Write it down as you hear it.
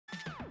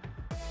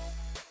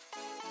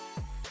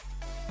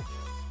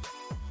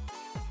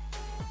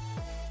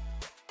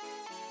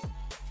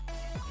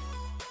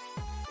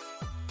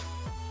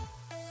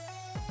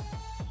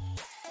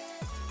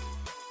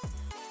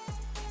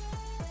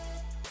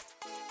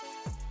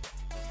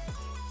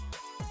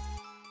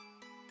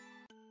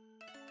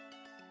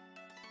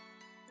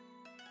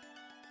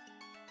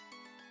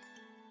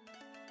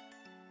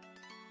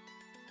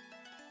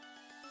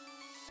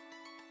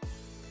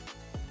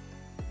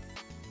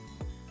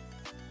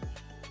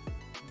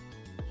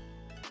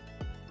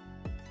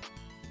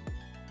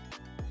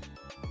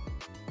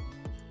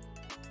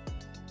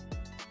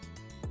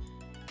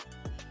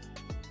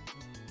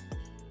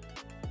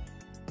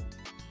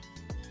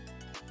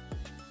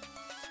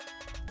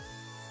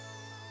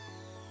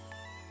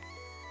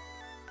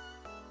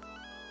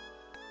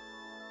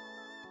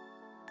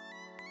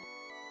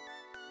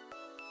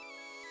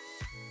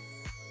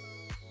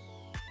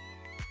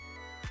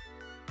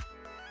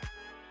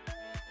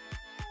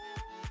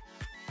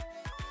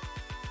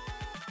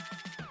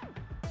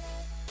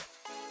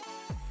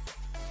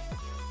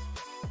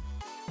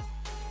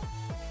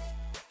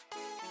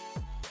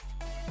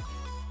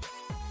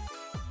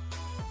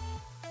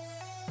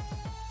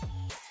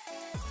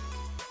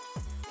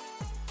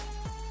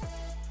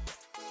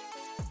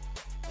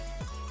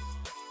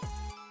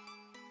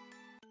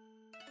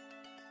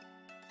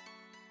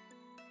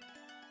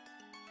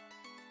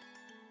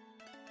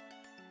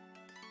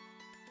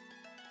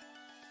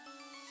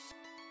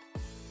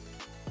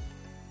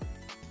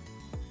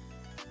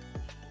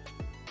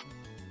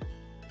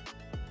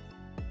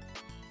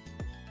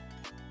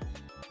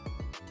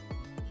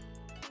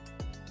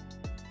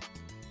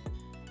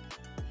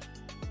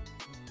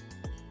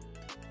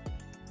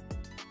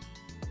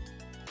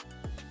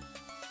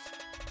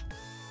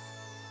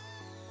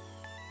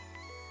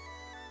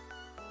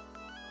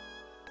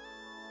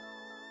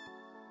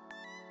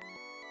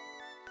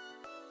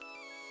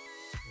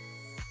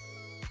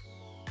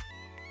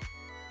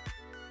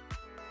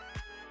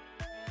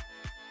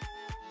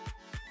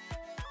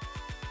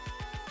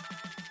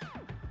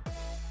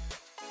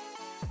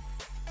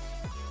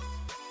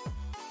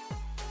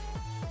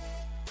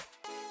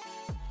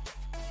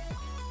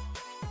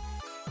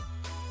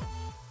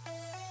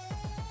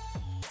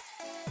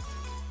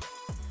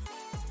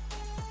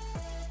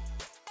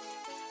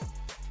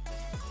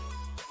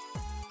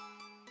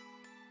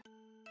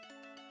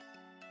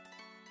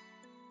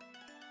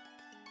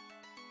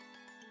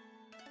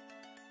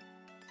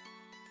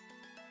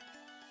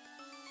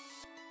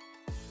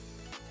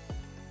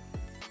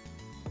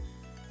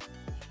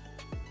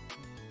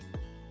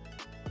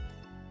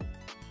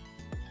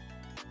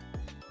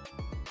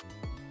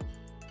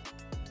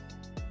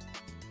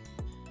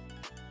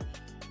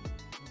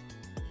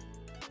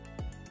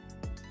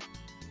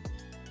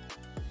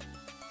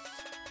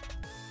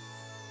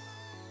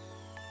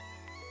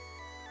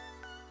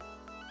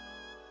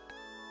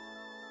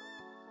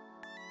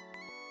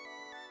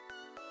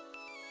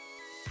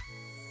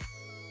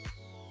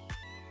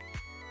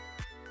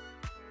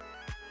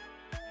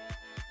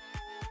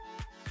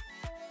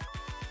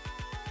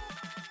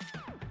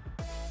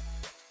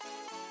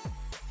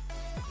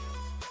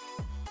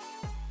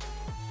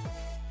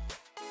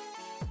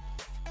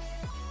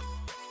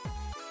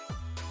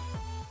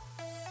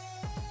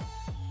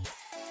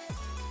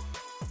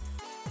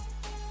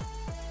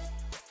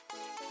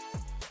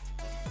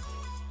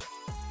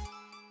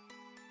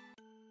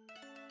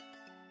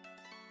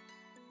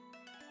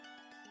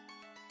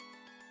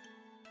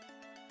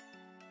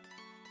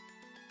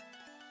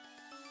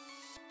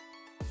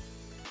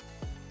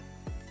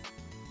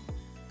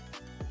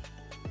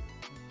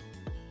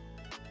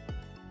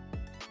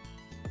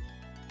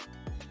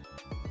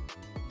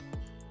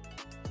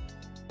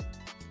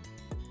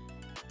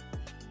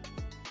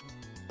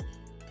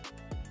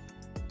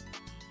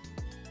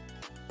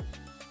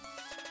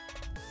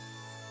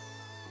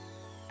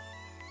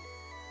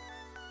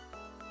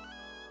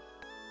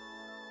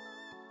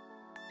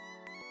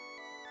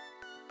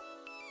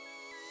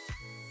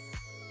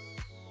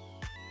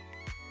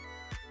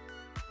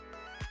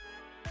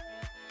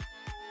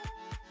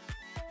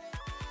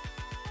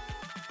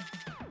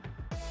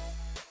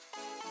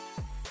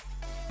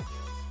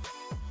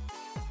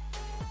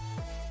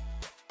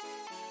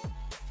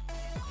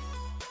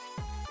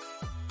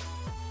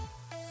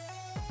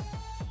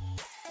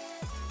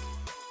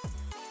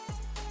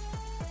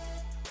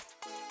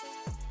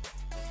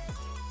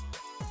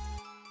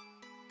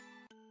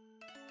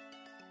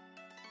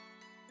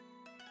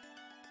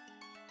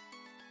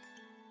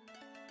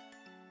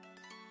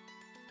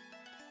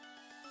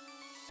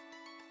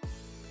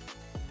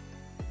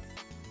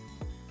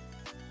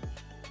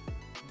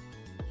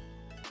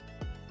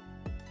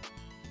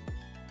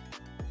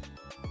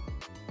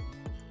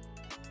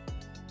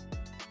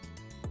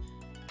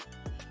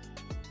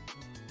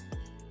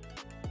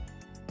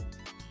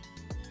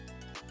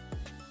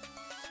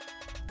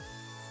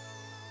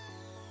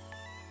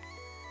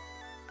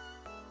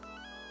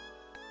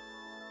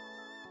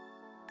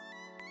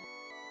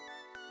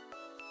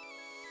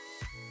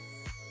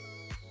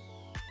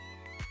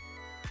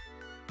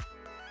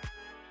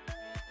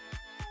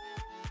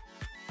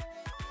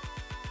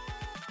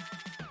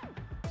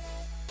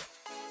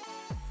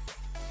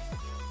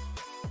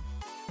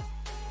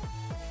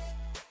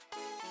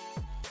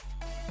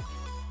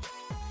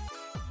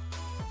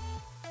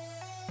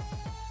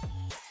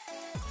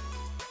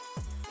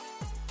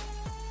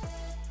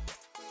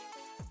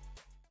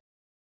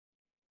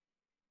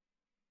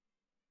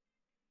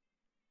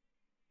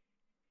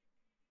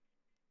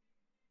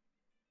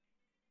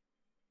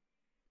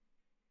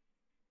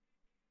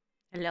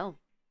Hello.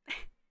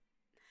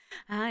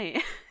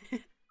 Hi.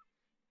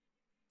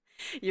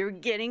 You're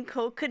getting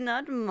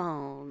coconut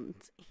mode.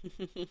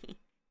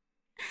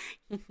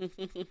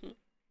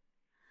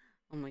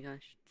 Oh my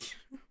gosh.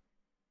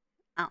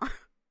 Ow.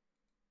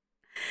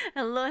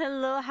 Hello,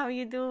 hello. How are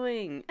you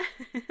doing?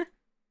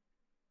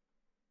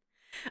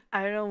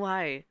 I don't know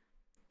why.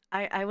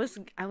 I was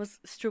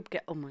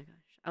oh my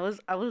gosh. I was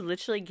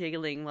literally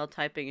giggling while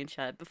typing in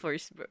chat before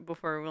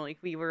like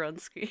we were on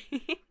screen.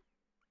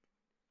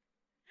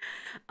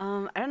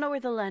 I don't know where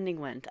the landing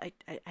went. I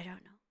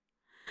don't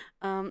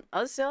know.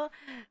 Also,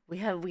 we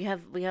have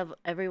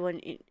everyone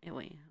in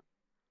wait.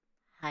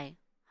 Hi.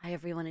 Hi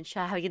everyone in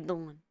chat. How you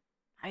doing?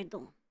 How you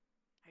doing?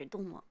 How you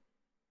doing?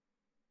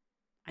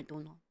 I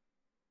don't know.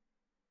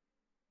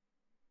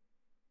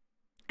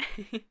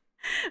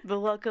 But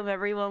welcome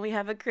everyone. We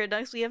have a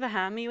Cridux, we have a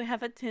Hammy, we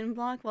have a Tin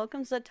Block.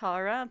 Welcome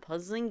Zatara,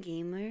 Puzzling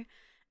Gamer,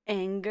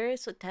 Anger,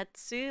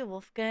 Sotetsu,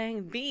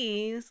 Wolfgang,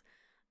 Bees,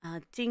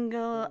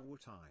 Tingo. All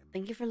time.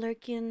 Thank you for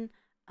lurking.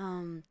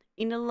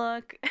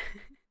 Inaluk.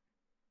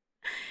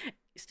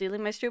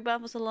 Stealing my street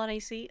baffles a lot, I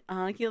see.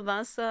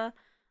 Kielbasa.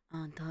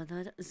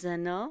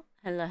 Zeno.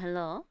 Hello,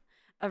 hello.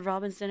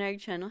 Robinson Egg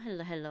Channel.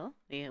 Hello, hello.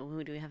 Yeah,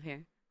 who do we have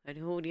here?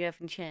 Who do you have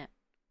in chat?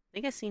 I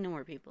think I see no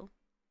more people.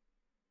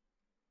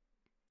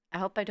 I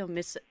hope I don't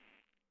miss it.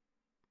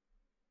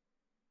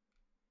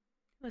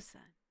 Who is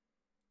that?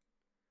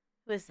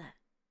 Who is that?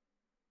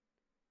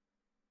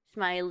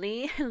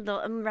 Smiley. Hello,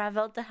 I'm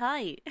Ravel the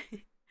Hi.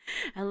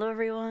 Hello,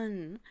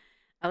 everyone.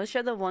 I will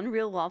share the one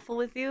real waffle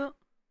with you.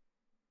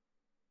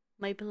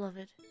 My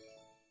beloved.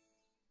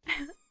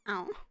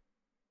 Ow.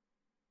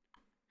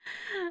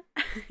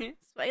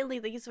 Smiley,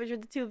 thank you so much for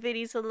the 2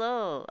 videos.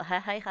 Hello. Hi,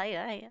 hi, hi,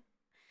 hi.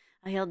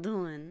 How y'all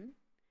doing?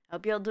 I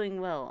hope y'all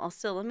doing well.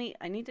 Also,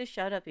 I need to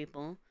shout out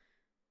people.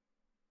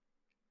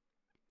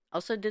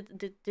 Also,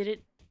 did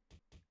it,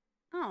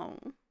 oh,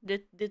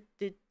 did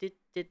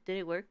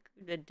it work?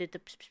 Did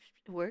the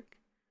work?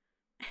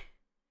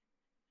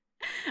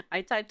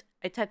 I typed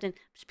in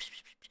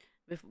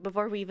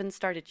before we even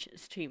started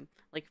stream,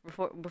 like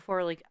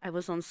before like I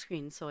was on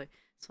screen. So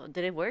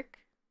did it work?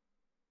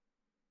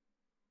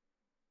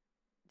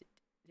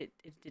 Did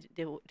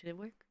it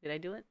work? Did I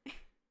do it?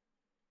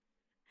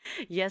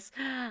 Yes.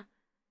 Yes.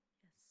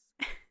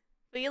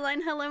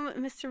 Feline, hello,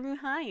 Mr. Ru.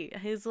 Hi,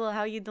 Hazel.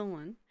 How you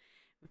doing?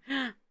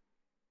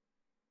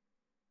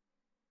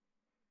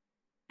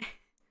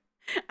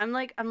 I'm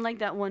like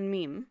that one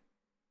meme.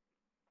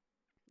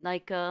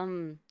 Like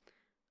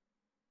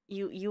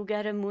you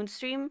get a moon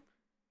stream,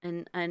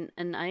 and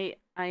I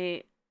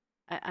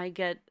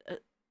get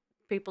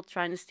people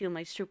trying to steal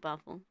my stroop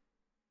apple.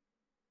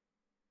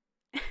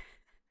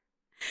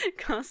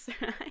 Coster,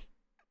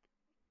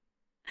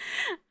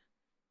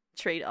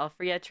 trade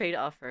offer. Yeah, trade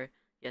offer.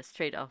 Yes,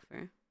 trade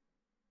offer.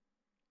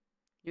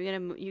 You get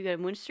a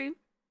moon stream.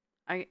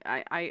 I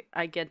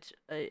get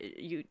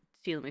you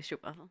steal my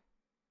stroop apple.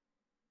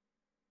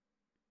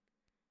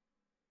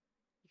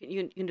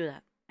 You can do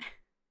that.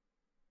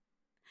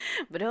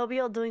 But I hope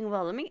you all doing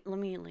well. Let me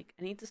like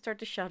I need to start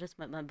to shout as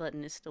my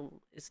button is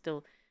still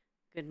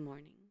good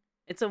morning.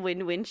 It's a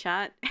win-win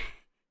chat.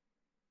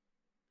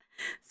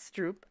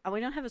 Stroop. Oh, we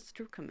don't have a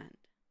Stroop command.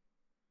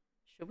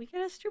 Should we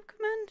get a Stroop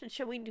command?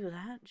 Should we do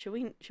that? Should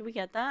we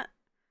get that?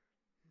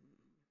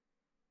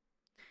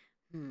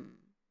 Hmm.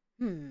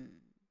 Hmm.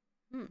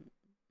 Hmm.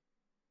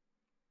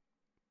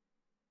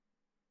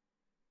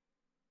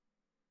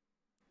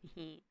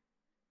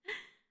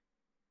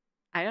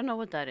 I don't know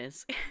what that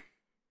is.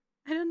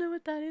 I don't know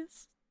what that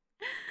is.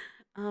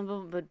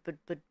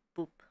 But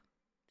boop.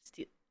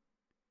 Steal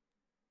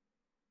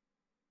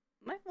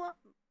my what?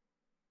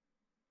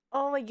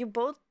 Oh, wait, you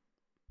both.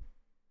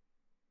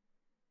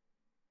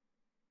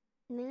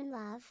 Moon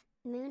love,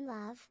 moon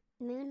love,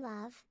 moon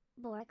love,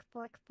 bork,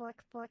 bork,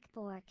 bork, bork,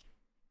 bork.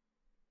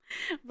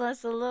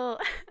 Bless hello.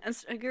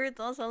 And Garrett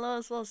also hello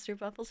as well.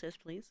 Stroop apples, yes,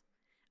 please.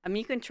 I mean,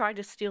 you can try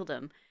to steal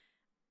them.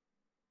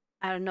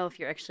 I don't know if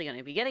you're actually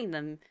gonna be getting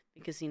them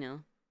because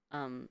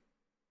um,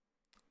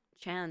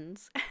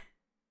 chance,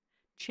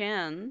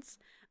 chance.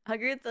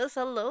 Agritas,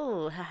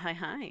 hello, hi,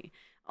 hi.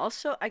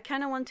 Also, I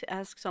kind of want to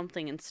ask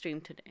something in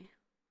stream today.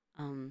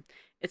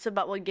 It's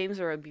about what games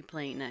are I be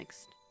playing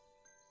next.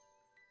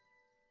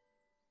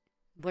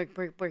 Bork,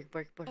 bork, bork,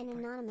 bork, bork, An bork.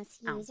 anonymous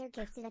Ow. user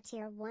gifted a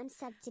tier 1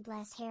 sub to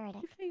Bless Your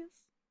Heretic.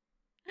 face.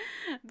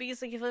 Because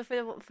thank you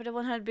for the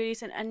 100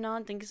 biddies and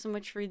Anon. Thank you so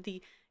much for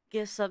the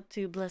gift sub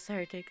to Bless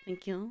Heretic.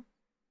 Thank you.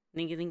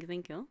 Thank you, thank you,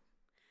 thank you.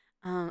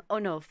 Oh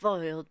no,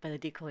 foiled by the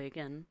decoy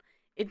again.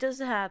 It does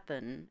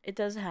happen. It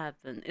does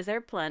happen. Is there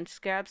a plan to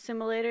scrap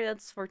simulator?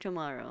 That's for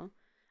tomorrow.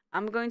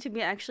 I'm going to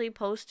be actually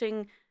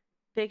posting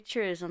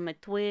pictures on my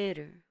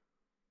Twitter.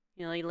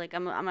 Like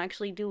I'm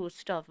actually doing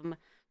stuff. I'm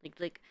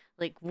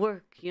like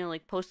work.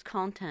 Like post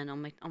content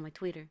on my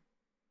Twitter.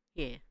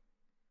 Yeah.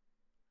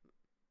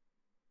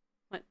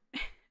 What?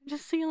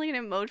 Just seeing like an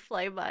emote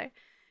fly by.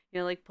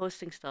 Like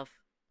posting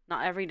stuff.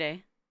 Not every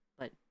day,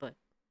 but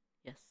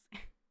yes.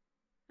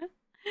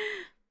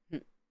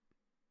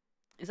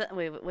 Is that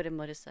wait? What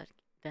emote is that?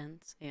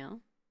 dense. Yeah.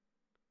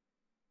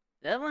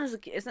 That one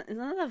isn't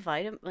that a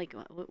vitamin? Like,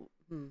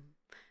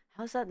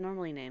 how's that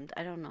normally named?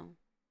 I don't know.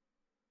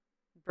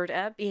 Bird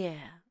app?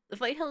 Yeah.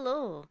 Wait,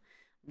 hello.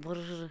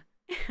 Brr.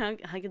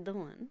 How you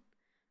doing?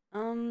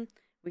 Um,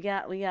 we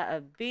got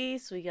a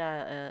beast. We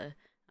got a.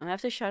 I'm gonna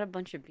have to shot a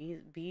bunch of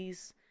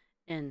bees,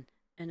 and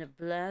a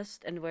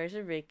blessed. And where's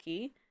a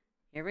Ricky?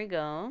 Here we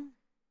go.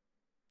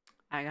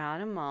 I got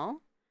them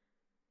all.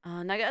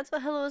 And I got a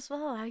hello as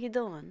well. How you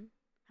doing?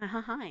 Hi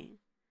hi hi.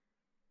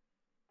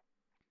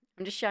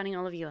 I'm just shouting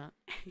all of you out.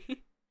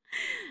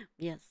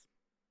 Yes.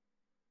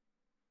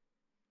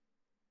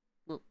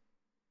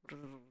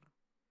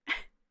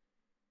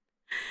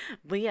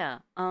 But yeah,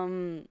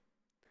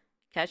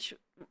 catch.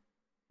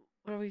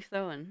 What are we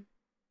throwing?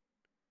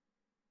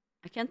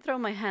 I can't throw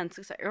my hands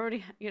because I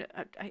already,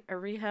 I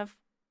already have,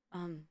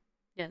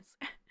 yes.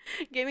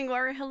 Gaming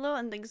Warrior, hello,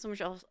 and thanks so much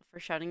also for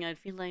shouting out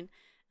Feline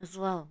as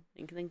well.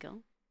 Thank you, thank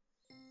you.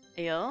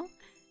 Ayo,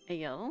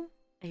 ayo,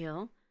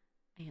 ayo,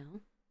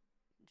 ayo.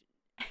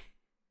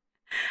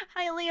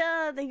 Hi,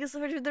 Leah. Thank you so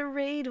much for the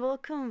raid.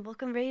 Welcome,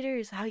 welcome,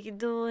 raiders. How you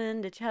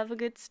doing? Did you have a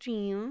good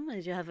stream?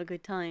 Did you have a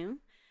good time?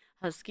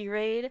 Husky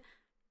raid.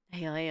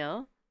 Ayo,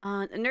 ayo.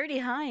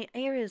 Nerdy, hi,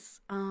 Iris.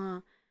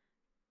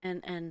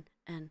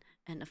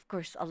 And of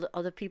course all the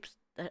other peeps,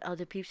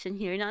 in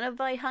here. Not a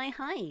bye, hi,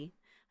 hi.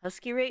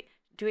 Husky raid.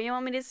 Do you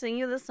want me to sing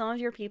you the song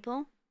of your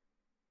people?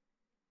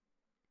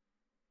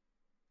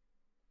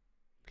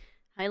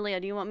 Hi, Leah.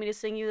 Do you want me to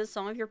sing you the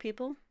song of your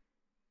people?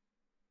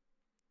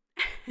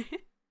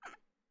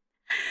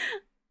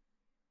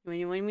 When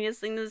you want me to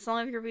sing the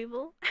song of your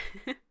people?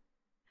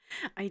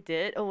 I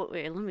did. Oh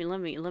wait, let me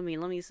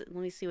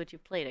see what you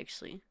played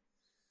actually.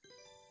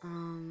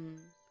 Oh,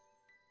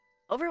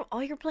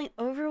 you're playing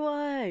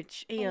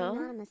Overwatch. An Ayo.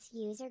 anonymous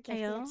user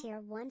gifted Ayo. a tier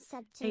 1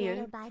 sub to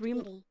Ayo. Nanobite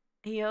Beauty.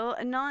 Ayo,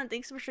 Anon,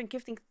 thanks so much for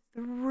gifting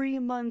 3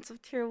 months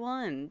of tier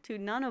 1 to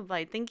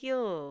Nanobite. Thank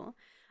you.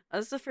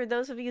 Also, for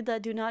those of you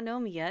that do not know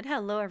me yet,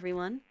 hello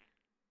everyone.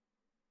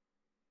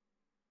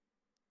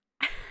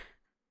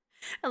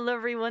 Hello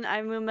everyone,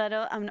 I'm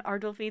Mumeto. I'm an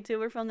art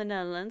VTuber from the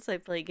Netherlands. I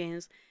play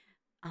games,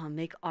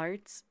 make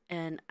arts,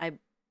 and I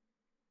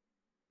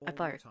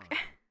bark.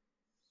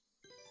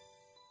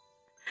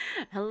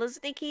 Hello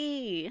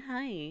Sticky!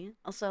 Hi.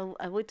 Also,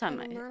 what time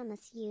An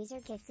anonymous user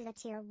gifted a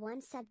tier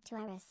 1 sub to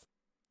Iris.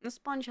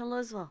 Sponge, hello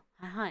as well.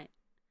 Hi hi.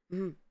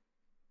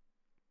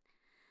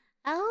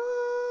 Oh.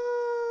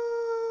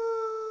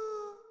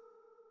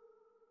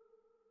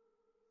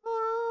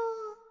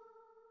 Oh.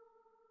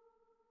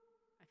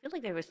 I feel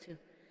like there was 2.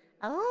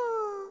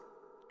 Oh.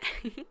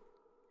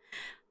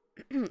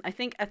 I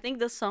think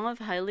the song of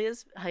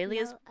Hylia's I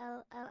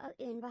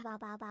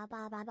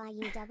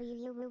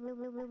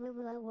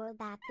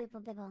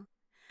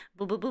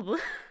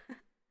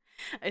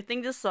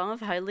think the song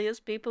of Hylia's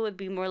people would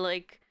be more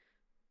like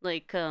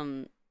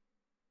this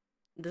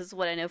is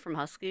what I know from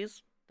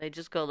Huskies. They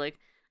just go like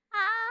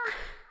ah.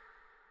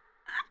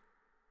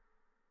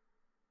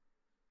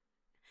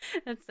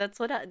 That's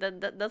what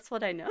that's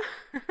what I know.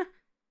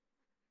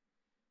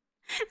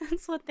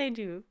 That's what they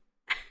do.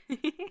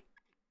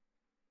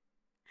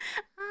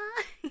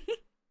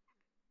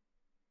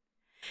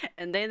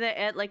 And then they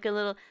add like a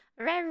little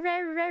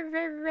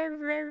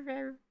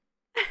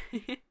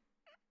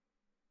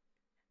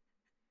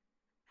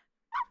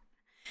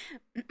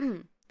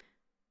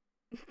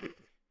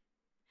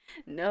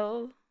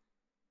no,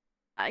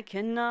 I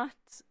cannot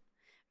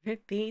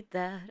repeat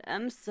that.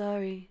 I'm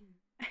sorry.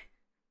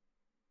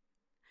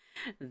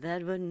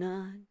 That would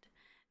not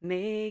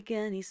make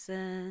any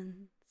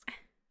sense.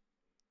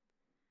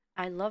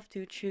 I love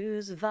to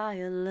choose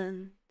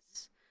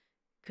violence,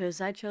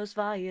 'cause I chose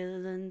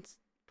violence.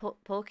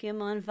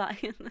 Pokemon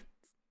violence.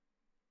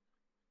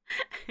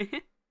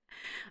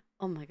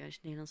 Oh my gosh,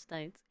 Nederlands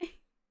tijd.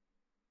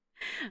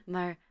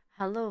 Maar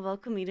hallo,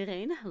 welkom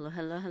iedereen. Hallo,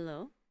 hallo,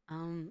 hallo.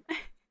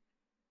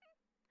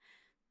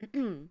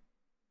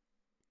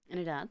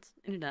 Inderdaad,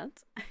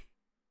 inderdaad.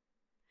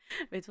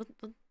 Weet je wat?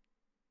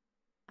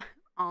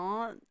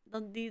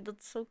 Dat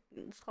is zo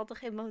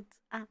schattig emote.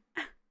 Ah.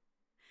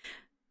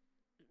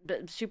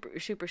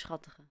 Super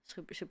schattige.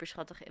 Super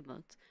schattige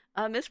emote.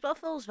 Miss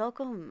Buffels,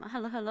 welkom.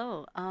 Hallo,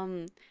 hallo.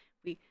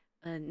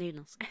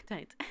 Nederlands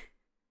tijd.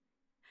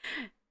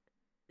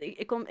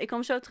 Ik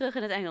kom zo terug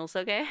in het Engels,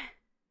 oké?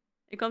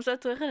 Ik kom zo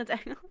terug in het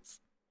Engels.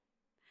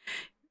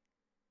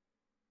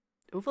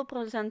 Hoeveel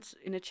procent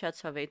in de chat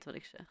zou weten wat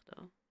ik zeg,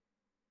 though?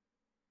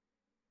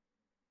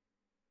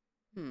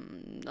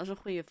 Dat is een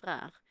goede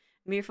vraag.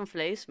 Meer van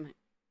vlees? Maar...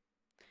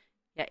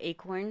 Ja,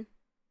 eekhoorn.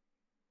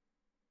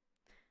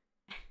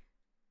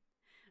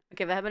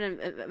 Oké, we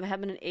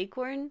hebben een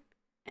eekhoorn,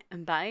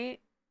 een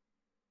bij.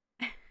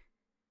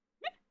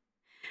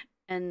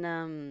 En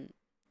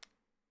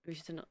wie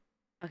zit er nog?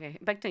 Okay,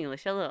 back to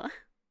English. Hello.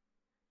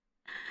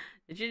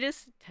 Did you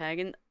just tag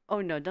in?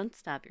 Oh no! Don't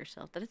stab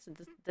yourself.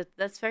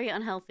 That's very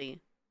unhealthy.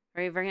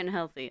 Very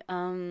unhealthy.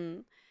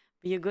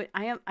 You good?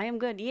 I am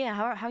good.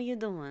 Yeah. How you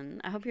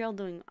doing? I hope you're all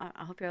doing.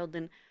 I hope you're all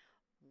doing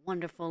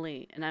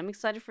wonderfully, and I'm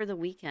excited for the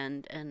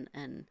weekend and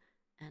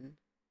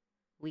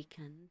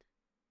weekend.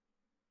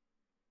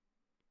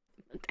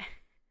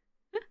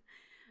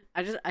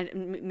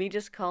 Me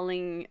just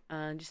calling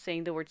just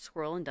saying the word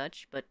squirrel in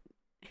Dutch, but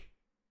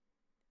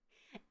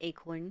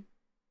acorn.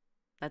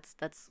 That's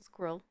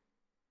squirrel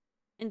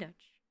in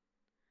Dutch.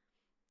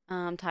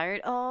 I'm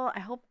tired. Oh, I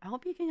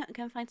hope you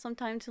can find some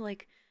time to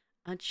like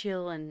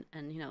chill and a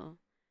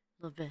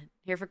little bit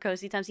here for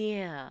cozy times.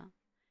 Yeah.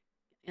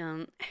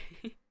 Um,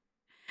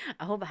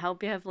 I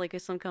hope you have like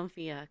some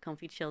comfy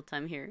chill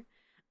time here.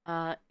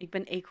 Ik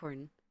ben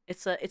acorn.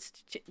 It's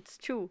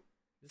two.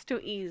 This It's two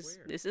is a E's.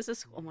 square. This is a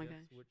Can oh you my guess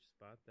gosh. which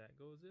spot that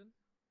goes in?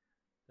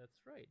 That's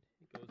right.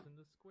 It goes in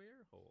the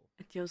square hole.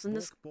 It goes in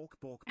this. Bork,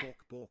 bork, bork,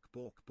 bork,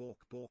 bork, bork,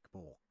 bork,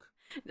 bork.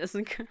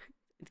 Doesn't go,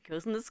 it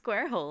goes in the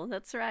square hole.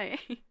 That's right.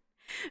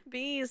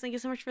 Bees, thank you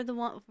so much for the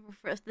one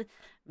for us the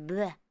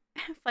bleh,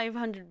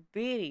 500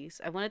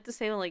 bees. I wanted to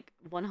say like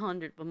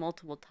 100, but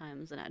multiple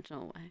times, and I don't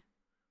know why.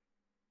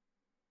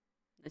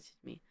 That's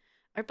just me.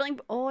 Are you playing?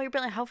 Oh, you're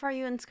playing. How far are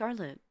you in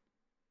Scarlet?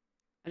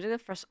 I did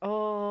it first.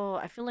 Oh,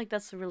 I feel like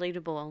that's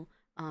relatable.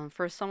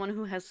 For someone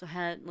who has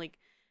had like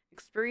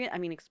experience. I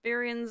mean,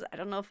 experience. I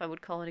don't know if I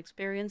would call it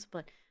experience,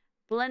 but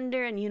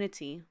Blender and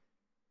Unity.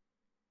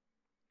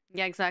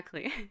 Yeah,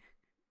 exactly.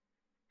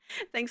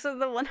 Thanks for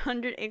the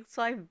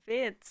 100x5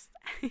 bits.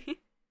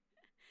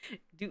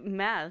 Do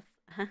math.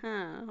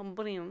 Haha,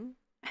 brilliant.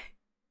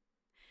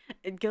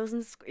 It goes in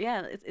the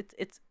yeah.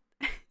 It's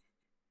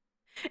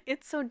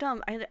it's so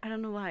dumb. I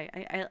don't know why.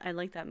 I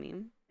like that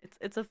meme.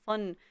 It's a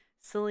fun,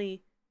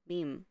 silly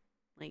meme.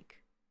 Like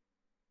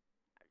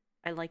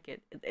I like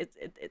it.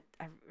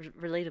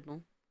 Relatable.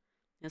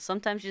 You know,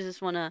 sometimes you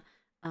just wanna.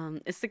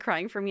 It's the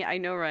crying for me. I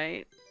know,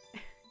 right?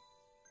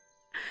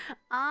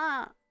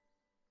 Ah,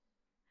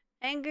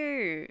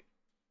 anger.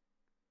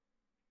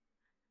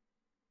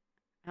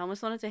 I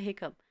almost wanted to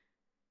hiccup.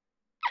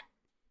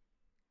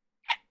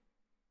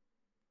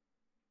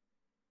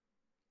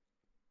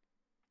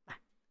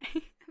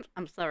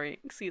 I'm sorry.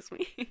 Excuse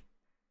me.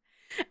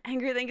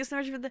 Anger, thank you so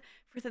much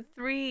for the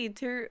three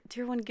tier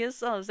one gift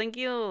subs. Thank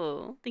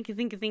you. Thank you,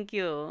 thank you, thank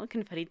you.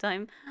 Confetti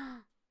time.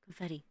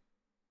 Confetti.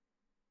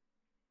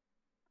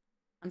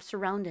 I'm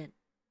surrounded.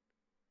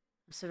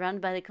 I'm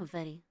surrounded by the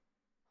confetti.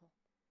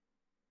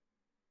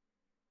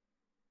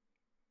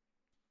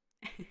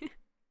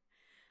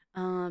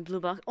 Blue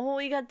box. Oh,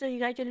 you got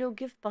your little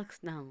gift box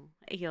now.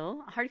 Hey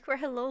yo, hardcore.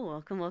 Hello,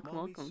 welcome, welcome,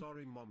 Mommy, welcome.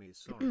 sorry, mommy,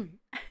 sorry.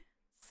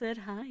 Said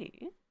hi.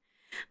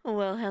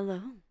 Well,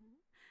 hello.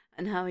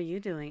 And how are you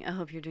doing? I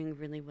hope you're doing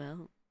really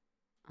well.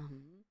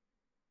 Um,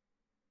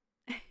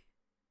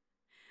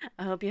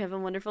 I hope you have a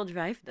wonderful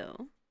drive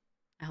though.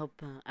 I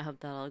hope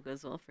that all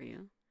goes well for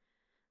you.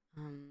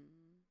 Um,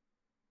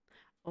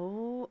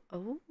 oh.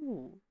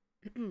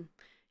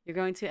 You're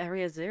going to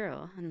Area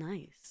Zero.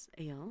 Nice.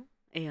 Ayo,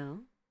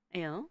 ayo,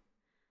 ayo,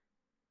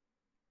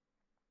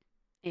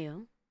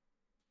 ayo.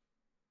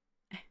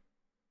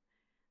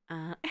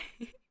 Uh,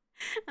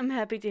 I'm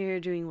happy to hear you're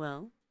doing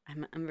well.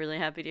 I'm really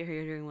happy to hear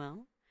you're doing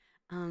well.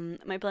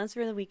 My plans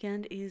for the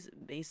weekend is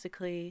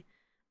basically,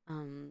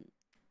 um,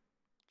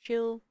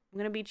 chill. I'm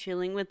gonna be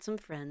chilling with some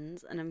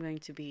friends, and I'm going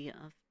to be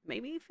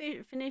maybe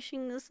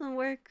finishing some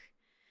work,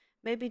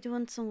 maybe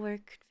doing some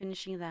work,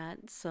 finishing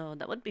that. So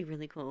that would be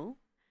really cool.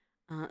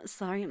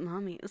 Sorry,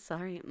 mommy.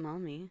 Sorry,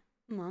 mommy.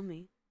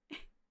 Mommy.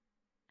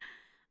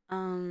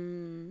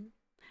 Um.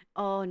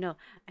 Oh no,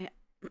 I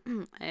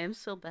I am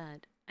so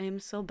bad. I am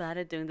so bad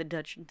at doing the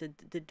Dutch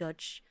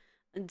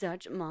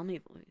mommy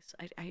voice.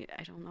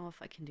 I don't know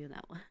if I can do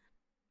that one.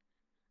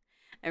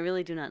 I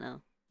really do not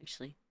know,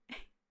 actually.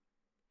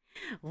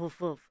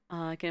 Woof woof.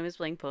 Can I miss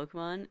playing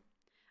Pokemon?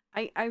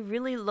 I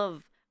really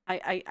love.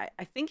 I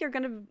think you're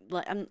gonna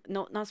like. I'm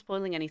not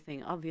spoiling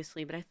anything,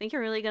 obviously, but I think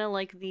you're really gonna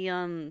like the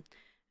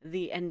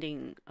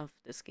ending of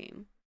this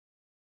game.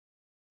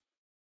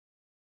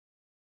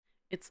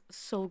 It's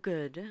so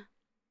good.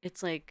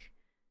 It's like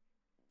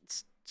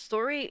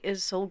story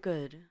is so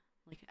good.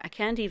 Like I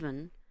can't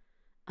even.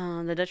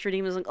 The Dutch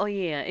redeem is like, oh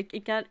yeah,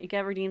 it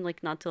got redeemed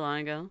like not too long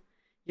ago.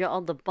 You're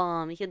all the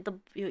bomb. You hit the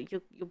you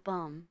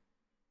bomb.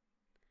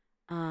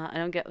 I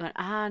don't get that.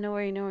 Ah, no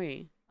worry, no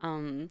worry.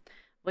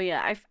 But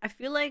yeah, I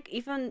feel like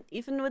even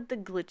with the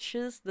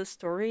glitches, the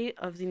story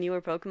of the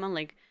newer Pokemon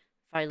like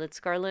Violet,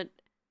 Scarlet,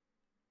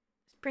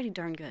 is pretty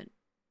darn good.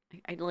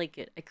 I like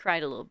it. I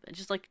cried a little bit,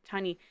 just like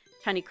tiny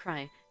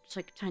cry, just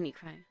like tiny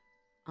cry.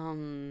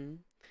 Um,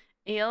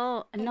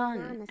 Ayo, An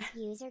Anon. anonymous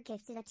user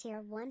gifted a tier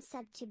 1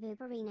 sub to Oh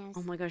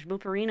Booperinos. my gosh,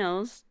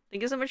 Booperinos.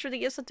 Thank you so much for the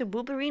gifts to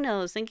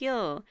Booperinos. Thank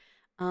you.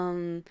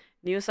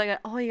 New Saga.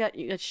 Oh, you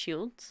got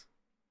Shields.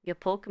 You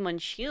got Pokemon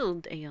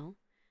Shield. Ayo.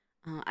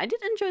 I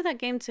did enjoy that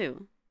game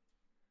too.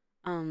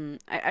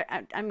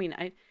 I mean,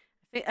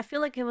 I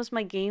feel like it was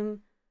my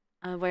game,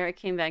 where I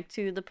came back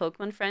to the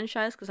Pokemon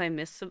franchise because I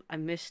missed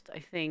I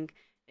think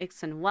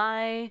X and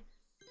Y.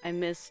 I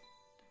missed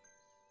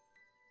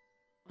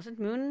was it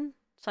Moon,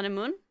 Sun and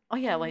Moon? Oh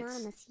An yeah, White's.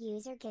 anonymous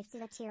user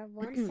gifted a tier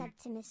 1 sub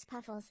to Miss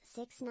Puffles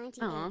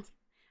Aw. 698.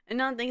 And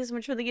no, thank you so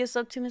much for the gifts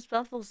up to Miss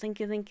Buffles. Thank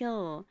you, thank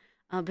you.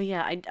 But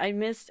yeah, I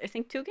missed I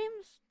think 2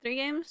 games, 3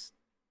 games.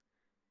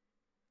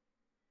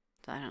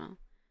 So I don't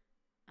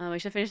know. We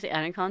should finish the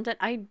adding content.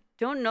 I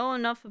don't know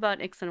enough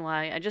about X and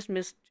Y. I just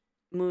missed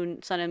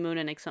Moon, Sun and Moon,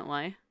 and X and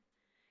Y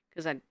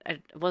because I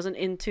wasn't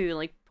into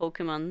like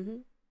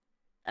Pokemon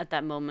at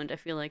that moment. I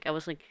feel like I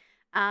was like,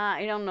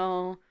 I don't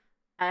know,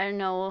 I don't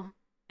know.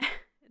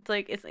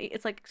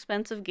 It's like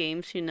expensive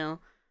games, you know.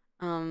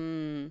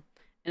 And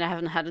I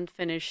hadn't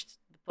finished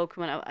the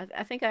Pokemon.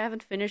 I think I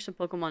haven't finished the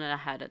Pokemon that I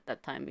had at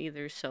that time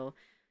either. So,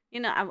 you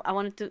know, I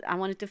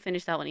wanted to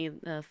finish that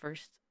one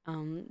first.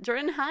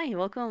 Jordan, hi,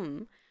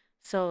 welcome.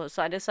 So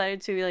I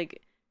decided to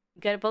like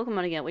get a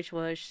Pokemon again, which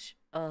was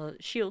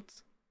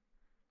Shields,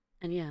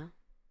 and yeah.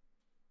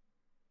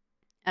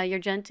 Your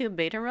Gen 2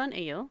 beta run,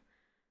 ayo.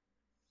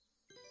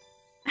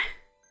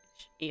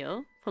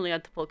 Ayo, pulling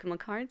out the Pokemon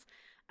cards.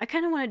 I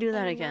kind of want to do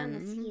that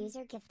Anonymous again.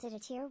 user gifted a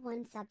tier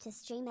 1 sub to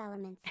Stream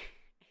Elements.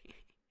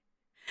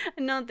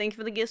 No, thank you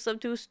for the gift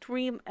sub to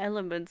Stream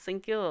Elements.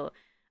 Thank you.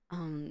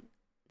 That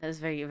is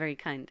very, very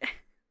kind.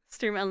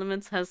 Stream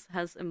Elements has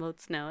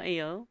emotes now.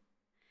 Ayo.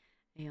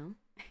 Ayo.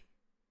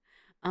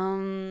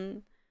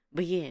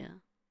 But yeah.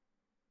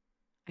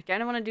 I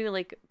kinda wanna do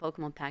like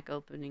Pokemon pack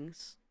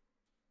openings.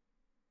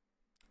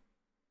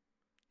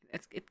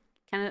 It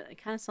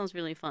kinda sounds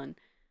really fun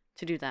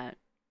to do that.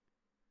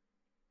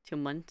 2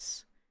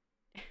 months.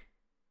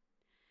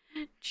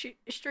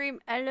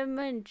 Stream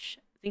Elements.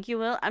 Think you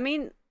will? I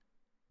mean,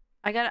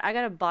 I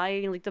gotta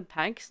buy like the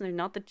packs, and they're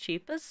not the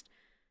cheapest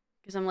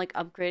because I'm like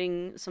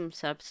upgrading some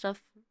setup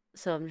stuff.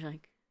 So I'm just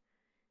like,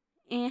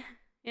 you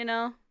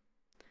know.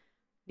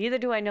 Neither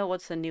do I know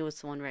what's the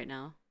newest one right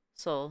now.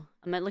 So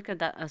I might look at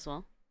that as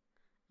well.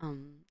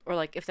 Or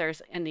like if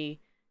there's any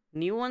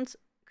new ones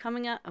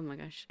coming out. Oh my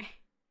gosh,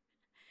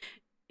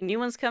 new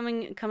ones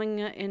coming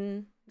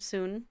in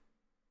soon.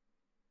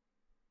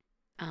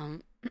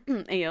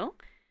 Ayo.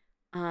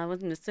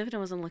 With Mischief, I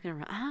wasn't looking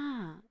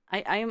around.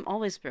 I am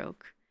always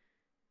broke.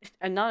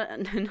 And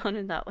not not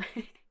in that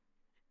way.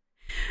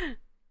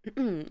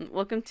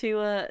 Welcome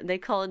to they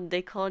call it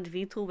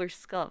VTuber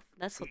scuff.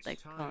 That's what they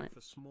call it.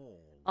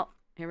 Oh,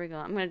 here we go.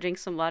 I'm gonna drink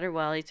some water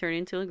while I turn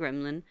into a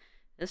gremlin.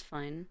 It's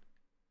fine.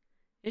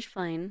 It's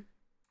fine.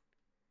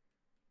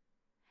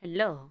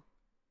 Hello.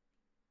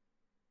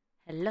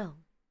 Hello.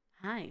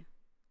 Hi.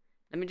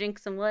 Let me drink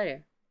some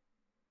water.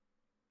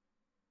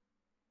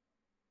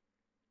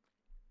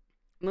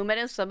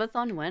 Moometa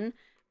subathon when?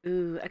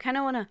 Ooh,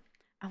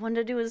 I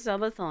wanna do a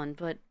subathon,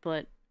 but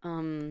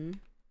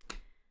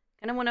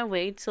kinda wanna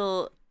wait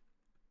till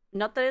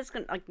not that it's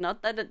gonna like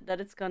not that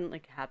it's gonna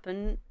like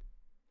happen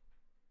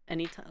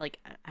anytime, like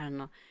I don't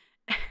know.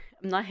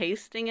 I'm not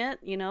hasting it,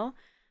 you know?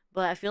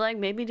 But I feel like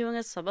maybe doing a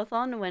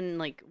subathon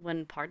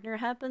when partner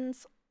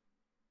happens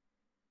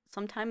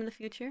sometime in the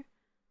future.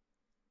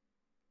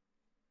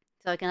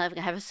 So I can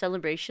have a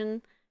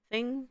celebration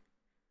thing.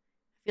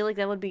 I feel like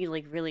that would be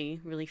like really,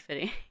 really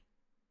fitting.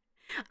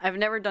 I've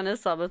never done a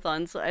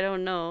subathon, so I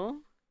don't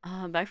know.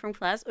 Back from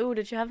class. Oh,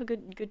 did you have a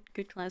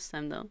good class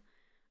time though?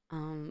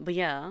 But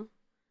yeah.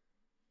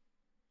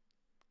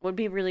 Would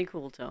be really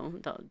cool to.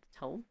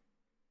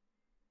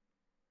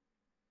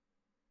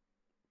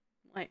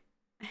 Wait.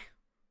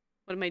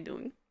 What am I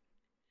doing?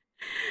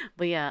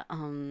 But yeah,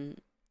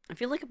 I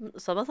feel like a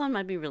subathon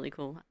might be really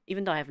cool,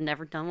 even though I've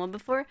never done one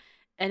before,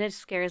 and it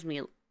scares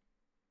me.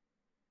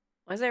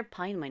 Why is there a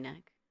pie in my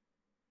neck?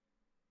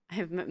 I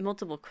have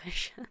multiple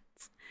questions.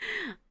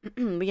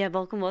 But yeah,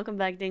 welcome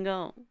back,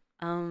 Dingo.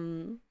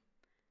 I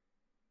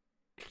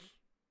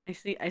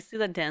see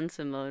that dance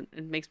emote.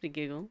 It makes me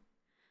giggle.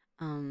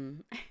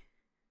 Um,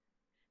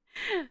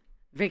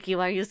 Ricky,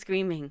 why are you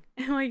screaming?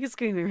 Why are you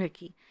screaming,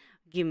 Ricky?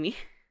 Give me.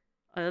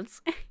 Oh,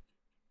 that's.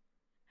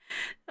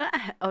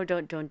 Oh,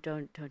 don't do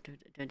that.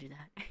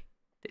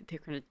 They're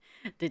gonna.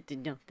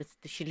 No, that's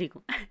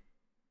illegal.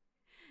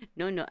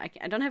 No,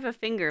 I don't have a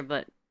finger,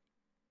 but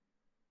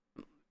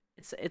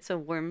it's a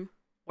worm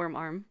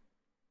arm.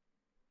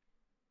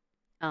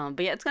 But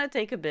yeah, it's gonna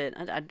take a bit.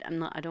 I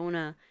don't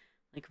wanna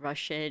like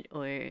rush it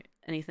or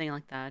anything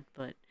like that.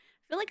 But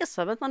I feel like a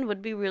subathon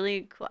would be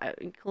really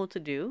cool to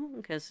do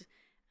because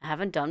I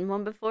haven't done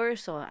one before.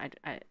 So I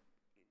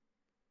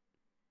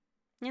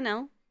you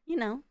know,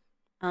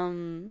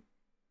 um,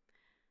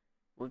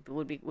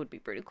 would be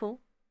pretty cool.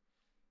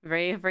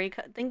 Very.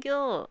 Thank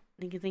you.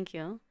 Thank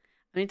you.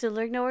 I need to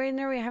lurk. No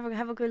worry.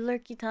 Have a good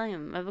lurky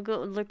time. Have a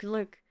good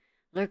lurk.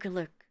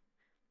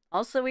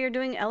 Also, we are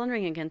doing Elden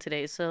Ring again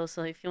today, so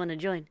if you want to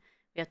join,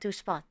 we have 2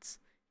 spots.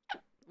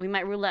 We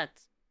might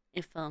roulette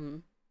if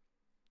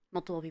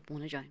multiple people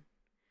want to join.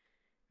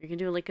 We can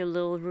do like a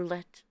little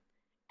roulette.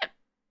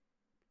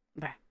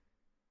 Bruh.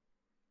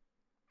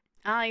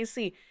 I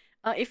see.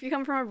 If you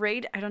come from a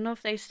raid, I don't know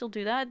if they still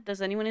do that.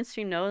 Does anyone in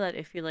stream know that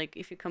if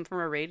you come from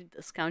a raid, it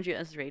discounts you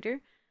as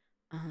raider?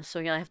 So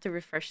you'll have to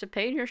refresh the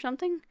page or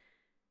something.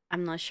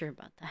 I'm not sure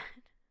about that.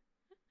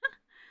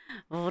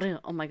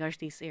 Oh my gosh,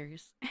 these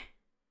ears.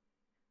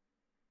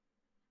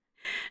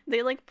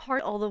 They like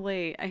part all the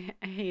way. I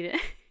hate it.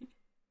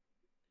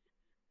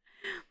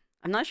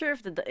 I'm not sure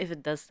if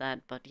it does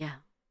that, but yeah.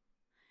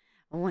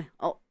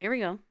 Oh, here we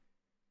go.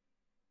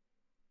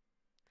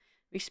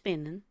 We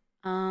spinning.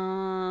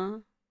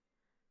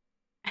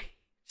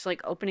 Just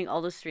like opening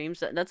all the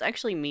streams. That's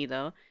actually me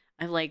though.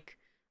 I like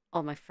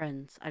all my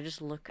friends. I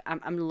just look.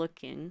 I'm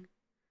looking.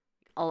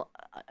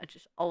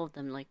 Just all of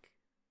them. Like,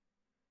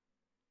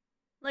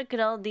 look at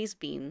all these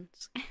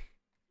beans.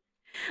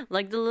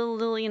 Like the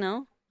little you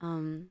know.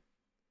 The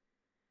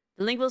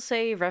link will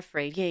say ref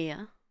rate. Yeah,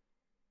 yeah.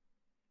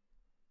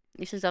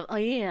 This is oh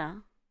yeah.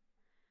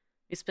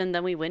 We spin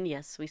then we win.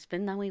 Yes, we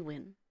spin then we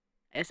win.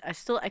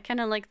 I kind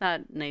of like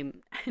that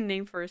name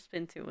name for a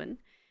spin to win.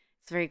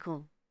 It's very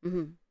cool.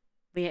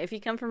 But yeah, if you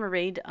come from a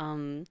raid,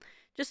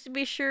 just to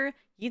be sure,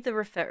 you the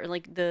refer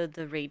like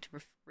the raid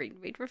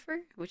refer.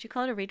 What you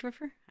call it, a raid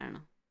refer? I don't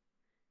know.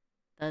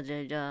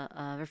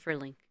 The refer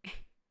link.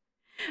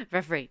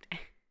 Ref raid.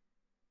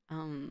 I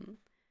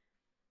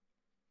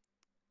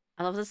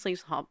love the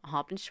sleeves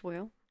hop and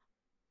swirl,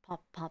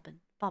 pop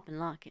and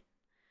lock it.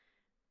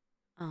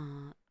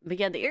 But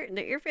yeah, the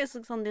ear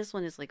physics on this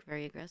one is like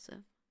very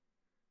aggressive.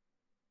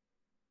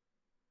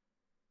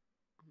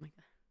 Oh my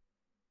god.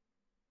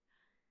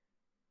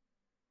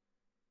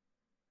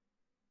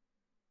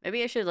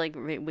 Maybe I should like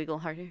wiggle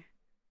harder.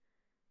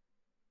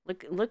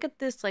 Look at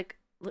this like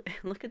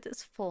look at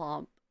this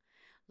flop.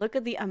 Look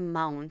at the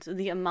amount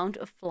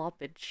of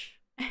floppage.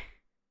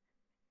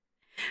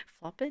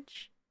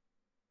 Floppage?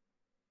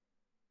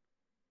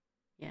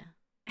 Yeah.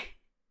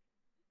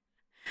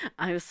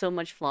 I have so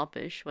much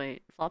floppish.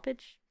 Wait,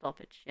 floppage?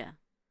 Floppage, yeah.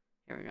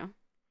 Here we go.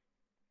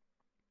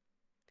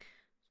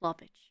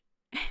 Floppage.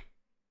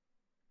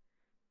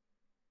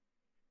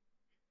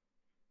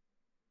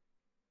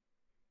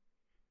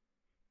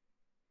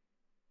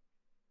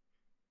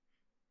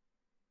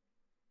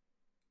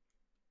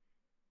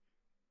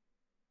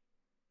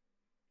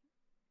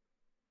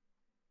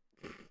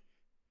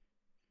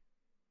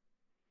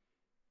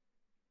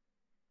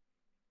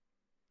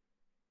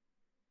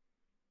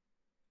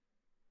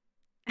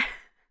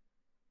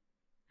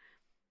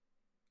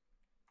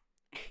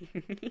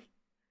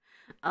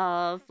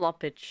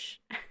 Floppage.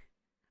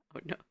 Oh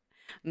no.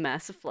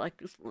 Massive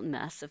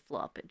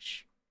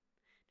floppage.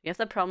 You have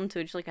that problem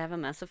too, just like I have a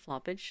massive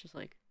floppage. Just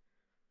like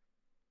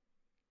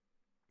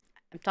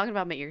I'm talking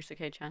about my ears,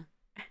 okay, Chan?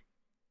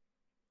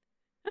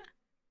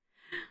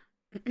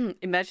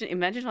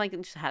 imagine like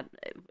just had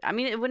I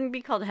mean it wouldn't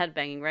be called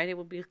headbanging, right? It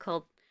would be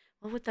called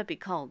what would that be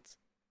called?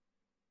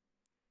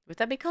 Would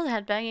that be called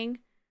headbanging?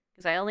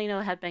 Because I only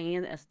know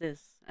headbanging as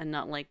this and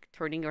not like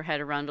turning your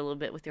head around a little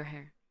bit with your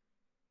hair.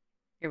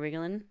 You're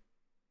wiggling.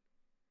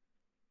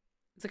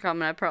 It's a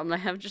common problem. I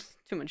have just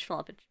too much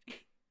floppage.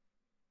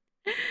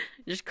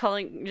 just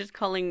calling,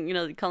 you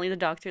know, calling the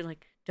doctor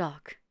like,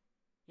 Doc,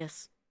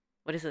 yes,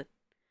 what is it?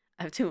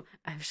 I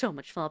have so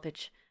much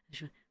floppage.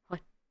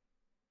 What?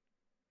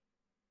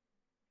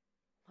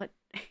 What?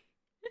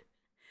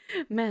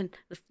 Man,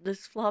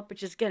 this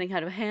floppage is getting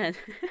out of hand.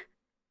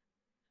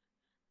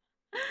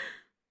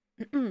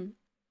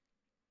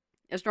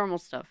 It's normal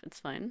stuff. It's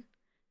fine.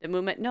 The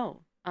movement,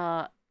 no.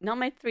 Not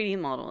my 3D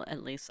model,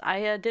 at least.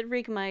 I did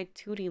rig my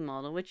 2D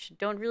model, which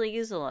don't really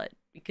use a lot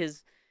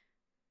because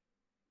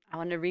I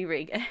want to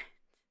re-rig it.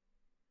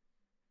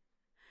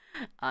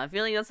 I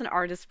feel like that's an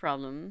artist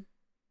problem.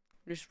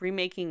 Just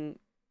remaking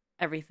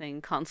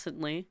everything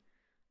constantly.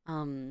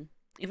 Even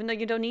though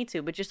you don't need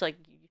to, but just like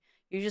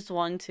you just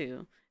want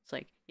to. It's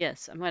like,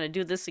 yes, I'm gonna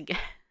do this again.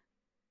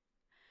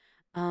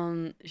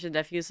 Should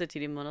def use the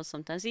 2D model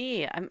sometimes.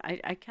 Yeah,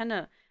 I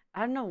kinda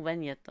I don't know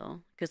when yet though.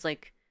 Cause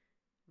like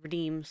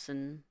redeems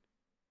and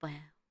wow.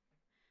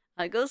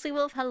 Ghostly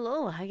Wolf,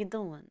 hello, how you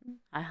doing?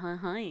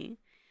 Hi.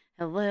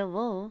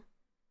 Hello.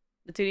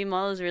 The 2D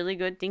model is really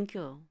good. Thank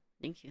you.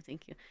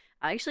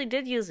 I actually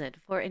did use it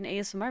for an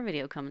ASMR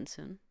video coming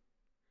soon.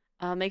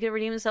 Make it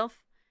redeem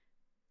itself.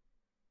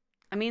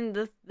 I mean,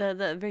 the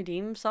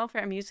redeem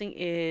software I'm using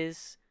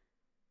is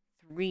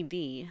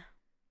 3D.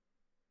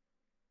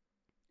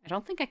 I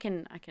don't think I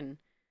can. I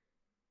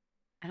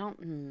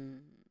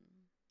don't.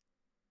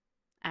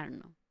 I don't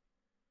know.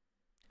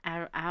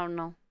 I don't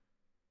know.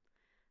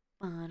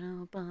 I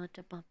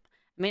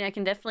mean, I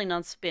can definitely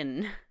not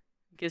spin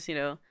because you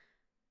know.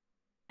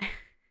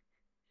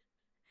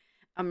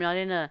 I'm not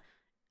in a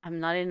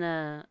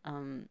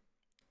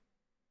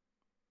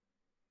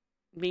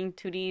being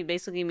 2D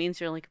basically means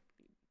you're like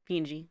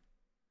PNG.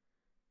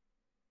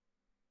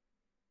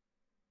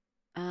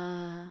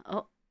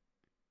 Oh.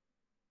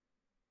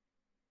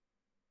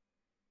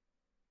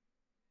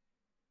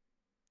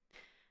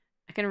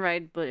 I can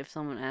ride, but if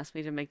someone asks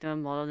me to make them a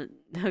model,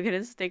 they'll get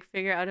a stick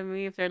figure out of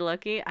me if they're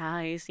lucky. Ah,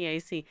 I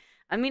see.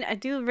 I mean, I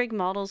do rig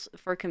models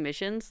for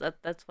commissions.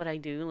 That's what I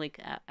do, like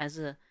as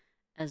a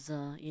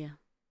yeah.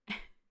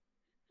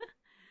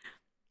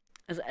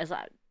 as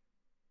a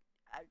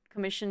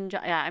commission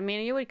job. Yeah, I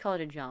mean, you would call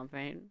it a job,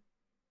 right?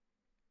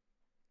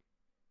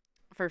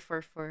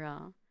 For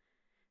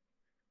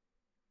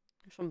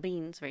some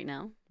beans right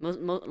now. Most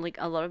like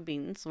a lot of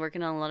beans.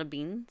 Working on a lot of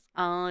beans.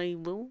 I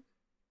will.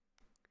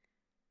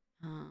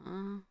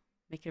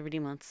 Make it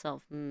redeem on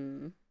itself.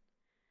 You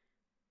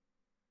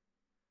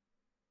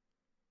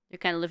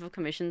kind of live with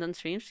commissions on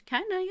streams?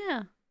 Kinda,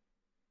 yeah.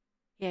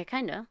 Yeah,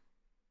 kinda.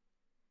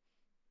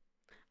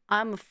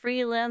 I'm a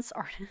freelance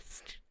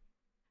artist.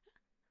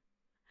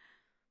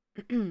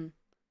 I'm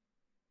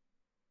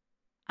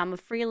a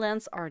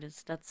freelance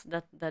artist.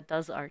 That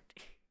does art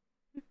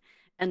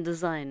and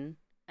design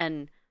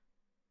and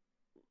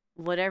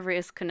whatever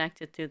is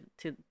connected to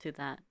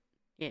that.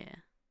 Yeah.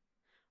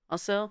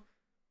 Also,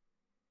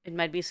 it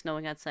might be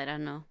snowing outside. I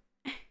don't know.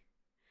 It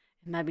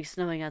might be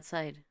snowing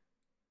outside.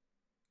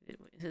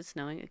 Is it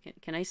snowing?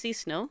 Can I see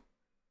snow?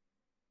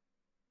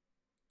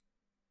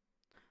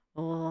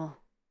 Oh,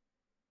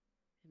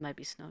 it might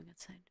be snowing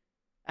outside.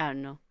 I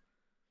don't know.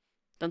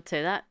 Don't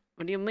say that.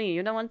 What do you mean?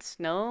 You don't want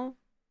snow?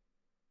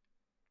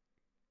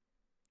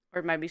 Or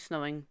it might be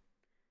snowing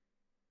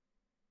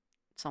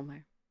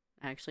somewhere.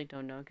 I actually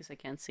don't know because I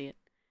can't see it.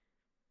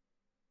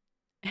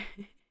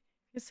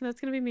 So that's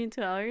gonna be me in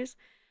 2 hours.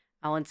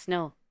 I want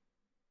snow.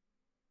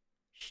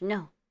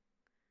 Snow.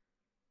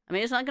 I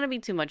mean, it's not gonna be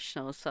too much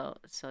snow, so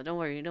don't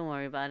worry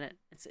about it.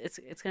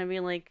 It's gonna be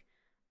like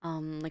a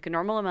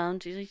normal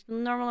amount,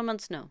 normal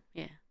amount snow.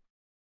 Yeah.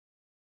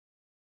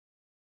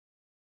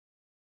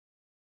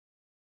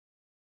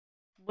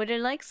 Would I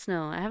like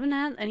snow? I haven't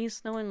had any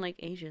snow in like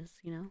ages,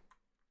 you know?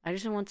 I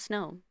just want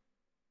snow.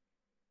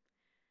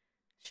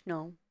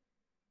 Snow.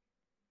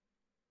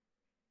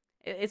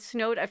 It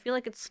snowed. I feel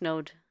like it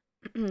snowed.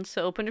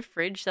 So open the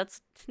fridge.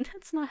 That's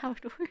not how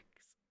it works.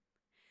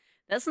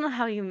 That's not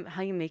how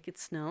you make it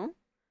snow.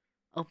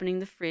 Opening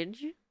the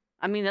fridge.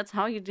 I mean, that's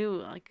how you do,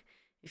 like,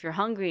 if you're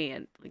hungry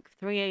at like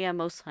 3 a.m.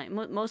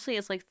 mostly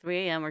it's like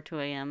 3 a.m. or 2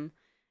 a.m.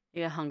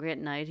 You get hungry at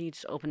night, you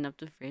just open up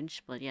the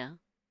fridge, but yeah.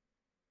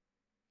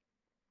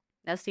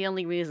 That's the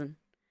only reason.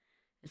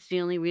 It's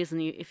the only reason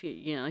you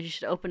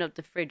should open up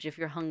the fridge if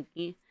you're hungry,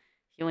 if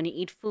you want to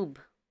eat food.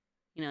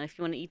 You know, if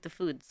you want to eat the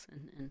foods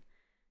and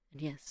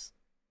yes.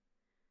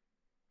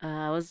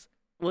 Seinfeld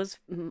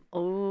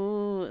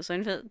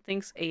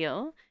thinks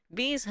Ayo.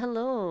 Bees,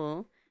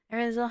 hello.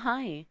 Ereza,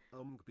 hi.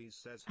 Bees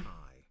says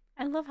hi.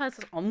 I love how it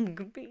says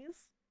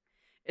bees.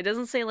 It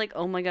doesn't say like,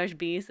 oh my gosh,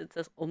 bees. It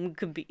says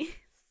bees.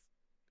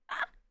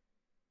 I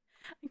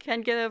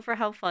can't get over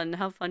how fun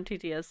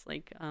TTS,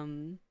 like,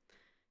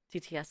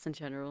 TTS in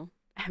general.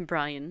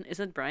 Brian. Is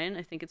it Brian?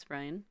 I think it's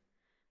Brian.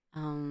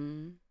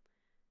 5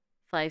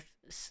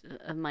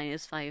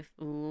 minus 5.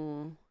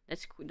 Ooh,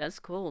 that's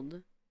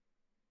cold.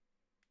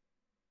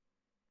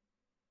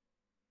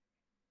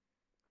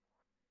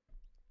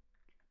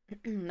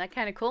 That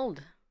kind of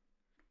cold.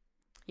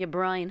 Yeah,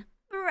 Brian.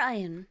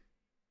 Brian.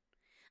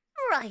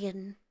 I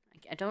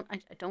don't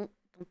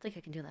think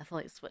I can do that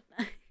voice, but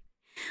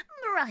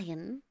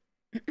Brian.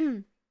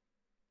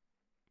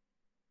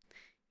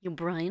 You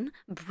Brian,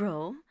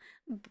 bro.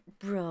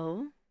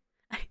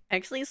 I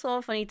actually saw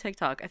a funny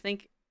TikTok. I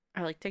think,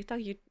 or like TikTok.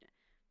 It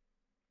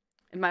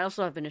might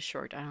also have been a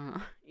short. I don't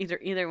know.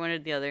 Either one or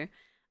the other.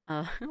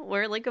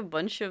 Where like a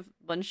bunch of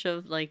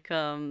like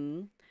I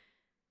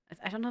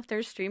don't know if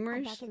they're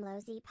streamers.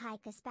 Abekilozi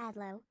Pika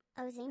Spadlo,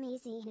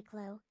 Ozimizi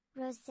Hiklo,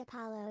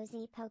 Rosipalo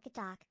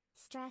Pokadoc,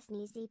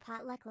 Strasnizi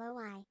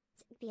Potluklo I,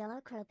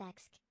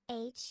 Biolokrobesk,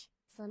 H,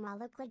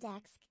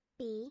 Slamalokladesk,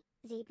 B,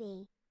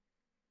 ZB.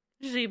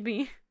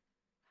 ZB.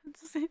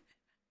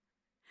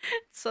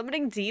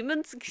 Summoning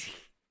demons?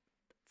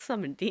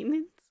 Summon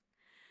demons?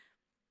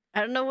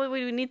 I don't know what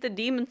we need the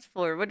demons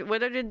for.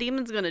 What are the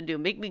demons gonna do?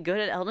 Make me good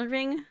at Elden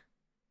Ring?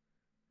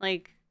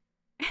 Like,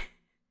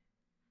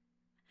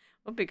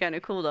 would be kind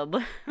of cool though.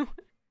 But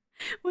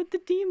what the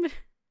demon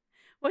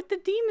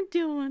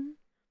doing?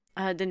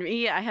 Then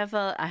yeah, I have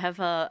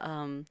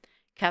a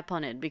cap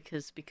on it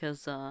because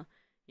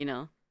you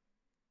know,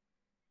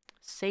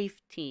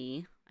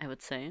 safety, I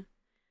would say.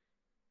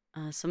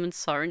 Summon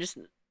Sauron. Just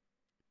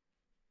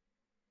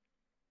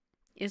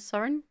is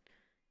Sauron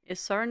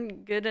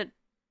good at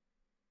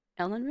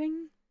Elden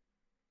Ring?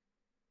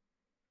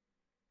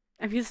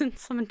 I'm using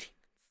summon demons.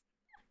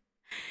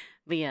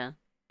 But yeah,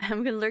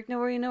 I'm gonna lurk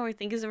nowhere.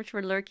 Thank you so much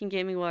for lurking,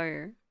 Gaming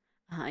Warrior.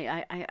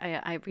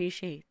 I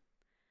appreciate.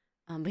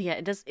 But yeah,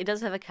 it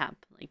does have a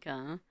cap, like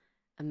a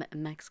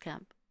max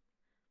cap.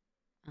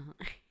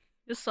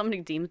 Just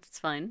summoning demons, it's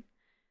fine.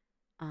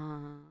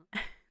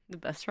 The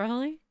best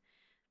rally.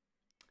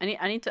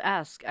 I need to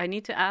ask.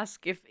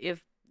 If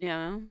you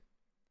know.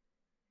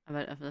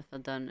 If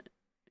I've done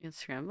it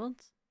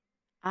scrambled.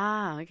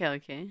 Ah,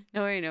 okay.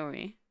 No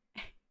worry.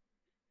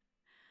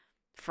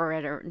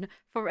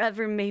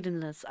 Forever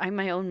maidenless. I'm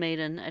my own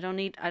maiden. I don't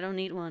need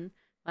one.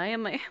 Why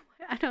am I?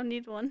 I don't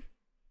need one.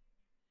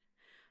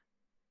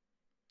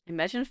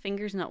 Imagine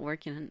fingers not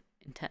working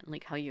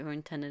like how you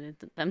intended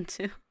them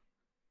to.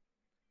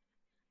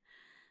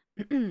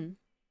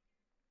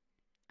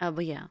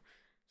 But yeah,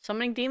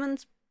 summoning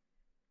demons.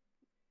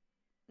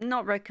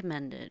 Not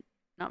recommended.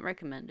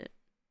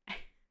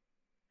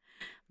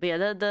 But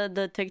yeah,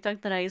 the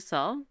TikTok that I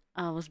saw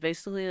was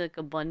basically like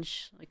a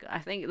bunch, like I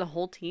think the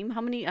whole team.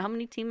 How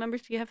many team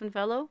members do you have in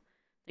fellow?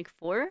 Like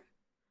 4,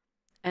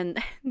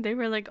 and they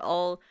were like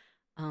all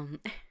Um,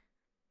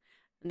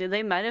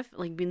 they might have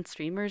like been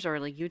streamers or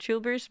like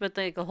YouTubers, but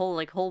like a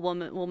whole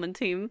woman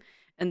team,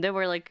 and they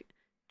were like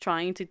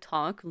trying to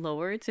talk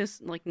lower to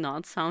like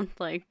not sound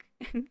like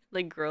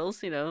like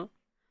girls, you know.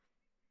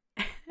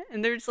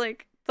 And they're just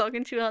like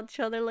talking to each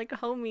other like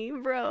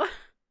homie, bro.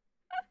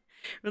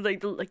 With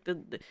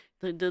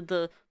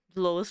the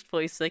lowest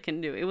voice they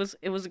can do.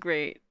 It was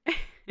great.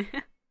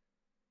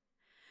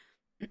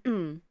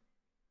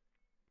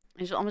 I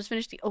just almost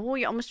finished the. Oh,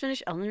 you almost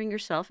finished Elden Ring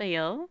yourself,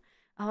 ayo.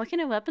 What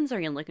kind of weapons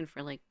are you looking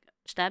for? Like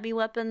stabby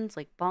weapons,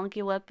 like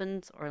bonky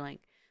weapons, or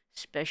like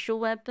special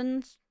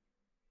weapons,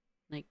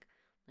 like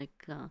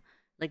like uh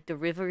like the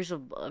rivers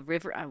of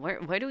river.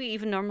 Where do we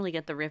even normally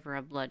get the river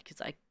of blood?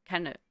 Because I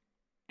kind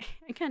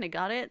of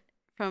got it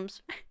from.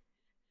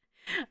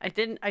 I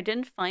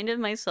didn't find it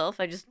myself.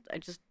 I just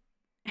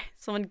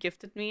someone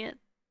gifted me it.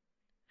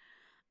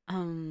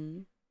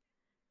 Um,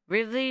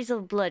 rivers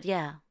of blood.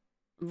 Yeah,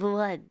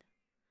 blood.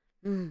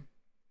 Mm.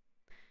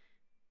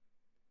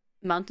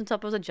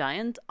 Mountaintop of the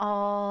Giant?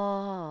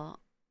 Oh,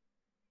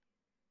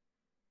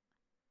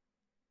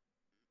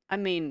 I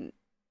mean,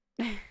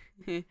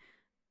 I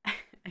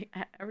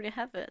already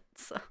have it,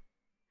 so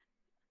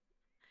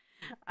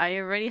I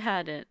already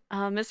had it.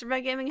 Mr.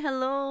 Bad Gaming,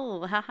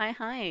 hello!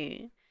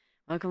 Hi.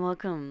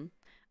 Welcome.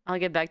 I'll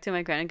get back to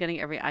my grind of getting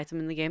every item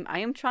in the game. I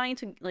am trying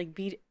to, like,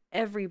 beat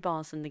every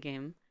boss in the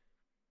game.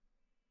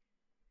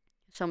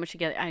 So much to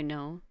get. I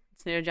know.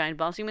 It's not a giant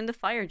boss. You mean the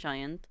fire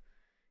giant?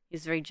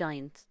 He's very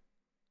giant.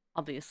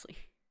 Obviously.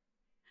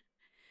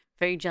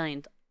 Very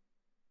giant.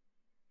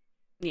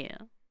 Yeah.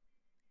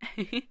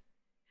 But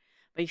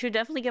you should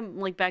definitely get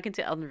like back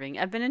into Elden Ring.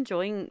 I've been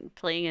enjoying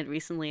playing it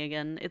recently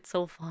again. It's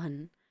so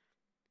fun.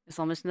 It's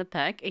almost in the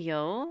pack.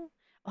 Yo.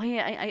 Oh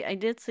yeah, I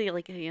did see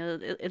like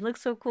it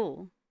looks so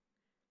cool.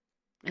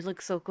 It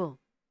looks so cool.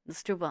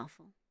 It's too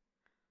powerful.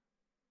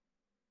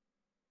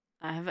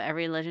 I have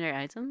every legendary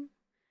item.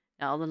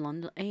 All the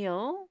London.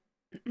 Ayo.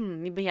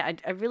 But yeah,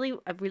 I really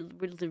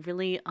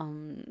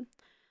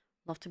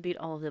love to beat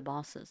all of the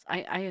bosses.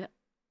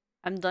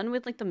 I'm done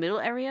with like the middle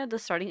area, the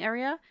starting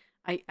area.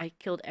 I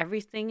killed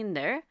everything in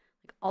there.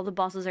 Like all the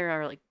bosses there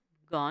are like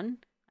gone.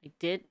 I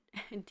did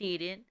I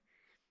did it.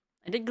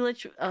 I did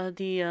glitch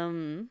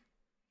the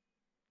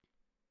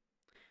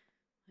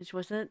which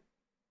was it?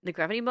 The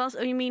gravity boss?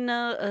 Oh, you mean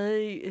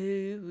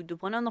the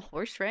one on the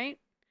horse, right?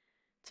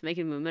 To make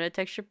a moon meadow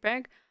texture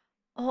pack.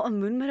 Oh, a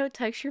moon meadow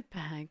texture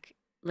pack.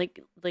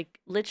 Like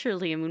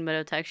literally a moon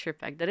meadow texture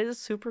pack. That is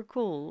super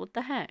cool. What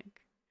the heck?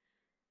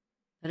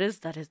 That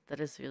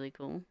is really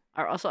cool.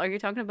 Are you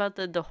talking about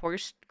the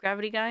horse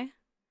gravity guy?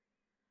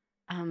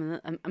 I'm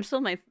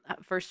still my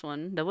first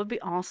one. That would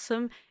be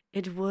awesome.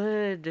 It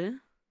would.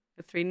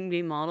 The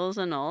 3D models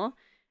and all.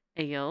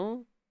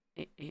 Ayo,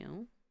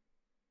 ayo.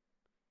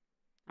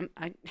 I'm,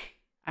 I,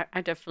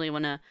 I definitely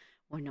wanna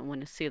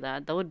see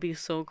that. That would be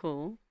so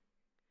cool.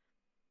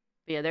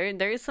 But yeah,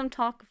 there is some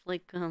talk of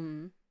like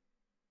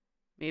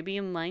maybe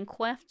a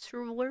Minecraft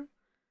ruler,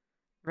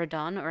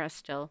 Radon or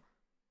Estelle.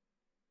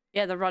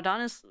 Yeah, the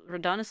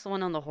Radon is the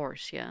one on the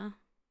horse. Yeah, you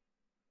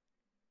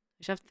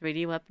should have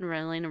 3D weapon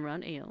running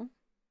around. Ayo,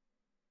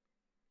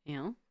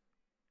 ayo.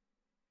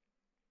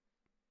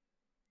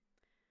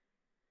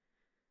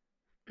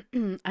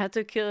 I had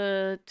to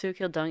kill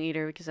Dung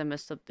Eater because I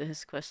messed up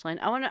his quest line.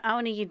 I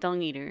wanna eat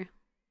Dung Eater.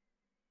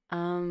 I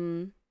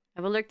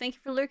will lurk. Thank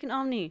you for lurking,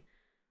 Omni.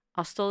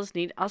 I'll still is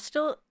need. I'll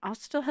still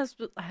has.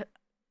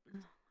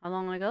 How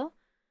long ago?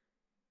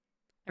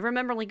 I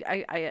remember like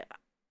I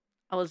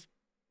was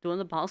doing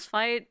the boss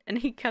fight and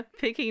he kept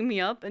picking me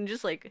up and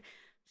just like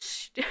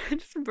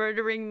just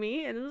murdering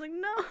me and I was like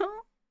no,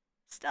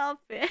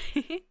 stop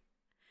it.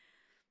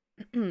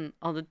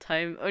 All the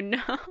time. Oh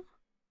no.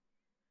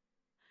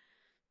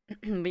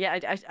 But yeah,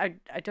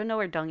 I don't know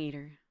where Dung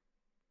Eater.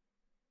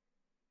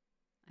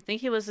 I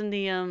think he was in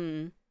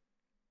the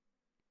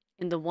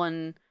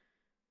one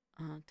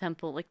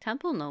temple, like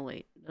temple. No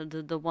wait,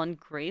 the one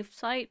grave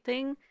site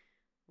thing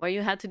where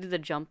you had to do the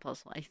jump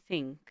puzzle. I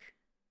think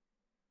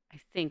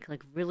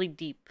like really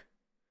deep,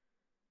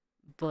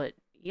 but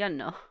yeah,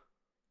 no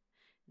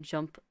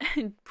jump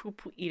and poo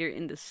poo eater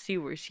in the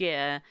sewers.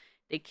 Yeah,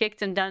 they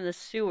kicked him down the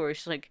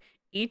sewers. Like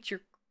eat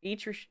your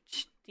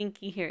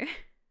stinky hair.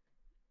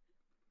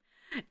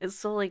 It's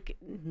so like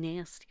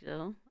nasty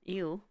though.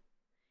 Ew,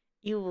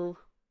 ew.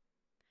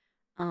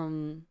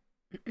 Um.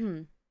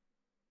 The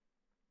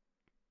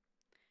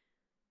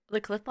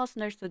cliff boss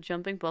next to the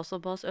jumping bustle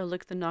boss. Oh,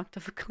 look, the knocked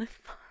off a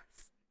cliff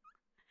boss.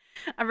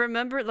 I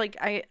remember, like,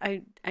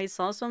 I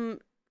saw some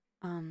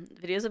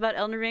videos about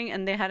Elden Ring,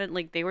 and they had it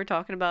like they were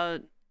talking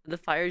about the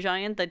fire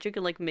giant that you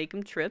could like make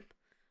him trip,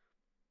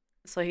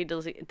 so he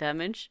does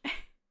damage.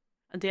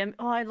 Damn!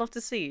 Oh, I'd love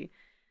to see.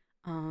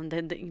 Then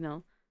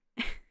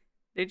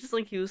they just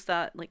like use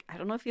that. Like, I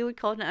don't know if you would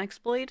call it an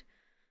exploit,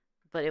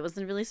 but it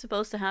wasn't really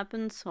supposed to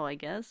happen, so I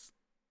guess.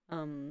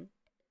 Um.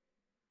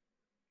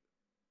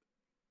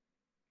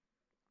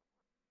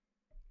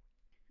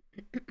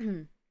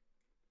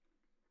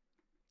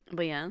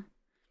 But yeah,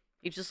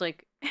 he just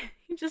like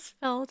he just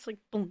fell. It's like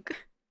boom.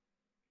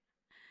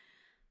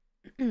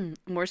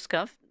 More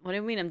scuff? What do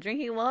you mean? I'm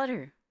drinking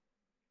water.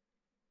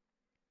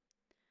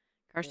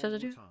 Car stuff to All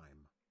do?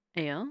 time.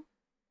 Ayo?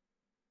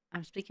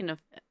 I'm speaking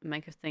of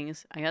mega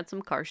things. I got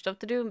some car stuff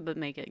to do, but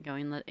make it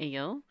going. Let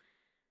Ayo.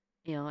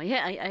 Ayo.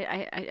 Yeah,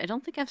 I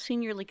don't think I've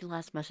seen your like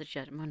last message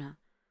yet. I'm gonna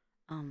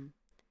um.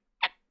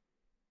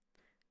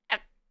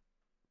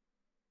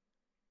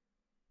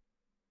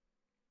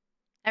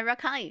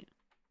 Arakai.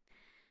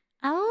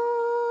 Oh.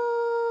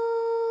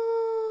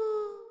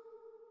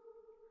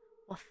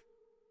 Woof.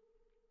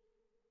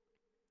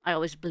 I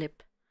always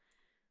blip,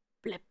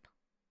 blip,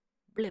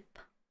 blip,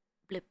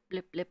 blip,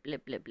 blip, blip,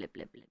 blip, blip, blip, blip,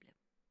 blip,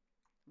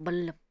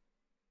 blip.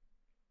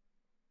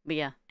 But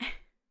yeah,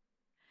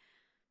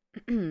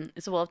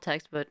 it's a wall of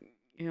text, but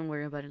you can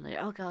worry about it later.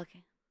 Okay,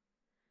 okay.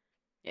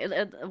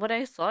 What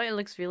I saw, it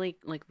looks really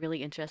like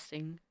really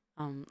interesting.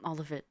 All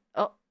of it.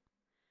 Oh,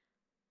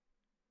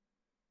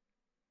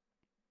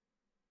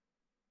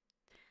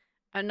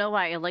 I know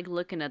why I like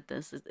looking at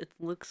this. It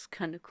looks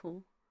kind of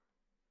cool.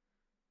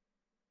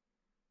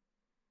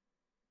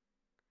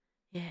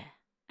 Yeah,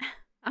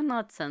 I'm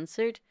not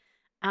censored.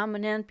 I'm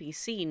an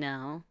NPC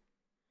now.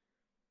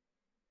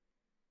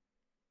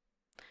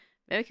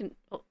 Maybe I can.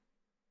 Oh,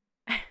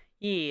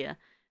 yeah,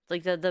 it's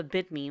like the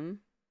bit meme.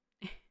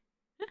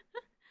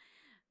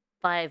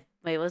 5.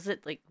 Wait, was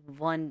it like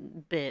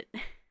 1 bit?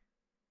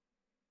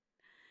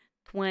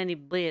 20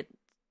 bit.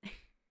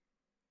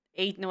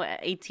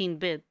 18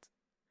 bit.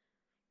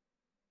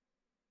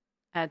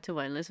 Add to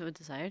whitelist if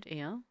desired.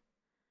 Yeah.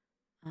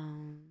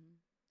 Um.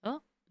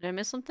 Oh, did I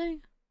miss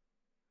something?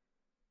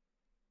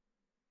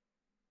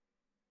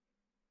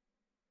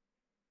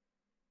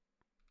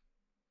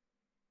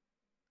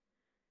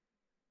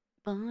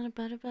 I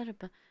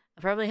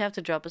probably have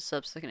to drop a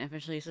sub so I can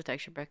eventually use the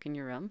texture back in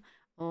your room.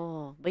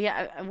 Oh, but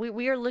yeah,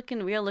 we are looking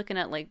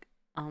at like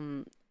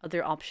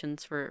other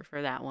options for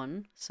that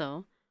one.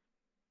 So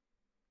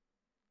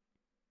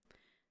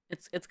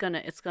it's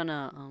gonna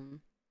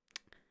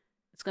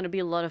be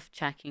a lot of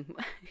checking.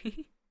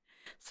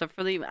 So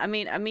for the I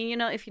mean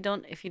if you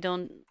don't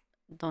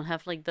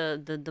have like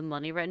the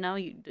money right now,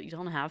 you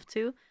don't have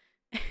to.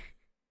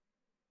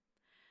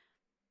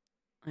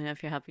 And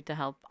if you're happy to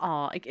help.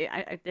 Oh,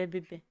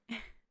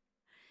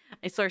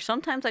 I swear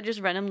sometimes I just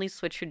randomly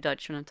switch to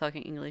Dutch when I'm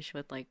talking English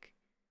with like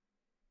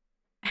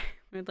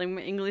with like my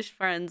English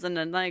friends, and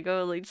then I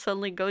go like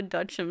suddenly go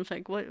Dutch. And I'm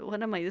like,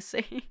 what am I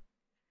saying?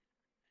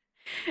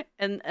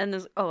 And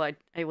this, oh, I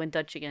went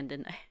Dutch again,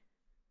 didn't I?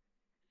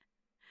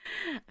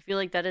 I feel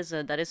like that is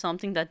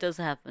something that does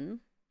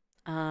happen.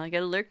 I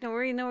gotta lurk. No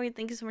worry, no worry.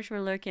 Thank you so much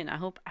for lurking. I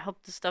hope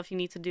the stuff you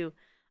need to do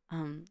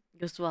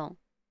goes well.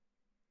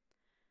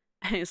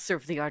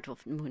 Serve the art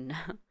of moon.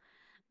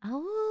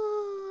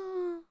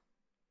 Oh.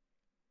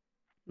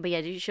 But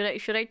yeah,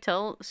 should I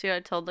tell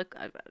the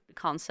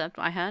concept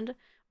I had,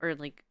 or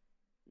like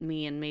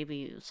me and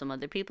maybe some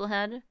other people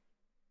had?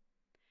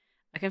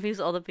 I confuse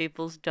all the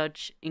people's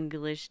Dutch,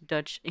 English,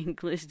 Dutch,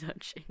 English,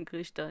 Dutch,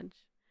 English, Dutch.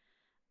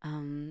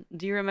 Do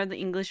you remember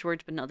the English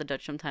words but not the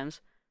Dutch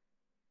sometimes?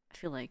 I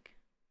feel like.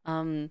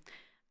 Um,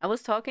 I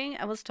was talking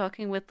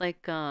with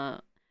like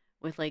for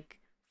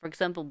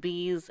example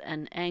bees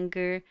and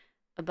anger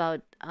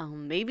about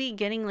maybe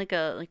getting like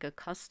a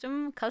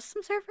custom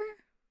server,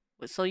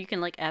 so you can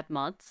like add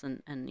mods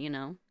and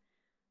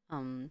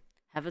um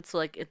have it so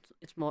like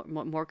it's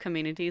more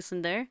communities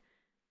in there.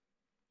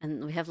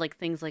 And we have like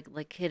things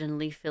like Hidden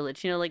Leaf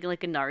Village. Like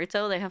in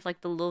Naruto, they have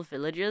like the little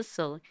villages.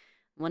 So like,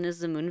 one is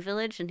the Moon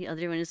Village and the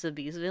other one is the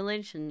Bees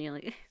Village, and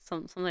like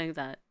something like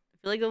that. I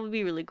feel like it would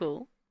be really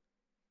cool.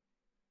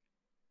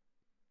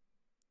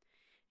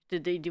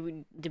 Did they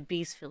do the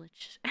Bees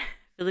Village,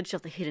 Village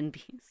of the Hidden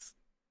Bees?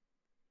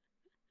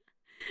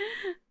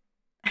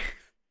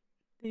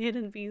 The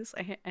Hidden Bees.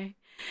 I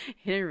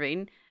Hidden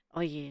Rain.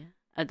 Oh yeah,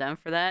 I'm down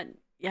for that.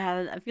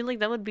 Yeah, I feel like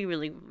that would be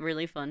really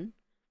really fun.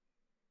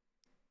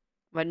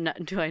 But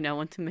not, do I now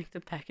want to make the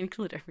pack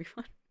include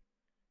everyone?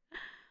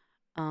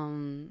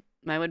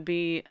 Mine would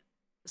be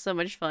so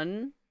much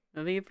fun.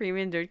 Maybe a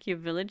premium dirt cube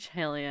village.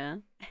 Hell yeah,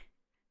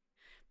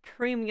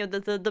 premium,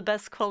 the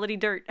best quality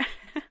dirt.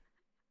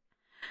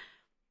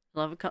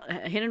 Love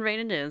Hidden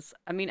Rain it is.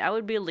 I mean, I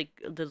would be like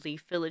the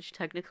Leaf Village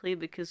technically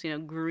because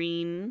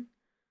green.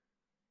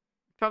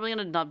 Probably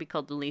gonna not be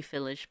called the Leaf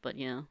Village, but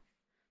the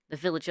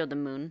Village of the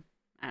Moon.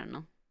 I don't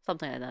know,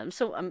 something like that.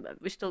 So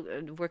we're still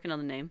working on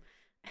the name.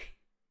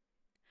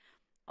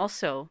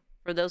 Also,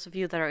 for those of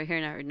you that are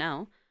here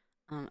now,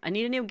 I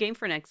need a new game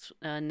for next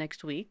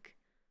week.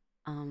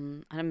 I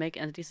don't make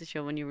entities to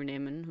show when you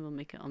rename and we'll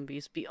make it on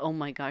BSB. Oh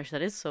my gosh,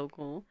 that is so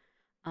cool.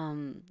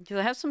 Because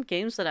I have some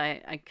games that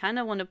I kind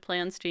of want to play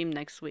on stream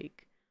next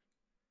week.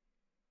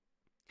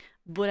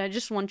 But I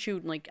just want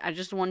to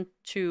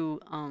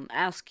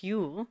ask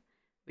you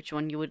which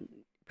one you would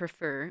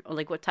prefer, or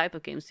like what type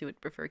of games you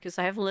would prefer. Because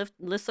I have a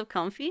list of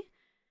comfy,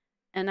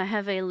 and I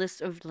have a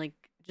list of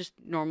like just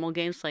normal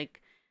games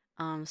like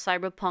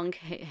Cyberpunk,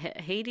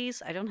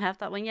 Hades. I don't have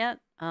that one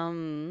yet.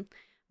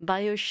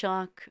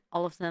 BioShock,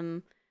 all of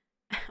them.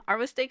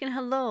 Arwas taken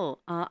hello.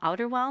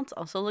 Outer Wilds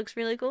also looks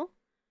really cool.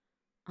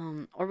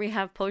 Or we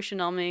have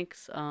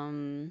Potionomics,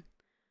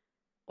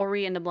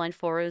 Ori and the Blind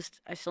Forest.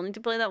 I still need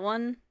to play that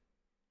one.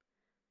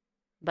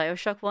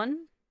 BioShock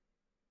 1.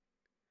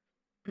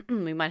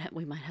 we might have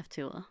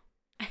to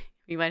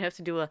we might have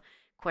to do a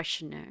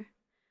questionnaire.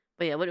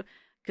 But yeah, what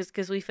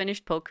cuz we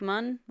finished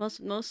Pokemon most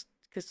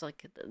cuz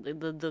like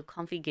the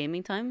comfy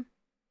gaming time.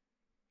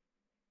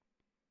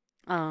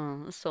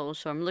 So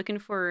I'm looking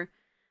for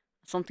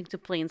something to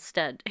play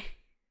instead.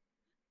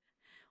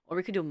 Or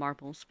we could do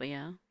marbles, but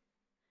yeah.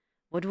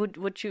 What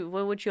would you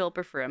all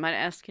prefer? I might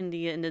ask in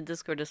the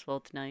Discord as well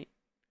tonight.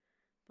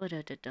 But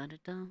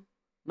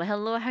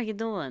hello, how you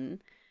doing?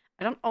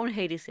 I don't own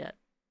Hades yet,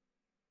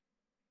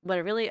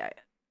 but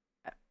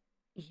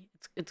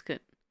it's good.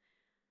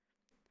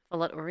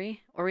 Fallout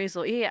Ori,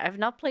 yeah. I've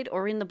not played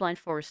Ori in the Blind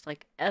Forest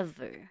like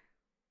ever.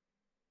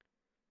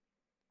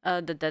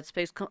 The Dead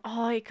Space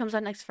it comes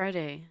out next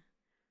Friday.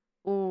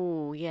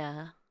 Oh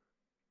yeah.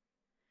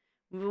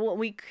 What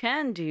we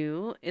can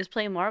do is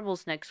play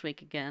marbles next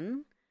week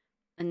again,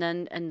 and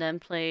then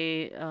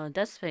play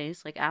Dead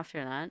Space like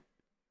after that.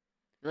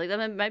 Like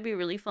that might be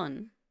really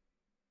fun.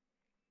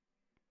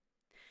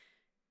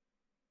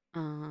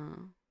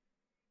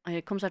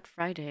 It comes out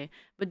Friday,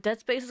 but Dead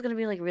Space is gonna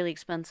be like really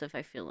expensive.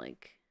 I feel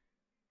like.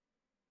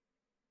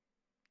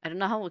 I don't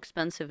know how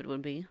expensive it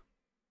would be.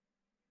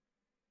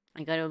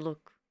 I gotta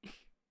look.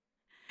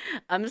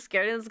 I'm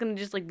scared it's gonna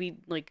just like be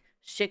like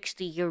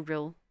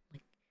 €60,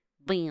 like,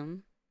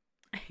 bam,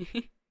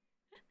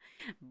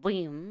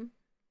 bam.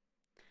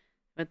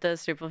 With the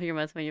strip of your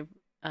mouth when you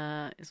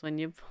is when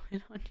you pull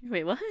it on your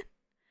wait what?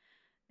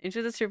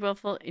 Into the strip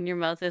waffle in your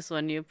mouth is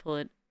when you pull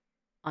it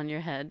on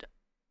your head.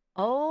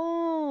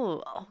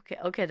 Oh,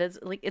 okay. That's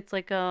like it's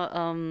like a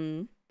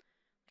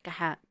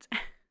hat,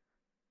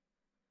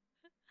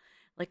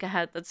 like a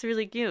hat. That's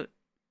really cute.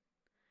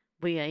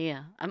 But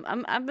yeah.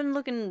 I've been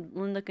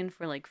looking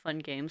for like fun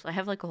games. I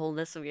have like a whole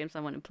list of games I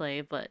want to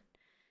play, but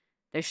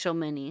there's so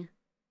many.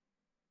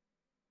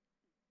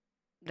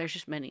 There's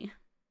just many.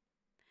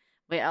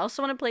 Wait, I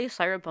also want to play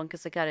Cyberpunk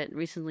because I got it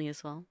recently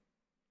as well.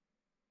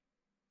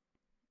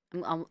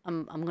 I'm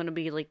gonna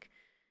be like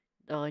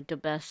the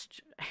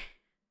best.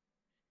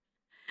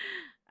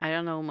 I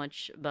don't know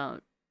much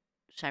about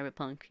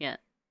Cyberpunk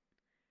yet.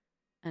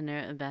 And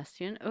a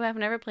Bastion. Oh, I've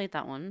never played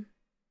that one.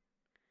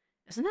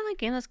 Isn't that a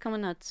game that's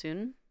coming out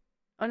soon?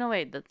 Oh no,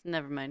 wait, that's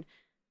never mind.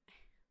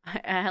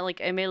 I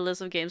made a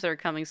list of games that are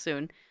coming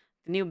soon.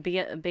 The new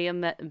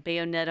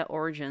Bayonetta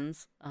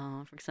Origins,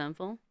 for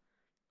example.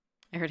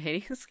 I heard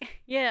Hades.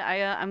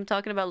 Yeah, I'm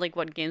talking about like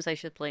what games I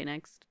should play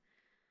next.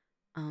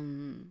 I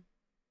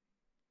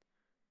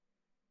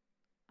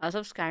also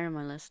have Skyrim on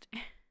my list.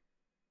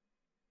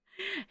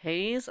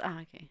 Hades?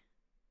 Okay.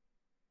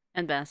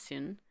 And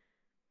Bastion.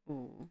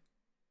 Ooh.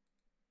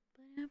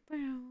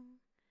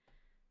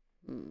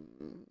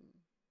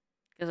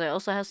 Because I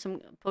also have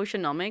some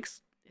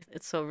Potionomics.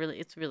 It's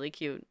really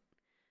cute.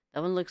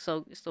 That one looks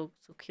so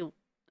cute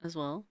as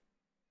well.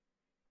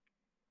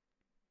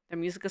 Their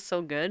music is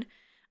so good.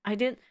 I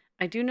do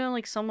know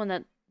like someone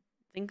that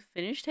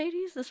finished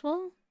Hades as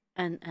well,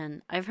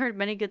 and I've heard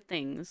many good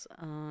things.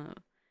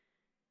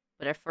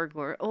 But I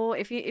forgot. Oh,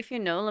 if you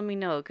know, let me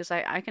know because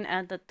I can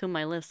add that to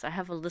my list. I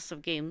have a list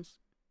of games.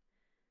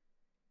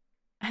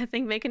 I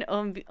think making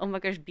oh my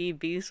gosh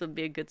BBs would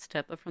be a good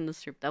step up from the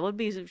strip. That would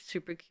be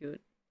super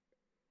cute.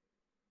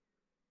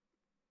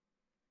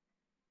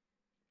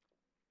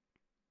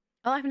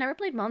 Oh, I've never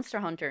played Monster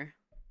Hunter.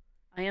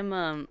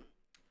 I'm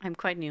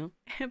quite new.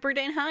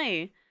 Burdane,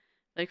 hi.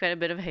 Like quite a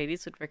bit of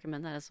Hades would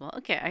recommend that as well.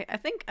 Okay, I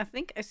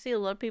think I see a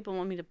lot of people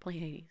want me to play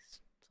Hades,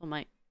 so I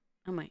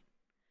might.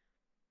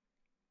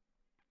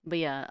 But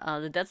yeah,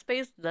 the Dead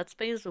Space.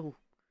 Ooh,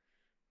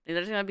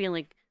 there's gonna be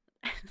like,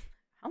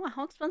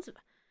 how expensive?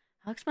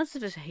 How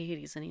expensive is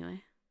Hades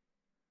anyway?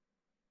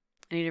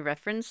 I need a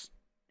reference.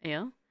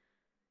 Yeah.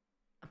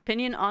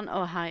 Opinion on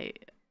Ohio.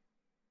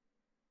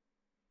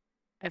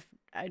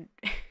 I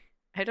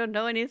I don't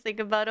know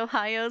anything about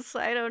Ohio, so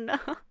I don't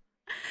know.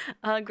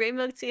 Grey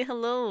Milk Tea,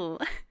 hello.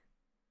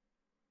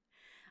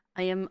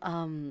 I am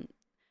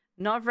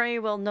not very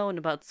well known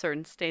about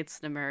certain states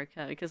in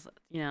America because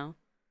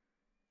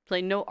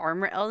play No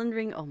Armor Elden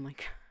Ring. Oh my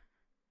god.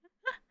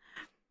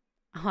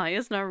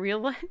 Ohio's not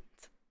real. What?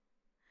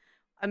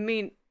 I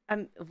mean,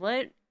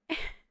 what?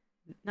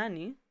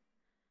 Nani?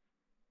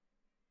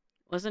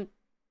 Wasn't.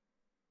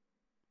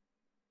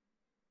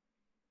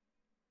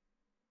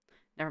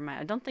 Never mind.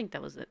 I don't think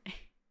that was it.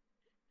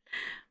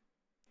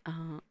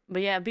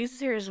 But yeah, Beast is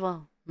here as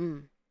well.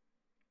 Oh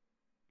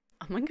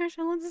my gosh,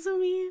 I love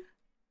Zumi.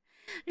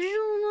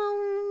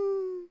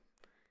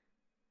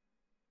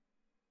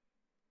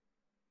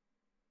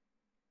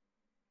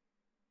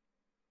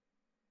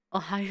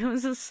 Ohio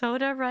is a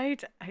soda,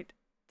 right? I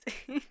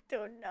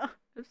don't know.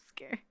 I'm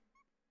scared.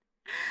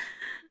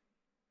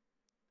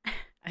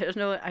 I don't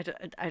know.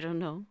 I don't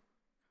know.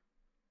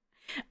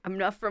 I'm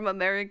not from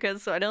America,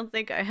 so I don't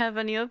think I have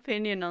any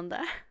opinion on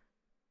that.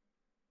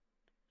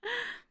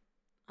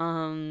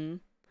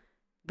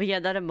 But yeah,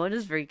 that emote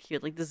is very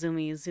cute. Like the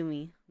zoomie,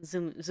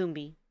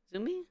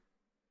 Zombie?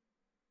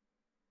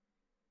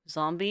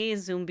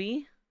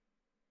 Zombie?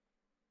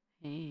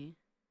 Hey.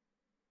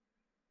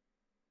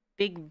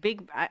 Big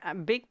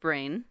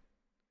brain.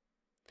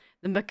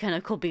 The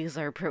mechanical bees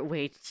are per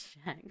weight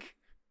check.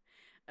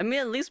 I mean,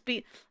 at least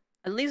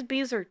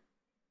bees are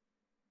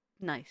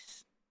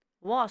nice.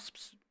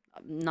 Wasps,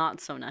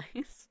 not so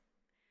nice.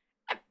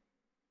 I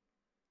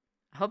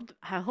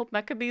hope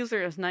mecha bees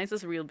are as nice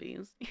as real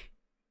bees.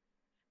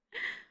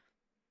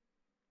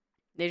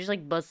 They're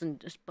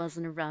just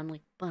buzzing around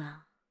like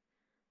blah,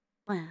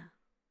 blah,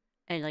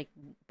 and like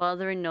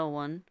bothering no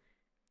one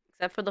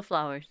except for the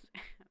flowers.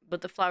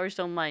 But the flowers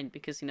don't mind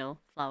because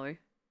flower.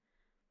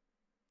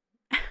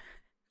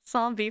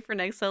 Zombie for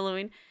next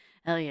Halloween.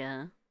 Hell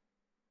yeah.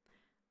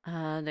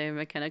 They're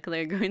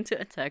mechanically going to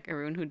attack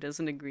everyone who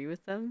doesn't agree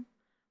with them.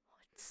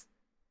 What?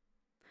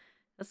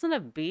 That's not a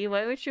bee.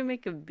 Why would you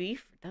make a bee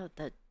for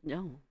that?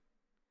 No,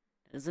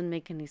 it doesn't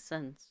make any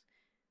sense.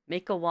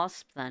 Make a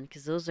wasp then,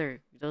 because those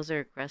are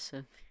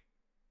aggressive.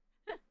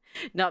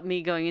 Not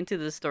me going into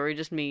the story,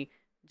 just me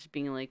just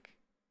being like,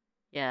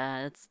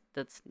 yeah,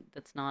 that's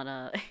not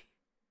a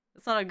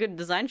that's not a good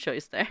design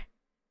choice there.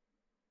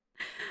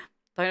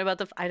 Talking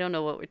about I don't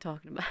know what we're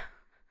talking about.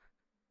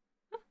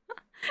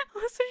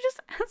 Those are just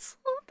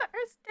absolute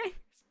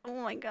Thursdays. Oh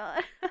my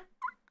god.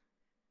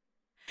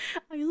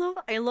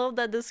 I love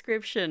that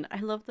description. I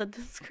love that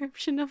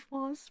description of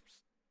wasps.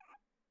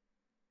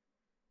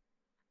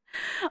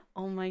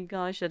 Oh my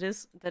gosh,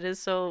 that's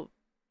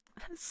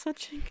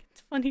such a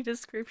funny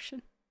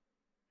description.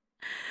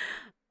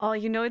 Oh,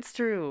 it's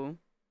true.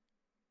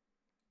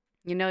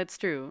 It's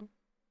true.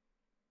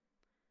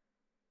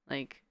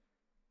 Like,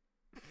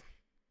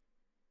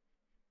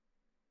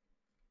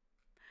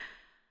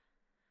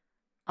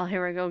 oh,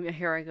 here I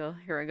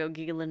go,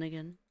 giggling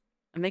again.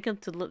 I make a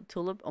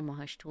tulip. Oh my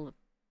gosh, tulip.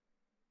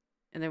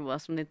 And there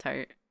was some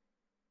entire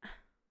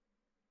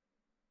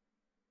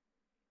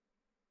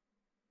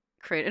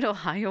created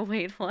Ohio.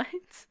 Wait, what?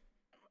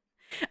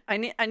 I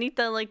need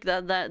that like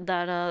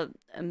that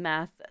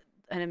math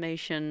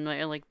animation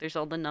where like there's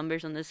all the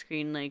numbers on the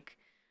screen. Like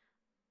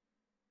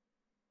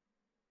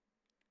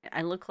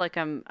I look like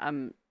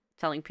I'm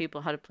telling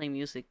people how to play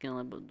music,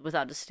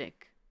 without a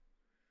stick.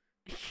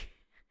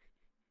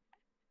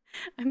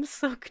 I'm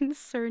so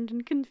concerned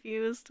and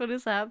confused. What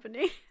is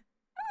happening?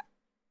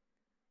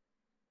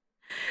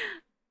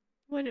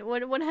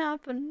 What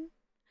happened?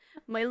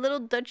 My little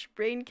Dutch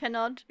brain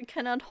cannot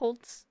hold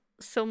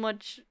so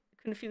much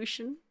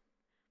confusion.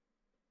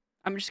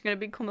 I'm just gonna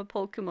become a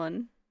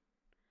Pokemon.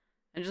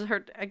 I just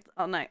hurt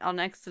on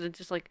accident,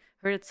 just like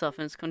hurt itself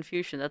and it's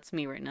confusion. That's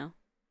me right now.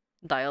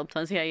 Dial up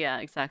tons. Yeah,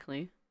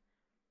 exactly.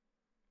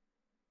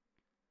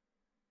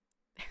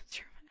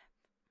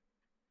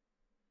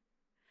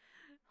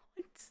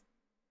 What?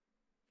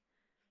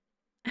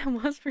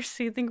 And was for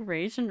soothing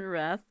rage and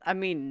wrath. I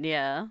mean,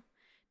 yeah.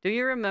 Do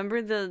you remember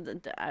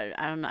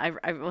I don't know.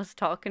 I was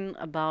talking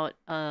about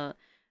I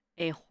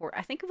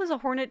think it was a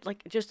hornet,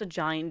 like just a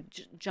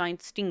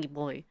giant stingy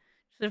boy.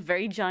 Just a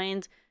very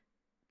giant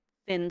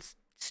thin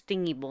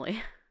stingy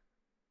boy.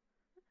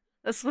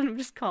 That's what I'm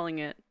just calling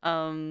it.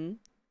 Can't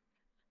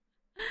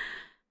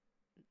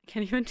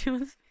even do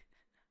this.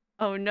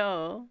 Oh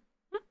no.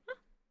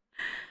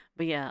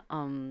 But yeah,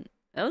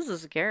 that was a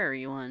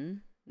scary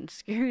one.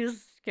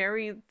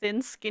 Scary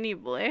thin skinny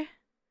boy.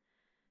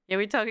 Yeah,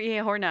 we talk.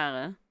 Yeah,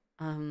 Hornada.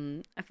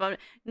 I found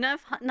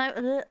knife.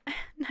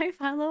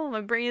 Hello,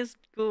 my brain is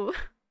cool.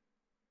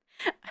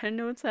 I don't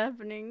know what's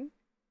happening.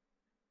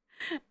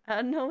 I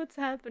don't know what's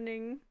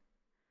happening.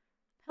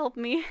 Help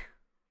me.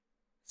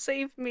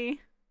 Save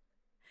me.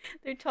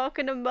 They're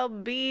talking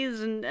about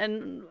bees and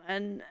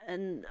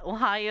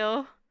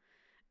Ohio,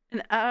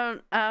 and I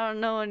don't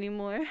know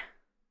anymore.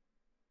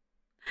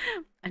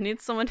 I need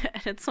someone to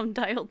edit some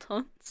dial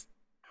tones.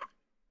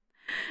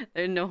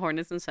 There are no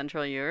hornets in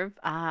Central Europe.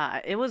 Ah,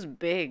 it was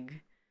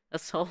big.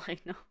 That's all I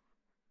know.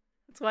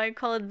 That's why I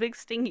call it Big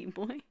Stingy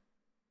Boy.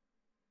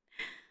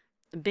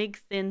 The big,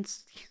 thin,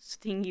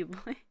 stingy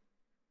boy.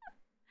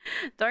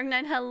 Dark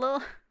Knight, hello.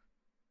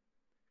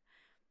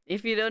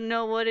 If you don't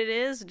know what it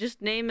is,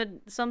 just name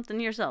it something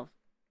yourself.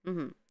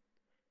 Mm-hmm.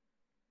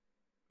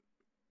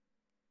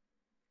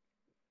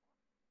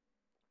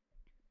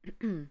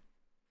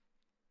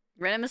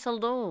 Randomous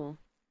hello.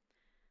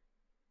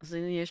 Was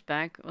it years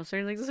back? Was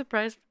there like a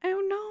surprise? I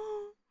don't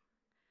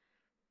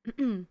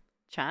know.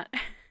 Chat.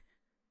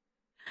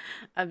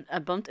 I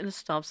bumped in a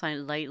stop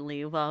sign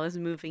lightly while I was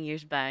moving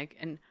years back,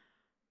 and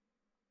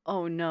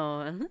oh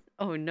no,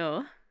 oh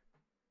no,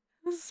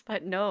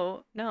 but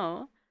no.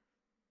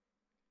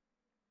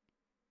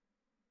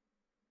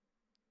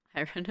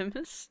 Hi,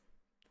 Randomus.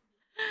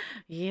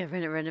 Yeah,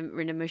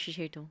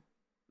 Randomus.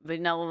 But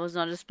no, it was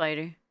not a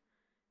spider.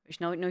 There's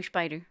no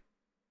spider.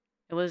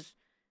 It was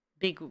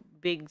big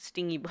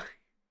stingy boy.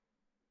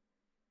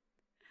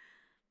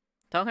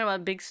 Talking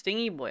about big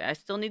stingy boy, I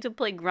still need to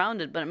play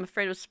grounded, but I'm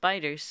afraid of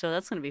spiders, so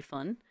that's gonna be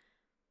fun.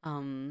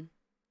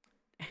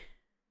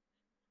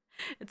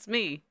 It's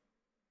me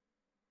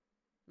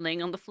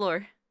laying on the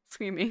floor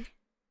screaming.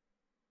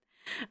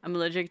 I'm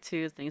allergic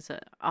to things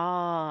that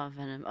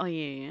venom. Oh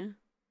yeah.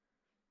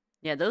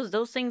 Yeah,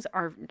 those things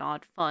are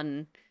not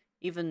fun.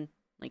 Even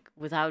like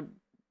without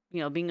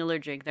being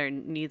allergic, they're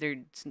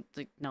neither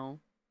like no.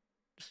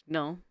 Just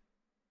no.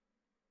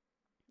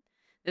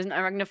 There's an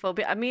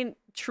arachnophobia. I mean,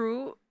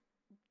 true,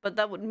 but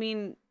that would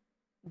mean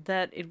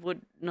that it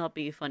would not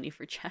be funny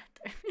for chat.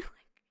 I feel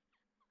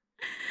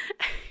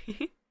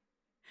like.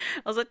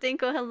 Also,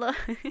 Tinko, hello.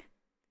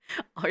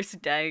 Arse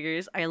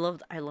daggers. I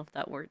love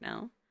that word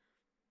now.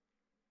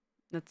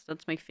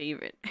 That's my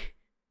favorite.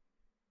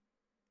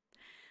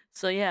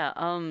 So yeah,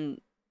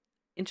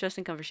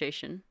 interesting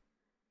conversation.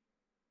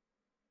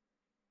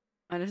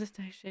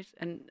 Anesthesia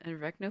and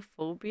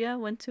arachnophobia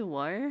went to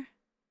war.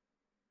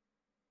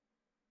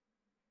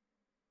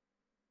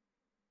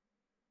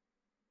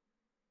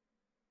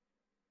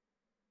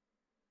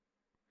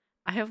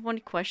 I have one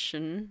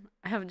question.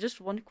 I have just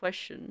one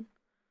question.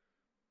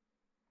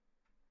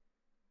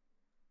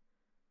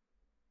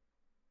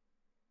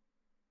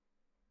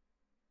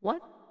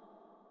 What?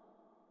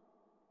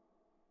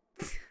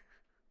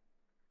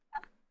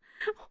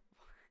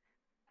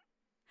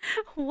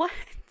 What?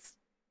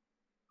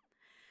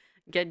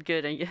 Get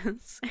good, I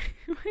guess.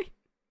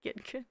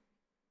 Get good.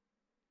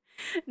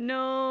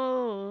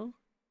 No.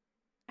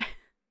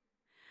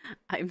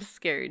 I'm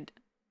scared.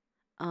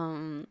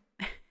 Um,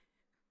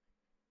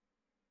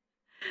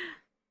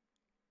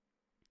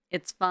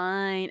 it's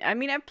fine. I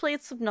mean, I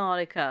played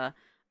Subnautica.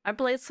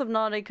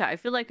 I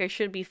feel like I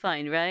should be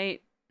fine,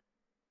 right?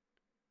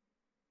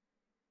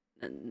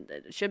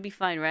 Should be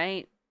fine,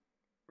 right?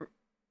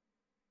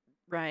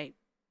 Right.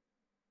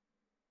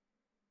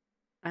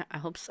 I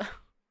hope so.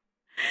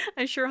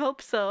 I sure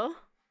hope so.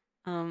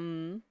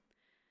 Um,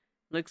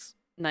 looks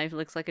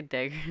like a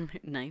dagger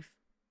knife.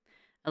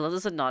 I love the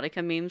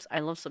Subnautica memes. I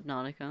love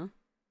Subnautica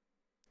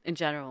in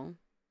general.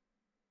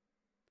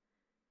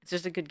 It's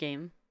just a good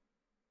game.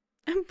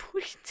 I'm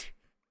pointing.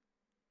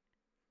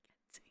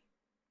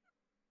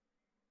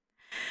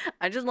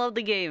 I just love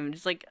the game,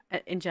 just like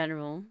in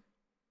general.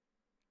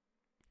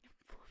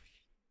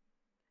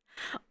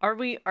 Are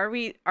we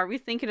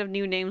thinking of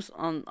new names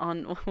on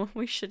what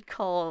we should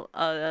call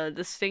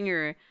the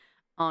stinger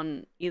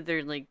on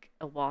either like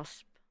a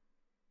wasp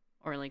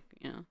or like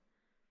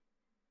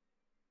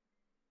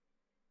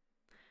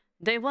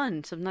Day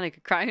 1,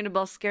 Subnautica, crying in a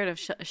ball, scared of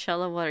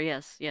shallow water.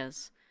 Yes,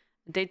 yes.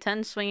 Day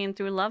 10, swinging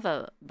through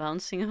lava,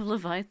 bouncing of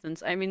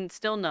leviathans. I mean,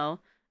 still no.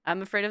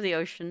 I'm afraid of the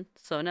ocean,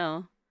 so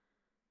no.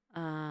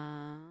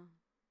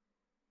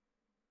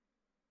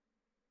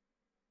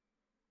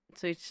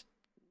 So it's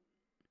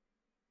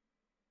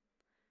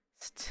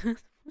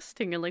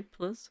stinger like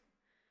plus.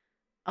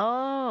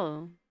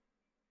 Oh,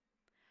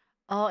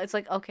 oh, it's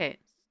like okay,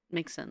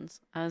 makes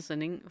sense. I was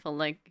thinking for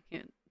like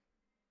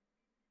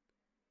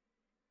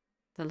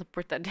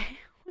teleport that day.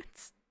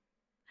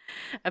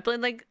 I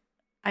played like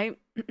I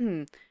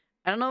I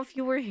don't know if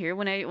you were here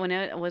when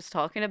I was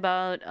talking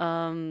about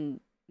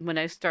when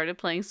I started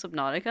playing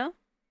Subnautica.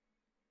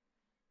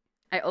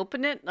 I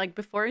opened it like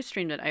before I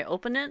streamed it. I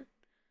opened it.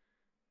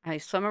 I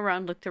swam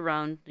around, looked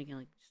around, like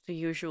just the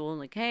usual,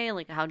 like hey,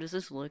 like how does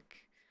this look?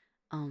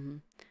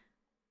 Um,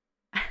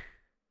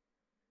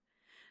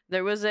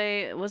 there was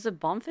a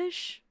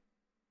bombfish,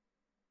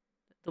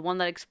 the one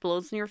that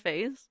explodes in your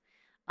face.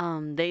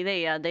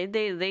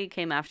 They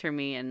came after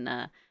me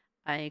and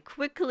I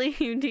quickly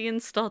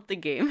deinstalled the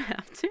game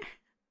after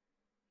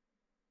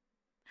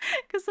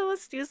because I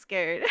was too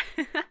scared.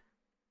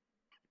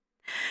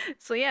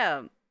 So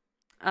yeah,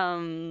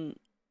 um,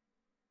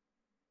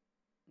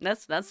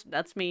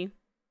 that's me.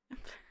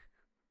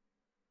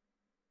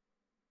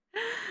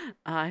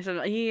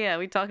 So yeah,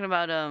 we talking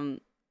about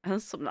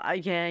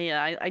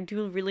I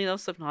do really love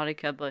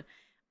Subnautica, but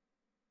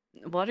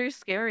water's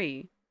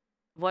scary.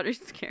 Water's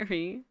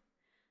scary.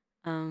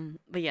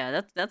 But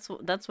yeah, that's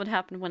what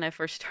happened when I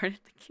first started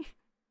the game.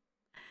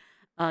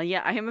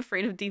 Yeah, I am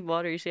afraid of deep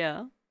waters.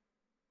 Yeah,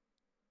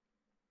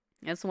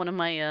 that's one of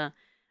my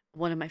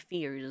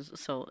fears.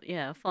 So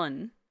yeah,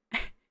 fun.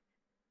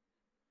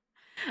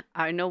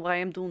 I know why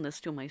I'm doing this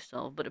to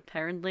myself, but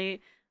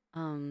apparently,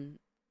 um,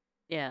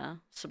 yeah,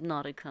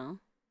 Subnautica.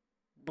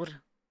 But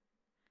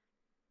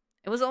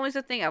it was always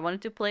a thing I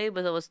wanted to play,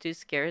 but I was too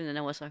scared, and then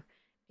I was like,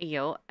 hey,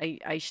 "Yo,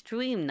 I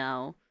stream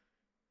now,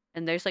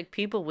 and there's like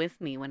people with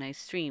me when I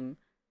stream,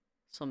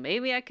 so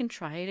maybe I can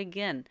try it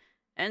again."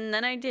 And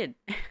then I did,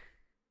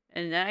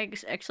 and I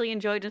actually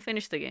enjoyed and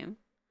finished the game.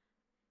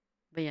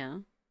 But yeah,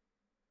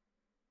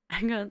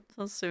 I got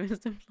so serious.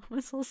 The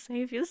whistle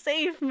save you,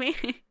 save me.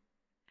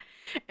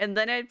 And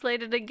then I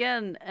played it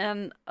again,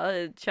 and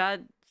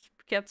Chad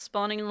kept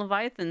spawning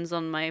leviathans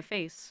on my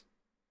face.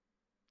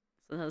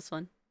 So that was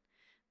fun.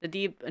 The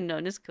deep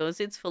unknown is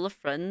cozy. It's full of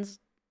friends.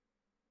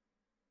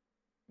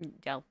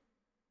 Doubt.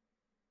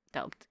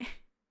 Doubt.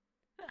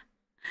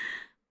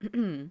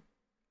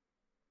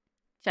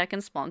 Check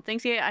and spawn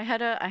things. Yeah, I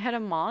had a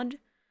mod,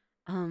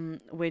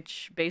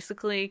 which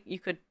basically you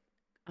could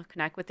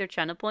connect with your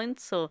channel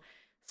points. So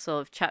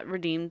if chat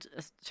redeemed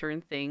a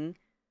certain thing,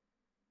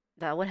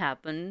 that would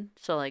happen.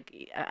 So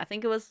like I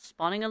think it was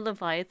spawning a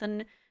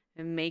Leviathan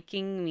and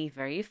making me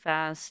very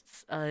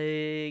fast,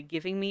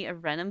 giving me a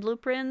random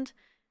blueprint,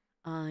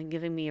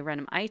 giving me a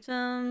random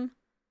item,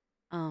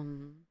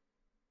 um,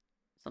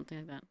 something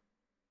like that.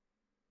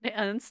 They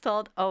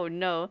uninstalled. Oh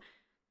no.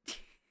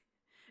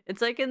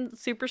 It's like in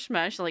Super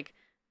Smash, like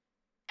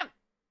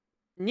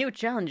new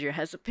challenger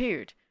has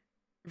appeared.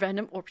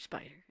 Random orb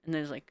spider. And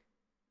there's like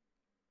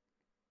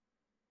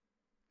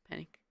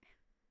panic.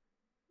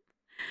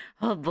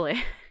 Oh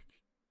boy.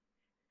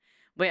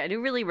 But yeah, I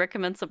do really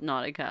recommend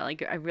Subnautica.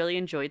 Like I really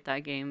enjoyed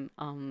that game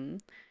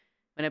when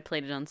I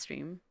played it on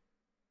stream.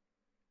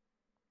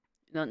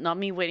 Not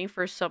me waiting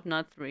for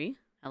Subnaut 3.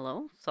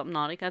 Hello?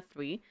 Subnautica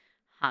 3.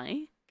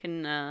 Hi.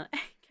 Can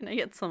can I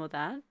get some of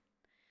that?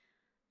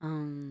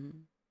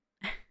 Um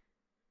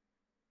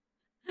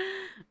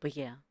but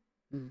yeah.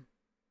 Mm.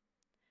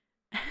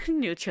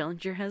 New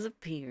challenger has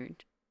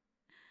appeared.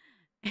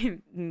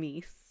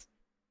 Meese.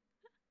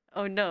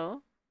 Oh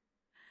no.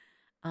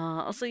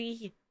 Also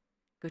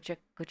go check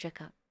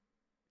out.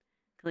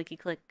 Clicky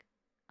click.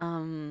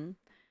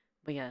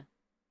 But yeah.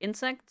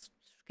 Insects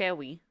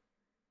scary.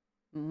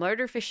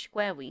 Murderfish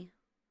squawy.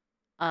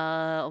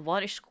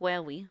 Water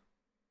squawy.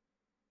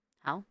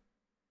 How?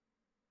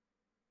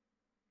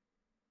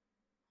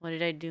 What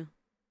did I do?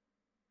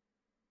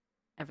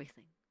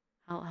 Everything.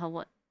 How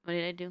what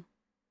did I do?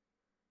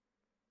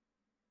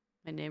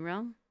 My name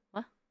wrong?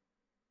 What?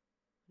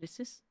 What is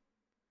this?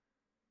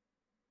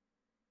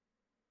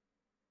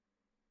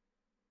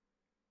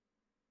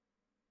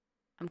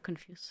 I'm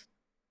confused.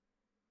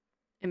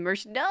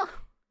 Immerse no!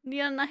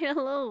 Neon Night,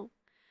 hello!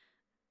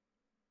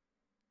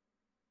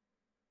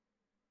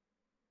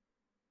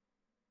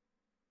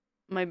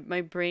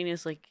 My brain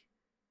is like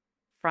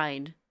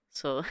fried,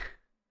 so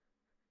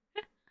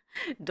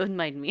don't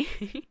mind me.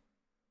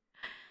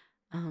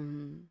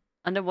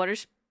 Underwater.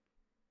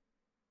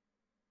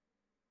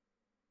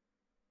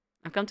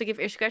 I've come to give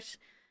ear scratch.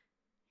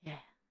 Yeah.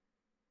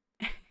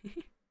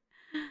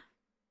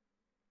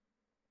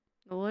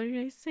 What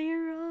did I say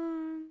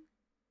wrong?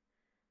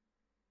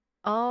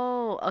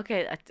 Oh,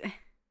 okay.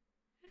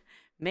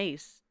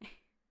 Mace.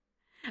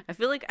 I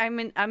feel like I'm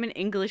in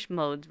English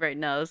mode right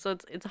now, so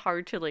it's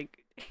hard to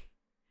like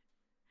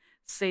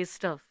say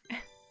stuff.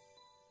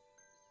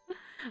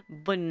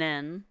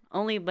 Banan.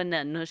 Only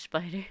banan, no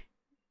spider.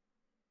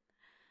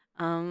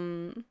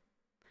 Um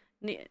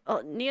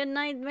Neon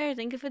Nightmare,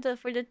 thank you for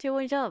the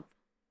 2 job.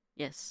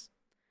 Yes.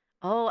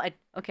 Oh,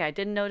 okay, I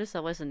didn't notice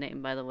that was a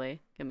name, by the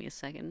way. Give me a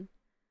second.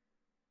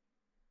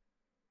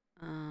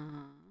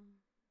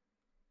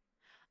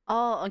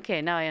 Oh,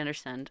 okay, now I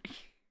understand.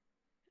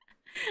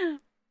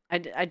 I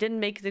didn't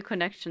make the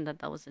connection that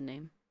that was a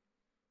name.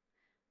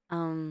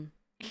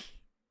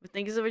 But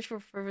thank you so much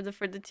for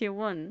the tier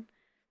 1.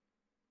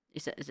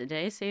 Did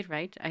I say it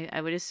right?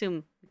 I would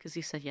assume because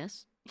you said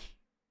yes.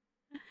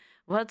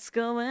 What's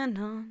going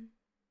on?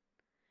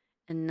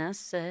 And I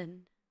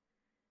said,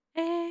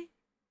 hey,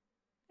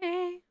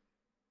 hey.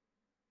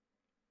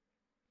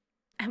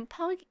 I'm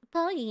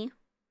Poggy.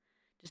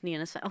 Just need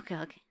a sec. Okay,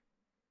 okay.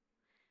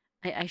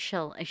 I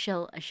shall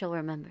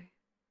remember.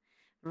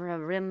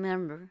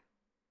 Remember.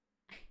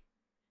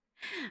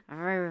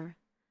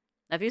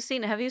 Have you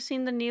seen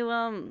the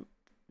new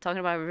talking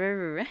about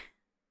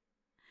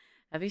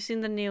have you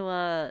seen the new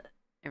there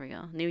we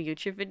go, new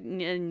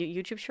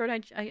YouTube short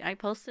I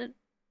posted,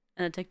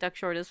 and a TikTok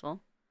short as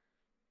well.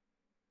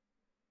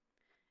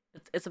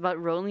 It's about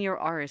rolling your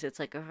R's. It's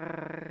like like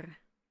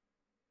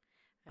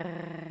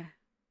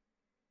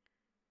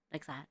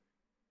that.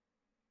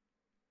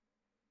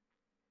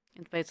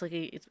 It's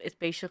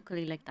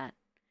basically like that.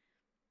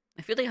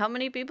 I feel like how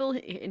many people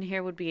in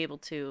here would be able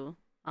to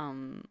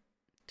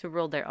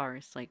roll their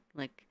R's like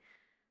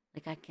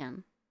I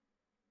can.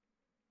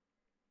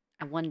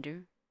 I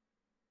wonder.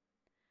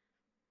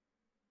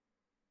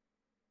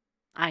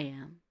 I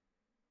am.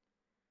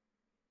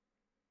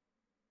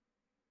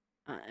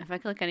 If I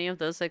click any of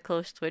those, I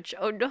close Twitch.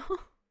 Oh no.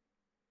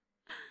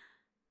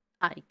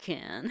 I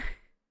can.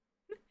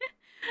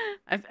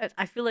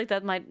 I feel like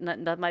that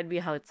might be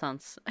how it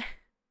sounds.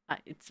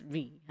 It's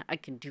me. I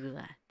can do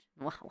that.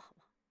 Wow.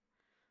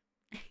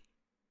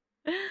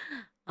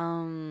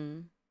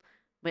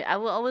 Wait. I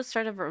will always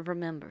try to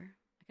remember.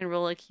 I can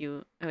roll like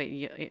you. Oh,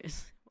 wait.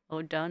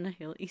 Oh, down a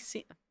hill.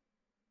 Easy.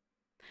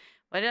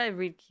 Why did I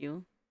read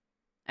Q?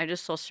 I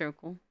just saw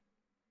circle.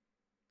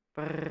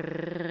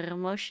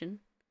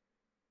 Motion.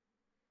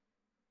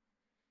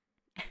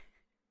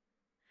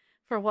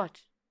 For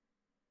what?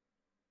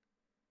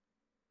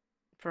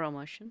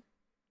 Promotion.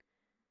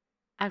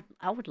 I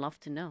would love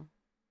to know.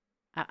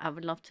 I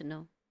would love to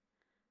know.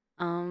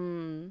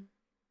 I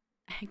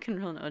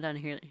can roll no down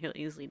here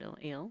easily though.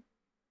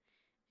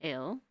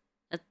 Ale.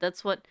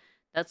 That's what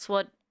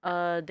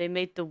they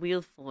made the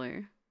wheel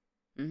for.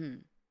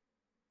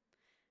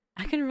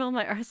 I can roll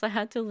my R's. I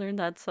had to learn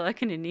that so I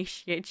can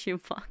initiate you,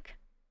 fuck.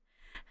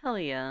 Hell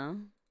yeah.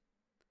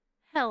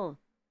 Hell.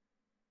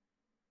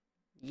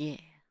 Yeah.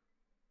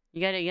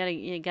 You gotta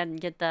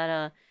get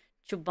that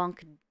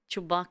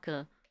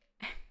Chewbacca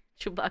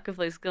Chewbacca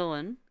place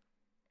going.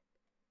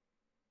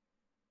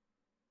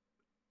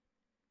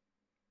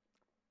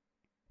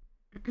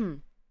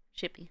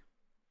 Shippy.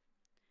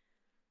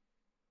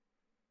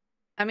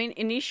 I mean,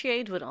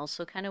 initiate would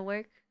also kind of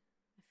work.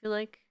 I feel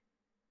like.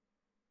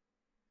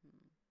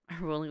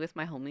 Rolling with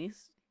my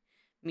homies.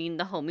 Me and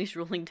the homies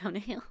rolling down a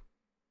hill.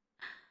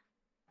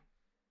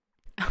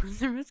 Oh,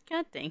 there was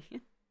cat thing.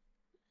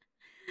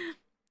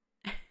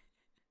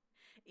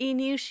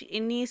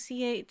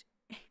 Initiate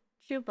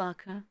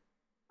Chewbacca.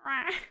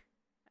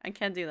 I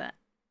can't do that.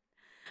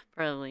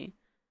 Probably.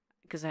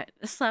 Because I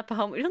slap a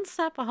homie. Don't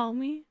slap a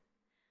homie.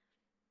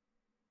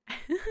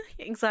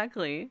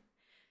 Exactly.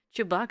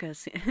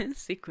 Chewbacca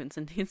sequence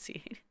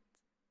initiated.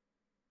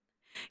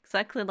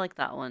 Exactly like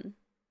that one.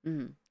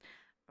 Mm.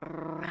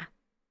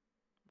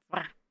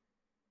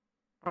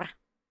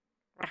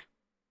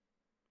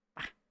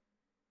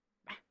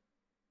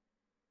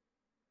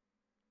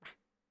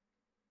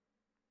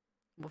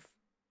 Woof.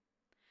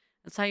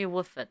 That's how you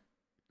woof it.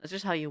 That's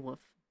just how you woof.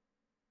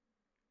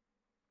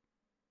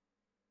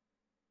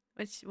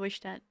 Wish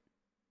that.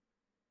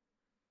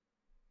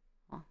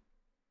 Oh.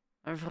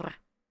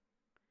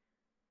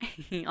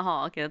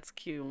 Oh, okay, that's a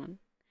cute one.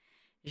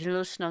 Just a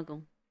little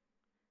snuggle.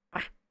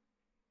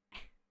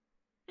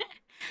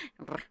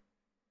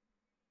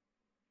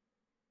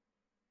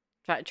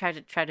 Try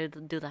to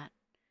do that.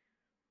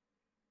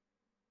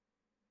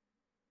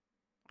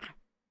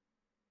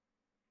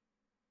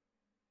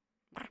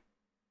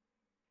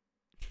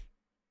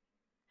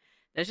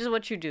 That's just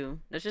what you do.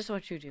 That's just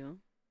what you do.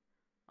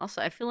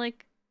 Also, I feel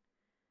like,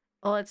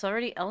 oh, it's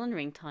already Elden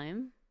Ring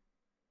time.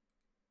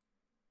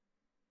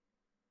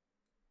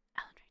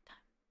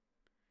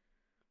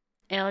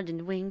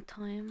 Elden Ring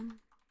time.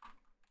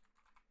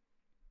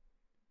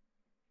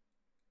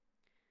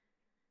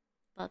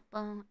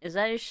 Is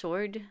that a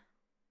sword?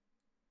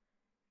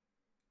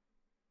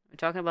 We're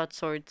talking about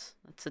swords.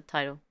 That's the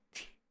title.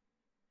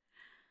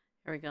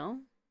 Here we go.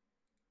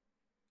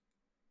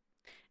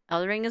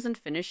 Elden Ring isn't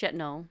finished yet,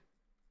 no.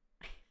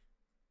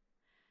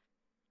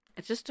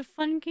 It's just a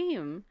fun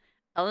game.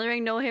 Elden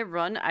Ring no hit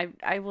run.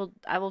 I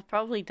will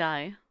probably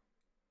die.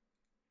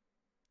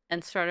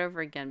 And start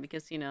over again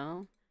because, you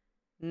know,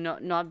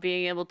 not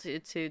being able to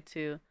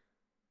to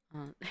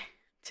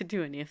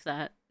do any of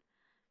that.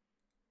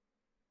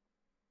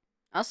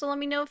 Also, let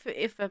me know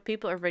if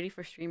people are ready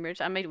for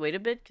streamers. I might wait a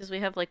bit because we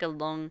have like a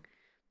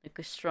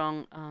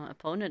strong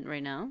opponent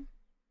right now.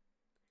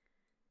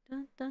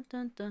 Dun, dun,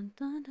 dun, dun,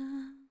 dun,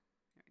 dun.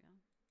 There we go.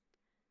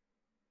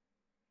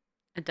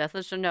 A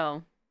deathless or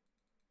no?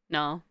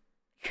 No.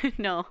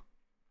 No.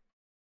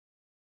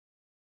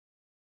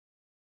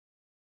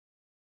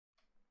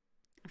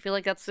 I feel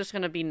like that's just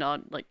gonna be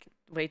not like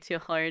way too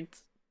hard.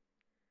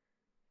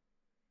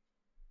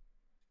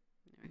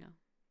 There we go.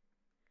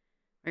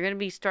 We're gonna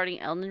be starting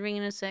Elden Ring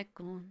in a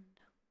second.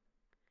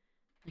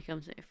 Here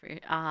comes it for you.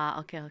 Ah,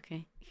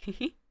 okay.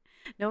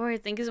 No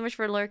worries. Thank you so much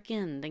for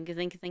lurking. Thank you.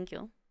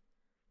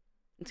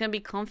 It's gonna be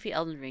comfy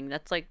Elden Ring.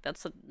 That's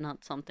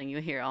not something you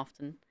hear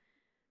often.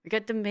 We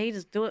got the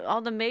maidens. Do it.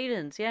 All the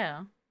maidens.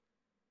 Yeah.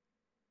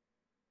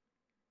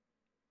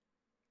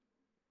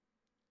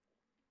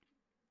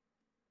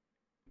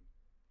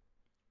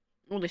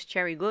 Oh, this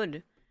cherry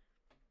good.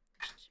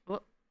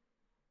 What?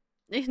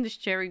 This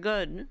cherry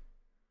good.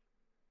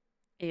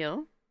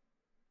 Ayo.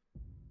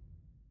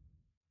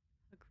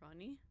 A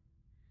crony.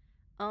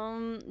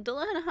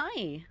 Dylan,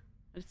 hi.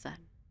 What's that?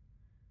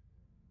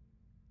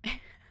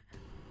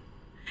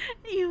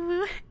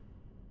 Ew.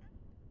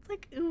 It's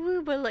like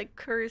uwu, but like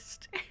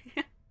cursed.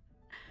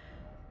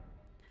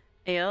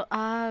 Ayo.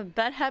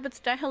 Bad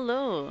habits die.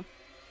 Hello.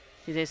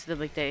 Today's the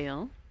big day,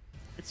 yo.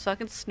 It's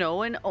fucking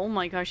snowing. Oh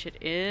my gosh,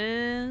 it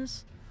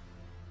is.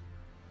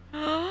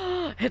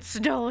 It's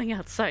snowing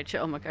outside.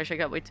 Oh my gosh, I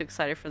got way too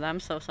excited for that. I'm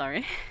so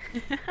sorry.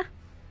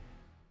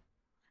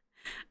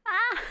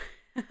 Ah!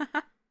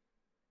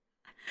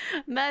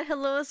 Matt,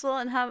 hello as well,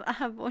 and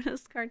have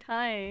bonus card.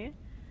 Hi.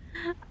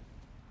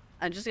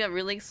 I just got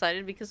really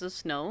excited because of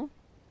snow.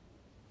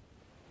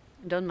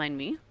 Don't mind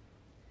me.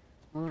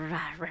 No,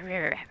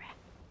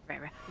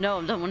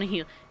 don't want to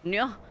heal.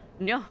 No.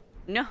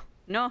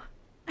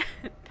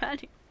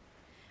 Panic.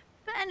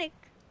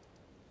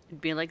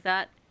 It'd be like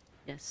that.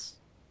 Yes.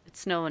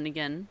 It's snowing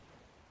again.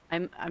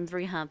 I'm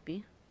very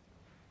happy.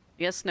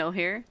 We got snow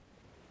here.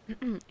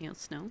 Yeah,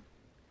 snow.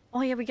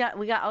 Oh yeah, we got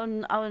out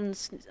in what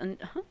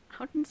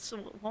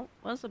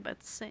was I about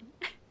to say?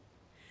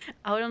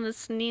 Out on the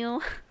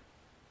snow.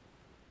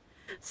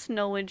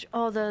 Snowage.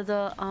 Oh,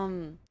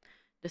 the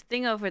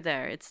thing over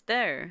there. It's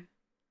there.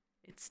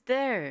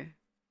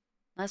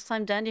 Last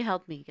time Dandy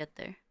helped me get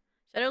there.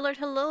 Shadow Lord,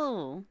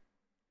 hello.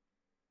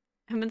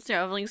 I've been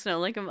traveling snow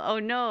like I'm. Oh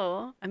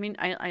no. I mean,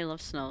 I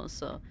love snow,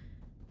 so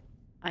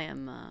I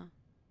am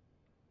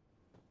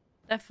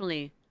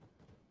definitely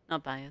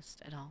not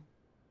biased at all.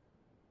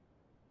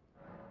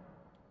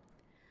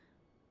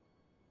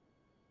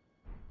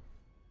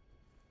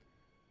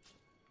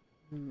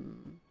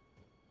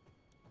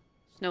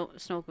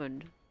 Snow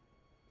good.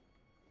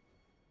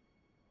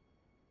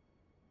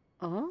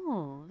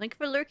 Oh, thank you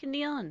for lurking,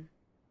 Neon.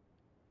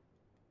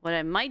 What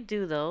I might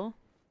do though,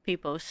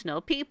 Peepo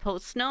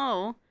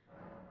Snow.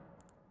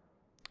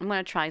 I'm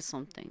gonna try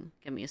something.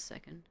 Give me a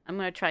second. I'm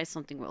gonna try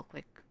something real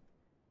quick.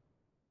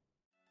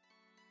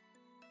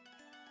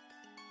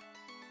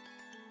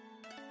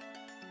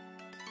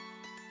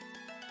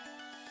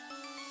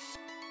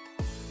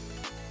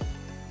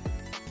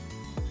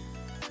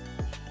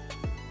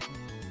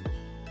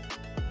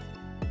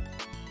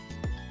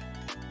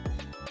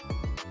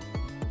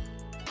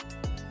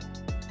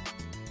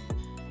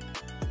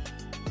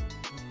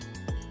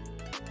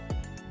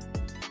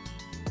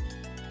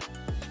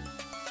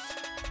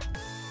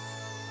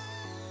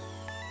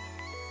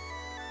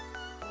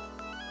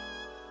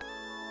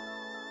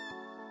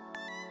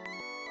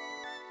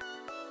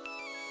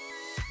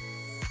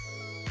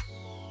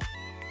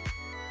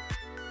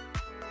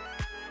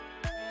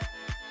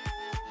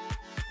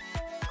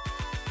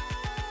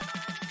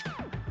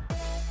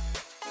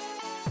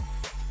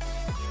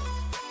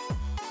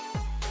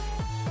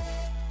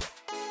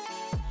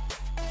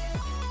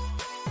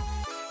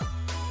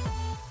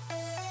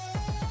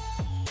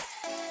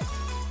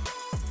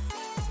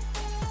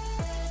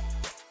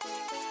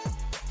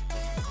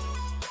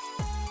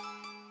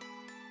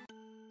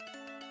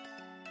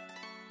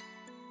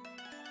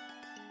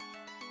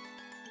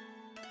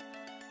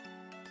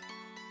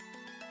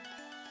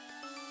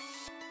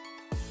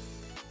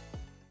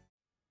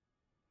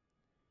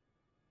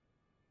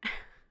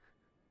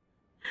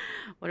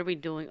 What are we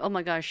doing? Oh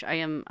my gosh, I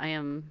am...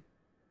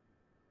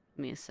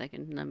 Give me a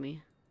second,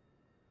 I'm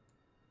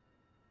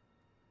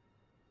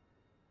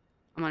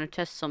gonna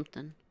test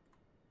something.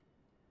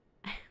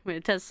 I'm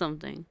gonna test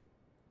something.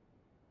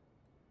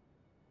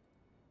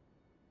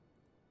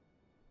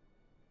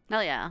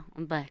 Oh yeah,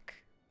 I'm back.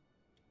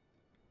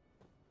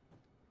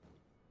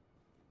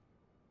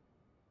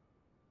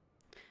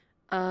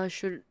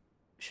 Should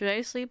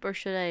I sleep or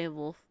should I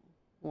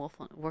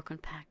work on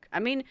pack? I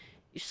mean,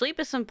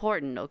 sleep is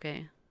important,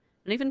 okay?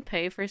 And even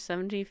pay for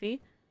 70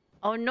 fee?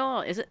 Oh no,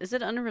 is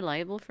it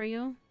unreliable for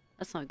you?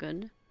 That's not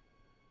good.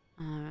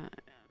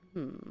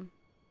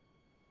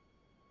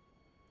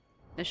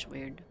 That's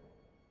weird.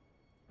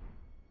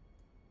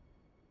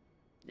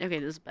 Okay,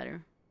 this is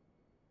better.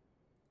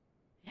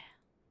 Yeah.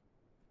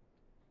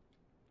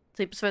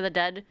 Sleep is for the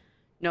dead?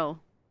 No.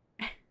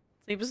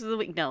 Sleep is for the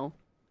weak? No.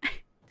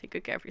 Take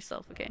good care of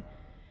yourself, okay?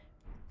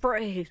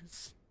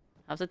 Praise!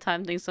 Half the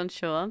time things don't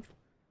show up.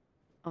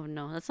 Oh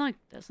no, that's not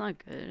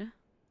good.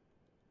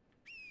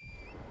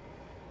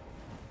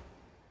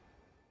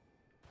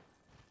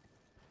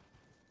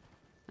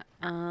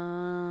 Do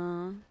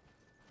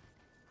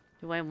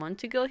I want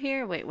to go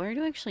here? Wait, where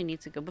do I actually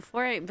need to go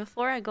before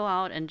I go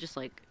out and just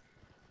like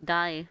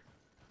die?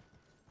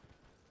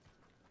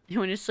 You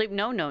want to sleep?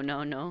 No.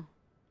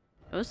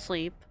 Go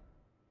sleep.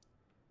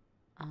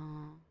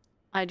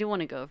 I do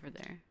want to go over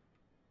there.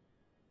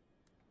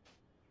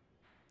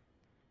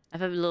 I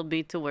have a little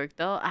bit to work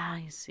though. Ah,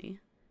 I see.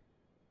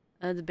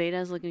 The beta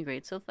is looking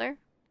great so far.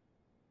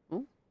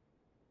 Ooh.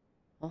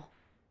 Oh.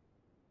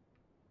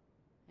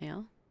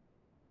 Yeah.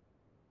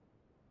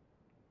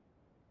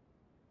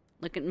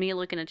 Look at me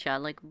looking at chat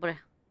like, bruh.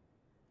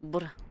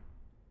 Bruh.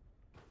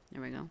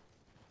 There we go.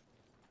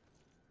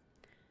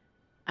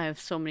 I have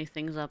so many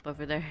things up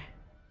over there.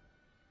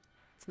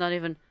 It's not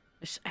even...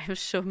 I have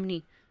so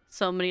many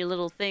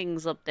little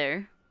things up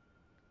there.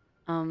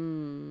 Wow.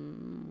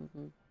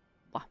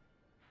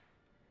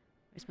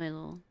 Where's my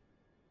little...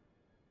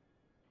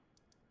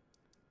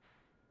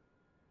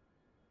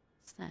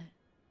 What's that?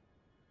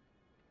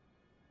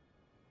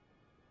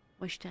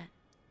 What's that?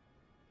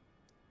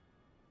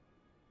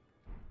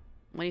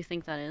 What do you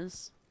think that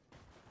is?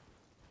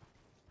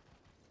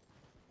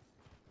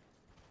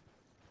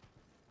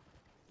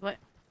 What?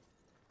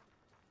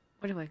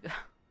 Where do I go?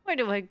 Where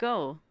do I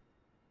go?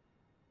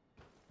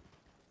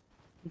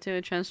 Into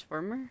a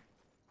transformer?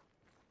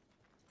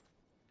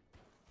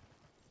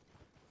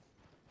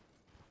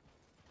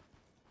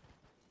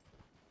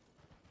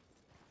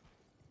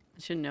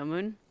 Should know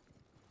moon?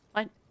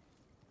 What?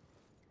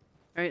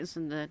 Alright, so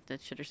that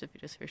shitters if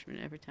you just fish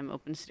every time it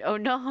opens. Oh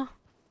no!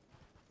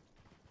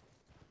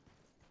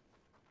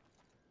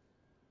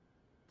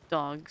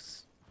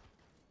 Dogs.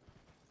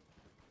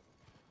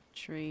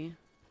 Tree.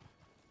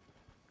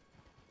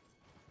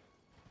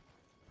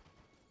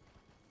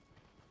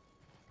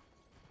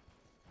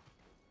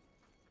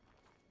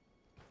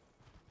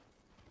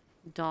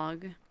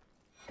 Dog.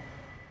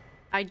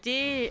 I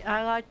did!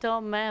 I got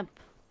the map.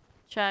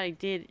 Chat, I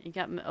did. You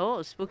got me.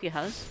 Oh, spooky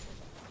house.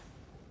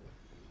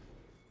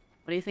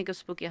 What do you think of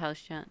spooky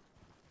house, chat?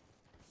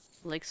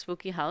 Like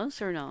spooky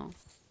house or no?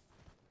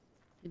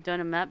 You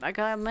done a map? I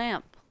got a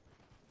map.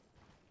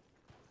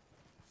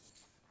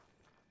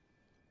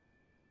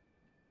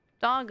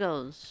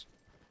 Doggos.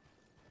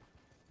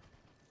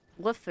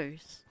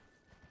 Woofers.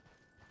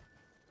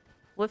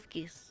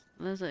 Woofkies.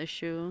 There's an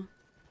issue.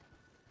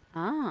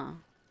 Ah.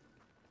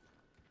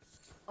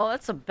 Oh,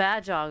 that's a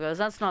bad joggos.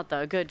 That's not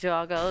the good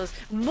joggos.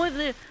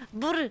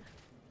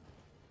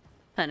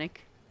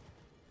 Panic.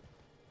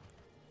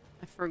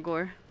 for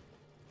gore.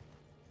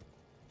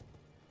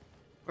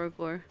 For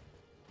gore.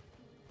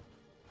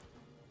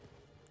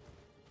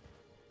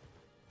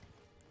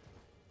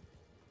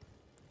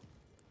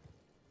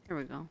 Here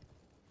we go. What's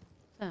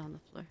that on the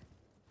floor?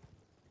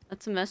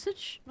 That's a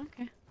message?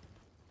 Okay.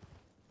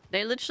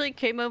 They literally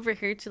came over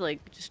here to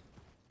like just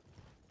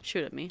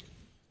shoot at me.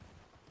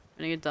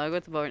 Running a dog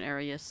with a bow and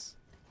arrow, yes.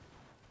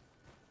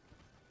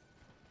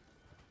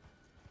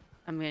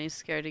 I'm getting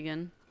scared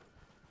again.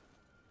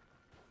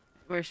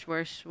 Where's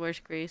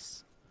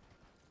Grace?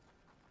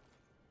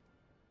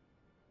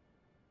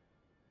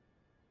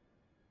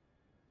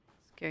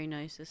 Scary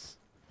noises.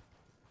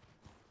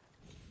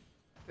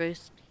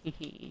 Grace.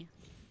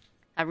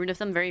 I read of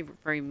them very,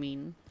 very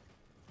mean.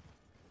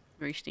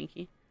 Very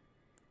stinky.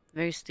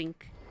 Very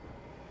stink.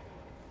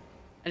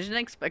 I didn't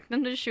expect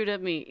them to shoot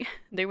at me.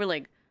 They were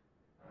like,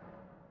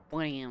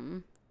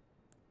 blam.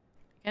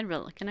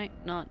 Can I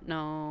not?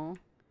 No.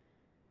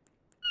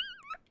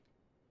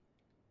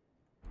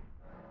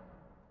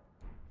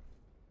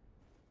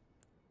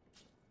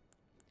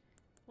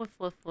 Woof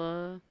woof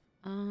woof.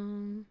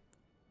 At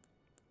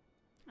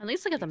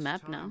least I got the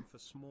map now. For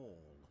small.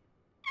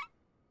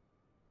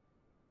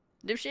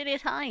 Dipshit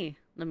is high.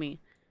 Let me.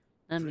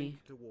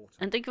 Drink to water.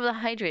 And think of the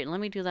hydrate. Let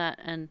me do that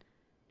and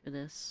do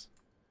this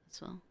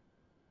as well.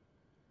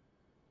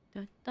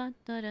 Da, da,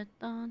 da, da,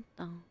 da,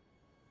 da.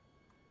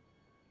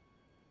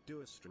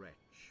 Do a stretch.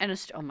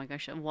 And oh my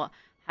gosh, what?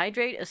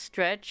 Hydrate, a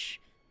stretch,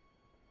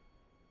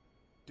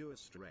 Do a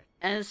stretch.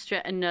 and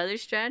another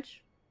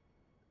stretch.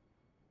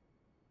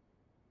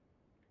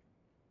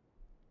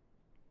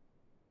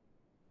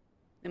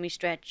 Let me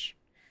stretch.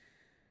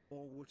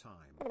 All the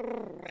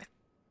time.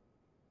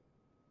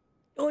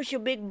 Oh, it's your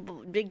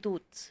big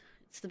dudes.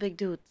 It's the big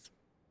dudes.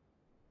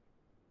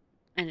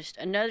 And just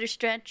another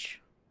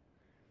stretch.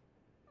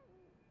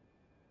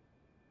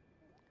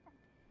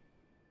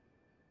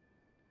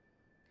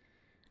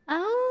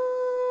 Oh.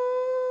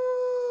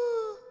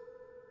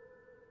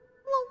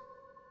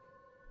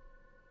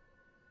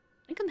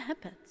 Think on the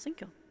headpats.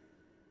 Thank you.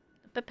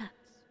 The pipettes.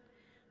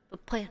 The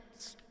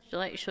plants.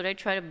 Should I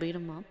try to beat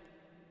him up?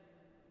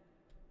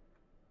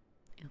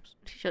 Oops.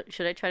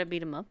 Should I try to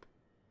beat him up?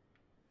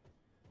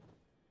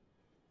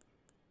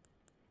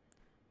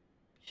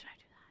 Should I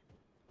do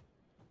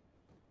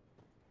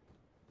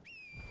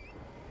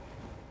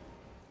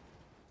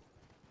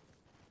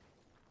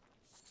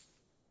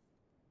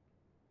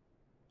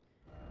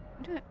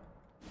that? Do it.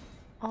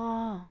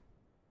 Oh.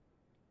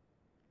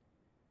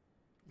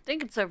 I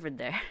think it's over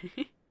there.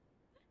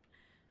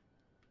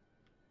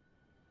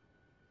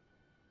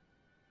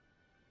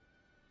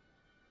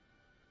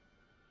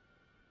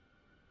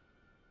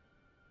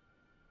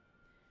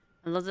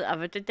 I love the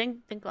avatar.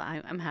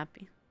 I'm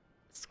happy.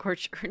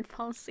 Scorch earn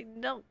policy.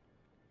 No.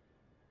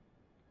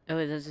 Oh,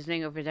 there's a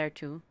thing over there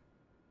too.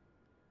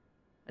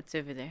 What's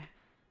over there?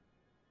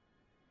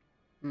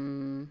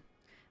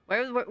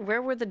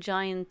 Where were the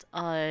giant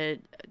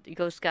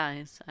ghost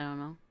guys? I don't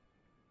know.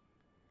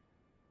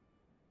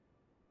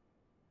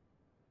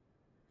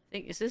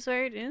 Is this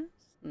where it is?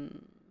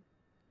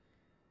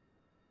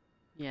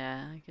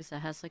 Yeah, I guess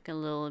that has like a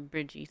little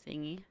bridgey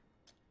thingy. Do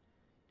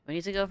I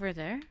need to go over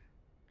there?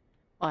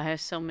 Oh, I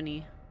have so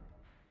many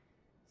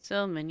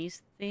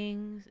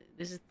things.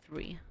 This is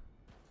 3.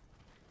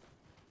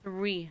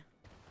 3.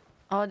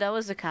 Oh, that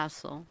was a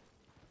castle.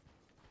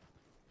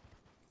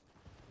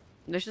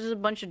 There's just a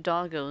bunch of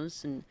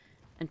doggos and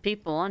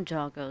people on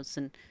doggos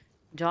and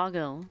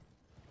doggo.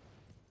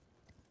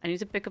 I need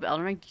to pick up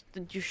Elden Ring.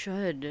 You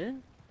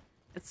should.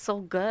 It's so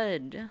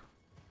good.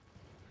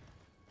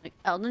 Like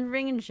Elden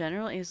Ring in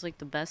general is like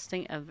the best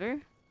thing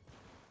ever.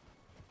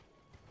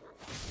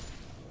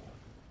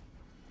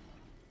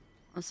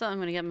 Also, I'm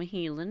gonna get my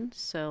healing,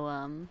 so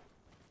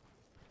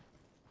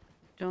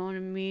don't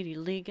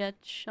immediately get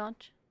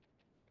shot.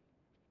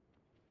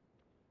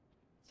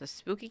 It's a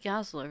spooky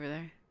castle over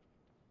there.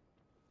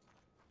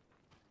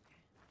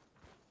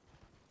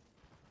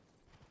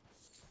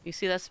 You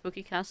see that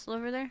spooky castle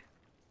over there?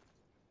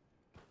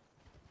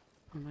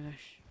 Oh my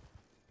gosh.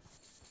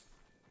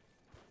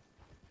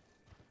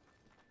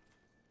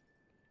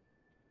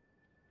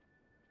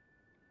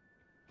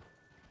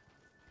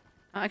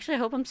 Actually, I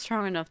hope I'm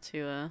strong enough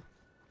to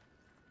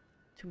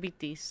beat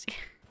these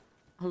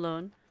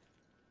alone.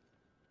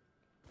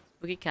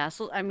 Spooky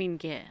castle? I mean,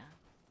 yeah.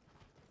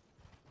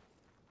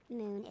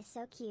 Moon is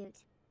so cute.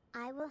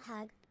 I will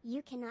hug.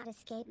 You cannot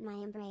escape my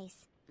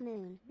embrace,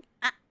 Moon.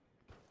 Am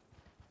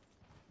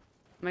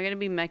I gonna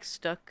be mech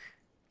stuck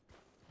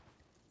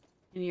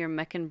in your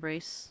mech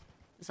embrace?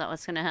 Is that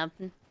what's gonna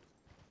happen?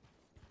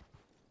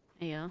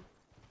 Ayo.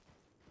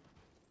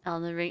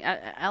 Elden Ring.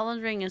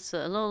 Elden Ring is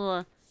a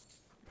little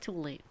too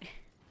late.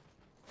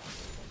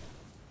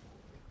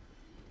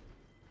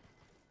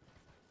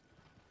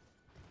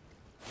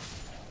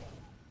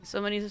 So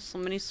many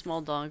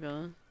small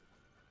doggos.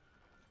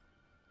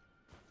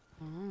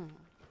 Oh.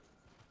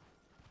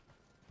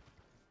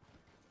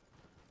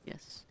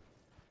 Yes.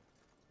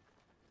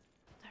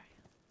 There we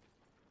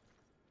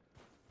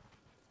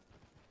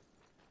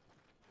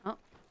go. Oh.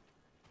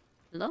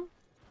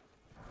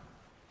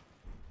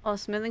 Oh,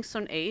 Smithing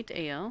Stone 8,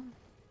 ayo.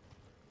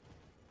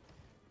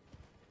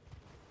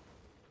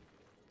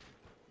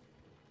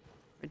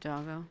 For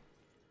doggo.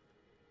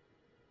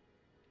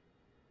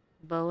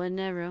 Bow and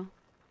arrow.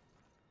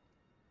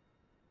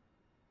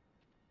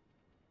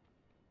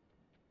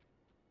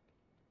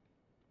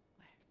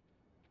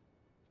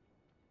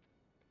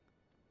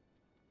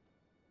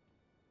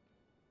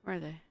 Where are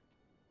they?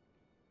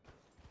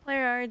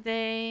 Where are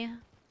they?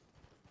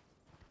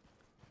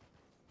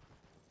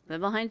 They're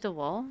behind the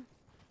wall?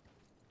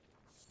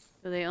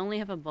 Do they only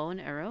have a bow and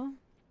arrow?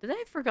 Did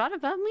they forgot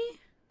about me?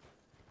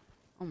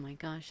 Oh my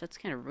gosh, that's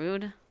kind of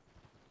rude.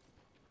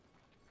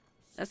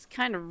 That's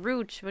kind of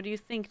rude. What do you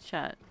think,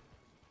 chat?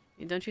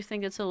 Don't you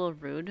think it's a little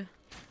rude?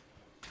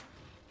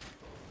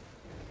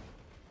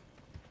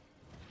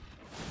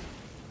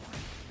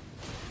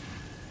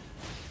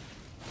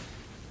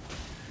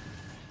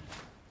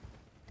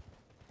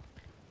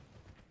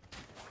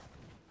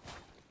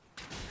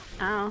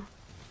 Ow.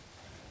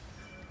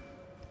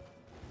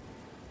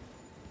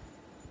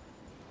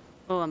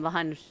 Oh, I'm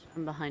behind.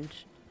 I'm behind.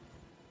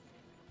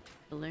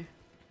 Pillar.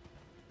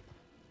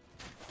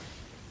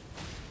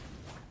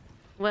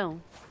 Well.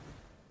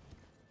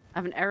 I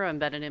have an arrow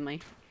embedded in my...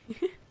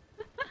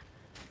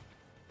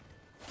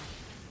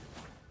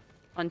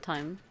 Fun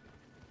time.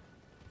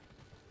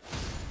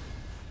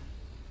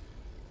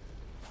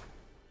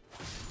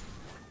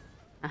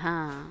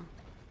 Aha.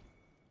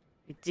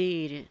 We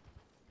did it.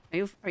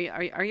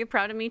 Are you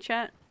proud of me,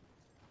 chat?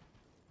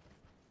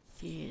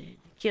 Did it.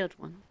 Killed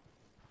one.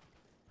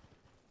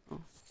 Oh.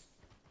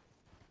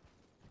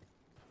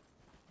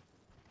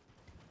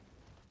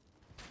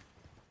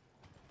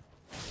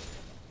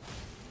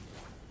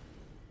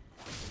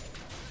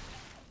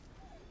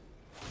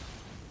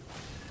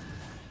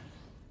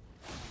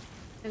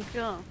 Thank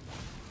you.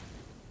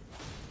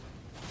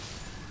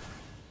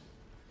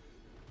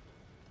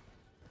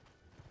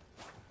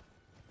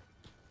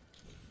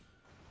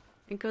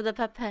 Think of the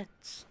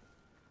puppets.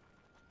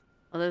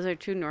 Oh, those are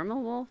two normal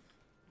wolf?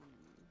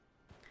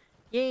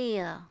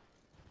 Yeah.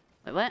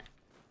 Wait, what?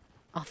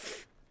 Oh,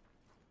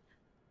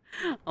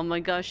 oh my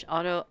gosh,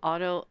 auto,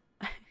 auto,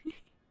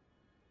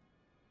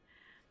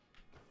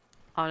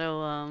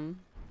 auto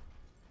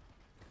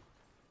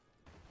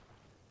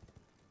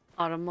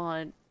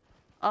mod.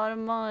 Auto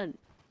mod.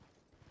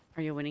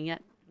 Are you winning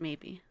yet?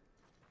 Maybe.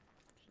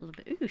 A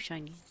little bit. Ooh,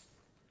 shiny.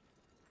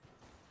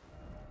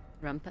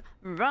 Rump.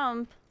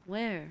 Rump?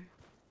 Where?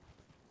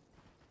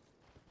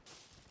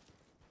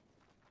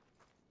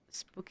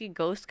 Spooky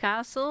Ghost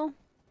Castle?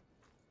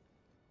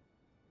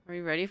 Are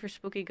we ready for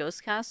Spooky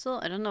Ghost Castle?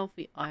 I don't know if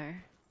we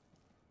are.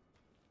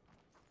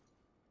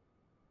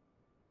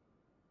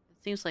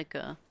 It seems like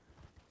a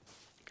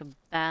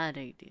bad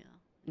idea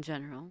in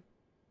general.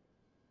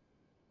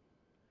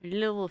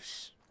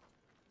 Wolves.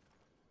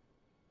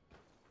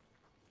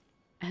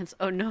 And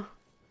oh no.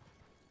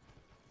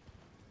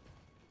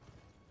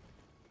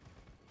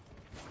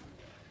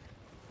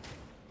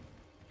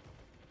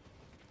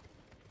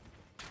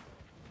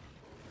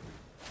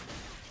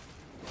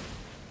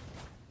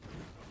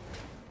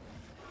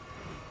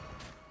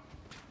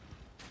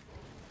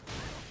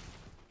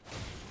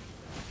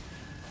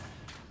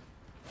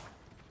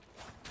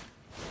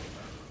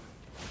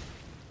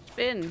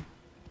 Spin.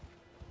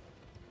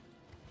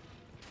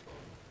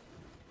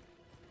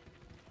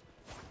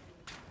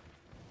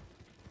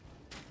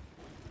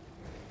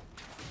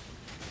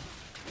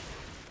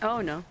 Oh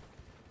no.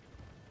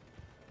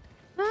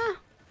 Ah.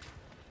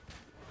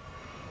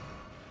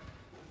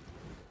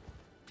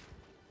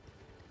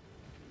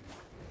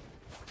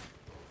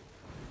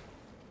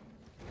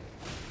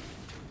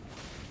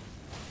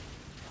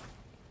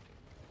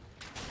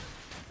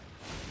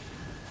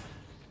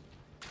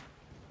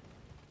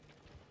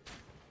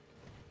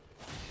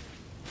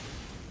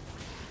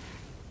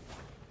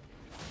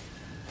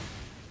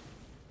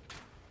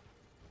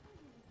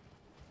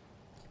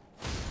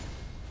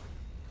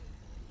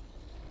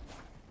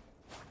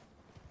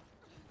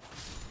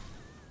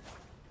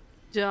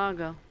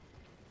 Doggo.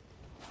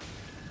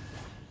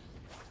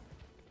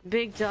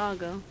 Big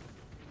doggo.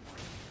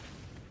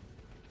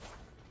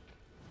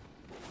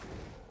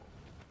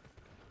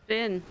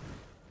 Spin.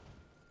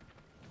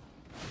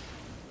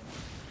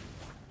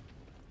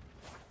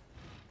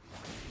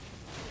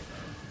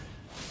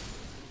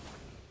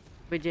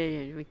 We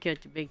did it. We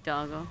killed the big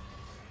doggo.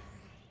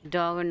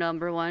 Doggo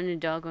number 1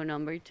 and doggo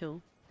number 2.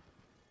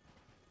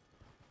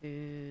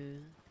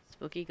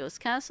 Spooky Ghost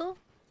Castle?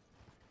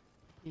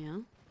 Yeah.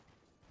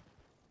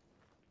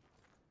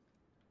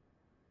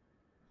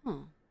 Huh.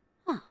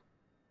 Huh.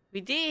 We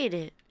did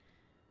it!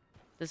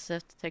 Does it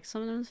have to take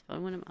some of them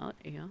fun when I'm out?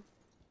 Yeah.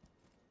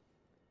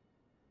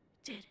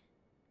 Did it.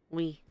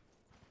 We.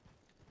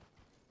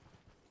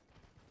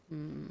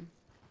 I'm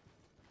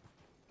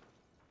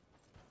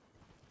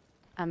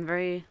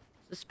very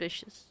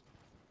suspicious.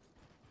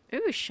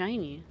 Ooh,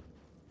 shiny.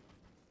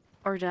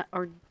 Ardina?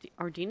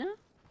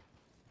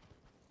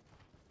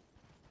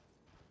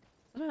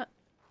 What?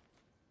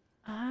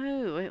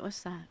 Oh, wait,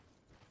 what's that?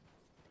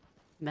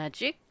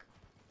 Magic?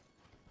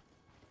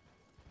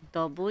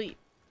 W.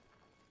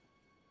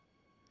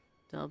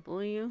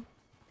 W.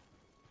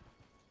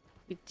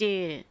 We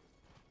did it.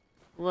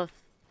 Woof.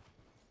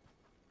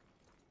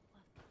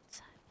 What's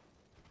that?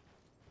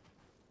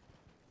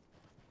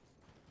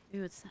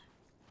 Ooh, what's that?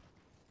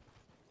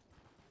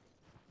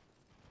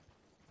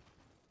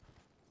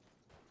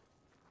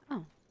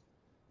 Oh.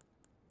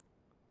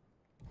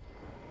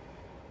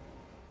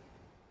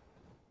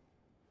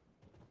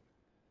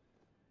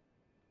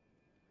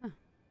 Huh.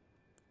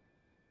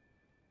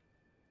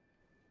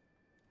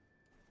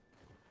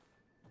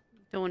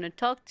 Don't want to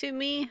talk to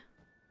me?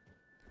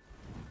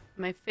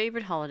 My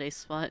favorite holiday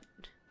spot.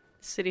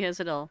 The city has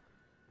it all.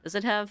 Does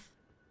it have...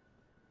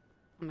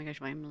 Oh my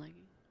gosh, why am I lagging?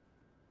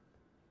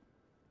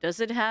 Does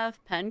it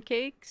have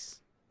pancakes?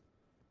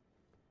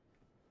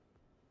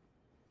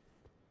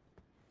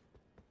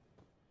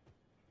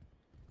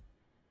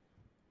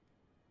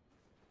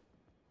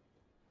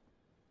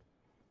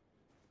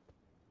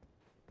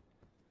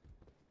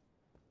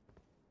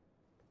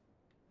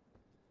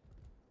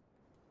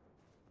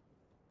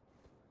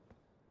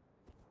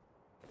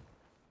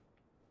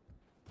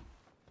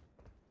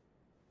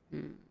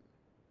 Hmm.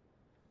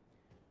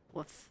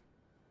 Woof.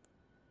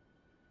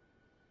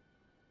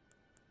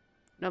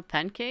 No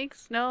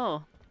pancakes?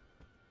 No.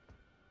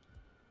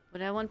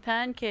 But I want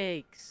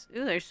pancakes.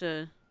 Ooh, there's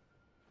a...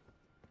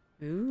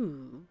 Ooh.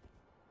 You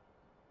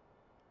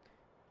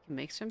can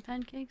make some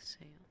pancakes?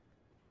 Yeah.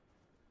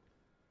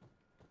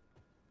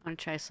 I want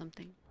to try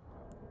something.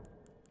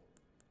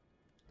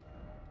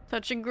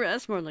 Touching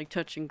grass, more like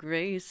touching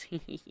grace.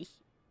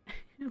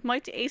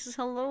 Mighty Aces,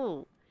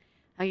 hello.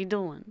 How you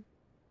doing?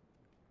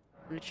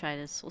 I'm gonna try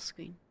this full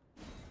screen.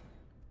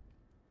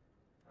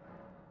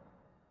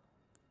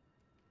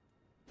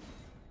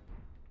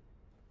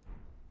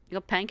 You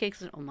got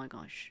pancakes? Oh my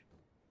gosh.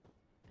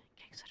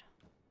 Pancakes at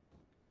home.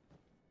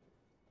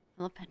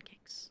 I love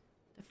pancakes.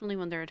 Definitely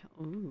when they're at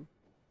home. Ooh.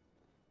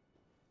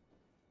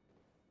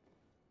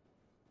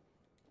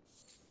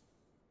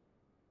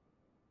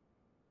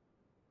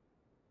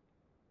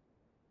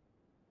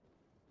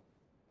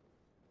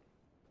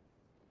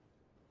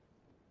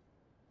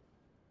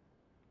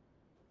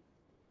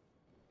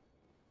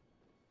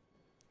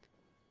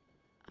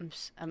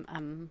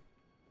 I'm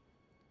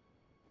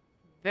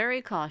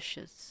very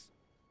cautious.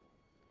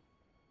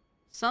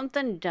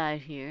 Something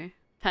died here.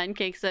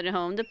 Pancakes at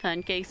home. The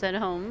pancakes at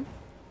home.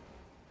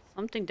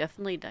 Something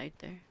definitely died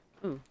there.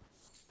 Ooh.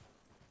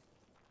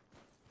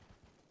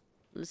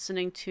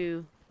 Listening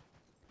to...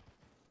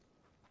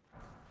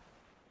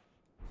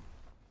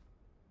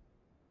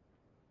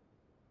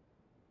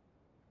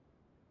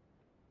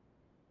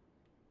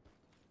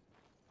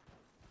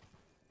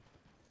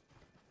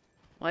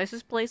 Why is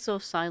this place so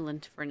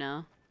silent for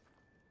now?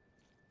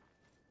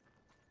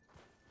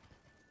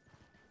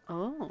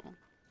 Oh.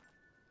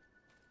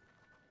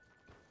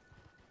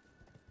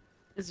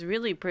 It's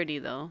really pretty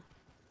though.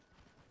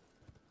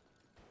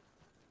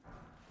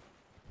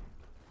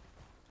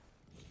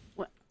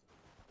 What?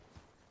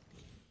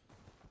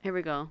 Here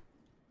we go.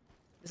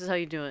 This is how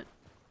you do it.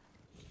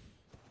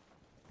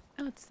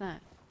 Oh, what's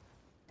that?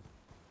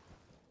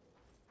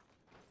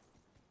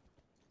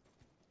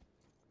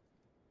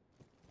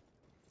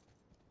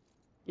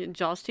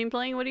 Joss team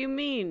playing? What do you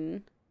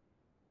mean?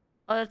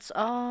 Oh, that's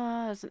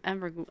it's an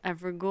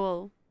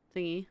Everghoul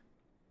thingy.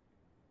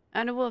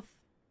 And a wolf.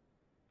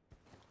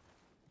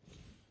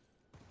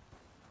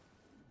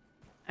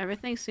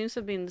 Everything seems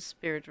to be in the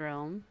spirit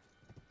realm.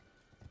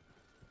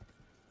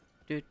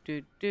 Do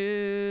do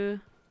do.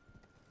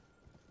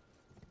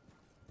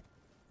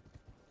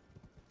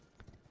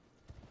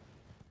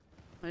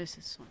 What is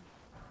this one?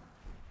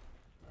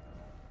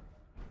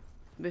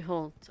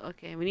 Behold.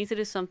 Okay, we need to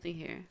do something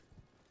here.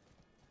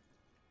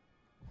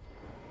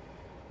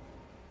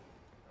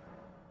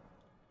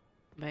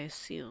 By a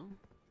seal.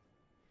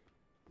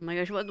 Oh my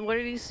gosh, what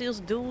are these seals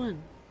doing?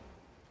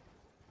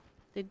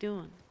 What they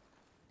doing?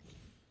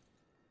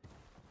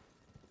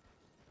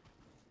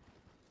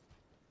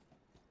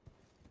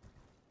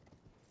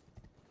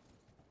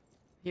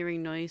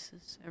 Hearing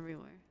noises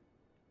everywhere.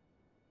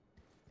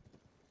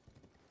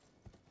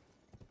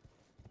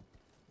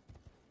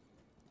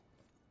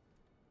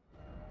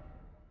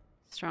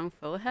 Strong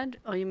foe ahead?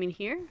 Oh, you mean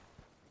here?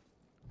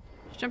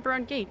 Just jump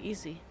around gate,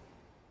 easy.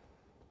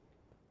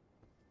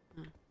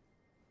 Huh.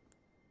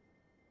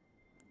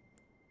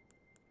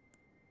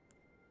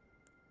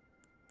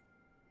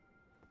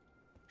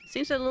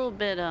 Seems a little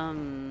bit,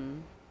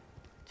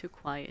 too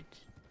quiet.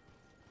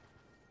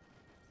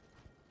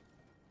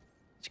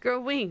 Just grow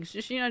wings,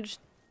 just, just...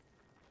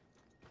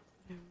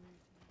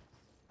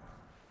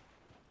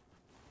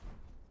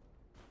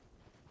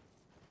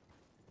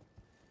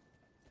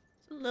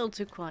 It's a little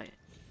too quiet.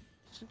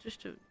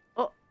 Just to...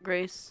 Oh,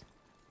 Grace.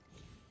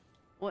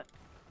 What?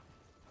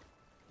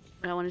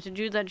 I wanted to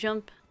do that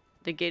jump.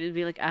 The gate would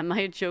be like, am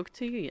I a joke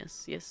to you?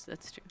 Yes, yes,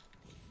 that's true.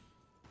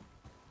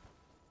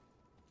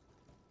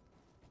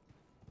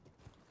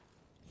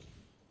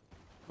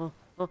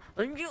 Oh,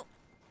 you!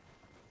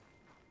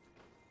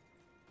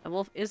 The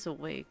wolf is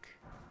awake.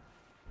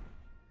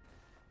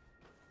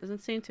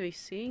 Doesn't seem to be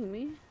seeing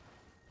me.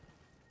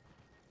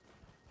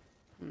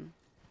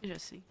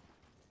 Interesting.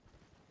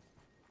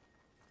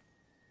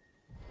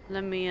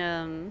 Let me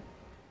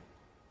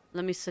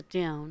sit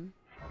down.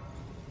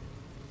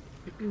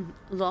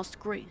 Lost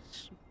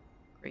Grace.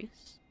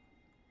 Grace?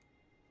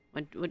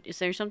 What, is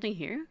there something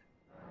here?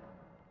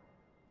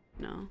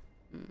 No.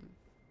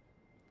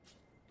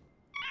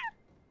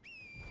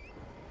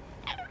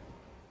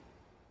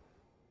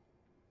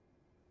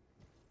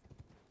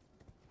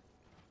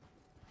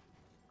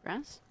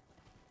 Grass?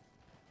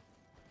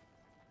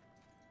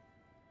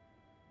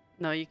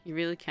 No, you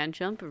really can't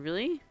jump?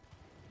 Really?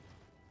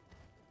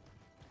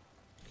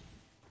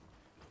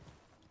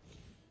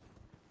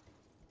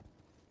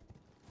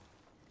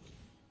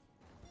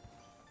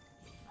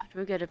 How do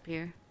we get up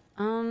here?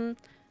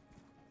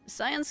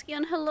 Science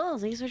Scan, hello.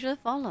 Thanks for the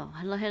follow.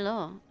 Hello,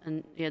 hello.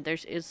 And yeah,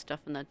 there's is stuff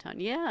in that town.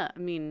 Yeah, I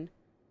mean,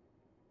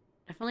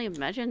 definitely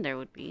imagine there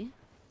would be.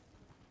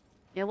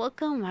 Yeah,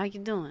 welcome. How you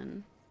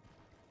doing?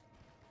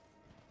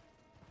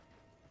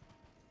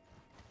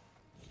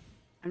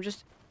 I'm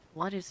just...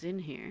 What is in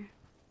here?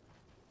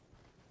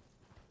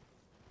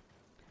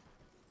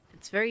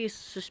 It's very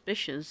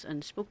suspicious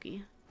and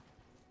spooky.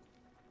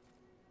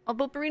 Oh,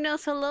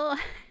 Boperinos, hello!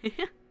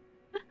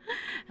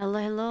 Hello,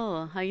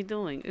 hello. How you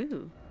doing?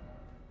 Ooh.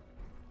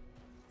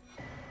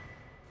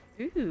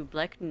 Ooh,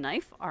 black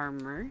knife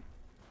armor.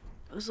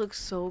 Those look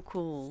so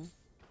cool.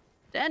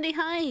 Dandy,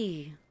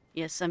 hi!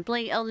 Yes, I'm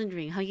playing Elden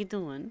Ring. How you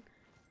doing?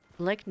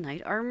 Black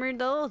knight armor,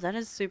 though? That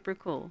is super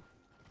cool.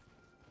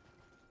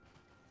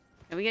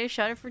 Can we get a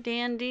shout out for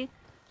Dandy?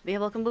 Yeah,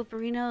 welcome,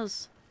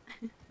 Booperinos.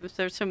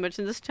 There's so much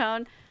in this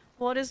town.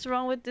 What is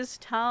wrong with this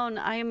town?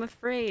 I am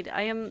afraid.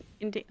 I am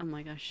in oh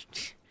my gosh.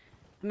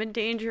 I'm in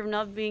danger of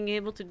not being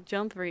able to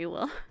jump very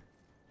well.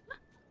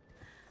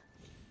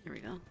 Here we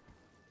go.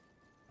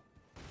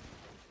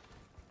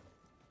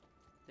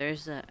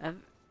 There's a...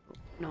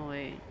 no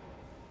way.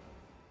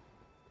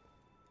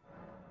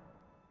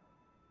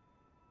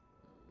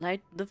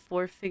 Light the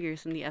 4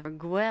 figures in the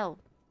Evergwell.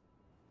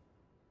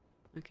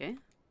 Okay.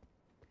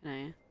 Can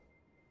I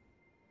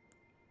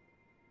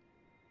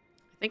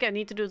think I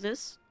need to do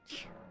this.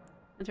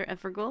 Enter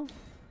Evergwell.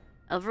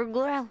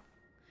 Evergwell.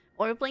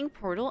 Or you're playing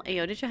Portal.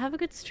 Ayo, did you have a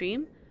good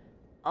stream?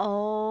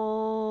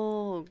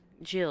 Oh,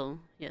 Jill.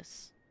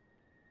 Yes.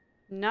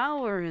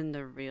 Now we're in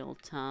the real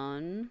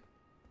town.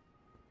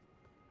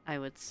 I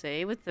would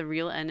say, with the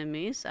real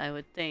enemies, I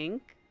would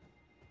think.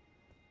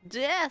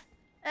 Death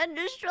and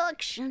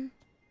destruction.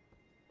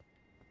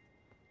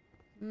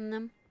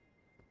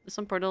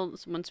 Some Portal,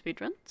 someone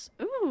speedruns.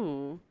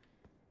 Ooh.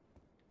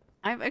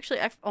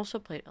 I've also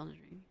played Elden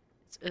Ring.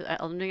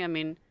 Elden Ring, I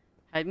mean,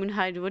 Hide Moon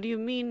Hide, what do you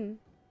mean?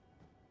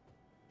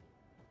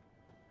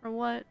 Or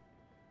what?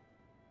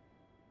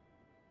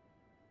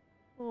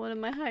 What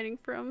am I hiding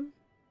from?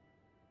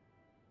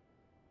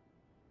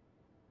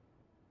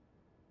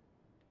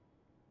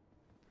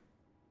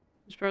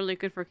 It's probably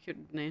good for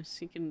cuteness.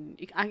 You can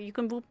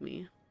boop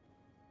me.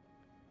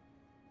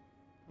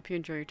 Hope you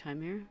enjoy your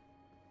time here.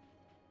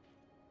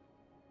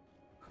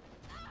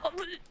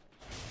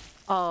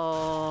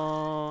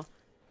 Oh.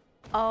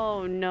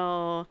 Oh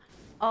no.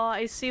 Oh,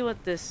 I see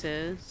what this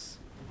is.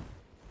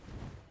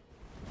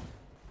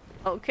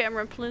 Oh,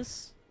 camera,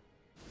 please.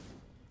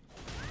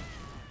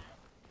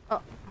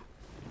 Oh.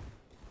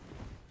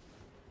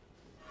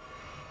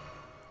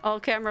 Oh,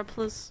 camera,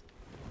 please.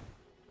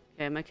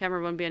 Okay, my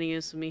camera won't be any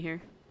use to me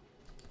here.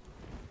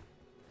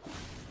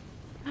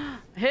 I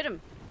hit him.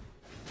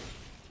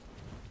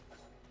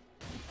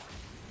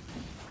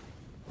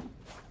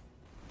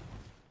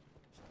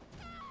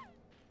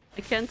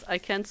 I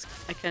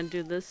can't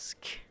do this.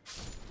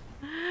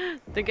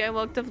 The guy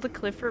walked off the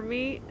cliff for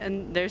me,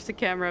 and there's the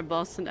camera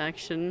boss in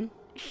action.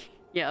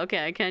 Yeah,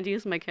 okay, I can't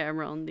use my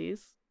camera on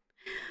these.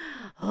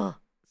 Oh,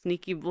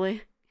 sneaky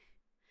boy.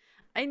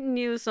 I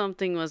knew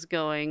something was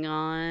going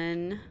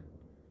on.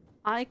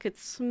 I could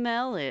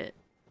smell it.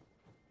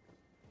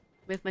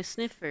 With my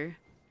sniffer.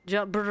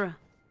 Jabra.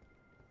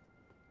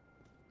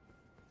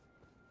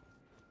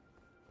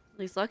 At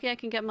least lucky I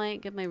can get my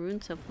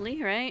runes,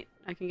 hopefully, right?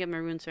 I can get my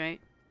runes, right?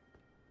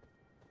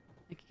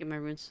 I can get my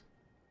runes.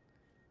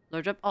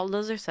 Lord up all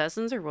those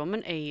assassins are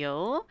woman.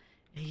 Ayo.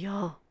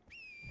 Ayo.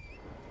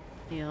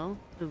 Ayo.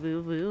 Woo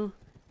woo woo.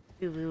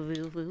 Woo woo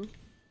woo woo.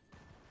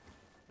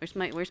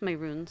 Where's my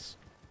runes?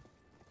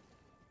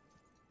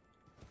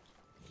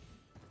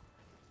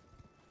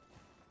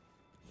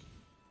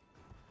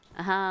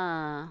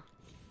 Aha.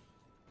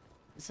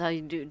 This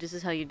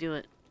is how you do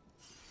it.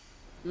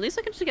 At least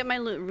I can just get my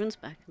runes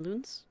back.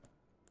 Loons?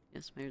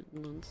 Yes, my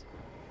loons.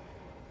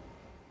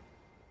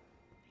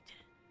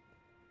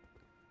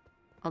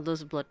 All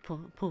those blood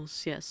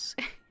pools, yes.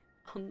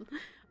 on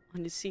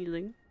the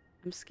ceiling.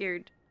 I'm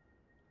scared.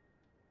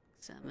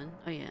 Salmon.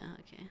 Oh yeah,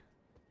 okay.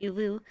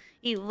 Ew,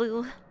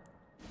 ew.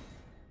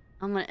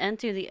 I'm gonna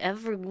enter the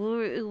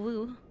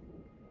Evergwell,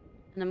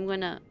 and I'm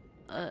gonna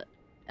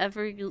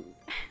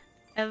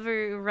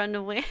ever run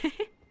away.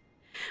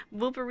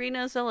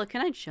 Booperina Zella,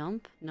 can I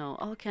jump? No.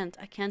 Oh,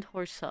 I can't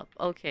horse up.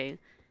 Okay.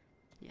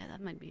 Yeah,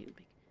 that might be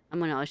big. I'm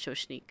gonna also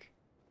sneak.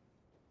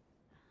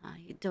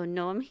 You don't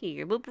know I'm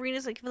here.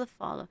 Booperina's like for the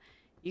follow.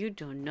 You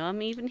don't know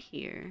I'm even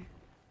here.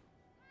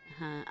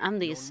 I'm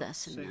the You're not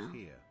assassin safe now.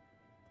 here.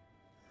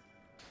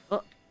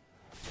 Oh.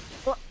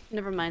 Oh,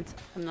 never mind.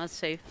 I'm not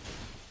safe.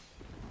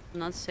 I'm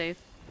not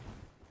safe.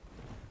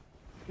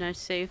 No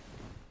safe.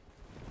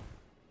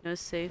 No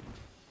safe.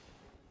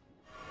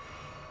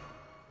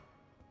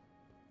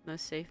 No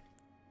safe.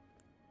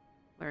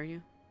 Where are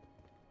you?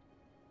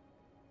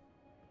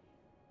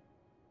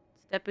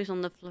 Step is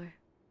on the floor.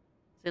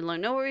 Say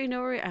long. No worry,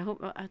 no worry. I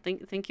hope. I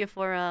thank you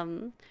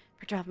for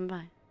dropping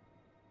by.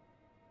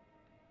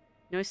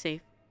 No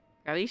safe.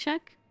 Gravity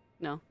check?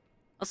 No.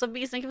 Also,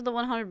 bees, thank you for the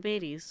 100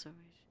 baities.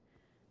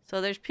 So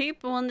there's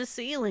people on the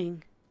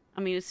ceiling.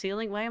 I mean, the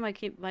ceiling. Why do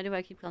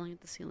I keep calling it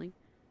the ceiling?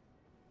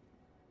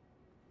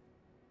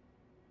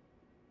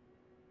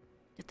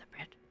 Get the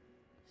bread.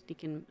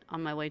 Sneaking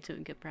on my way to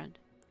get bread.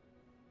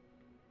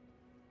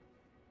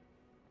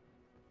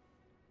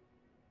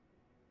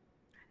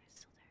 They're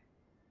still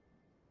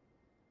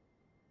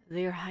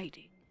there. They're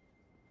hiding.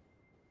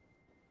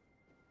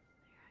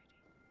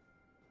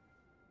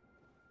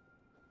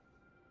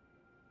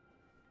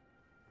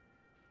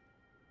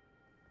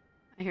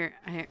 I hear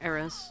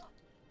arrows.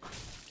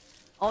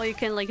 Oh, you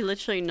can like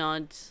literally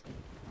not.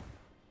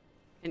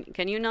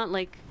 Can you not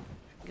like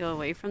go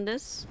away from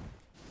this?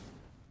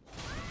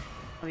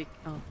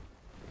 Oh.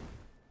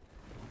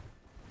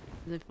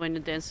 They find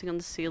it dancing on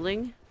the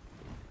ceiling.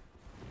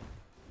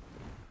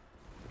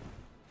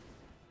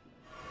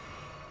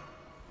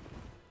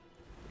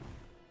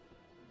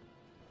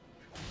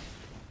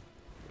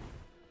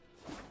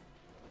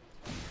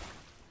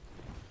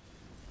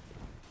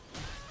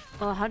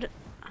 Oh, how did...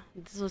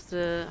 This was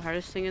the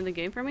hardest thing in the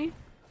game for me?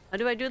 How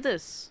do I do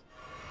this?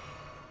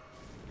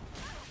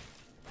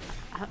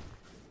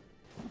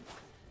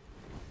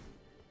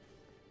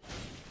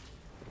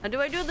 How do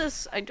I do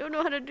this? I don't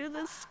know how to do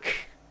this.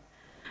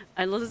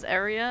 I love this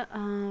area.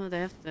 Oh,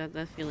 they have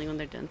that feeling when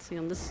they're dancing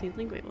on the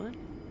ceiling. Wait, what?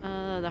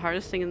 The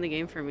hardest thing in the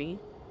game for me.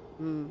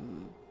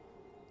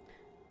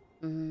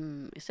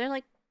 Is there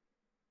like...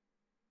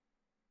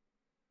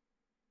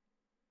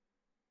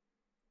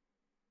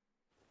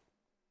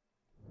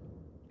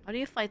 How do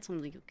you fight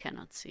something you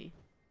cannot see?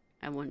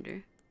 I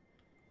wonder.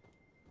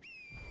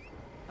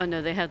 Oh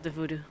no, they have the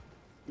voodoo.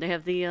 They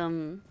have the,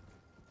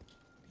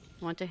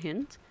 Want a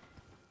hint?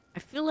 I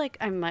feel like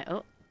I might...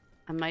 Oh,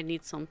 I might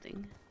need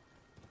something.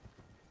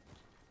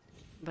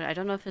 But I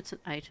don't know if it's an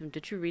item.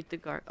 Did you read the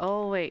guard?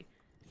 Oh, wait.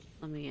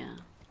 Let me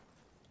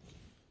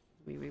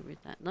reread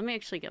that. Let me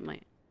actually get my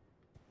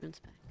runes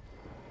back.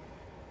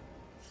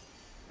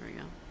 There we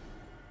go.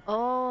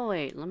 Oh,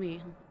 wait. Let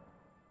me...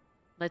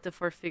 Light the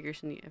 4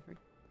 figures in the effort.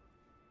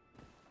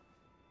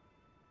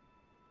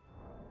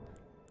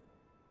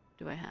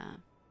 Do I have?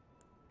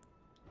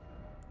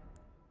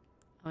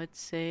 I would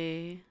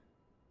say...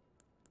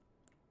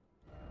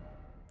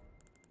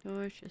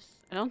 Torches.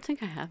 I don't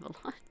think I have a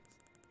lot.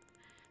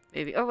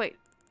 Maybe. Oh, wait.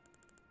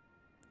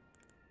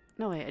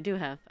 No, wait. I do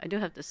have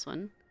this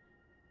one.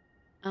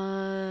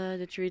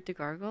 Did you read the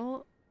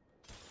gargoyle?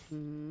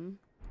 What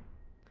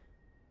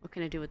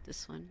can I do with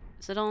this one?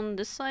 Is it on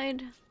this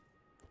side?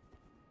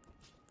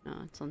 No,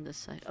 it's on this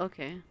side.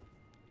 Okay.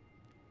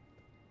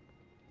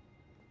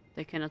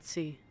 They cannot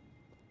see.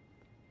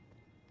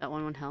 That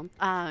one won't help.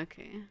 Ah,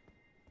 okay.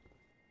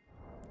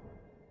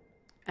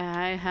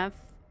 I have...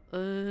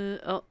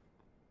 Oh.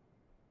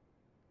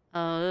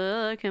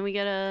 Can we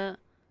get a...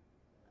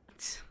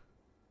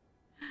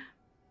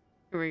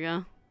 Here we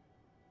go.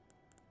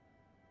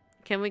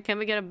 Can we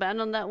get a ban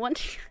on that one?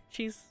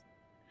 Jeez.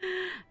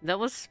 That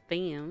was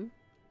spam.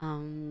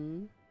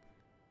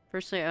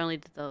 Personally, I only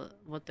did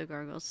what the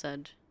gargoyle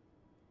said.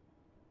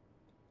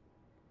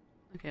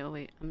 Okay, oh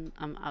wait.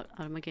 I'm out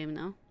of my game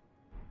now.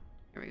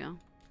 Here we go.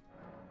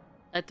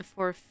 Let the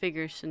 4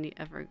 figures in the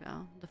ever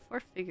go. The 4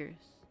 figures.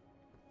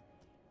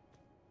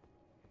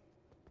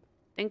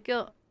 Thank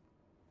you.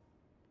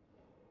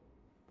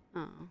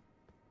 Oh.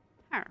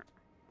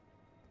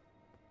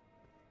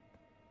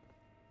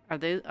 Are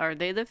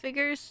they the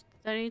figures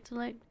that I need to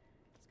light?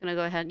 It's gonna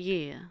go ahead.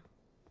 Yeah.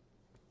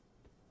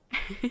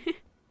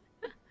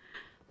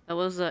 That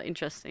was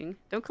interesting.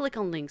 Don't click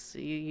on links.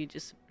 You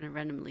just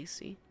randomly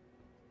see.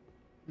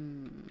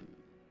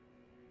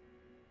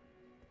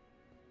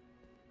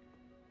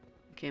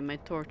 Okay, my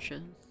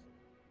torches.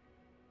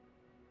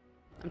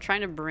 I'm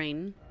trying to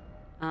brain.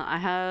 I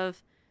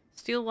have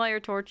steel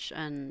wire torch,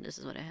 and this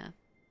is what I have.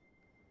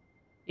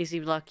 Easy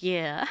block,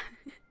 yeah.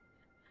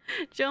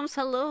 Jones,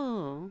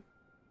 hello.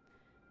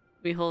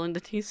 We holding the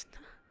teeth.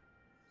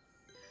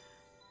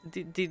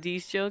 Did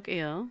these joke,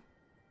 yo?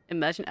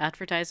 Imagine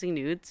advertising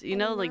nudes. You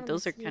know, like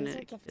those are kind of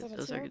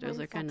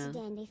kind of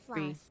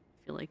free.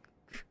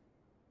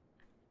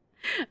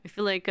 I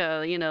feel like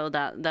you know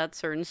that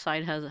certain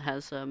site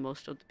has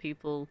most of the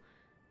people.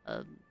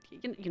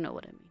 You know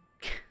what I mean.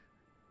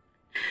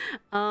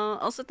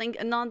 Also,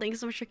 Anon, thank you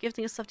so much for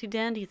gifting us stuff to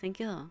Dandy. Thank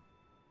you.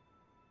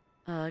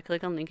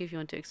 Click on link if you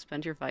want to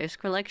expand your Vice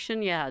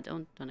collection. Yeah,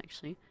 don't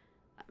actually.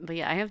 But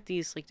yeah, I have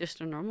these, like,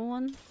 just a normal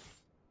one.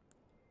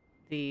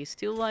 The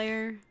steel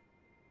wire.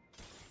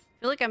 I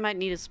feel like I might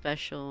need a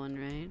special one,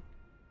 right?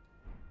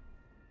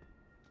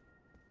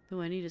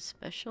 Do I need a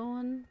special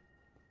one?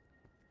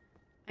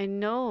 I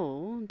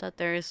know that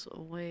there is...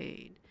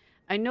 Wait.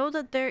 I know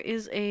that there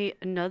is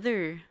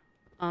another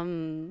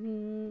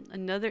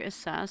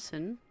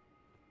assassin.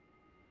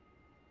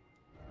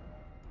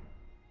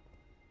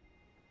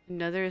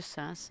 Another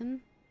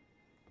assassin?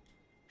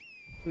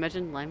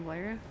 Imagine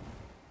LimeWire.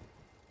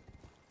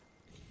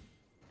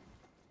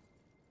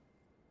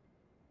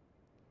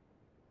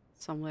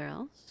 Somewhere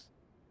else?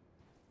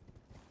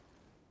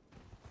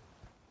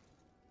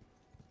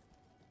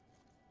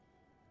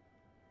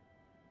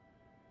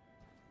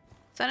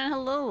 Silent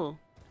hello!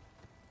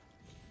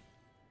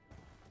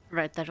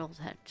 Right, that old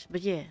hat.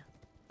 But yeah.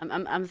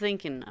 I'm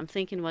thinking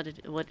what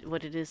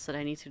it is that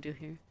I need to do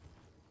here.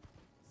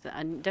 So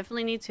I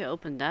definitely need to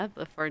open that,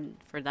 but for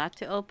that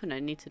to open I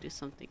need to do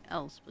something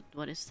else. But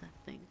what is that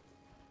thing?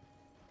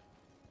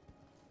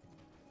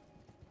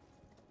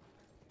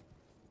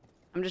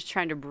 I'm just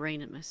trying to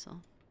brain it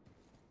myself.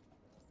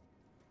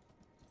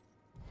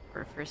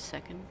 For a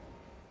second.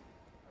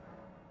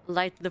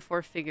 Light the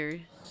 4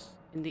 figures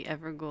in the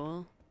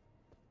Evergoal.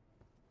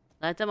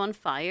 Light them on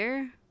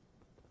fire?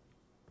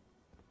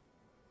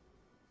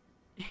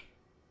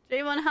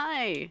 Javon,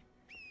 hi!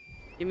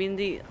 You mean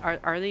the...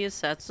 Are the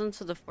assassins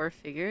to the 4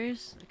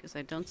 figures? Because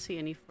I don't see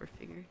any 4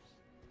 figures.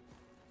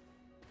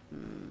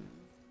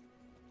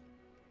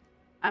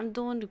 I'm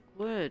doing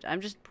good. I'm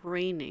just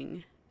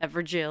braining.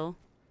 Ever jail.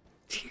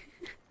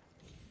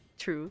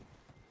 True.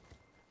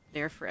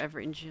 They're forever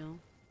in jail.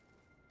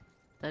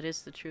 That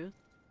is the truth.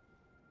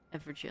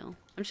 Everjill.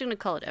 I'm just gonna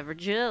call it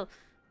Everjill.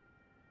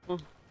 Oh.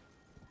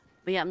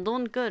 But yeah, I'm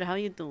doing good. How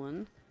you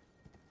doing?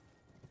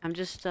 I'm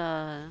just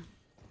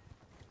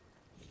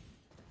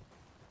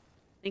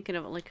thinking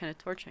of what kind of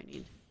torch I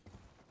need.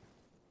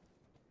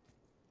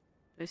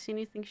 Do I see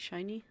anything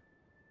shiny?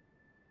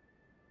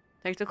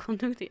 Tactical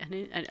nuke the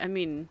enemy. I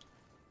mean,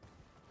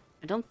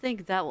 I don't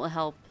think that will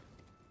help.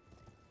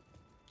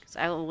 Because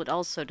I would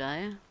also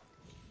die.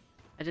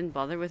 I didn't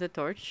bother with a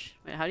torch.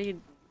 Wait, how do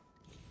you...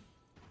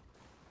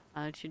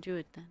 How'd you do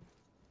it then?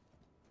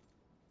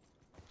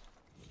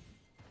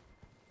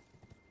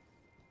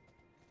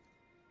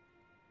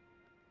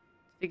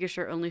 Figures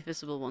are only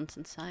visible once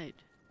inside.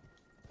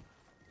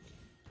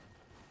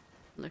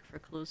 Look for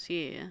clues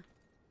here.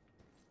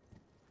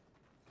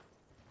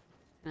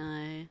 Can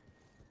I...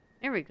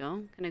 There we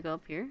go. Can I go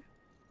up here?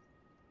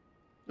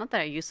 Not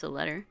that I used the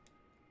letter.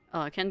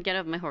 Oh, I can't get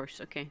off my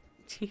horse. Okay.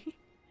 Can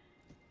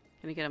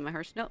I get off my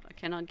horse? No, I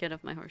cannot get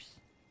off my horse.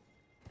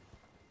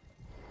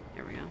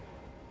 There we go.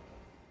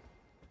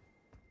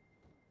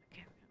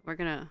 Okay, we're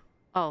gonna...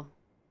 Oh.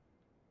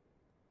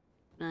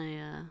 Can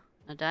I,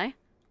 not die?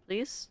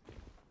 Please?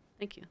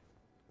 Thank you.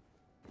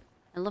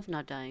 I love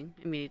not dying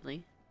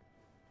immediately.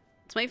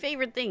 It's my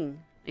favorite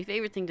thing. My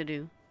favorite thing to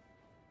do.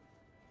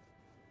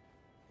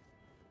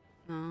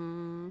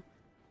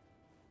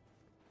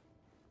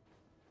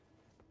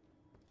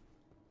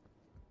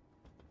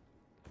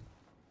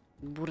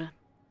 Buddha.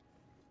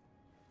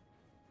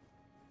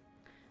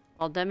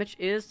 All damage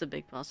is the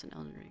big boss in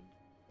Elden Ring.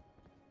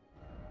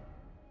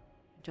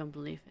 I don't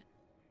believe it.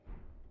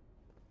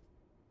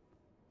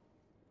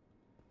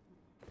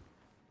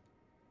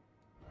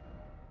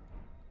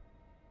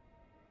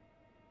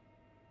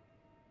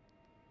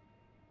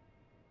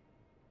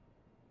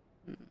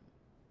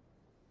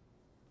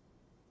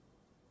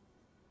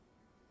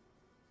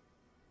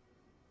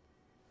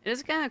 It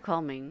is kind of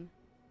calming.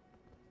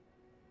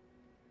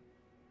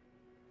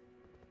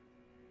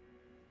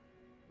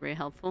 Very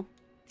helpful.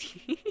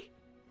 I'm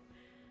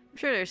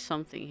sure there's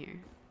something here.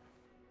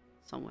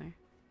 Somewhere.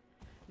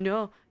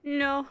 No!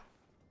 No!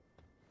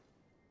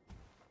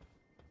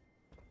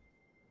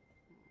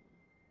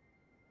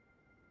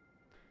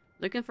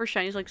 Looking for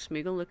shinies like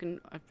Smeagol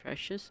looking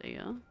precious,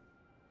 yeah.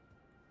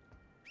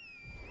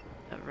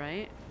 Is that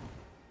right?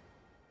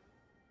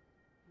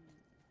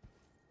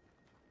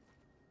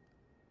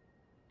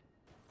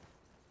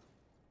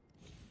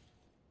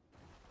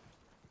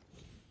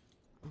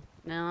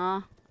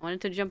 No, I wanted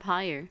to jump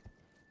higher.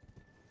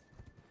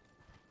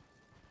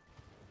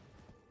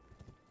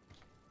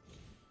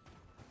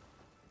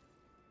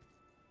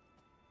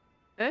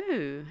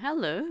 Oh,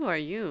 hello, who are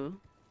you?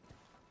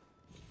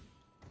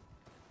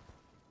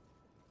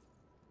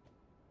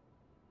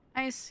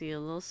 I see a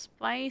little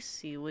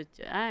spicy with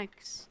the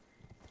axe.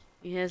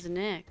 He has an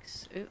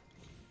axe. Oh,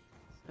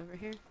 it's over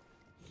here.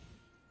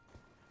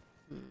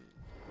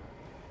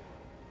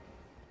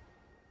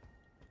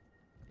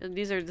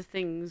 These are the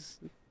things.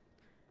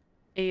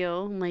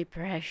 Ayo, my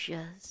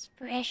precious.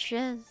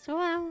 Precious.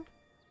 Wow.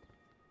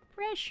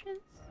 Precious.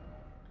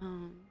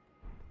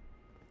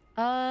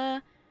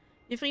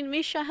 Evelyn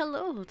Misha,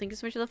 hello. Thank you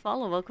so much for the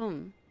follow.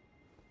 Welcome.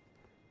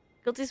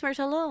 Guilty Smart,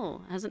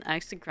 hello. Has an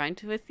axe to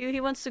grind with you? He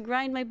wants to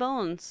grind my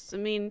bones. I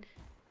mean,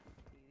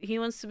 he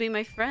wants to be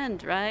my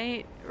friend,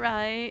 right?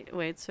 Right.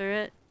 Wait,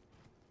 sir.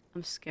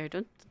 I'm scared.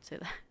 Don't say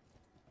that.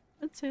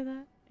 Don't say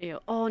that. Ew.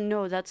 Oh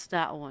no, that's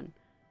that one.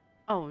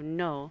 Oh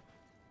no.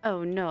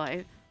 Oh no,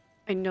 I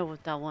know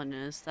what that one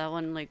is. That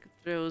one like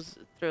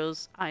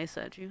throws ice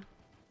at you.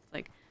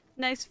 Like,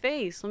 nice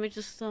face. Let me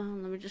just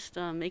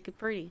make it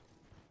pretty.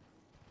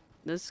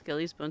 Does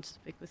Skelly's bones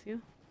speak with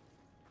you?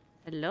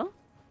 Hello?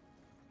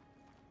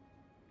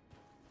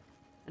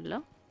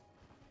 Hello?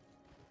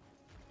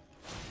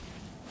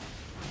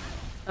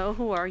 Oh,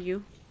 who are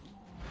you?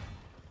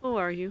 Who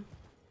are you?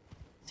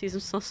 Season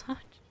sausage?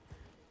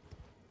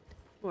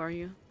 Who are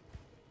you?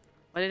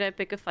 Why did I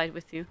pick a fight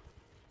with you?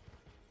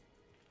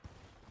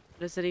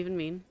 What does that even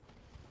mean?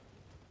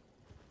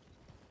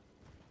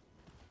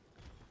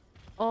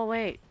 Oh,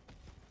 wait.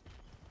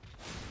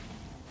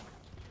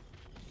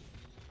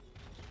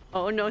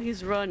 Oh no,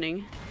 he's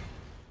running.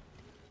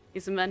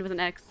 He's a man with an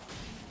axe.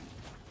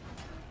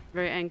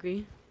 Very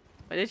angry.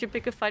 Why did you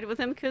pick a fight with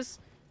him? Because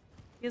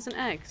he has an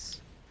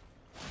axe.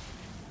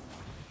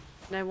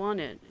 And I want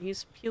it.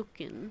 He's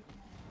puking.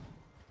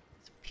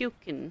 He's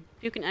puking.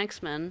 Puking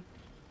axe man.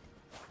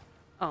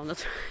 Oh,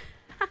 that's...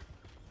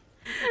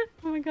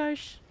 Oh my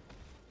gosh.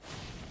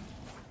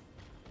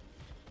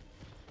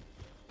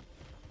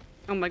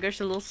 Oh my gosh,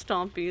 the little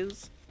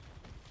stompies.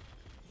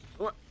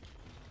 What?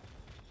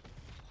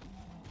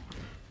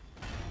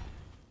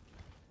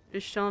 The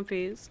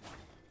stompies.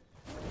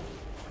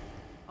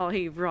 Oh,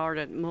 he roared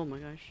at... Oh my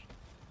gosh.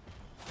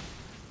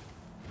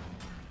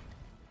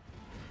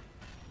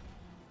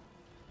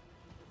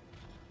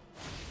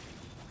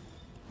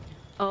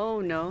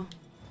 Oh no.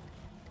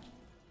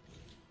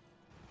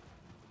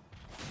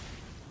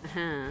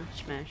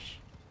 Smash.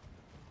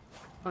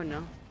 Oh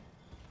no.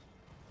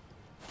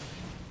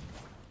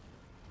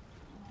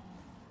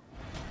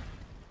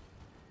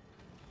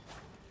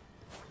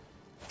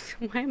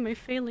 Why am I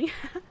failing?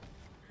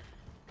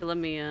 Okay, let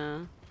me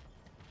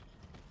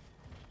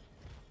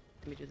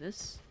do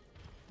this.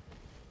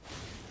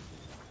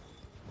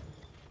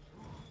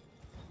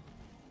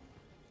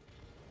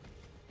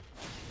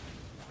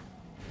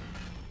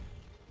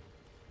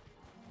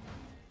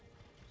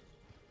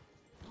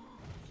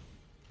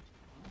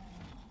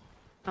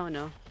 Oh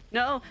no.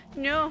 No!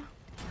 No!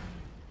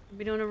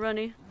 We doing a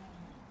runny.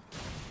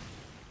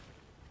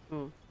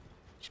 Oh.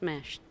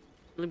 Smashed.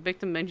 The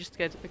victim man just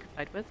got to pick a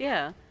fight with?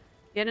 Yeah.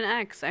 He had an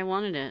axe. I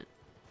wanted it.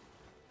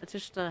 That's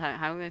just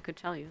how I could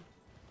tell you.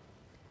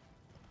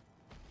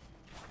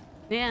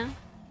 Yeah.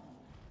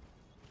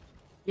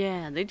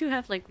 Yeah, they do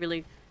have like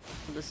really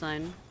cool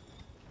design.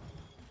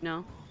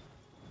 No.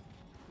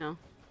 No.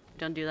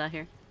 Don't do that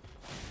here.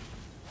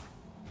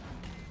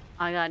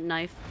 I got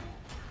knife.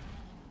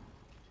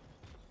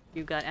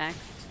 You got axe.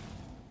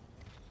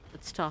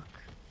 Let's talk.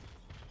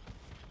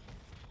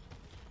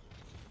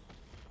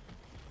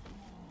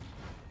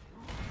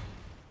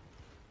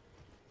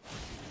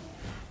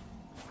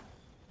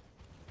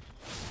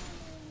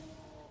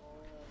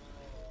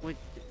 Wait,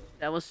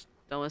 that was,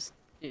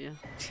 yeah.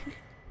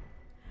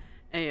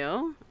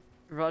 Ayo,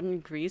 rotten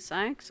grease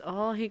axe.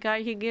 Oh, he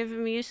gave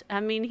me his,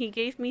 he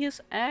gave me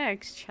his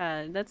axe,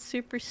 Chad. That's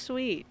super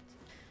sweet,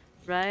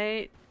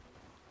 right?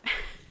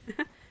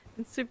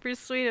 It's super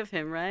sweet of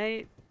him,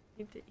 right?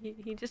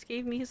 He just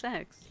gave me his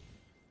axe.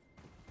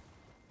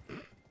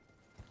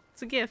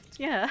 It's a gift,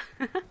 yeah.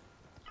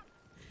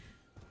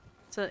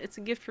 It's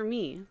a gift for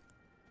me.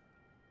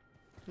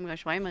 Oh my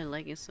gosh, why am I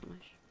lagging so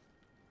much?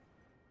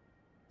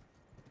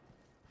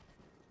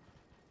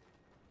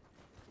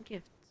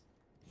 Gifts.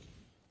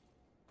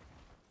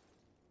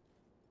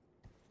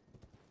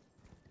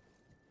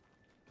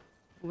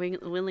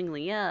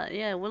 Willingly,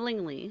 yeah,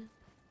 willingly.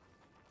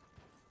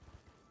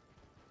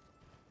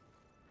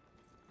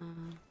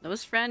 That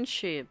was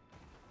friendship.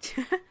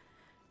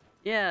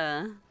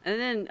 Yeah, I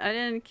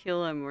didn't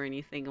kill him or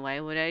anything. Why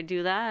would I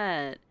do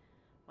that?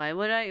 Why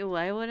would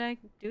I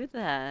do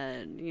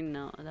that? You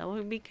know, that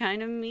would be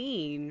kind of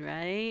mean,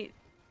 right?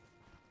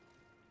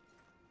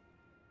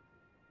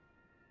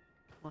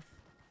 Woof.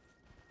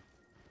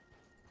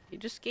 He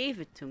just gave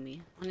it to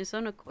me on his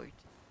own accord.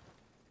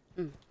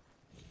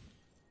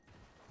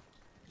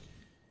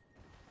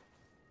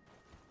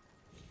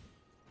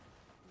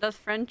 That's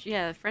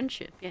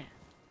friendship, yeah.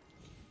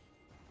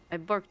 I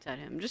barked at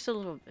him just a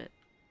little bit.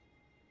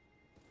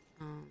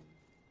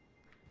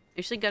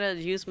 Actually gotta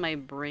use my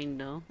brain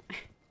though.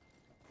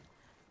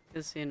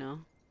 Cause you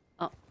know.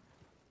 Oh.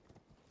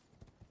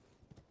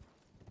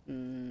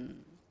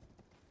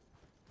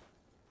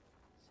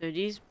 So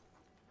these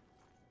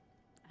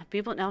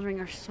people in Elden Ring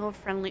are so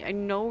friendly. I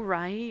know,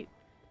 right?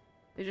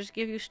 They just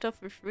give you stuff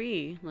for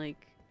free,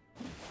 like.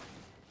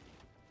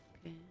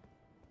 Okay.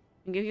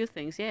 And give you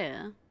things,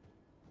 yeah.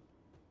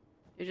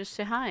 They just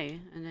say hi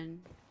and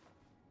then.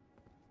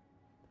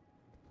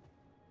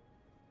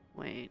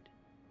 Wait.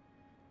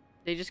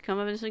 They just come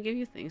up and just give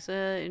you things.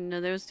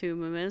 No, there was 2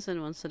 movements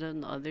and one set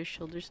on the other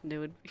shoulders and they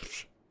would be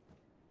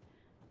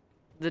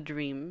the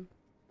dream.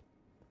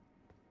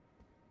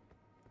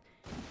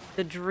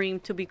 The dream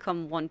to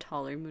become 1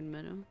 taller, Moon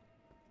Meadow.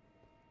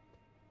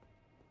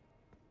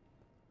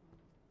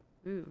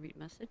 Ooh, read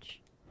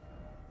message.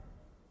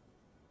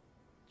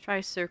 Try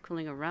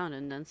circling around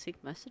and then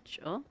seek message.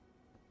 Oh.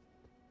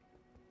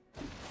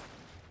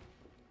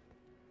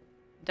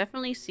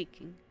 Definitely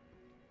seeking.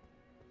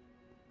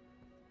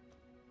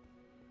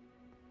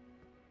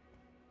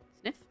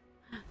 Sniff?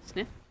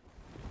 Sniff?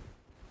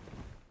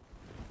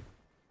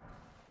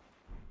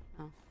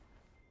 Oh.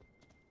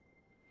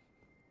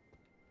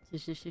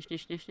 Sniff, sniff, sniff,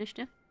 sniff, sniff, sniff,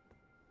 sniff.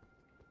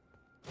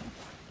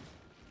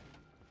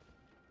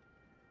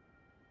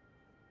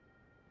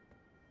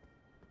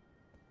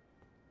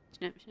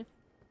 Sniff, sniff.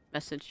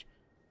 Message.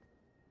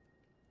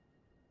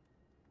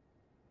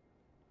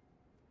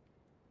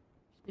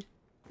 Sniff.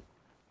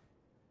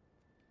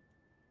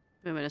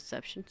 Wait, my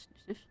deception.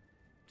 Sniff.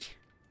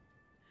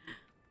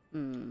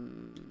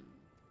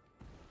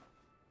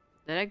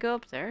 Did I go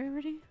up there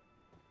already?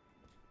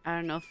 I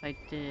don't know if I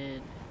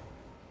did.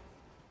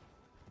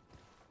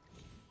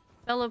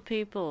 Fellow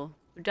people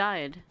who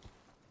died.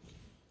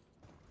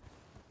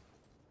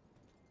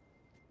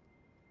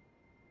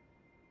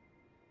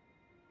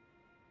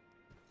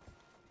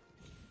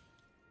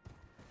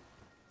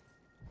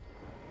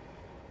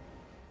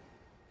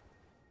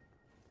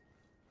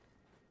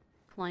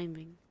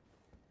 Climbing.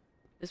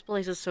 This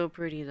place is so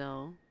pretty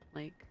though.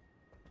 Like,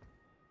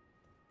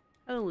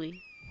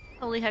 holy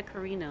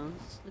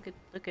heckarinos.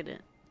 Look at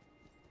it.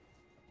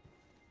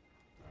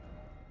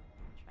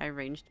 Try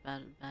ranged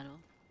battle.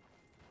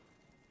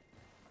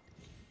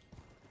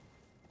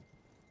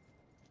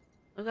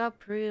 Look how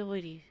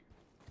pretty.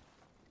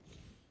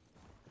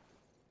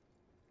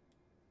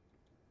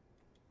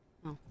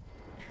 Oh.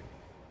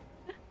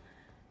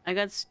 I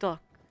got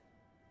stuck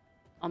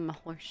on my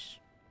horse.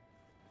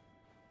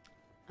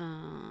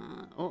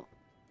 Oh.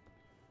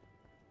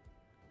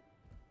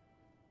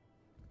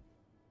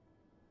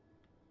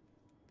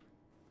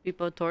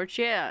 People torch?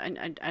 Yeah,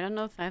 I don't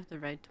know if I have the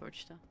right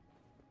torch though.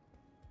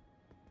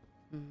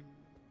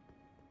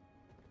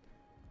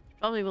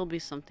 Probably will be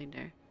something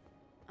there.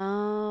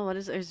 What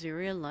is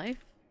Azuria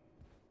life?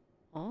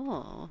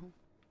 Oh.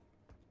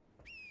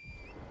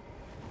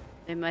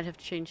 They might have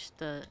changed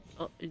the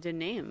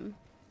name.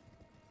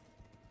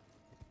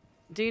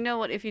 Do you know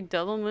what if you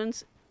double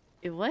moons?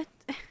 What?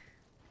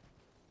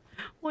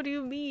 What do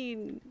you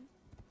mean?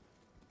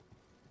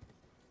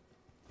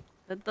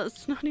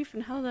 That's not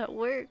even how that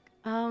works.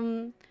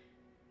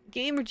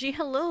 Gamer G,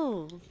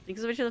 hello.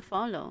 Thanks so much for the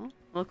follow.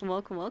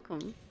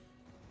 Welcome.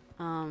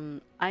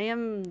 I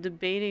am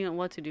debating on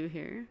what to do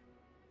here.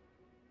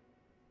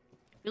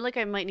 I feel like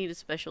I might need a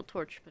special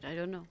torch, but I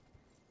don't know.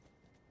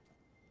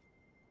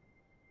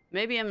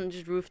 Maybe I'm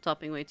just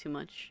rooftopping way too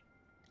much.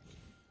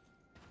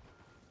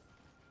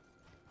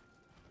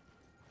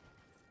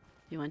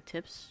 You want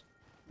tips?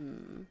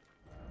 High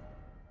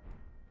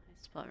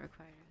spot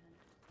required.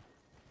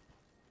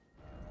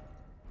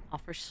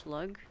 Offer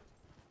slug.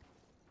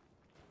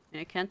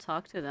 I can't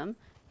talk to them.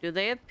 Do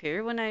they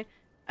appear when I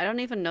don't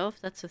even know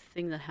if that's a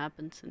thing that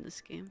happens in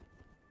this game.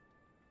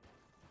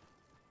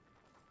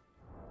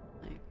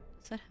 Like,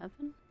 does that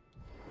happen?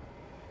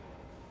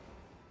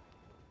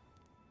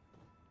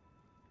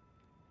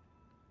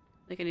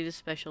 I think I need a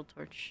special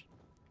torch.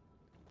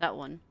 That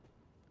one.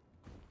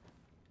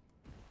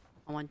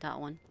 I want that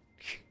one.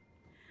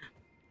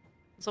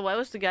 So why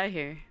was the guy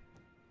here?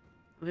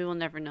 We will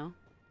never know.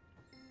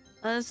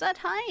 Zed,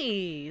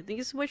 hi! Thank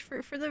you so much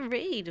for the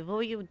raid. What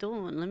are you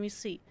doing? Let me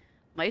see.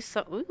 My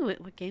son. Ooh,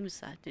 what game is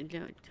that?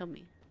 Tell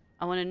me.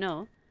 I want to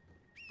know.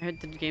 I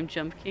heard the game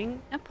Jump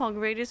King. And Pog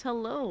Raiders,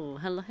 hello.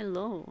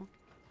 Hello.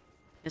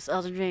 It's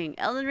Elden Ring.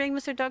 Elden Ring,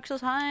 Mr. Dark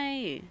Souls,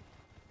 hi!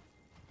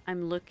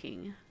 I'm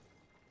looking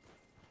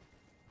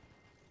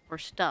for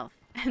stuff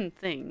and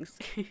things.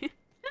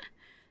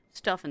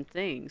 Stuff and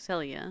things,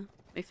 hell yeah.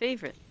 My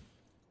favorite.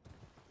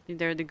 I think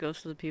they're the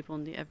ghosts of the people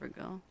in the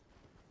Evergo.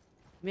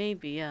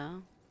 Maybe, yeah.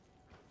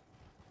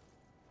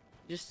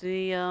 Just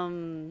the,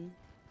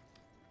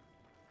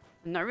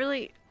 not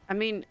really. I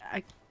mean,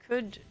 I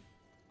could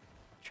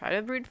try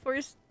to brute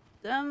force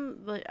them,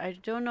 but I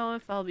don't know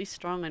if I'll be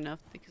strong enough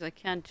because I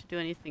can't do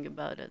anything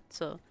about it.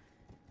 So,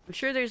 I'm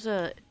sure there's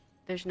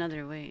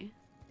another way.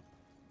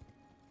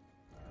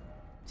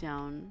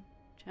 Down.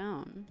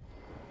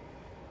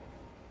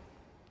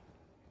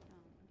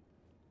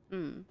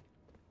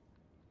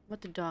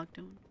 What the dog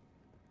doing?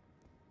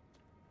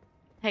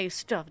 Hey,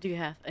 stuff, do you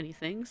have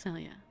anything? Hell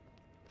yeah.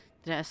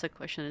 Did I ask that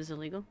question? Is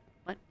illegal?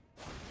 What?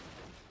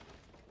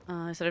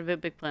 I said I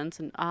have big plans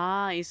and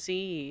I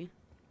see.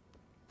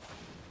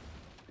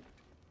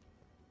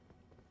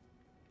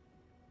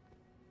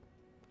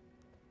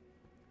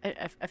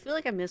 I feel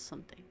like I missed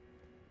something.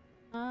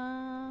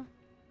 Am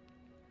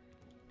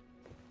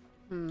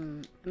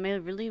I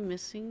really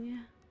missing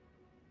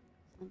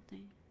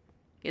something?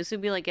 Okay, this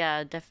would be like,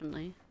 yeah,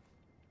 definitely.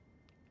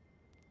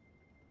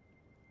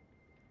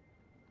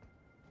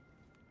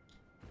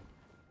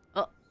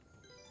 Oh.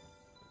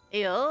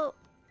 Ayo.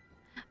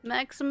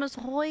 Maximus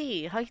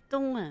Hoy, how you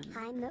doing?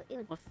 Hi,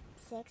 Mood.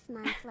 6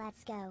 months,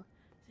 let's go.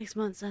 6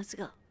 months, let's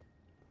go.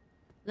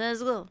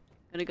 Let's go.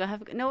 Gonna go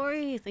have a... No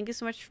worries. Thank you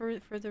so much for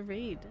the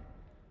raid.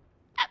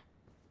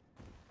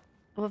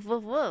 Woof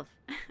woof woof.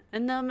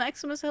 And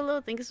Maximus,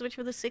 hello. Thank you so much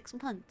for the 6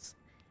 months.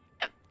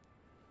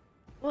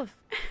 Woof.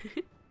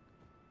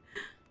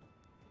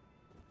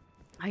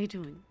 How you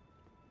doing?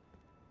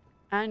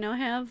 I now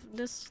have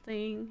this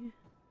thing.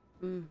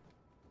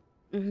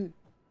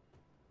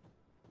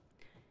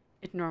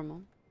 It's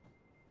normal.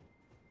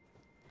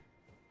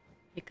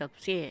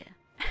 Hiccups, yeah.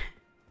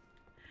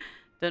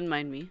 Don't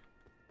mind me.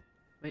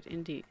 Wait,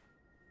 indeed.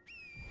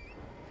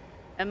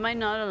 Am I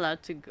not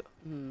allowed to go?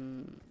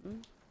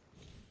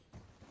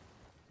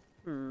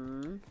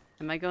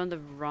 Am I going the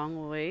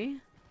wrong way?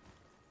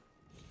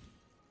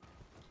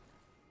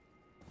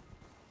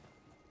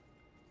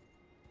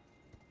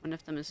 One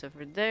of them is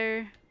over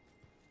there. Do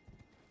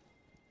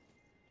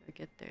I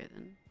get there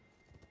then?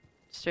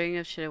 Stirring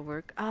up should it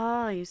work?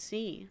 Ah, you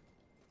see.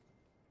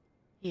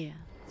 Yeah,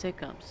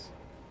 hiccups.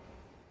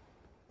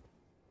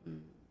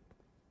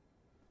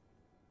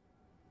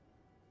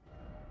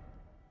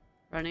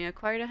 Running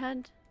acquired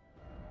ahead?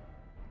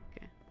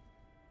 Okay.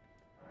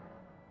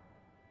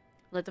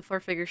 Let the 4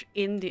 figures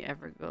in the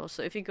Everglow.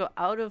 So if you go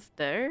out of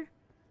there,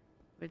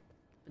 but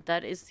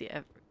that is the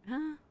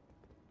huh?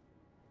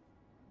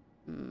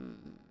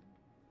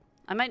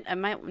 I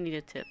might need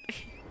a tip.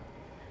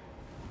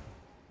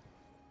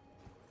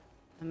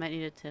 I might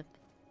need a tip.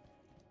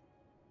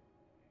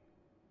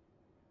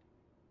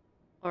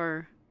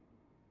 Or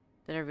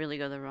did I really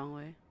go the wrong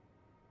way?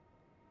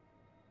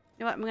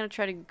 You know what? I'm gonna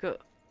try to go.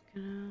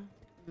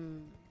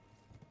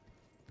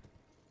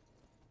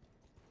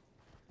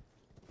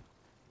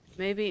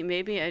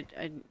 Maybe I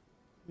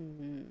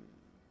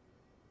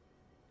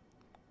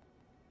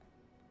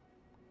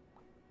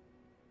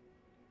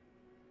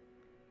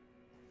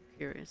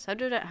curious. How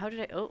do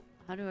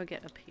I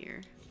get up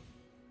here?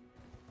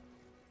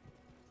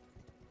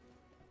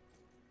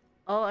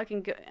 Oh, I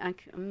can go. I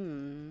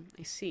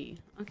see.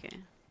 Okay.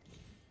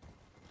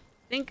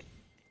 I think.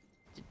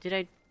 Did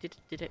I? I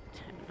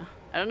don't know.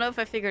 I don't know if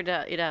I figured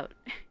it out.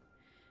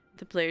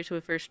 The players who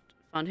first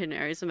found hidden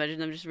areas, imagine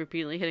them just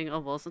repeatedly hitting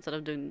all balls instead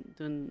of doing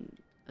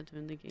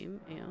the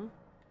game. Yeah.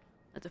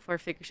 Let the 4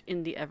 figures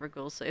in the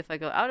Evergoal. So if I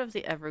go out of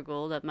the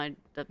Evergoal, that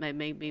might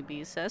make me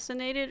be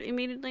assassinated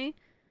immediately.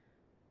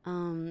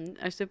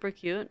 Are super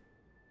cute.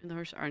 And the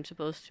horse aren't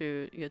supposed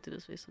to get to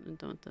this place and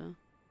don't though.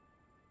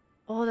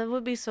 Oh, that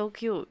would be so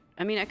cute.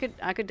 I mean, I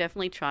could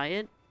definitely try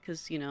it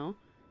because you know,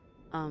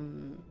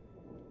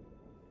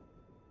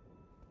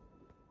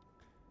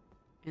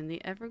 in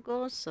the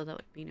Everglow, so that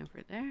would mean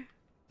over there.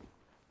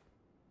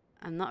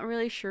 I'm not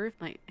really sure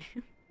if my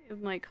if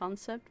my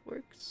concept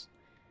works,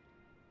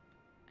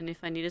 and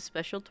if I need a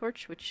special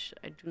torch, which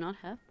I do not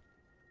have.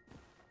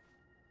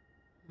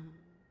 I'm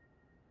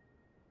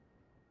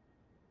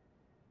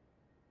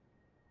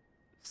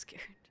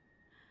scared.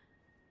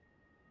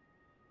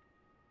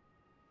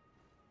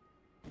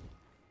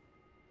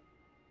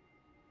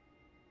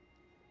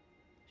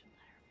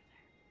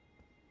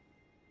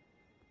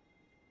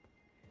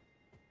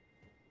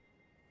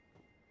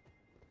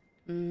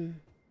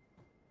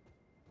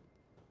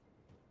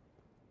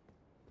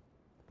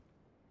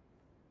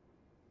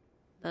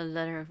 The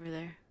letter over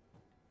there.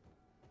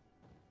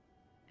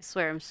 I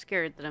swear I'm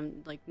scared that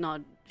I'm like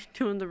not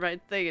doing the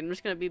right thing and I'm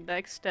just gonna be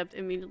backstabbed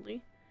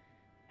immediately.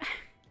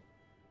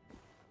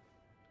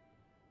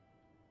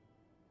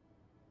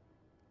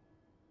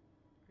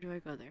 Where do I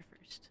go there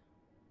first?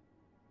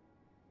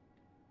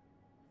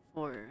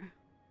 4.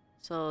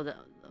 So the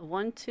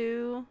 1,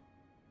 2,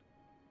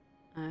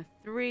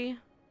 3.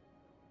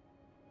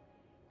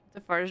 The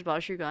farthest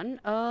boss you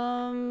gone?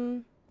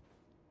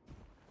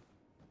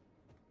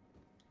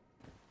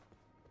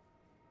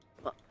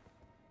 Well,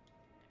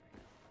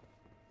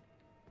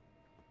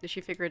 did she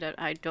figure it out?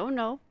 I don't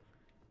know.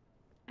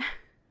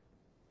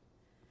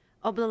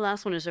 Oh, but the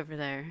last one is over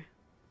there.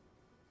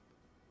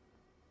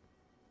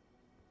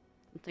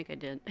 I don't think I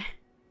did.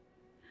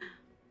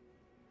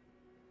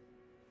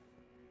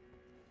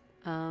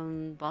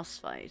 Boss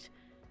fight.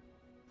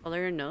 Follow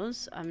your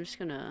nose. I'm just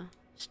gonna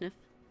sniff.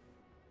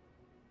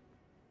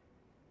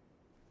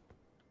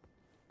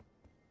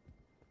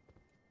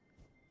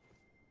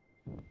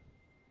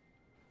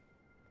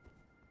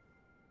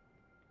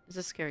 It's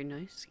a scary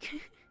noise.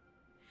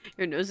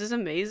 Your nose is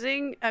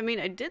amazing. I mean,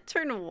 I did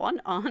turn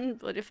 1 on,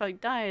 but if I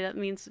die, that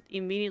means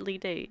immediately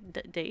day.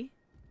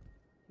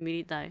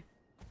 Immediate die.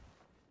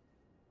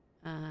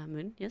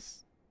 Moon,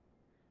 yes.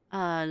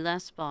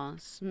 Last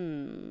boss. Let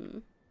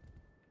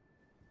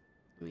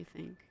me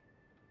think.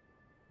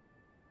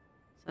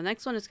 So the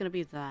next one is gonna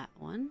be that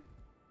one.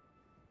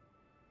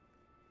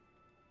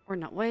 Or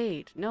not.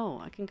 Wait, no,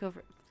 I can go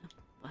over.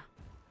 I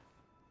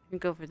can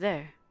go over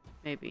there,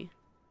 maybe.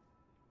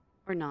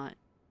 Or not.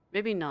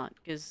 Maybe not,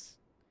 because.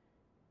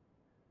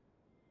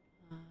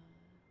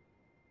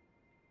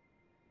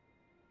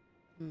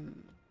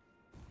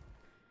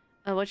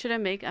 What should I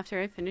make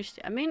after I finish?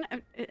 I mean,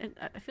 I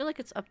feel like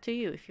it's up to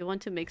you. If you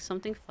want to make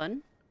something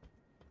fun,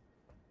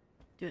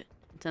 do it.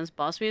 Intense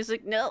boss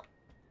music? No!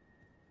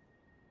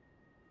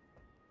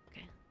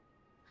 Okay.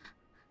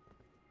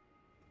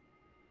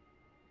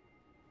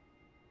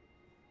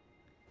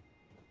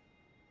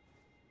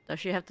 Does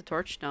she have the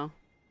torch? No.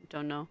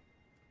 Don't know.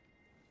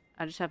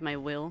 I just have my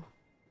will.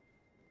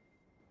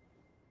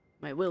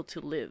 My will to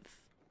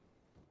live.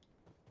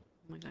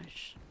 Oh my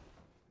gosh.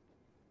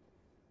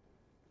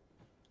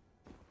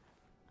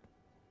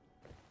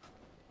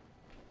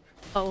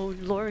 Oh,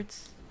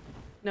 lords.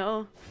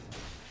 No.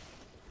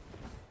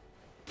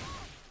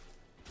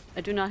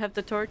 I do not have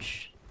the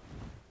torch.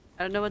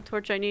 I don't know what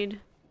torch I need.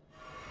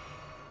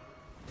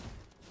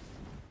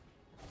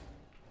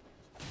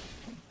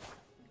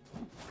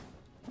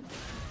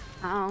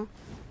 Ow.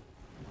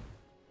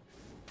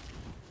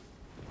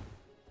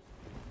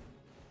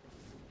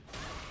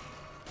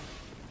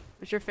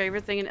 What's your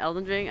favorite thing in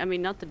Elden Ring? I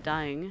mean, not the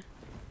dying.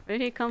 Where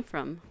did he come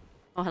from?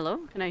 Oh, hello?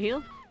 Can I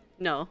heal?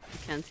 No, I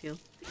can't heal.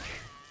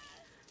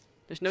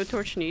 There's no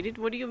torch needed?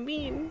 What do you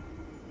mean?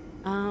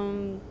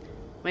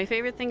 My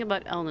favorite thing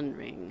about Elden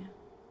Ring.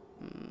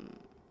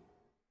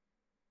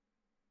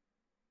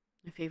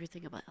 My favorite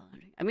thing about Elden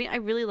Ring. I mean, I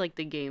really like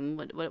the game.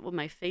 What would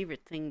my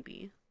favorite thing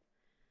be?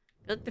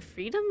 Like the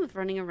freedom of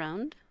running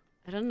around?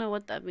 I don't know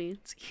what that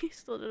means. I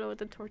still don't know what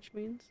the torch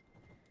means.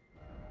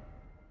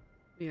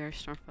 We are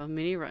Stormfall.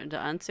 Mini Ron. The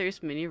answer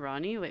is Mini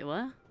Ronnie? Wait,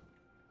 what?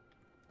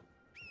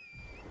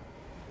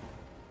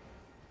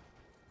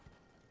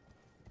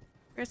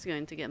 Where's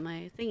going to get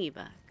my thingy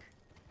back?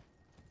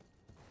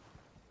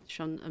 It's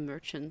from a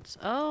merchant.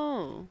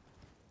 Oh!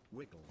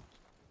 Wiggle.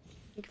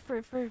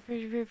 For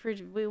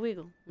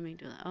wiggle. Let me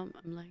do that. Oh,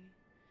 I'm like...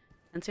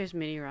 Answer is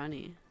Mini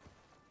Ronnie.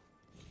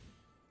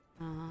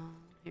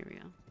 Here we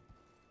go.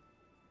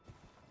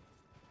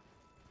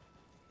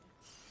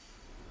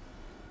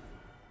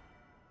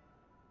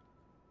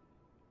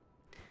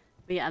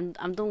 But yeah,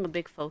 I'm doing a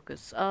big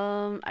focus.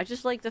 I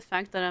just like the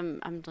fact that I'm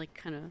like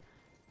kind of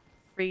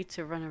free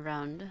to run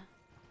around.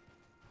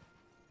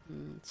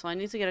 So I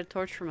need to get a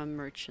torch from a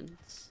merchant.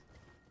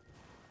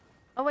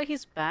 Oh wait,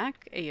 he's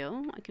back.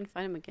 Ayo, I can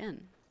find him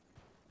again.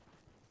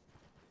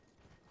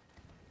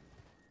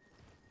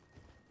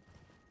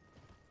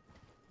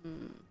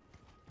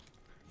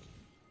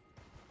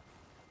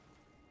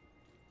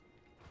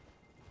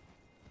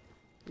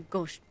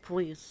 Ghost,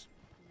 please.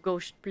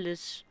 Ghost,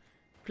 please.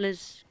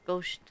 Please,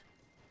 ghost.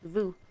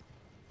 Voo.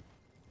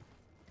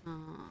 At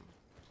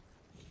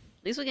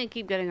least we can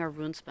keep getting our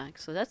runes back,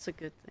 so that's a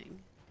good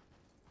thing.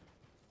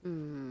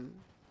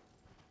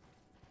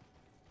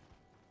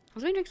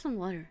 Let me drink some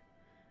water.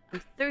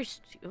 I'm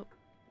thirsty. Oh,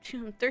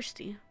 I'm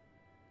thirsty.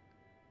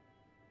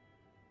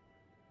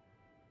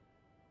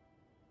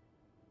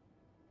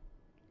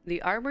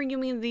 The armor? You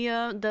mean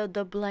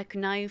the black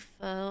knife?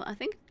 I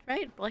think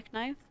right, black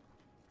knife.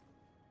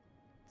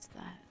 What's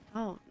that?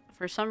 Oh,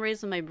 for some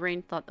reason my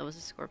brain thought that was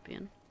a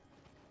scorpion.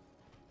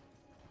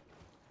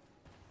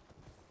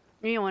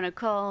 You want to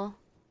call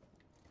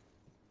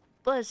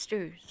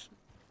Busters?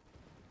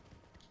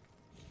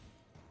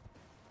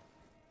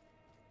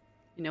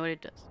 You know what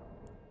it does.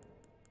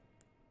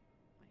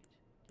 Wait,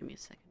 give me a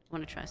second. I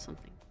want to try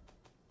something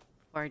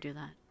before I do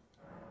that.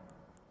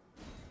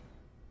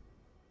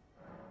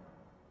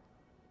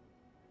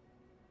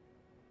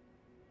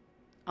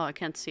 Oh, I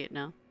can't see it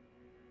now.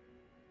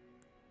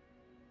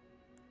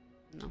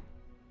 No.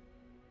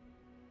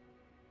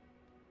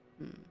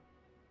 Do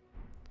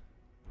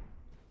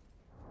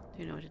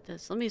you know what it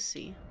does? Let me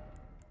see.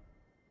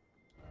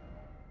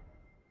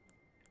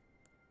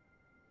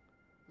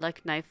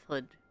 Like knife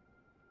hood.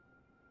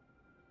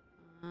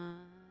 Oh,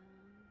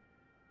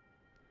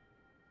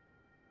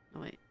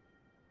 wait.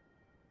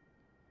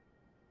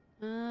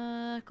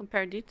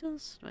 Compare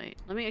details? Wait,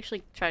 let me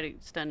actually try to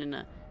stand in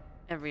a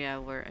area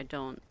where I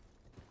don't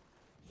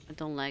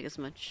lag as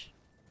much.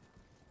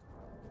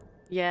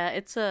 Yeah,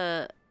 it's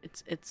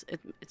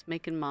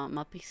making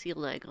my PC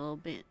lag a little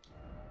bit.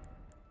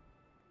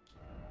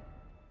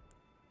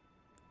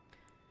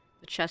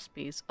 The chest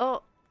piece.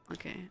 Oh,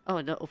 okay.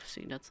 Oh, the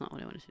oopsie. That's not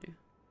what I wanted to do.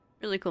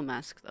 Really cool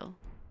mask though.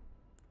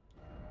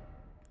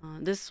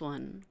 This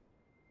one.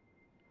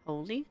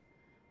 Holy.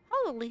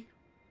 Holy.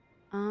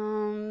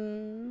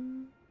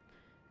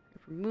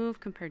 Remove,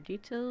 compare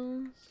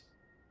details.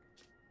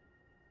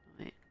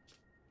 Wait.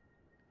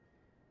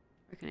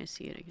 Where can I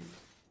see it again?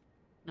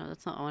 No,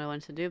 that's not what I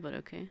wanted to do, but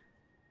okay.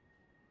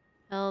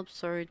 Help,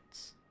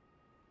 swords.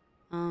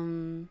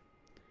 Knife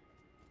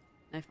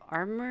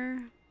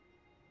armor.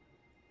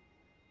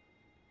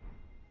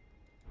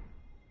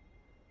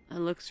 That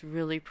looks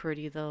really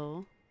pretty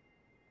though.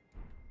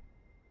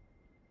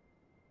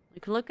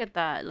 Like, look at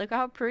that. Look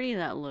how pretty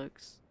that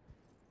looks.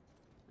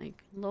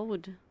 Like,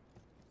 load.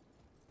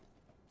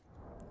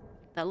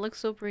 That looks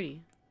so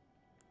pretty.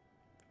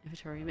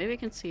 Inventory. Maybe I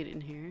can see it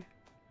in here.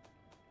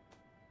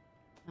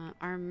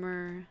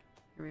 Armor.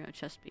 Here we go.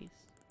 Chest piece.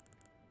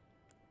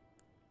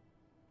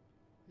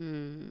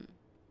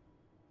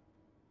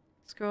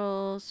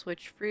 Scroll.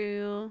 Switch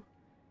through.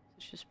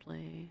 Let's just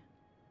play.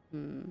 I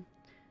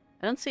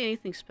don't see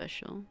anything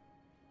special.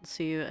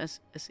 See you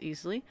as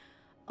easily.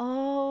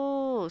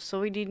 Oh, so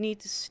we did need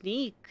to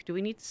sneak. Do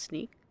we need to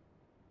sneak?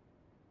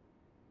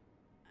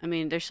 I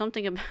mean, there's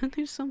something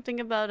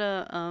about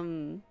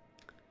a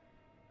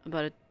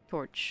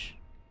torch.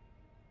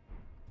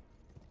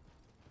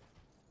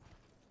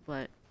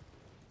 but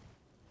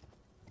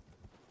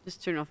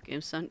just turn off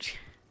game sound.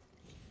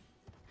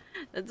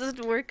 That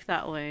doesn't work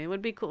that way. It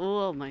would be cool.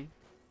 Oh my, it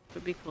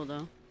would be cool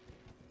though.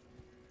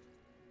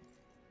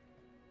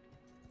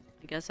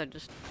 I guess I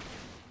just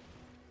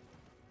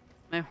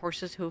my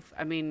horse's hoof.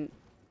 I mean,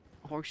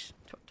 horse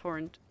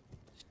torrent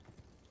just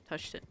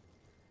touched it.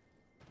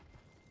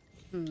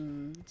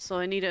 So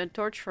I need a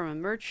torch from a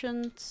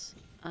merchant.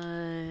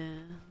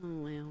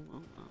 Well.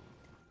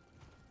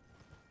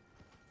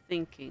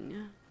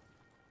 Thinking.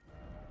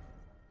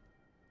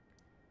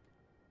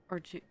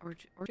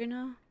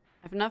 Orgina?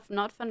 I've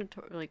not found a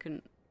like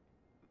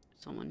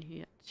someone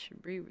yet.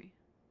 Shibriri.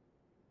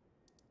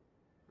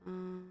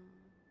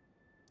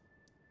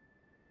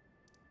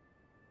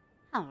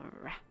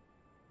 Alright.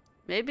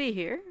 Maybe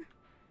here?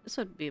 This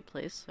would be a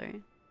place,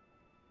 right?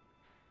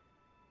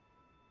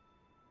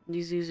 I'm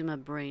just using my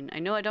brain. I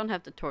know I don't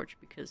have the torch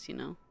because, you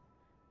know,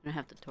 I don't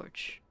have the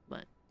torch,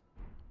 but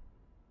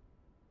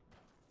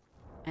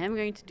I am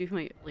going to do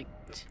my, like,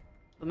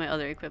 put my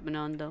other equipment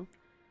on, though.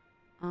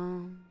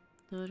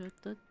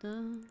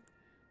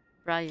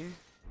 Briar.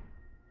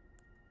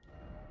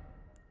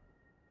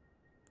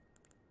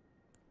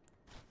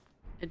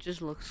 It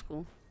just looks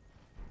cool.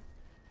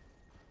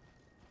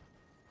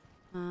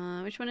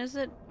 Which one is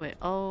it? Wait,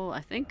 oh,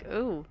 I think,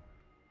 oh.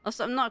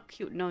 Also, I'm not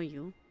cute, no,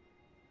 you.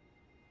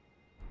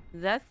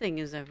 That thing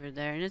is over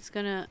there, and it's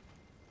gonna...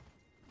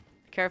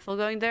 Careful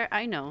going there.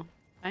 I know.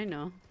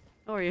 Don't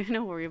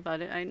worry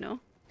about it. I know.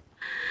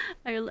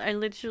 I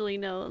literally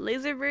know.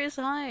 Laser Bear is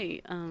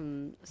high.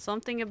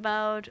 Something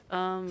about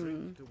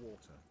Drink the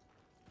water.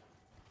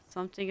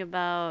 something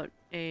about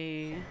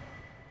a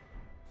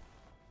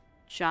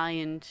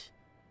giant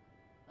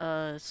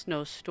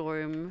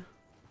snowstorm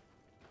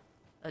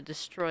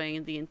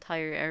destroying the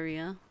entire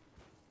area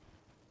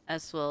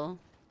as well.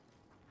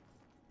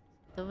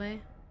 The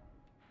way?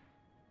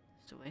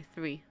 It's the way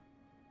 3.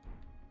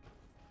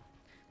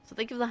 So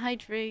think of the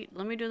hydrate.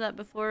 Let me do that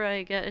before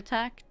I get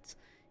attacked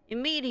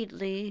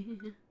immediately.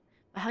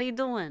 How you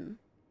doing?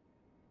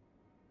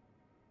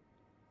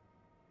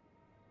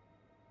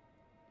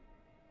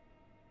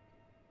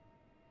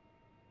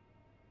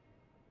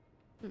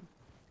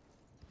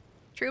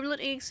 Triblet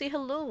Egg, say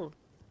hello.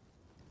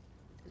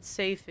 It's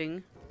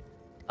safing.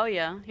 Oh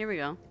yeah, here we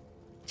go.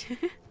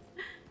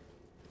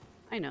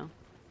 I know.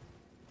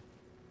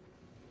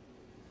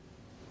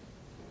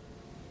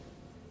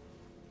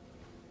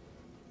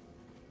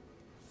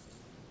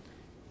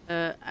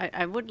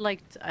 I would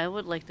like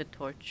the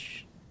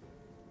torch.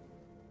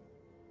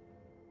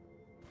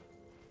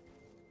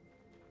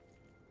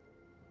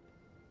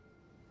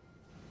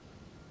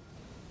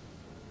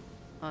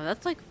 Oh,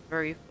 that's like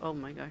very. Oh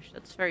my gosh,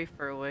 that's very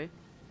far away.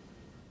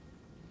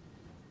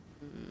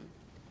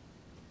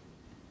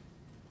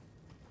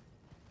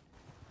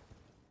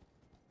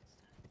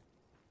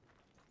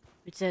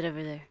 What's that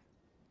over there?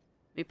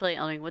 We play.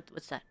 Oh,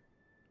 what's that?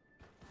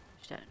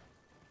 What's that?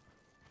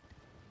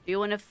 Do you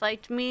want to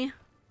fight me?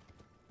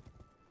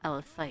 I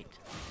will fight.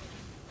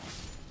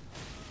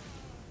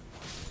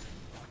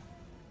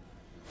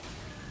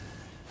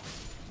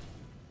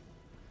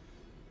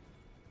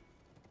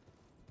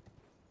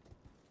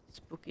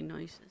 Spooky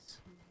noises.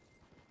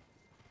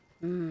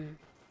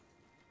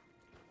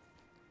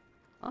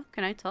 Oh,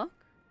 can I talk?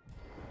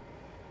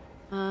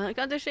 I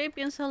got the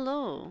Shapians,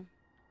 hello.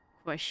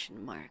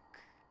 Question mark.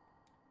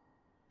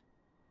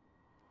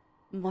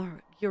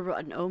 Mark, you're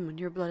an omen.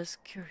 Your blood is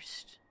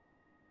cursed.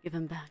 Give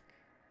him back.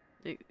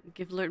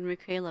 Give Lord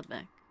Michaela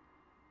back.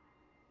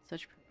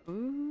 Such.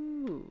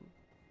 Ooh.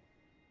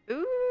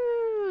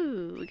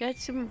 Ooh. We got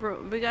some.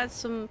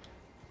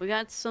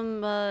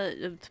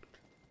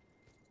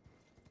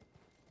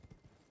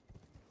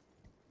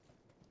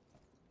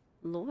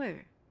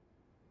 Lore.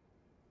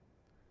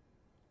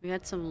 We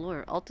had some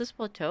lore. Altus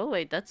Plateau?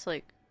 Wait, that's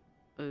like...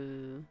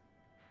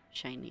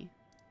 shiny.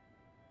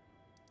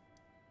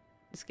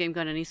 This game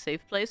got any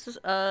safe places?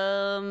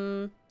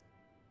 No.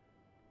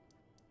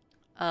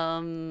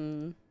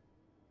 No.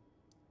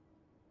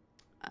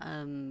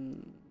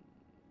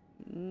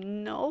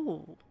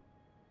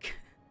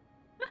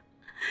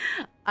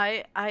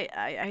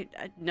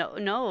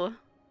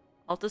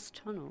 Altus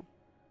Tunnel.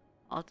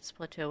 Altus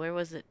Plateau, where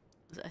was it?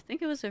 I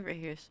think it was over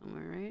here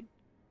somewhere, right?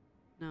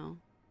 No.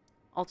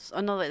 Altus,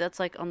 oh no, wait, that's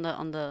like on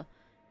the...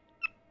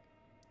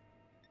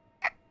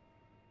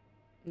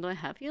 Do I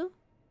have you?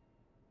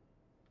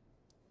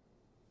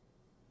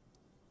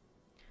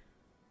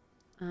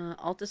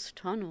 Altus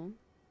Tunnel.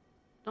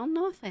 Don't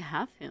know if I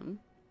have him.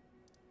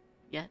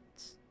 Yet.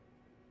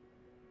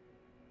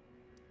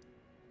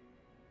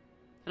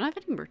 Don't have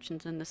any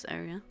merchants in this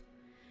area.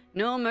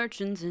 No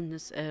merchants in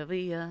this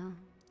area.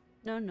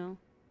 No.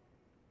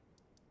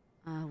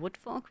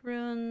 Woodfolk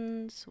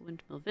Ruins,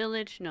 Windmill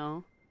Village,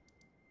 no.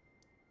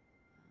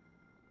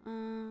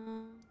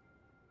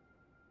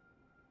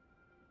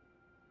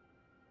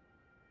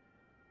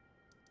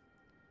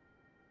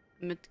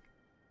 Mid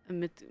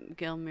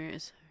Gelmir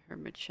is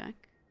Hermit Shack.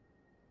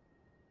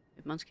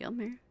 Mons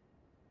Gelmir?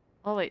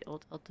 Oh wait,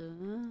 I'll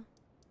do...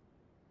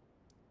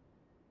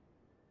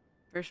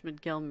 First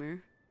with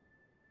Gelmer.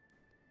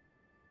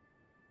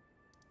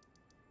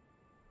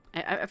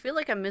 I feel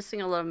like I'm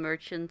missing a lot of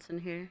merchants in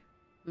here.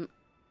 Mm.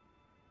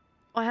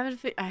 Oh,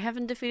 I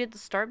haven't defeated the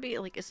Star Beast.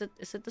 Like, is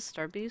it the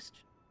Star Beast?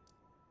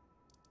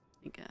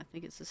 I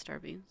think it's the Star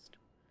Beast.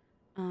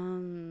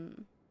 Hermit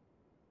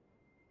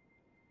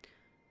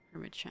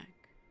Shack.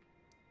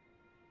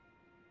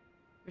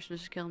 First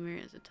Mr.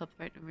 Gelmer is the top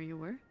right of where you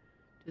were.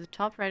 To the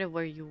top right of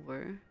where you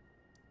were.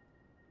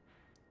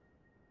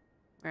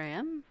 Where I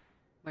am?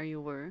 Where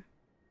you were.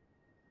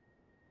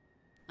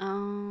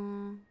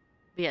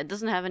 But yeah, it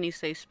doesn't have any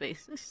safe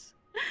spaces.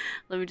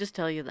 Let me just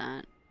tell you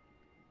that.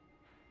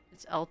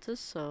 It's Altus,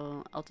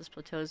 so Altus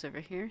Plateau is over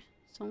here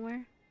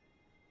somewhere.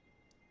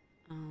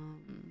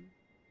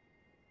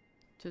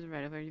 To the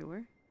right of where you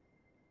were.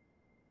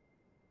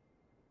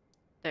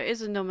 There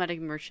is a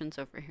nomadic merchants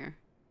over here.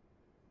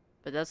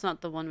 But that's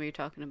not the one we're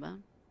talking about.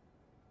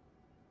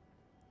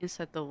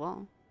 Inside the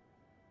wall.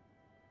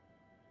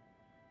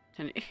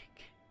 God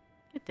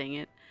dang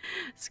it.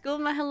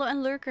 Skooma, hello,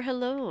 and Lurker,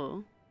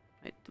 hello.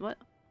 Wait, what?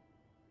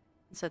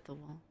 Inside the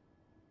wall.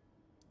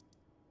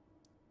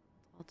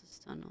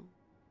 Altus Tunnel.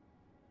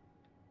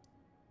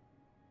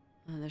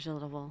 Oh, there's a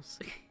lot of walls.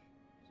 You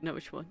know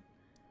which one.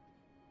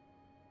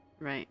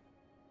 Right.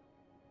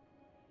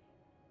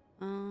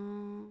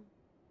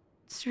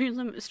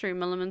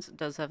 Stream Elements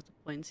does have the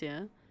points,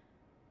 yeah.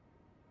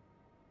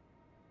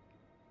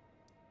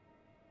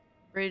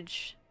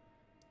 Bridge.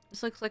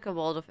 This looks like a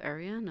walled off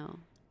area. No.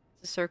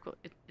 It's a circle.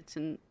 It's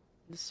in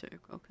the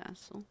circle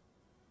castle.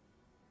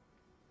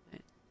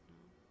 Right. No.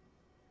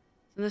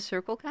 It's in the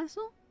circle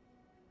castle?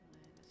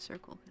 The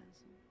circle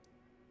castle.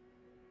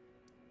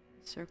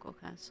 The circle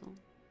castle.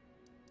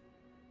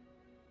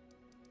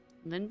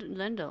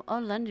 Lendo. Oh,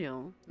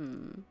 Lendio.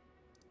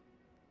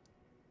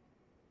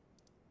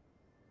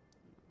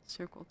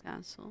 Circle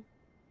castle.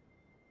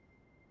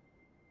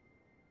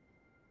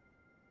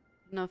 I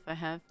don't know if I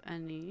have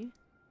any.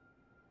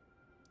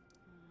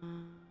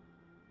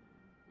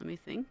 Let me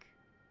think.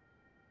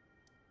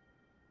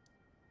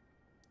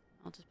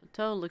 Altus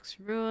Plateau, Lix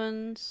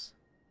Ruins.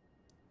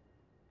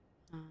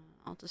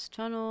 Altus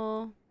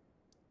Tunnel.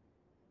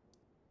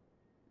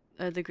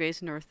 The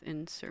Grace North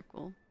End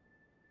Circle.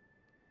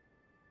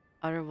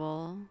 Outer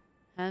Wall.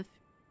 Have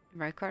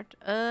Rykart?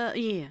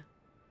 Yeah.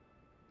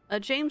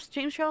 James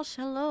Charles,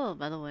 hello,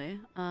 by the way.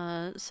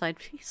 Side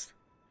piece.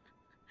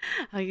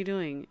 How you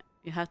doing?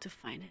 You have to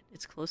find it.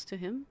 It's close to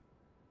him.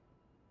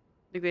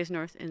 The Grace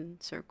North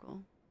End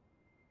Circle.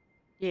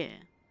 Yeah.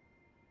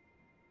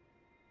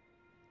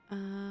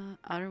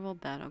 Outer Wall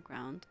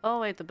Battleground.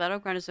 Oh wait, the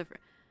battleground is over.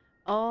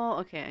 Oh,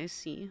 okay, I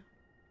see.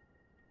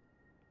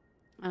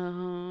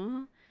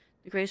 The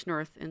Grace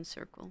North End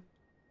Circle.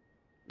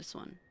 This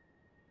one.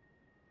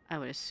 I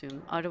would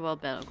assume. Outer Wall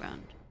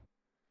Battleground.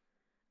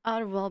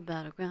 Outer Wall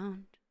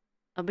Battleground.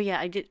 But yeah,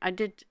 I did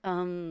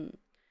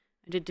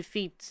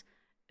defeat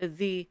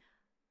the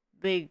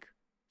big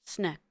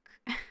snack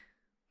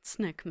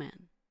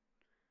man.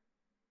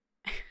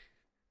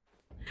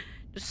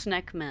 The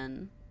snack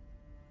man.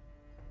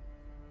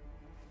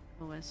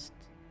 West.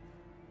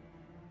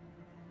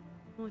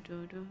 Let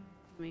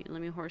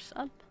me horse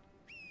up.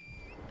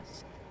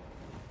 West.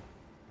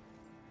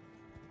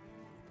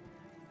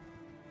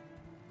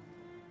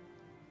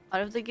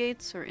 Out of the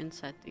gates or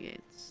inside the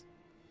gates?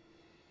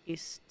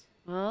 East.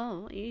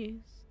 Oh,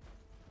 east.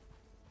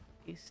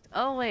 East.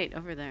 Oh wait,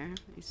 over there.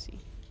 I see.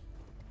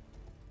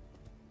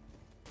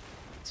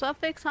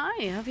 Swapfix,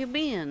 hi, how have you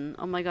been?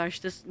 Oh my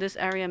gosh, this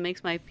area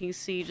makes my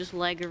PC just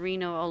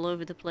lagarino all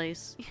over the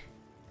place.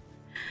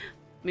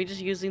 Me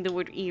just using the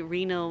word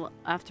Reno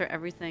after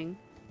everything.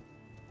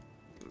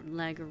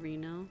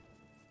 Lagarino.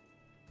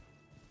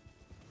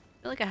 I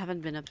feel like I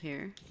haven't been up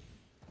here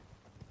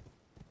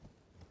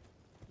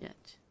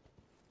yet.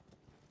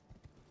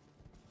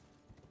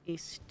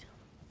 East.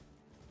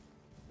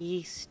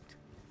 East.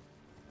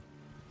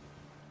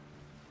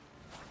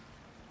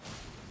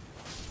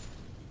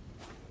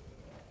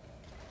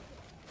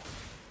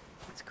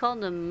 It's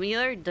called a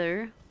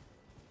murder.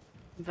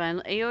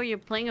 Violent. Ayo, you're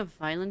playing a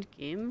violent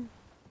game?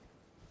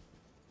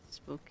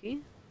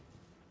 Spooky.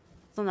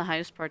 It's on the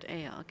highest part.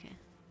 Ayo, okay.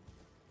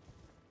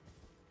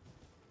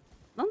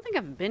 I don't think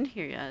I've been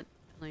here yet,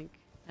 like,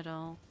 at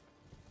all.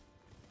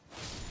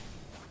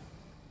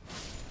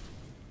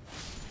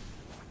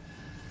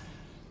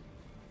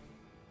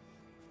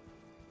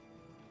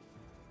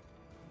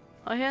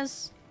 Oh, he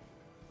has...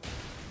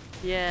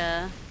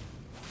 Yeah.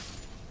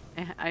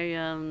 I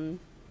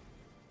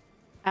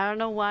don't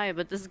know why,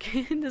 but this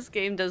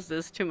game does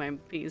this to my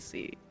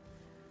PC.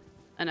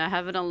 And I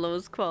have it on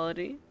lowest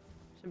quality.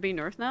 Should be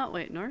north now?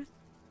 Wait, north?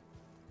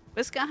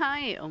 Whiska,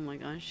 hi! Oh my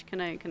gosh,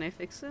 can I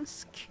fix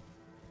this?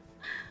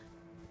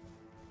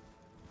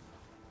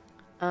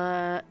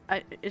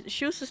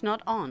 Shoes is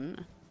not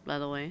on, by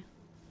the way.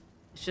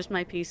 It's just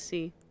my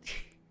PC.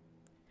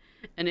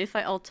 And if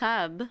I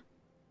alt-tab...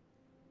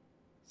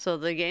 So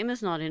the game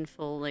is not in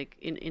full, like,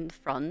 in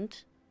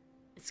front.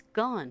 It's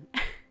gone.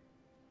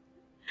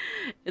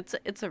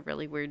 It's a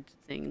really weird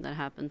thing that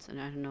happens, and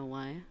I don't know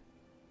why.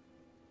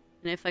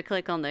 And if I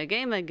click on the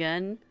game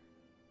again...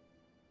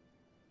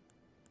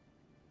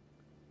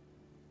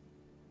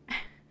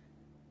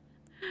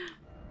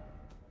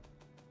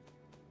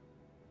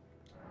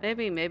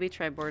 maybe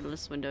try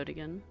borderless windowed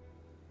again.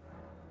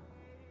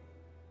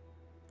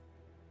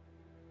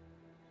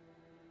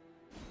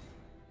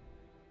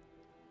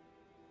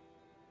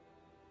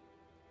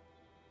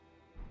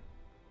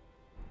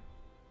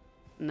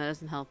 And that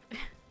doesn't help.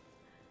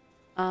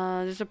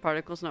 There's a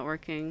particles not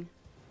working.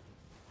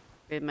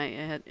 It might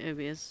have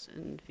OBS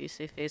and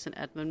VC face and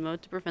admin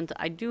mode to prevent it.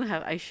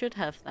 I should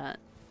have that.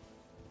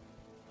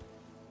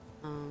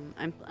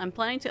 I'm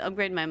planning to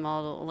upgrade my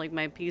model, like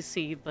my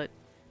PC, but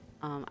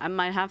I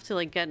might have to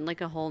like get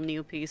like a whole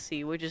new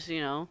PC, which is,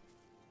 you know,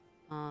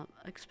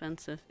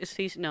 expensive. Is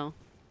VC no.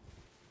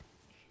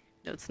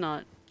 No, it's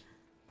not.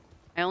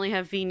 I only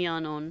have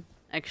VNyan on,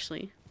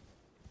 actually.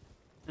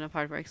 And a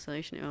part of our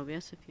acceleration in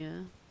OBS if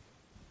you...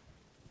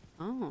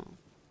 Oh.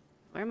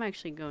 Where am I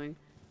actually going?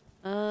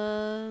 It's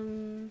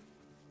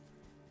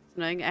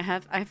annoying.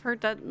 I've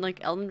heard that like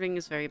Elden Ring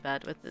is very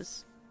bad with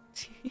this.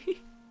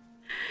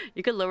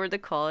 You could lower the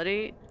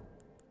quality.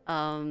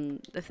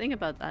 The thing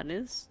about that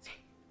is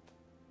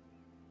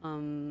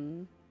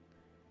I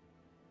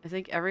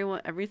think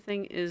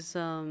everything is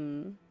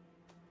low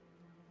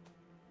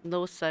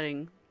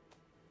setting.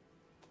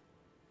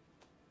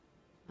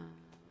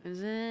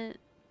 Is it?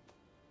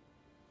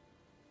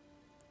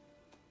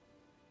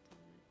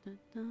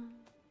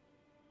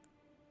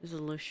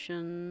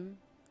 Resolution.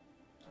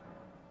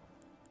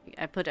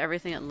 I put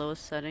everything at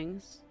lowest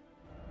settings.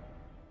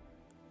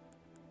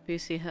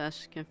 PC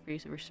has can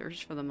freeze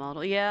research for the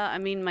model. Yeah, I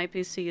mean my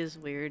PC is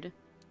weird.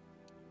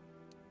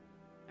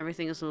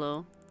 Everything is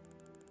low.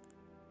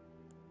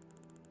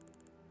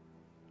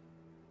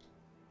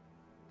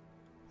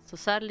 So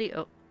sadly,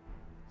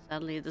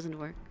 sadly it doesn't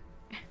work.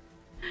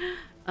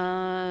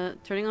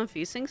 Turning on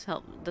VSyncs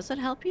help. Does it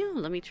help you?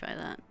 Let me try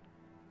that.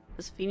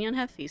 Does VNyan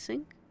have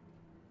VSync?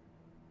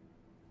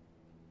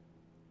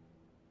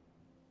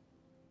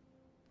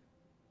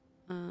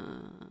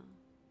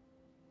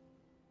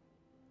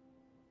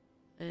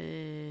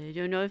 Do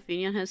you know if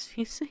VNyan has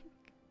VSync?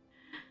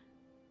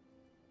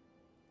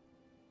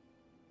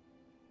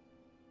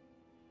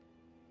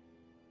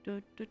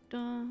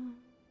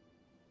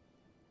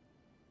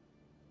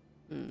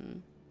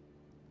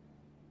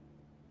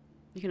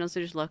 You can also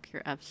just lock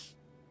your apps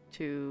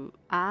to...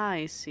 Ah,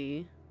 I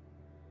see.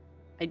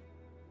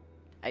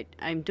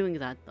 I'm doing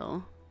that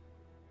though.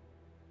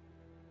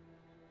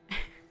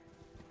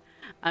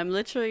 I'm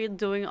literally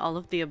doing all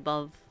of the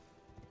above.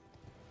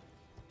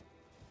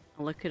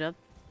 I'll look it up.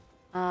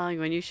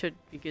 When you should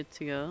be good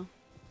to go.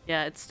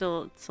 Yeah, it's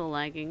still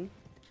lagging.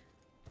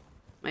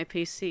 My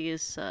PC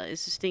is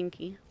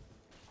stinky.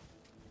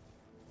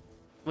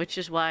 Which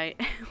is why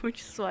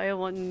I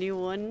want a new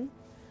one.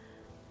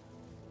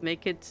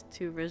 Make it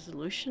to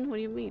resolution? What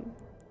do you mean?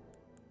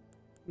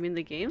 You mean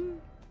the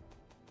game?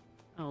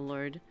 Oh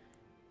lord.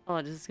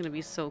 Oh, this is gonna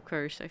be so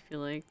cursed, I feel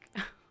like.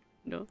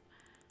 No.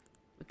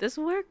 Would this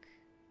work?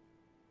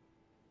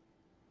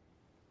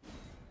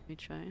 Let me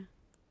try.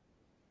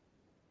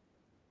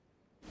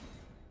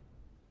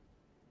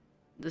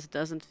 This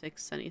doesn't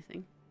fix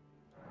anything.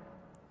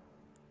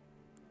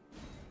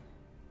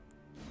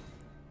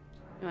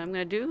 You know what I'm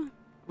gonna do?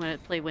 I'm gonna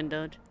play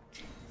windowed.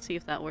 See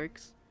if that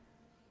works.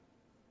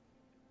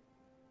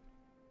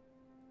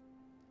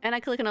 And I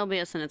click on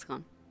OBS and it's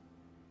gone.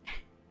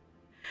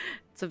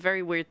 It's a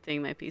very weird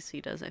thing my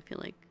PC does, I feel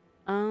like.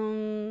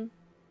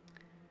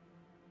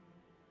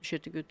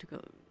 Should be good to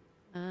go.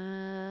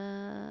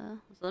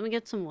 So let me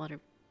get some water.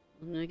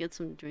 Let me get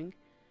some drink.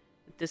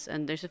 At this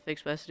end, there's a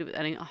fix, but it has to do with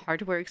adding a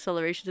hardware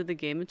acceleration to the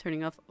game and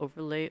turning off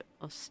overlay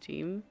of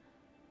Steam.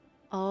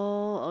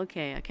 Oh,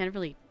 okay. I can't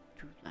really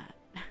do that,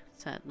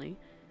 sadly.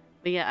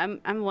 But yeah,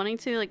 I'm wanting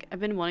to like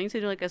I've been wanting to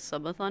do like a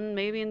subathon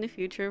maybe in the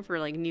future for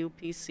like new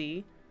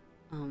PC.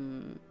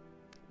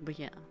 But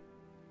yeah.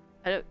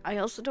 I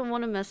also don't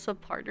want to mess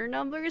up partner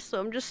numbers, so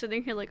I'm just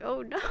sitting here like,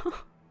 oh no.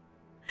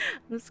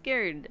 I'm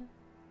scared.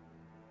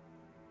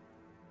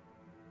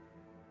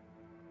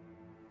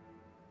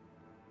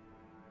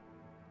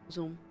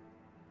 Zoom.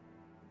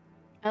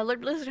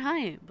 Lord Blizzard,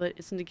 hi! But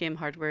isn't the game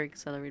hardware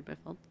accelerated by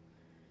fault?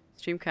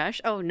 Stream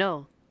crash? Oh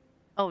no.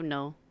 Oh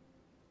no.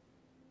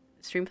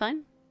 Stream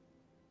fine?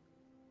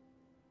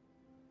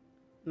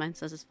 Mine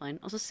says it's fine.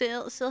 Also,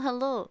 still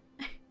hello.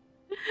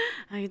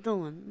 How you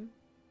doing?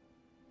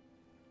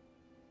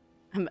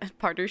 I'm at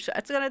partners.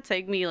 It's gonna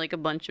take me like a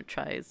bunch of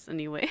tries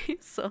anyway,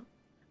 so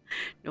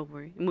don't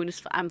worry. Moon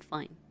is I'm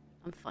fine.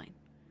 I'm fine.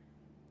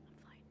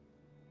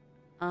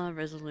 I'm fine.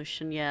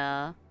 Resolution,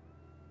 yeah.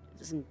 It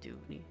doesn't do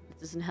any. It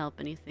doesn't help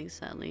anything,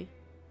 sadly.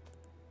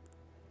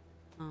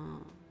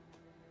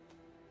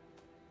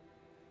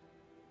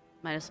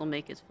 Might as well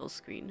make it full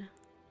screen.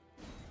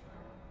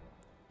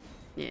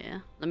 Yeah.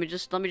 Let me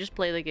just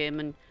play the game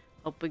and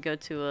hope we go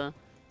to a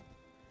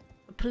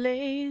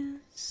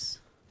place.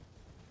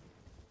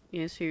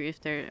 Yeah, see if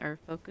they are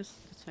focused.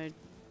 That's hard.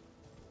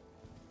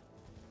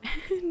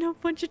 No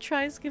bunch of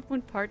tries, give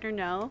one partner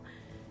now.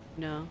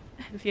 No.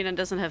 Vienna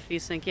doesn't have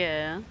VSync,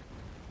 yeah.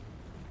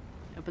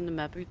 Open the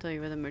map, I can tell you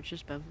where the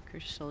merchant's bound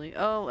slowly.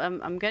 Oh,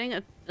 I'm getting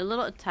a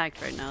little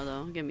attacked right now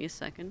though. Give me a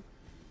second.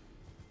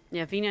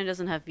 Yeah, Vienna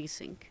doesn't have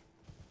VSync.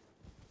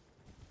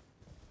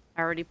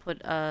 I already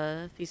put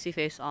VC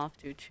face off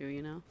due to,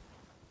 you know.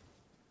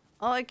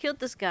 Oh, I killed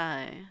this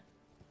guy.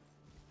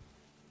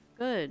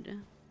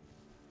 Good.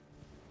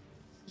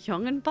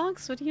 Youngin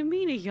box? What do you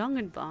mean a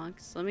youngin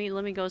box? Let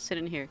me go sit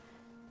in here.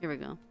 Here we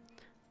go.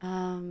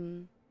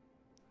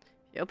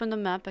 If you open the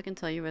map, I can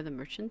tell you where the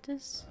merchant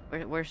is.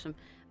 Where's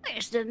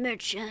the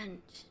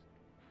merchant?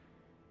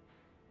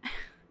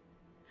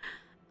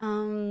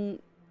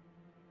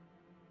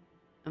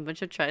 A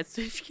bunch of tries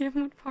to give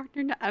with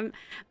partner.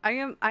 I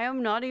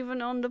am not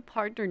even on the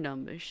partner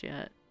numbers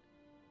yet.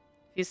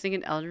 If you sing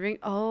an Elden Ring,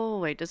 oh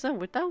wait,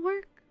 would that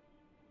work?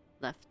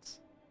 Left.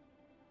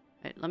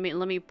 Right, let me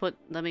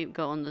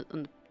go on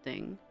the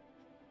thing.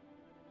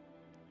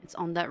 It's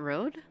on that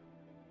road?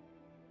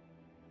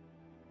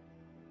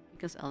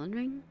 Because Elden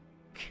Ring?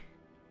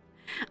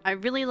 I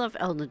really love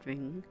Elden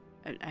Ring.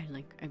 I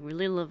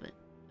really love it.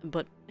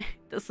 But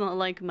that's not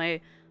like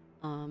my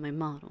my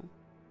model.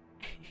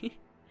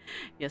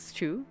 Yes,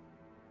 true.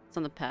 It's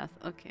on the path.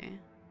 Okay.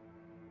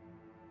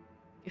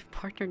 If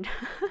partner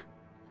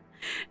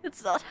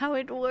it's not how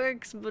it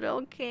works, but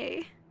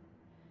okay.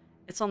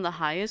 It's on the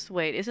highest.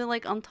 Wait, is it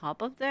like on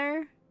top of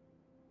there?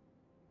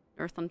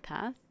 North on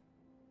path?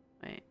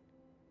 Wait.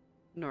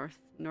 North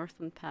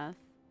on path.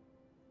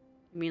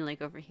 You mean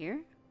like over here?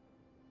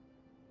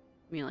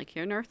 You mean like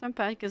here, north on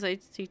path? Because I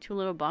see two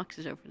little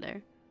boxes over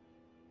there.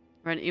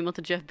 Write an email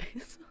to Jeff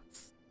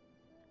Bezos.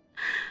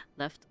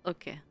 Left.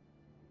 Okay.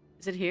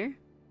 Is it here?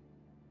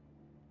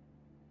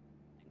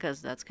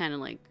 Because that's kind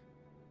of like...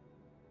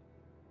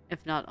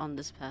 If not on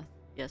this path.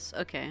 Yes,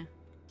 okay.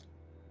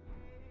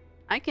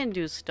 I can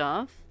do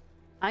stuff.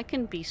 I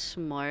can be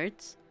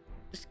smart.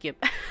 Just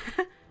skip.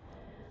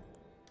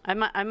 I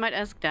might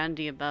ask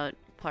Dandy about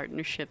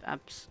partnership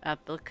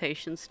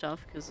application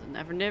stuff because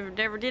I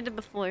never did it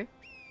before.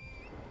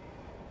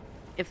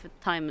 If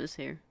time is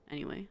here,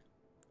 anyway.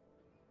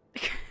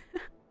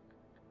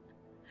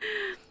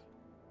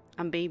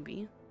 I'm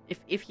baby.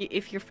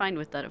 If you're fine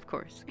with that, of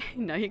course.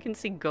 Now you can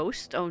see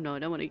Ghost. Oh no, I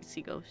don't want to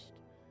see Ghost.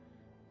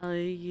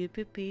 Okay,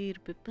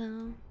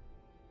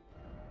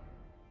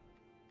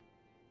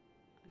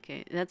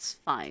 that's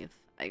 5.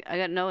 I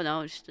got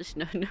no, just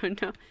no.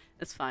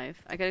 That's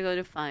 5. I gotta go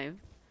to 5.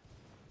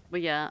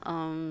 But yeah,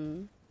 how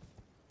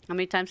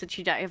many times did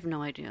she die? I have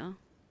no idea.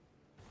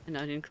 And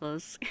I didn't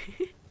close.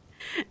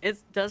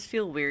 It does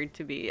feel weird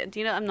to be.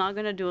 You know, I'm not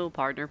gonna do a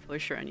partner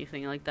push or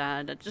anything like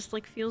that. That just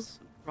like feels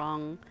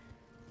wrong.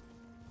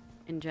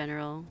 In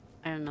general,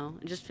 I don't know.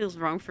 It just feels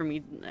wrong for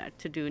me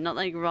to do. Not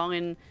like wrong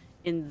in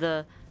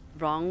the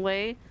wrong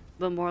way,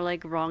 but more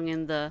like wrong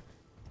in the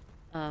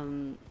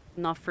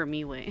not for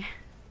me way.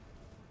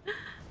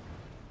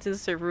 To the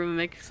server room,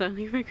 make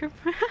suddenly make up.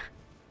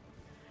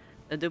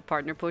 I do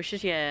partner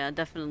pushes, yeah,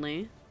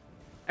 definitely.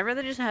 I'd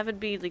rather just have it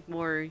be like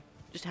more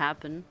just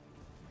happen.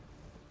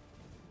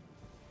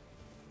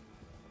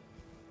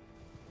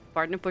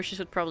 Partner pushes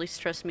would probably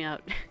stress me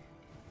out. I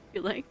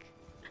feel like.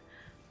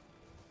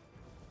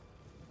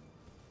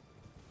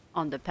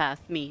 On the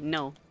path, me,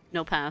 no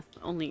path,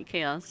 only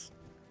chaos.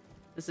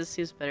 This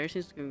seems better.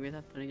 Seems to go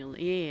without putting a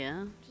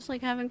yeah, just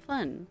like having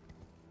fun.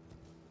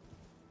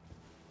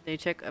 They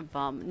check a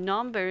bomb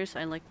numbers.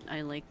 I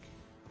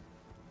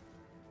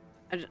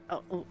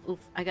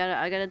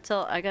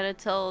gotta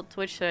tell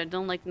Twitch that I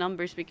don't like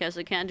numbers because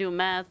I can't do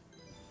math.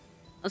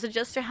 Also,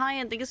 Jester Hi,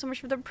 and thank you so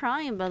much for the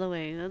prime, by the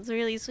way. That's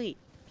really sweet.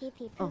 Pee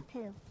pee poo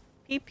poo.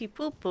 Pee pee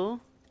poo poo.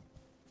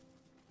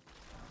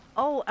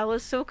 Oh, I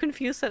was so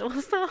confused that it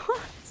was that one.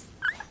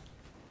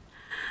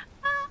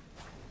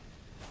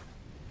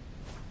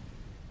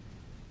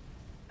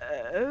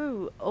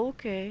 Oh,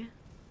 okay.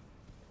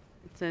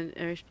 It's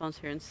a response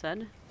here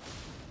instead.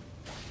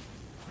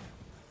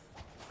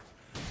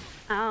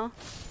 Ow.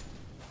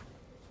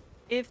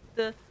 If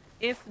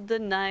the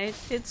night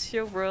hits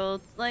your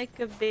world like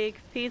a big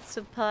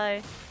pizza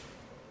pie,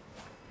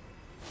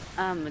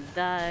 I'ma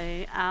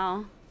die.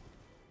 Ow.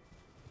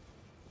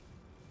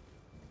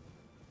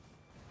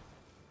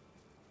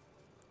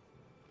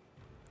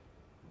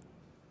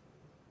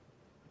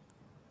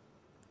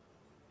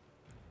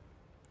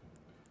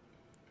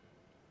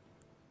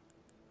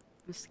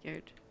 I'm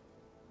scared.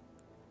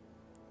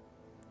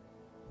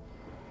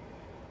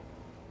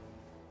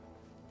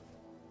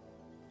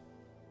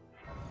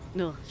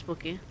 No,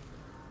 spooky.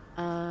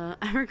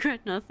 I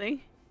regret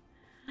nothing.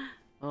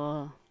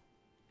 Oh.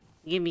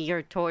 Give me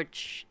your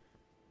torch.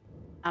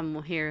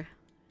 I'm here.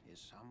 Is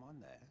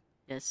someone there?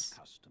 Yes. A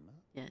customer?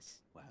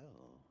 Yes. Well,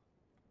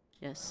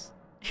 Yes.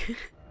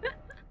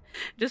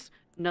 Just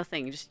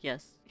nothing, just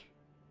yes.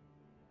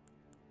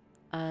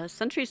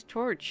 Sentry's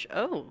torch.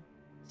 Oh.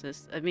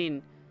 I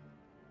mean,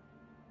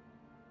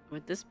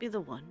 would this be the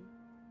one?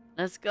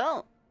 Let's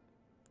go.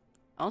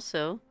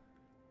 Also,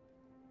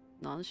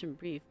 knowledge and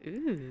brief.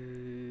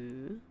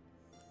 Ooh.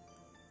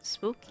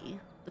 Spooky.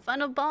 The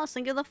final boss,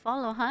 thank you for the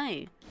follow.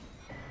 Hi.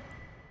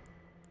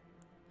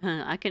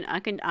 I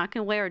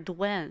can wear a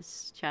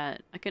dress,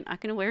 chat. I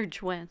can wear a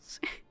dress.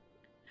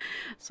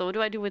 So what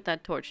do I do with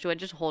that torch? Do I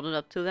just hold it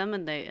up to them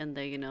and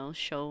they you know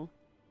show?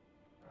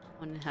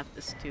 I want to have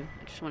this too.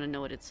 I just want to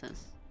know what it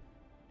says.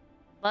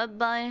 Bye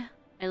bye.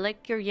 I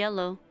like your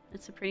yellow.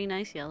 It's a pretty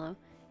nice yellow.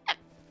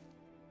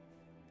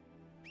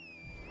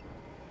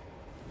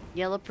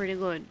 Yellow, pretty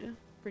good.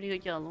 Pretty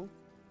good yellow.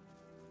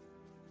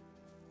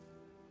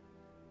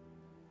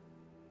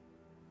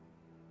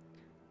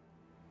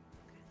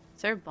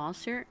 Is there a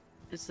boss here?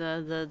 Is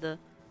the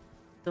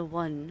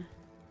one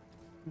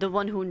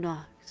who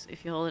knocks.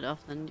 If you hold it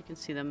off, then you can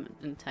see them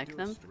and attack Do a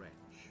them. stretch.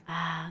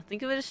 Ah,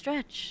 think of it as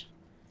stretch.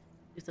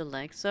 Is the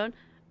lag zone?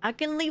 I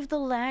can leave the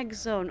lag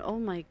zone. Oh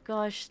my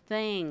gosh,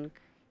 thank.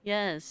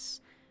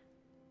 Yes.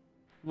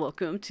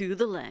 Welcome to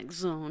the lag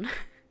zone.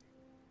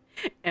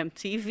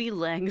 MTV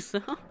lag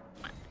zone.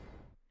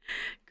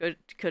 Go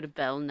to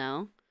bell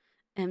now.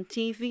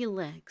 MTV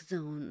lag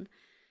zone.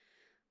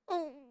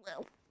 Oh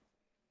well.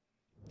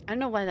 I don't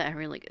know why that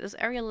area like this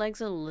area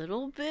lags a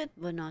little bit,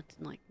 but not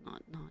that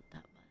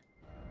bad.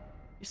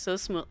 You're so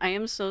smooth. I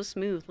am so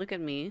smooth. Look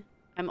at me.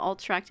 I'm all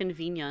tracked in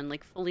Vignon,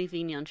 like fully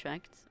Vignon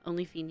tracked.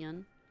 Only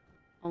Vignon.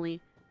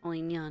 Only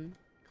Nyan.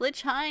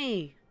 Glitch,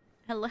 hi!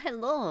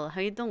 Hello,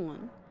 how you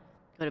doing?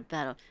 Go to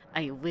battle.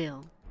 I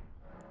will.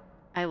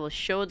 I will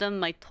show them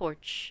my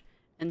torch,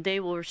 and they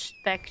will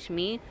respect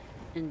me,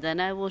 and then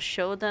I will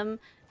show them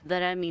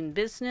that I mean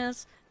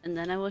business, and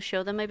then I will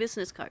show them my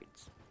business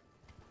cards.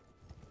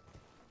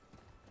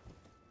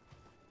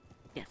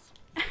 Yes.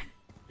 I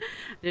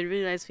didn't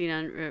realize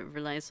Vignon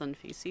relies on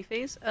VC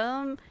phase.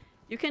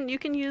 You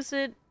can use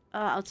it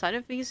outside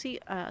of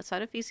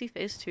VC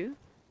phase too.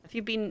 Have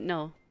you been?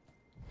 No.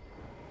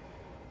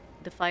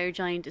 The fire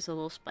giant is a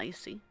little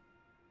spicy.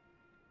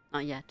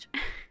 Not yet.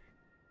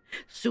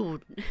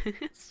 Soon.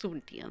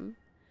 Soon, DM.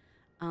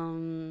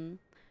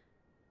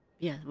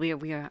 Yeah, we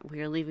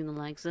are leaving the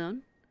lag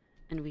zone,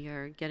 and we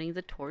are getting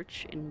the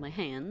torch in my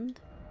hand.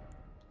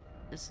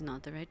 This is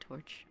not the right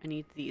torch. I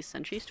need the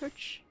sentry's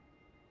torch.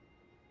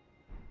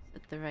 Is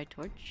that the right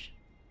torch?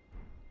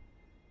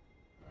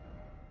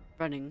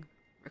 Running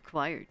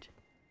required.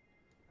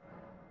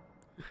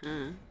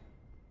 I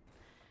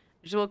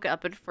just woke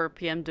up at 4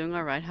 p.m. doing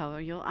alright. How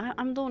are you?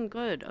 I'm doing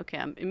good. Okay,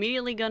 I'm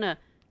immediately gonna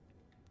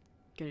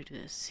do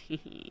this.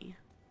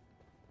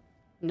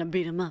 Now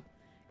beat him up.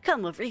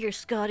 Come over here,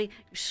 Scotty.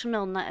 You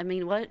smell not. I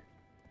mean, what?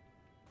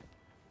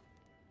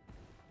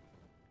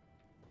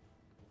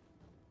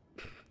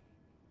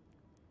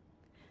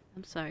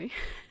 I'm sorry.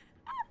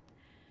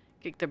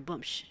 Kick their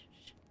bum.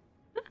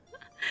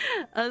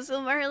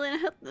 So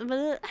Marilyn,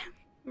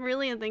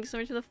 Marilyn, thanks so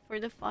much for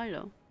the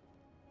follow.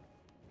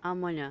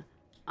 I'm gonna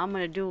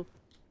do.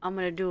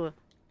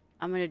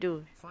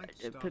 Fight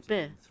starting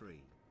in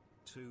 3,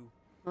 2,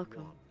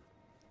 Welcome. 1.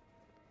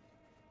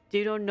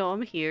 They don't know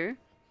I'm here.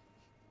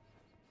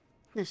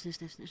 Listen.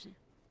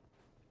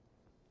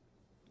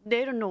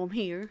 They don't know I'm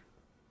here.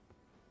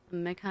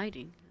 I'm mech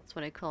hiding. That's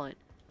what I call it.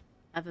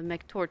 I have a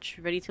mech torch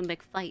ready to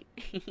mech fight.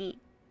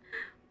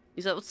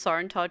 Is that what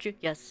Sarin taught you?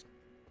 Yes.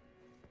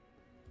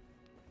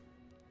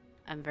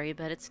 I'm very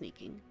bad at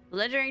sneaking.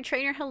 Legendary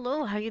trainer,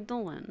 hello. How you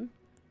doing?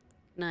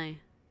 Nah.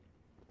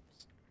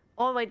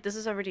 Oh wait, this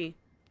is already.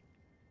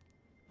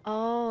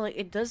 Oh, like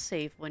it does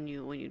save when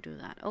you do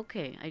that.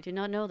 Okay, I did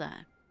not know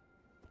that.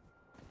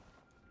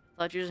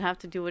 Thought you just have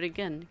to do it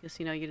again because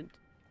you know you didn't.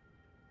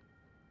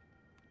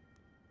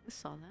 I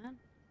saw that.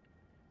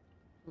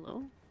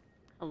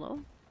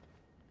 Hello.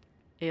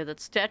 Yeah, that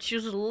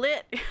statue's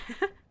lit.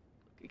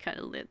 Kind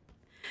of lit.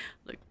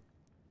 Look.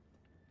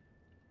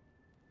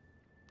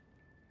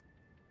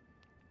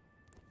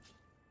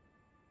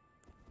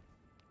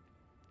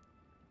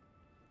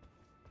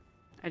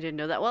 I didn't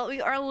know that. Well,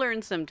 we all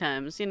learn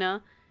sometimes, you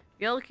know?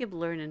 We all keep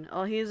learning.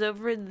 Oh, he's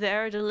over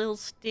there, the little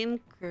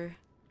stinker.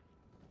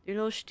 The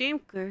little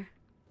stinker.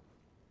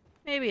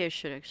 Maybe I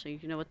should actually.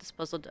 You know what this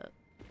puzzle does?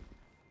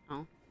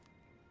 Oh.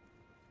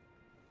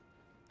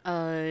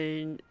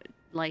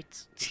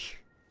 Lights.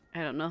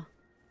 I don't know.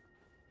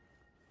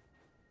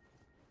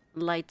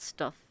 Light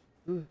stuff.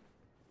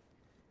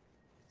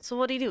 So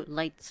what do you do?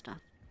 Light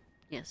stuff.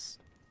 Yes.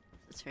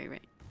 That's very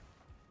right.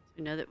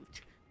 Another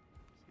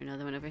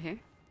one over here.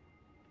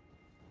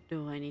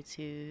 Do I need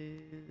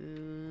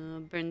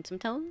to burn some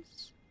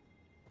toes?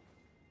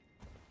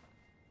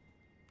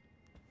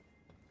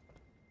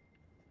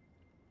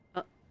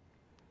 Oh.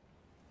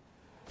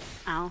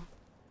 Ow.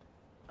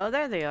 Oh,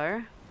 there they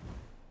are.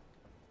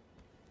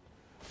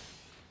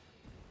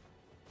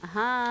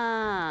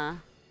 Aha.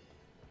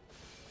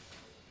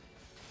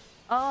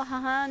 Oh,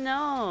 haha,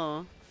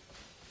 no.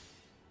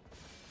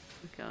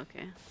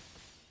 Okay.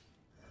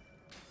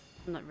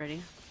 I'm not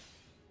ready.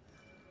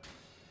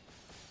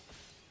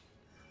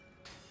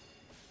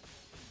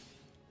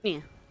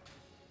 Yeah.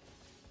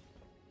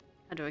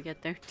 How do I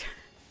get there?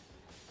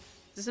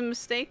 Is this a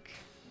mistake?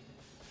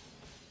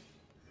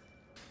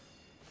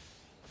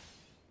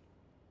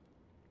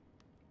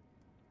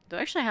 Do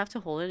I actually have to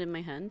hold it in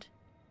my hand?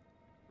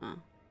 Oh.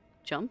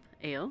 Jump?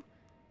 AO?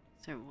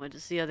 So what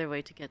is the other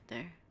way to get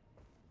there?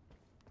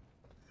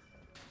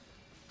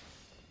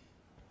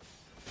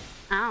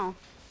 Ow.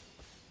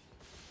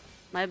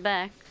 My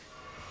back.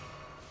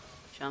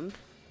 Jump.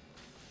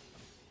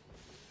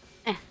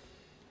 Eh.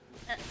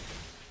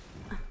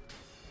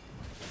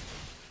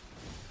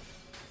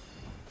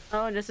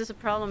 Oh, this is a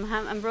problem.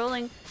 I'm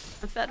rolling.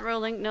 I'm fat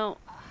rolling. No.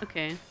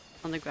 Okay.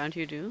 On the ground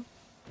you do.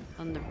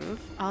 On the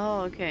roof.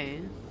 Oh, okay.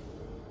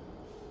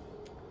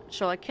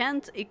 So I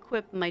can't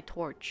equip my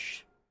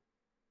torch.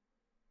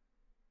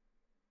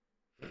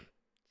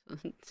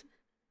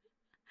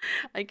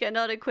 I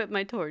cannot equip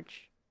my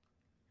torch.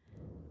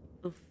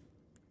 Oof.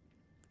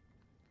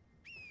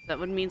 That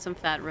would mean some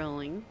fat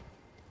rolling.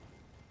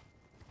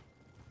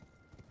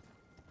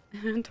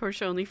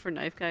 Torch only for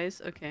knife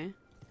guys. Okay.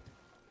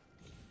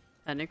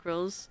 Panic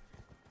rolls.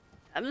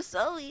 I'm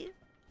sorry.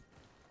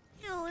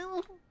 You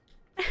will.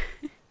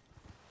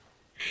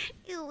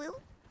 You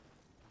will.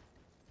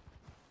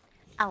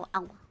 Ow,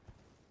 ow.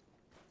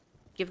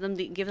 Give them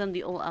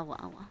the old ow,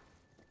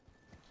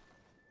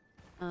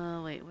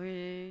 ow. Wait,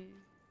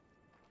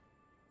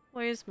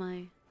 where's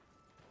my...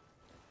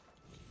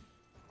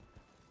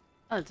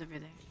 Oh, it's over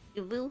there.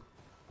 You will.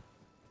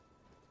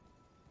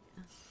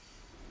 Yeah.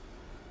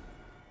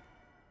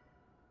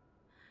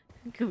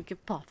 Go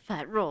get pop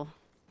fat roll.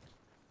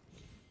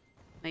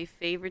 My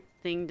favorite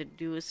thing to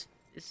do is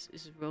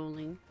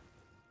rolling.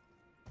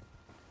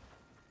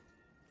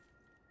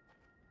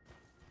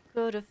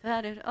 Could have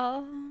had it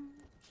all.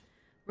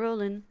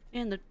 Rolling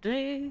in the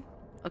day.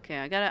 Okay,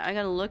 I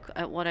gotta look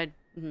at what I...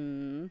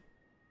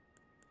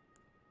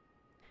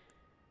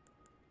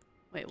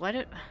 Wait, why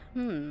did...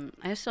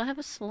 I still have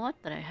a slot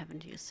that I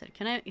haven't used yet.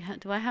 Can I...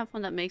 Do I have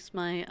one that makes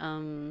my,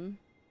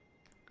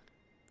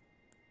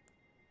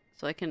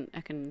 So I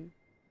can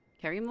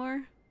carry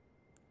more?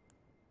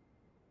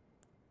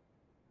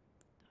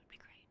 That would be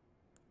great.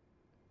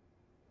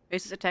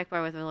 Raises attack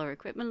bar with a lower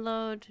equipment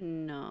load?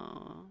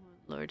 No.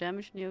 Lower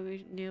damage?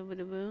 Does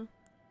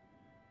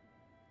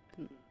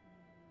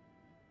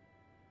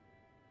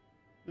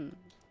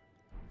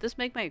this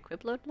make my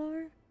equip load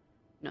lower?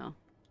 No.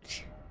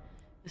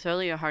 It's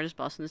really your hardest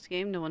boss in this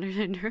game. No wonder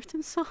they nerfed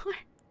him so hard.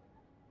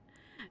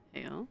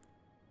 Heyo.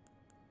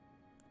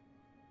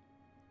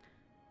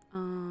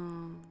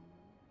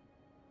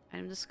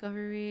 Item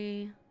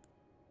discovery.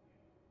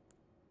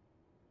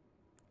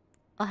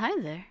 Oh, hi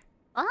there.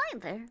 Oh, hi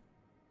there.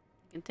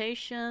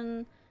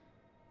 Incantation.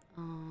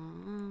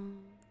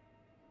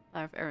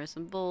 Fire of arrows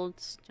and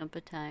bolts. Jump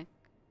attack.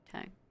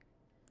 Attack.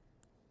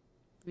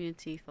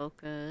 Immunity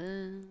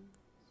focus.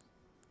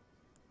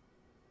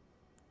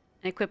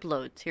 And equip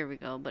loads. Here we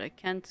go. But I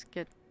can't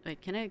get...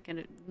 Wait, can I get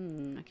it?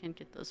 I can't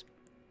get those.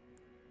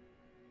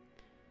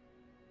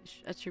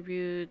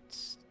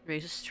 Attributes.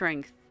 Raises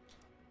strength.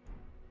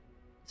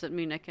 Does that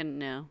mean I can...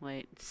 No,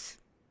 wait.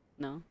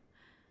 No.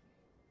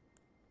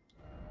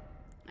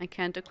 I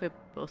can't equip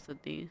both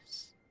of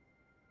these.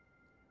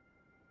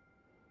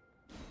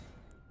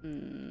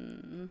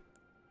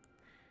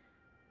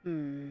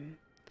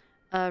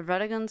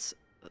 Radagon's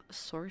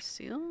Source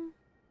Seal?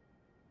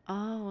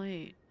 Oh,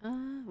 wait.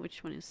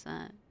 Which one is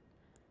that?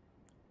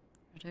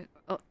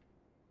 Oh.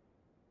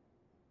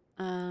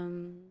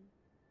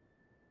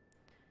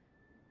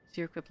 Is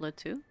your equip load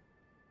too?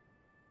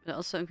 But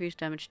also increased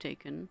damage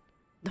taken.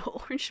 The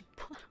orange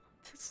bottle.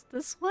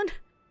 This one?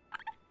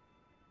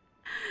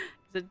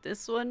 Is it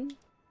this one?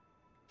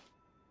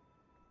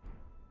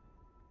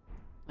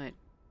 Wait.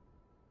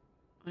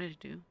 What did I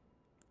do?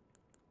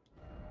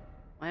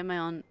 Why am I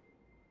on...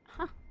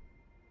 Huh.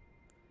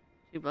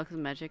 You block the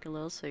magic a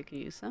little so you can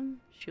use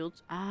them?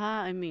 Shields?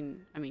 Ah, I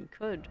mean,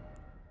 could.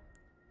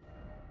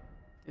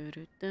 There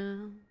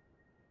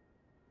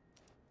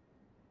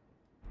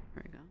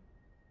we go.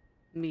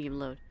 Medium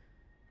load.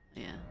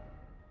 Yeah.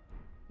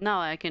 Now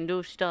I can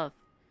do stuff.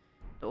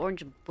 The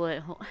orange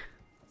butthole.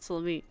 So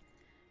let me...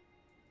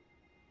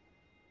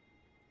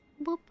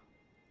 Boop.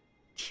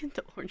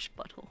 The orange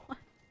butthole.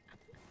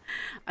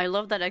 I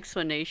love that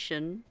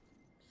explanation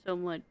so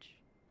much.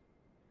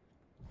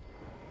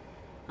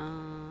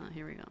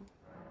 Here we go.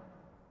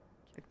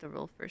 Check the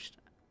roll first.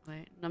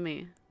 Wait, let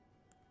me...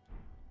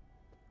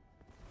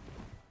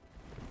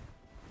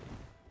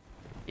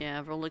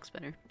 Yeah, roll looks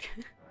better.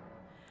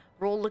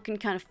 Roll looking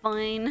kind of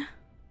fine.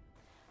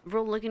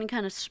 Roll looking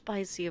kind of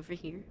spicy over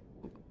here.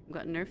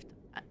 Got nerfed?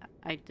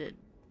 I did.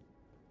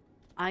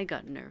 I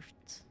got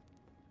nerfed.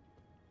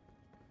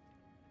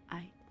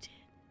 I did.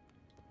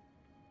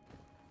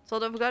 So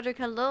the Godric,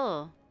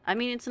 hello. I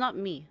mean, it's not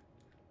me.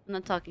 I'm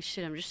not talking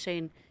shit. I'm just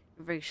saying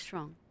you're very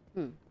strong.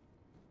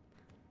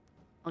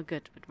 I'll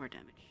get a bit more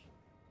damage.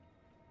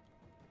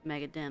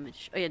 Mega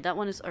damage. Oh yeah, that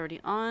one is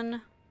already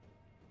on.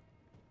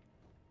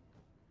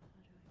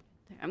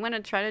 I'm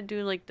gonna try to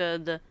do like the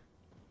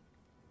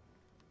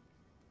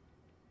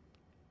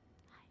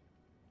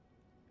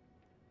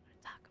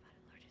talk about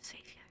it, Lord and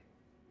Savior.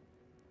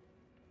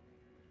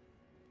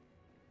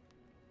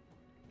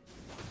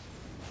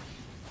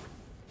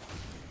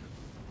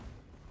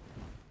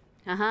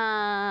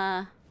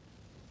 Haha.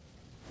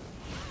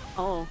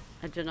 Oh,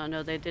 I did not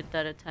know they did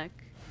that attack.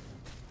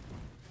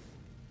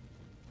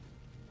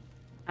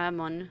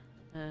 I'm on.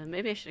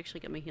 Maybe I should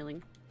actually get my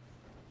healing.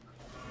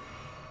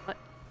 What?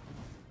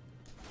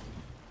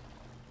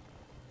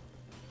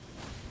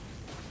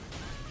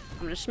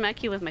 I'm gonna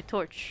smack you with my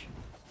torch.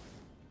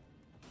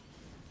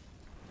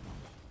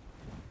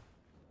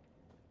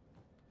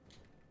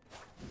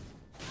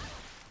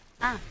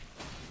 Ah!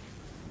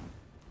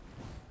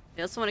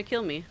 They also want to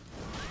kill me.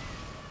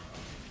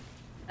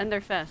 And they're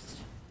fast.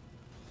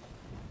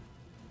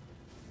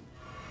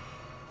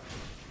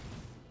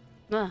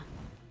 Ah.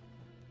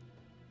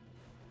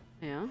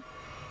 Yeah.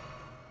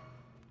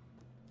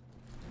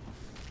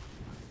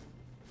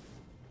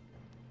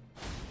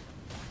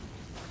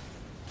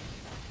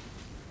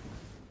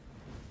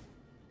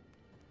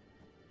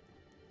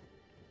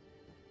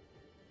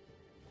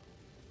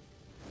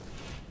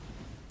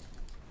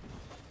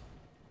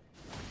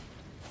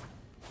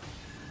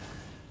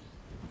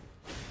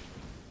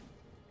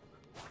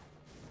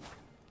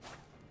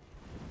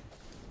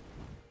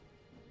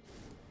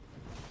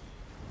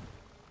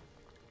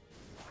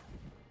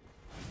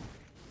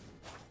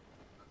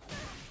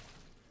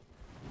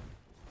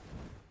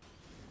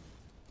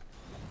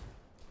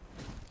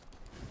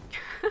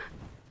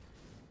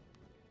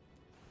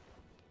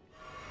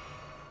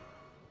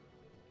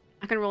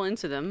 I can roll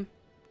into them.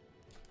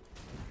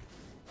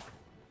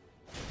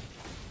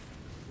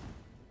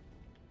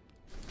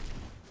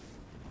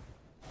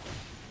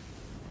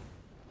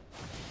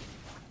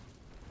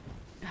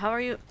 How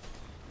are you?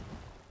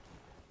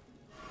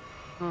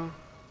 Oh.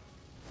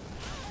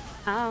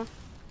 Ow.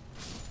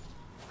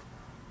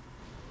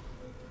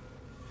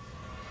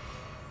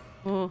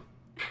 Oh.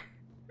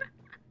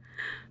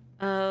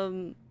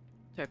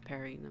 Start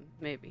parrying them,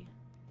 maybe.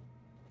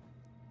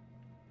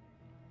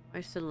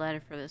 Where's the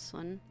ladder for this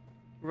one?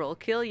 Roll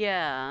kill,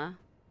 yeah.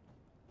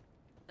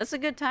 That's a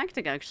good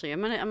tactic, actually.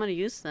 I'm gonna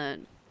use that.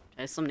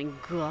 Try summoning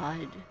God.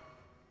 Try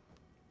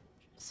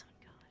to summon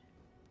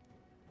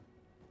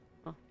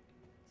God. Oh,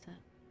 what's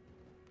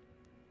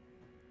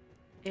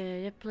that?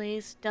 In a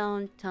place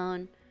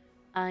downtown,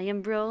 I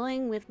am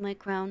rolling with my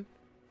crown.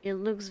 It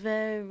looks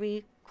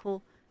very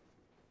cool,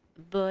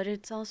 but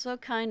it's also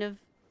kind of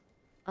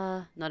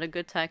not a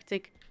good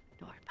tactic.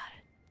 Don't worry about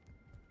it.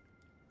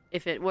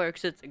 If it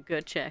works, it's a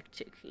good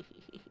tactic.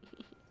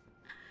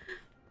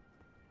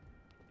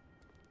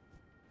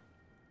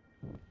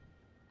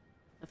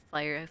 The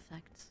fire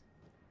effects.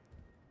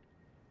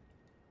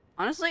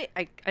 Honestly,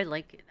 I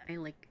like it. I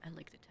like the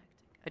tactic.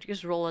 I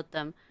just roll at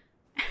them.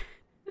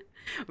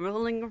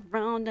 Rolling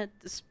around at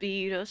the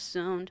speed of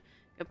sound.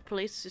 Got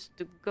places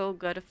to go,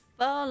 gotta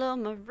follow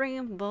my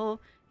rainbow.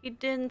 He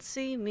didn't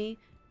see me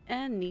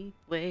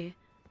anyway.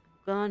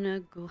 Gonna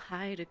go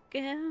hide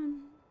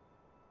again.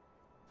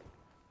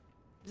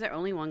 Is there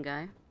only one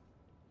guy?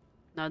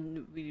 Now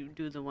we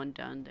do the one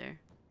down there.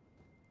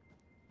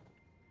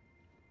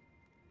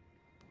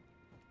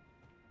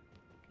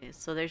 Okay,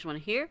 so there's one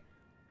here.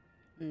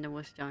 And there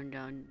was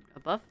down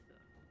above.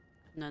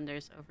 And then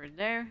there's over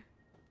there.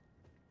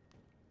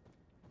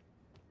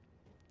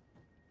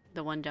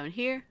 The one down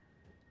here.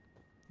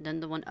 And then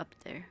the one up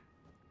there.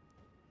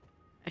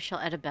 I shall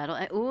add a battle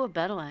axe. Ooh, a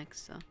battle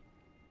axe. So.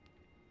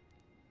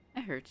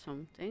 I heard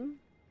something.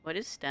 What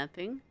is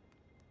stamping?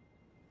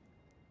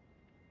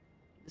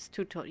 It's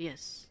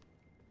yes.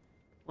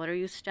 What are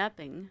you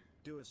stepping?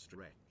 Do a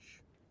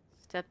stretch.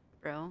 Step,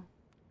 bro.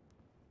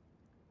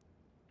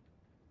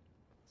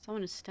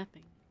 Someone is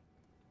stepping.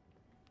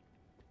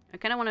 I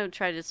kind of want to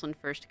try this one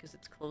first because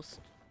it's close.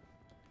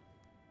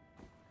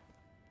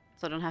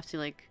 So I don't have to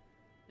like...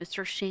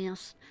 Mr.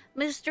 Chance.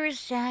 Mr.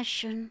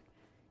 Assassin.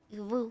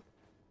 You will.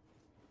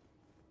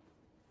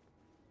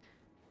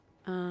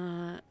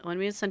 Want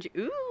me to send you...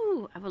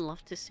 Ooh! I would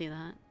love to see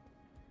that.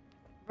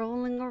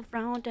 Rolling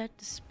around at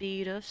the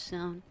speed of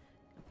sound.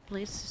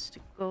 Places to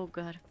go,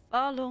 gotta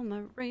follow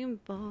my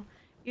rainbow.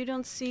 You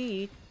don't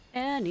see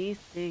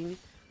anything.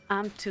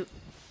 I'm too...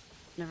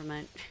 Never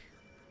mind.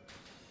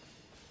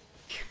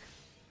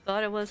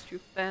 Thought it was too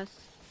fast.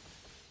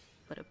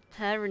 But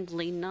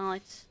apparently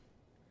not.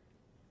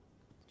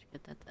 Did you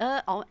get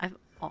that? I've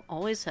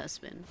always has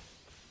been.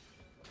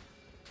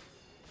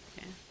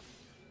 Okay.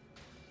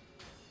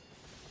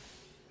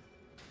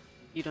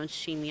 You don't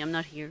see me, I'm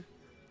not here.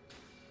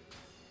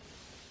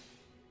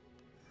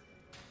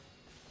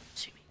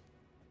 See me.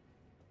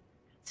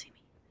 You don't see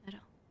me at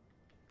all.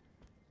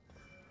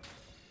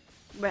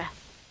 Bruh.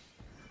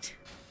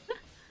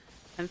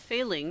 I'm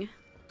failing.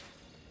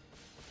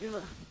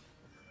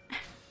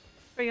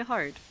 Very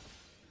hard.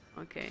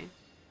 Okay.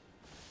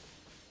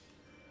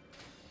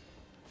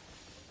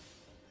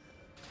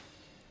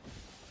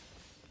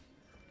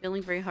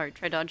 Failing very hard.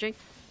 Try dodging.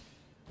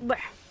 Bruh.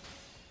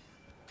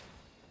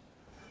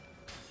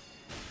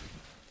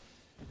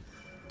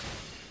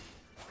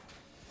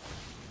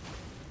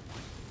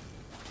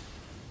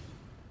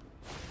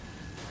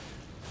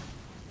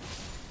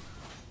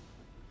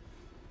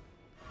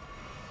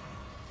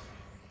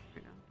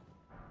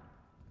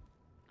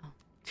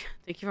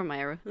 Thank you for my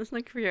arrow.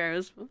 Thank you for your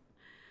arrows.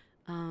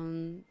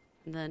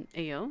 And then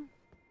Ayo.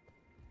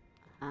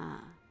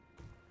 Ah.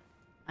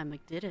 I did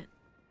it.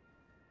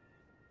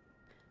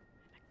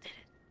 I did it.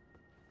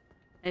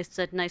 I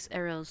said nice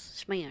arrows.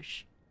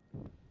 Smash.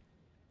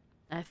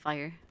 I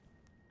fire.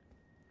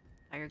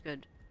 Fire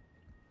good.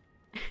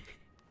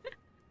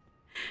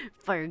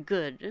 Fire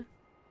good.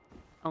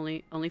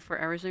 Only 4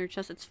 arrows in your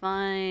chest. It's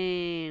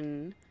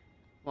fine.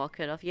 Walk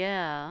it off.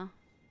 Yeah.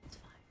 It's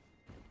fine.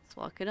 Let's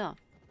walk it off.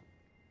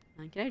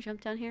 Can I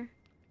jump down here?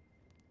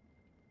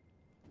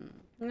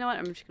 You know what?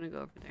 I'm just gonna go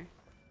over there.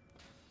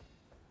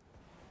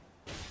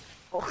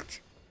 Oh.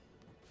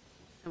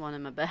 I want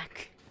in my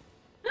back.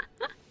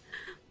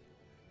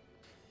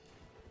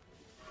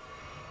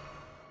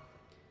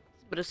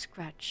 But a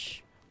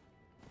scratch.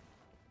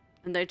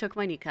 And they took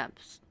my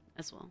kneecaps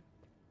as well.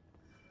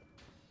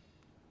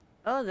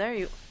 Oh, there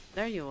you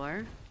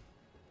are.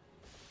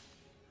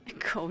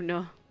 Oh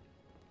no.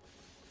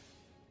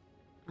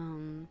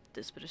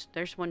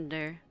 There's one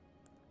there.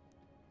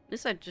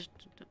 This I just.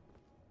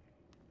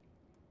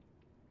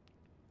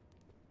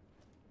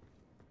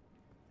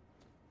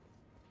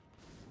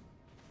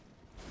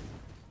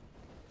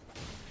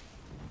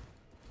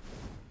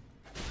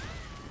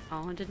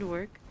 Oh, it didn't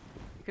work.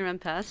 You can run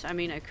past? I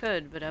mean, I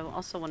could, but I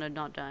also want to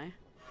not die.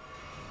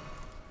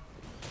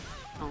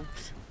 Oh.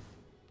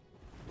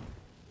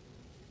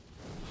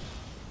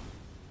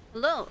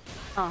 Hello!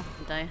 Oh,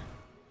 die.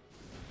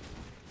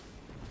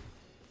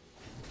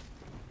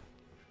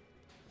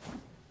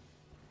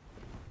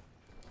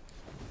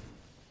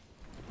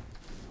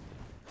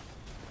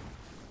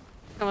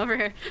 Come over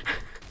here.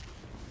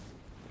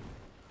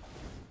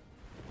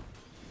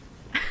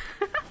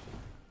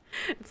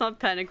 It's not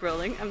panic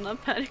rolling. I'm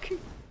not panicking.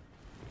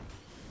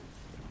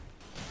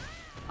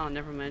 Oh,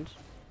 never mind.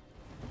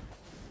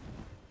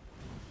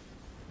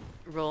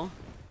 Roll.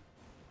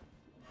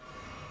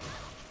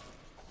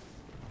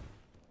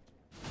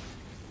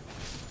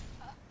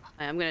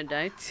 I'm gonna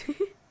die.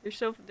 They're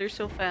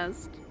so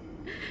fast.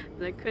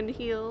 And I couldn't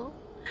heal.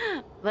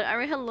 But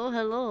alright,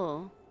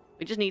 hello.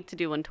 We just need to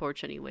do one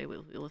torch anyway.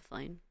 We'll be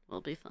fine.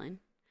 We'll be fine.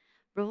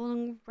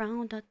 Rolling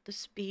around at the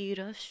speed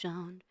of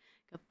sound.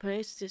 Got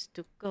places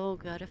to go.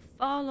 Gotta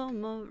follow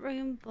my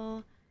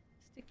rainbow.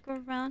 Stick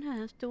around,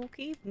 have to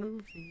keep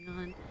moving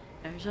on.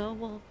 There's a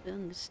wolf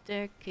in the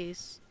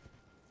staircase.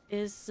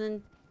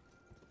 Isn't.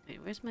 Wait,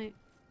 where's my.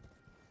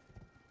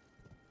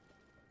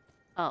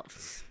 Oh.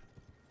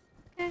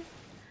 Okay.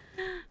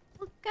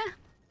 Okay.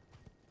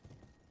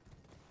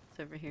 It's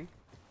over here.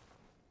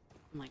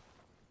 I'm like.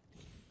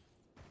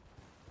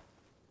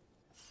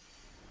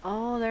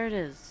 Oh, there it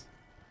is.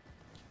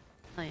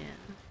 Oh, yeah.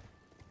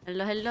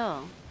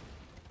 Hello.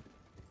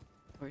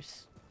 Of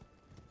course.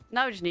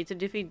 Now we just need to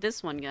defeat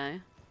this one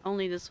guy.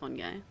 Only this one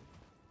guy.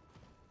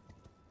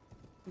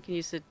 We can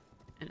use it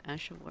at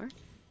Ash of War.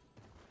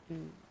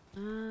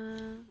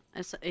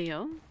 As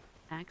AO?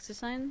 Axis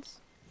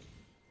signs?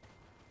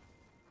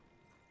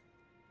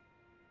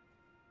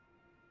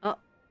 Oh.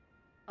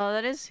 Oh,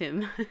 that is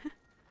him.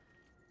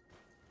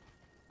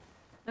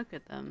 Look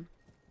at them.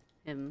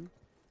 Him.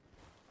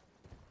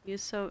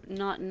 He's so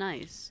not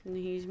nice. And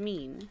he's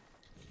mean.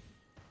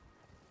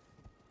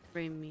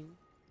 Very mean.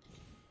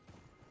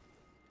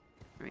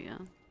 There we go.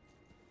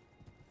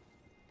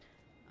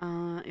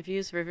 If you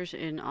use rivers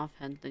in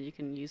offhand, then you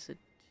can use it.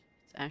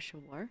 It's Ash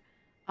of War.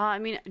 I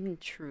mean,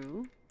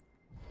 true.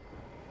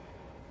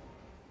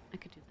 I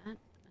could do that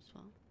as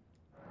well.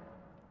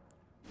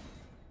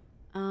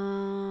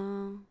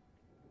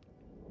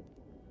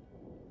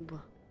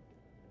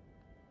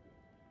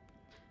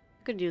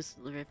 I could use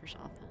the rivers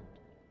offhand.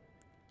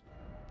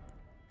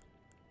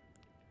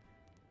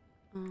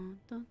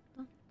 Dun.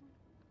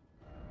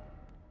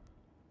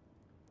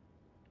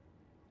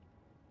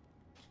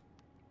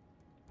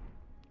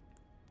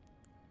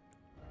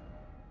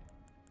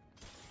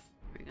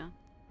 There we go.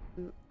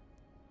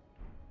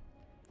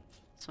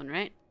 This one,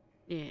 right?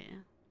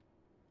 Yeah.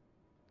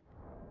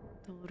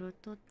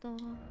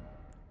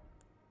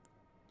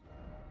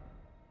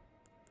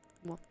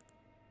 Whoop.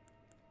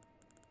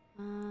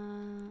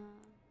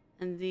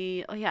 And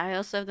the oh yeah, I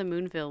also have the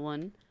Moonville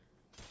one.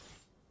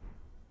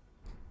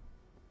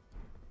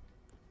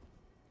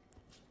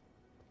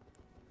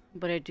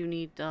 But I do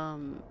need I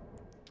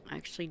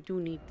actually do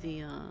need the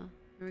here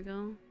we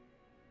go.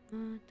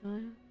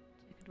 Ticket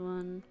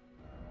one.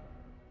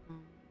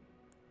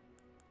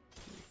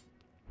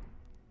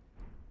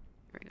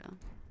 There we go.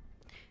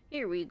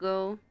 Here we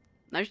go.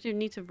 I just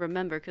need to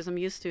remember because I'm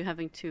used to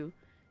having two.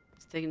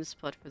 It's taking the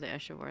spot for the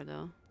Eshavor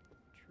though.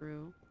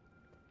 True.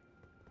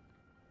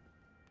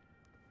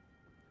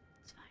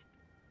 It's fine.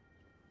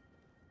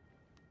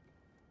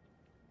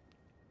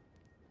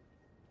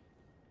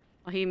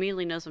 Well, he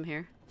immediately knows I'm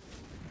here.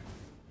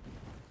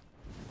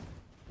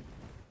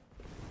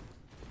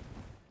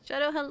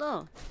 Shadow,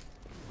 hello.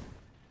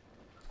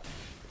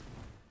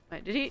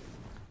 Wait, did he?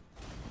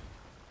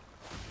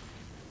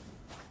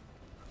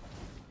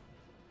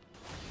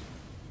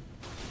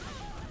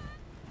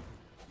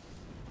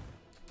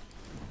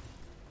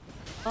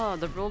 Oh,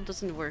 the roll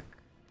doesn't work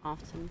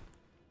often.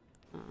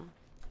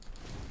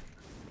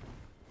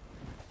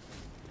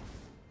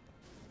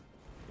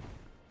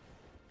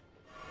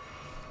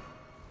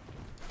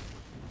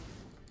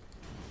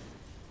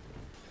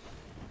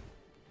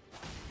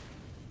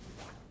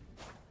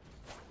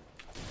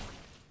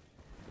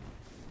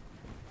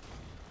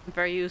 I'm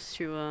very used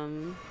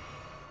to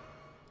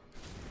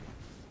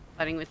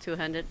fighting with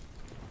two-handed.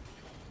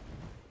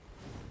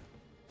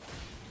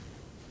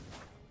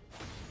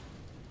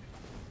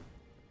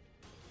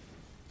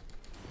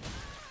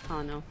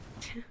 Oh no.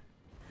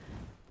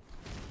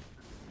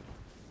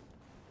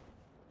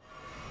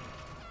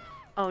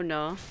 Oh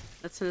no,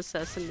 that's an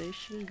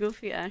assassination.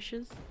 Goofy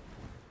ashes.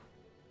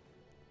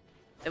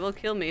 They will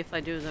kill me if I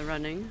do the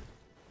running.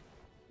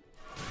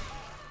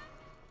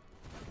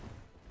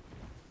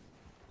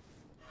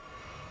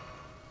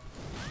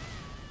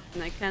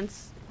 And I can't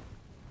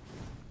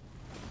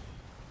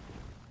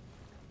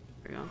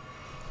there we go.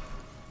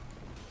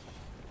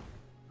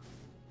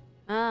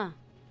 Ah.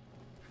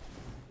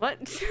 What?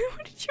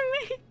 What did you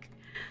make?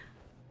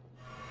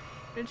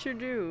 What did you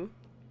do?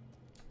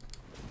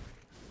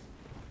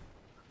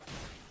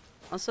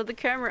 Also the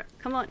camera.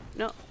 Come on.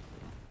 No.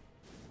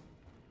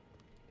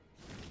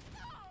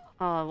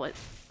 Oh, what?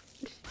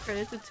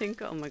 Credit to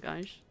Tinka. Oh my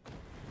gosh.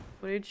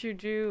 What did you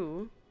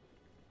do?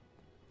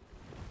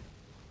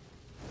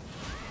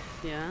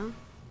 Yeah.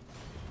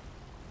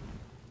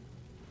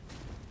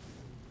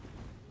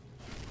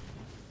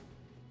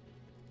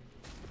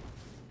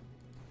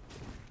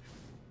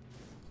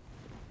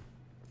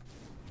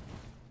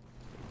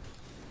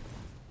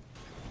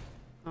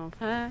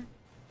 Okay.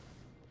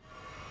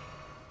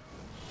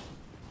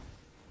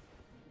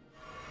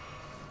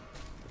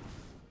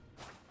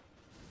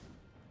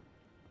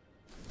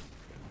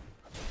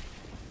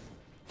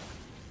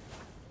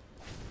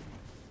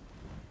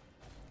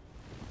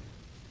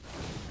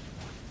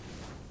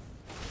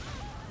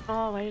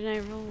 Oh, why didn't I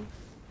roll?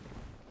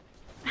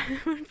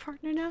 My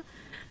partner now?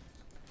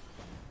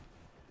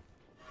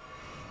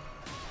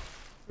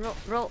 Roll,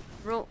 roll,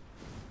 roll.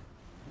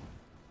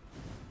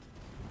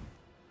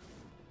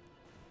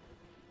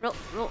 Roll,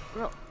 roll,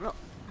 roll, roll.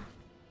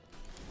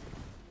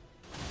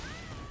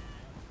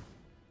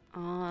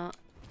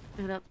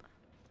 It up.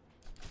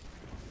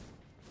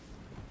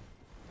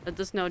 That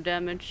does no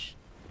damage.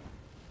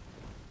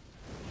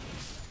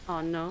 Oh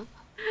no.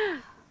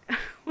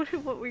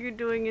 What were you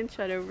doing in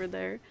chat over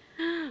there?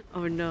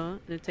 Oh no.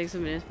 And it takes a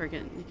minute for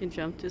again. You can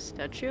jump to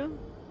statue?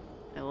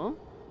 Hello?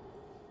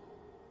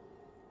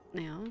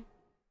 No.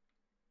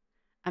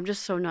 I'm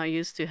just so not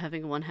used to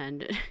having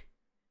one-handed.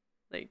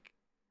 Like,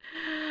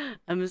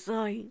 I'm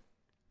sorry.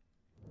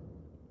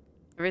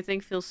 Everything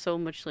feels so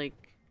much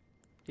like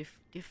different.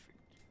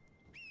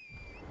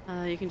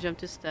 You can jump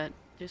to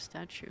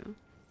statue.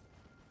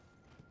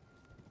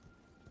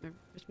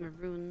 Where's my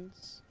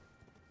runes?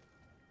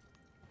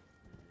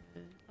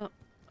 Oh,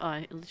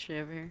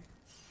 literally over here.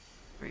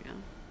 There we go.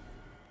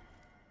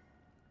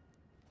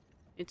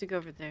 Need to go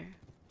over there.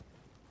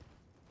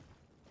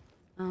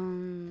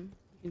 You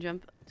can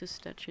jump to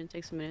statue and it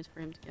takes a minute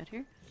for him to get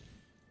here.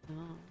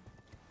 Oh.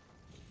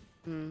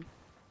 Hmm.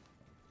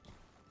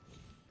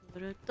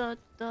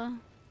 Da-da-da-da.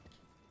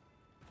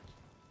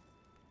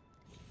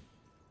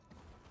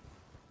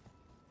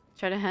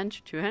 Try to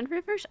two-hand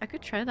reverse? I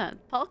could try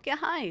that. Palkia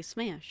high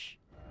smash.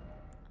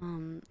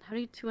 How do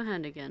you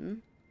two-hand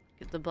again?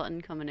 Get the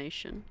button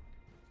combination.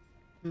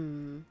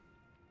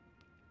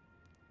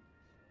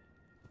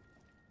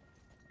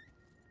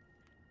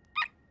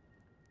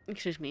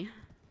 Excuse me.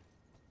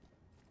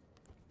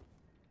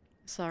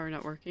 Sorry,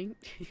 not working.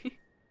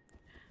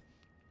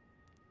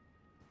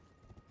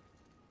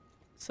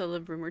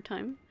 Celeb rumor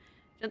time.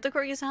 Gentle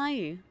Corgi is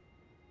high.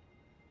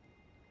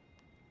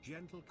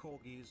 Gentle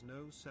Corgis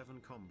no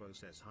 7 combo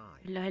says hi.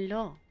 Hello,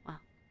 hello.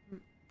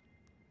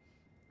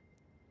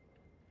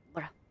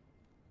 Wow.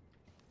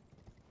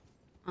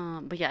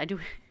 But yeah, I do.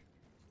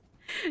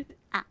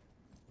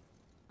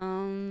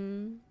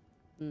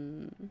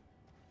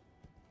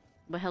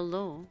 But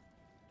hello.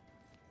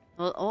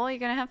 Well, oh, you're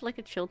gonna have like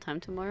a chill time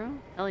tomorrow?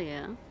 Hell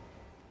yeah.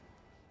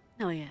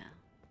 Hell yeah.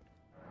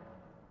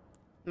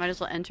 Might as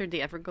well enter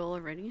the Evergoal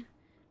already.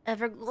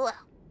 Evergoal.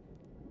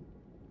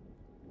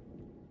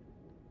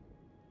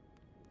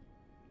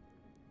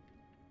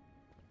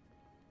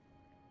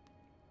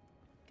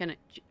 Can I...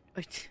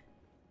 Wait.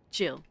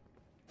 Jill.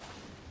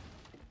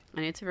 I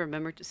need to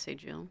remember to say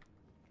Jill.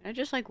 Can I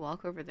just like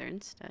walk over there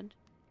instead?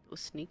 It was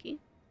sneaky.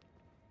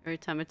 Every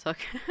time I talk.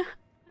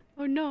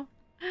 Oh no.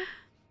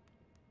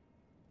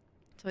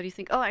 So what do you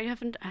think? Oh, I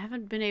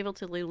haven't been able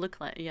to look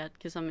at it yet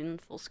because I'm in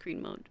full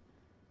screen mode.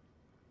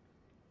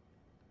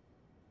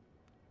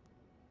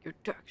 Your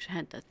dark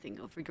hand that thing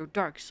over your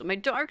dark soul. My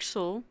dark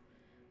soul?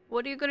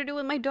 What are you gonna do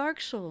with my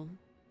dark soul?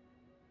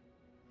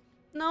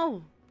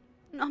 No.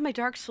 Not my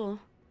dark soul.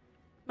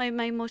 My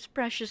most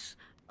precious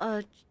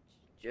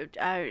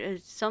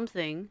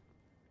something.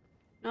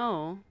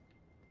 No.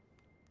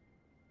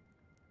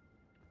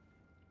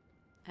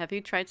 Have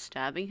you tried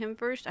stabbing him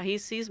first? He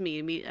sees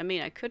me. I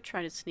mean, I could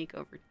try to sneak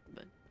over,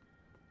 but...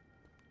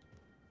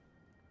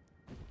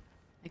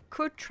 I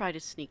could try to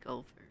sneak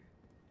over.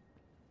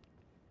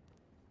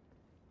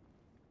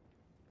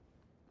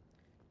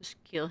 Just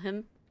kill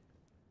him?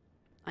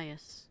 Ah,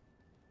 yes.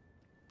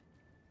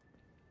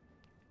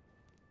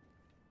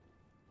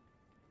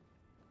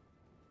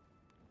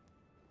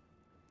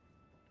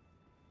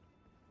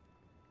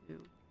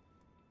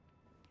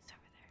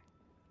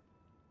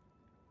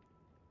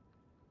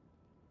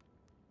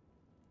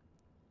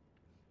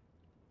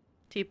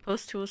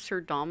 T-post to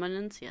Sir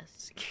Dominance?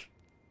 Yes.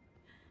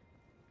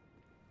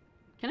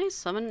 Can I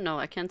summon? No,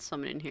 I can't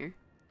summon in here.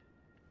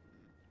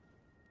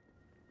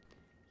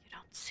 You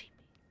don't see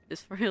me.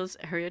 This Forest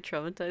area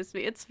traumatized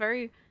me. It's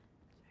very hard.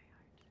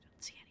 You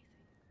don't see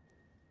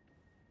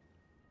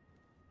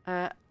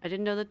anything. I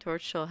didn't know the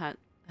torch show had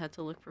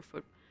to look for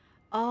food.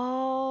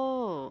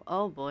 Oh,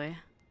 oh boy.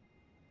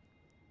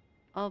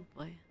 Oh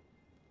boy.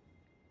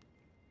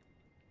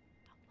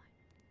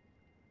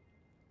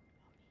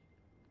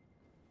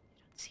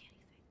 Don't see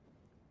anything.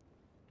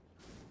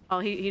 Oh,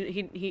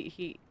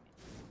 he.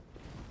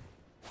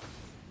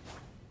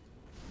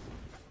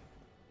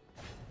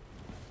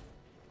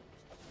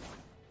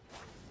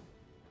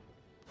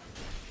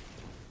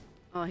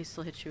 Oh, he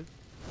still hit you.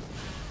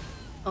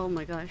 Oh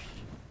my gosh.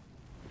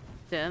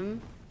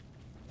 Them.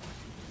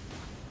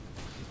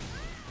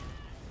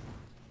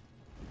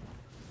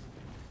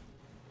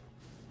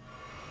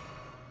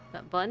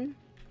 That bun?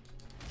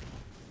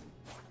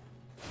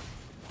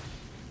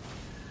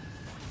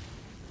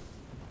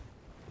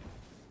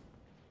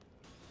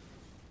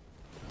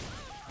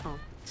 Oh.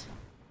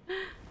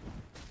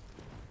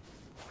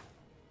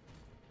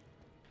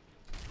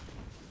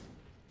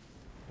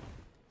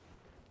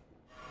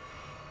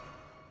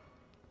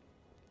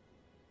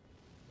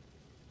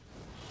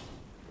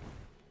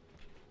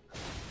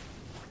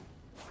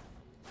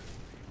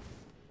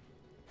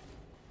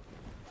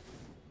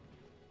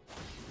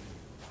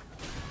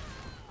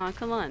 Aw,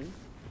 come on.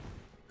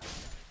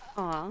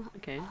 Aw,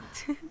 okay.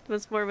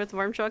 What's more with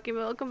Warm Chalky?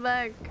 Welcome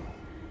back!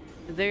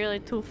 They're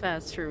like too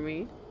fast for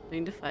me.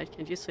 During the fight,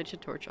 can you switch a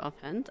torch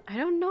offhand? I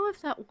don't know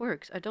if that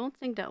works. I don't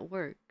think that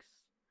works.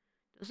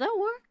 Does that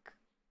work?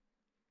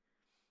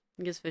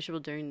 It gets visible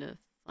during the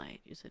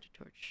fight. You switch a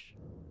torch.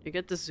 You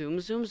get the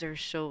zooms.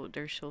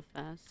 They're so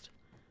fast.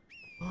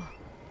 Oh.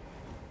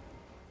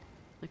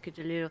 Look at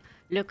the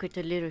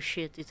little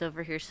shit. It's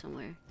over here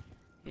somewhere.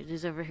 It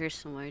is over here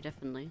somewhere,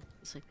 definitely.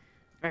 It's like,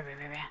 rah, rah,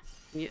 rah, rah.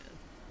 Yeah,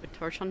 a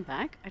torch on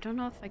back? I don't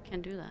know if I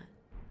can do that.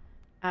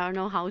 I don't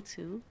know how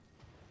to.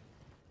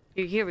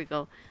 Here we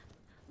go.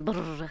 Do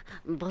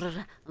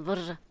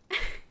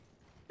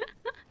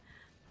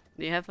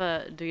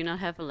you not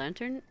have a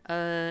lantern?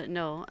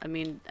 No. I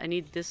mean, I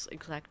need this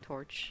exact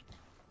torch.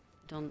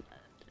 Don't.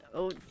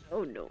 Oh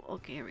no.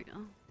 Okay, here we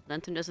go.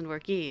 Lantern doesn't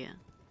work. Yeah.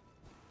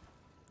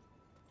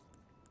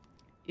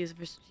 Use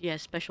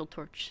special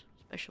torch.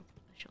 Special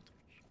torch.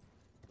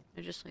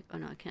 I just like, oh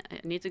no, I can't.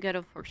 I need to get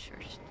a horse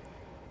first.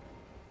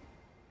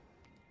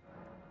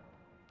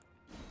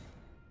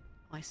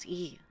 Oh, I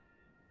see.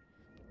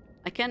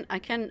 I can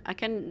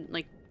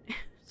like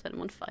set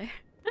him on fire.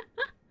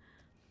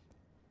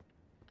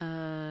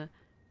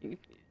 You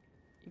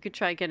could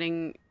try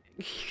getting.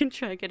 You can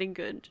try getting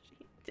good.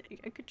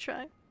 I could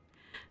try.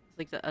 It's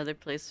like the other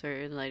place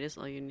where light is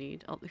all you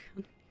need. All the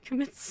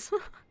commits.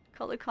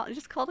 Call the cops.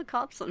 Just call the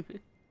cops on me.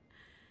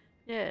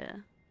 Yeah,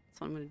 that's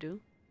what I'm gonna do.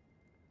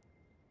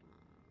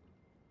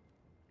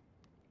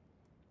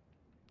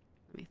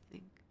 Let me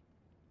think.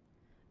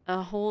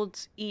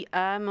 Holds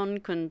I'm on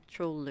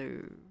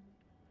controller.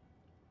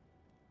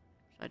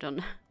 I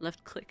don't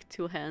left click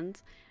 2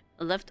 hands.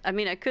 Left. I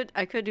mean, I could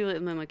do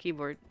it with my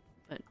keyboard,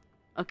 but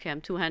okay. I'm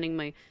two-handing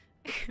my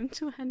I'm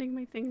two-handing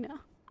my thing now.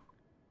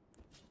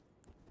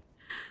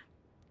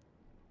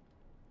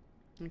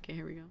 Okay,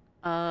 here we go.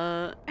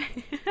 I'm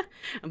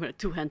gonna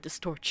two-hand this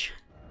torch.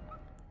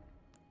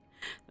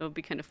 That would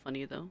be kind of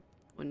funny though,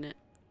 wouldn't it?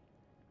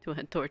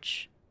 Two-hand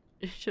torch.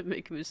 It should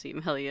make a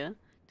museum. Hell yeah.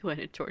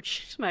 Two-handed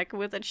torch. Smack him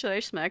with it. Should I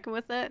smack him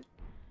with that?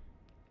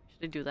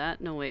 Should I do that?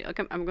 No wait.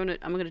 Okay, I'm gonna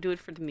do it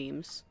for the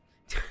memes.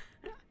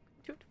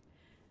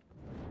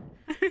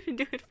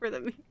 do it for the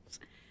memes.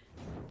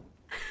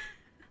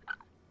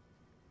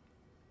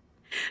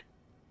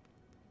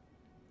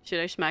 Should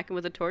I smack him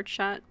with a torch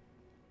shot?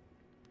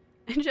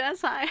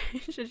 Jazz, hi.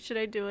 should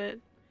I do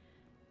it?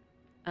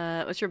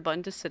 What's your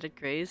button to sit at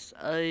grace?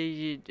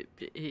 I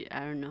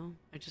don't know.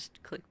 I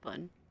just click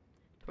button.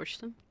 Torch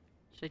them?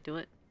 Should I do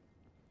it?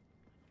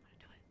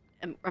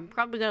 I'm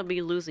probably gonna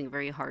be losing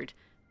very hard,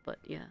 but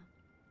yeah.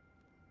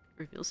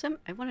 Reveals him?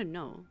 I wanna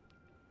know.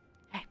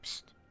 Hey,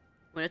 psst.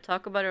 When I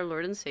talk about our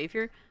Lord and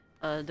Savior,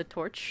 the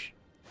torch.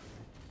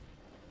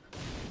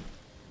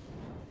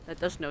 That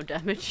does no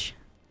damage.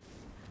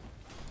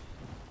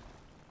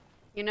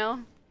 You know?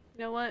 You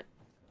know what?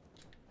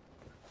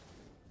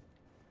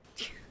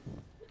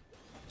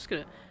 Just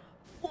gonna.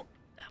 Oh,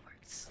 that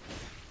works.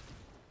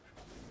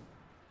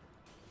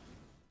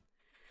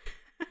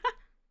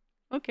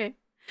 Okay.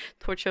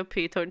 Torch OP.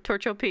 Torch OP.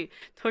 Torch OP.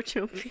 Torch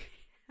OP.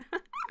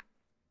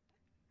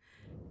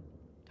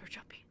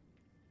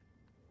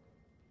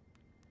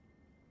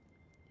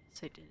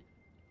 Yes, I did.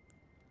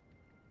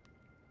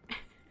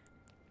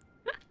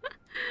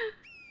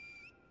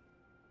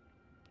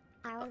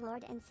 Our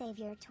Lord and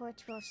Savior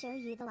torch will show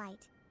you the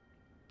light.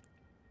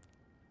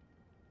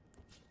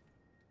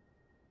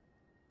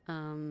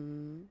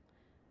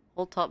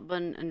 Hold top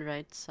button and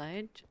right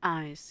side.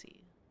 I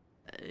see.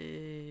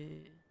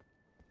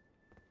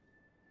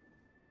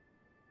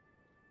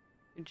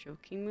 You're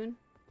joking, Moon?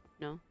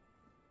 No?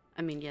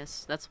 I mean,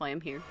 yes, that's why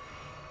I'm here.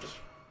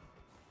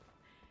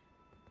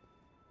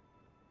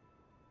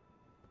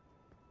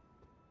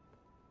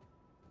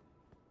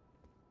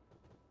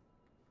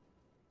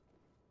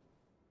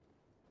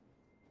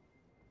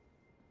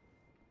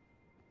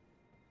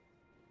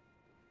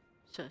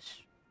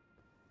 Shush.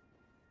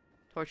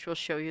 Torch will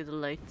show you the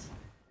light.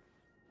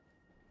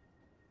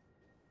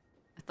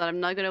 I thought I'm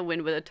not gonna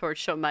win with a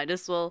torch, so might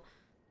as well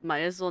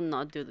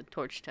not do the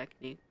torch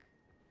technique.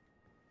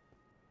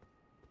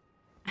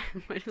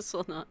 Might as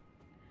well not.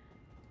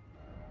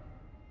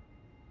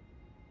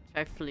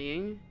 Try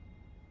fleeing.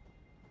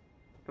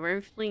 Where are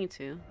we fleeing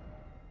to?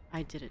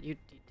 I did it. You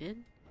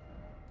did?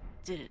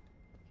 Did it.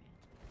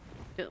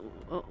 Okay.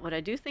 What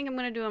I do think I'm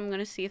gonna do, I'm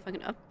gonna see if I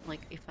can up,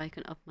 like, if I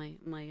can up my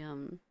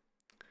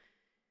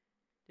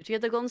Did you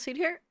get the golden seed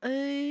here?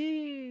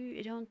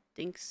 I don't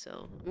think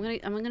so.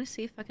 I'm gonna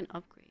see if I can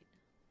upgrade.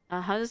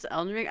 How does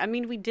Elden Ring? I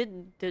mean, we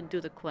did do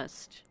the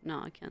quest. No,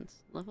 I can't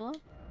level up.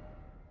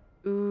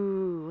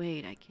 Ooh,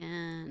 wait, I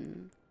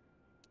can.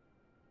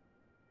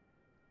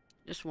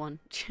 Just one.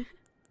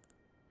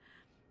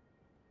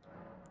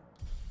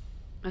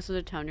 Also,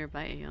 the town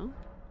nearby AO.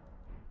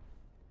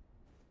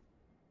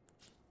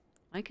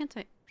 Why can't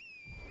I?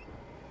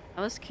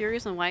 I was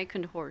curious on why I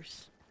couldn't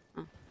horse.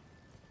 Oh.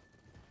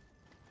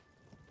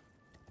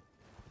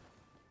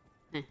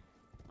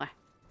 Why?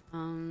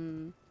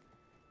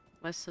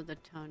 West of the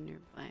town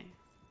nearby.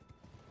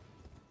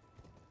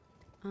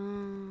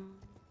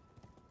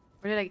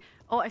 Where did I?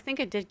 Oh, I think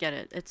I did get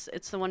it.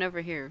 It's the one over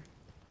here,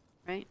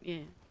 right? Yeah,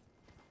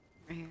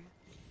 right here.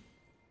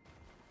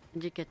 I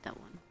did get that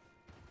one.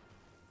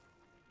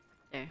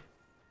 There.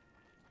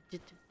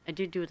 I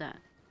did do that.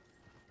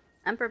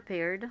 I'm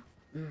prepared.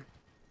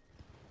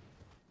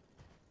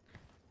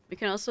 We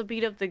can also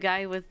beat up the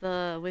guy with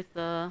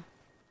the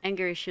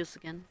anger issues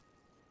again.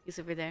 He's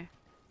over there.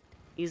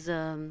 He's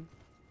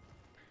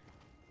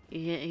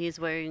he's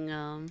wearing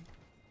I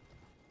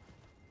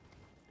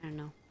don't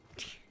know.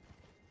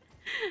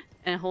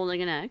 And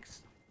holding an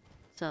axe.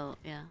 So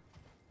yeah.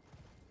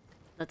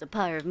 Let the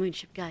power of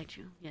moonship guide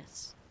you.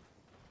 Yes.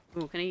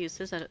 Ooh, can I use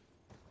this at a...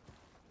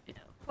 Yeah,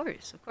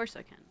 of course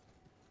I can.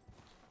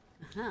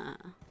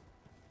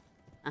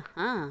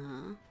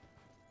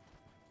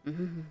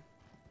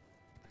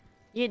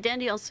 Yeah,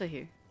 Dandy also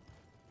here.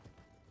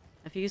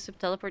 Have you used the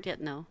teleport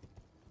yet? No.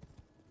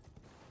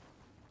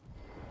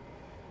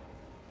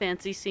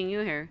 Fancy seeing you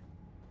here.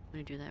 I'm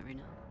gonna do that right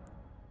now.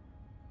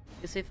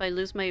 Because if I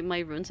lose my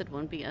runes, it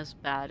won't be as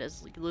bad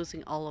as like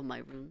losing all of my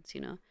runes,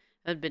 you know?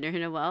 I've been here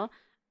in a while.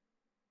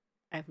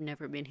 I've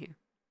never been here.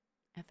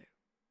 Ever.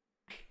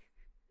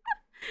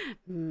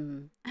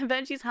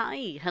 Benji's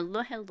hi.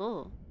 Hello,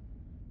 hello.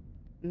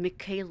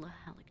 Michaela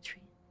Halictree.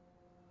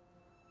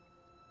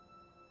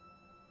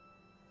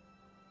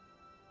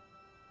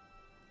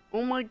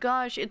 Oh my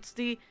gosh, it's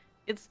the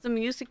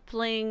music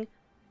playing.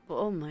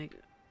 Oh my.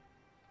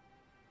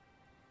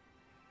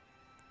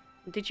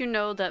 Did you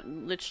know that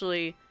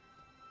literally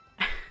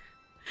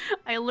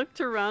I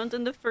looked around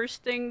and the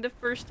first thing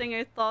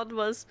I thought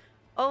was,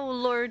 "Oh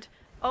Lord,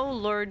 oh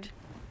Lord,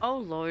 oh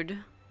Lord.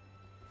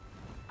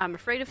 I'm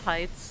afraid of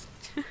heights."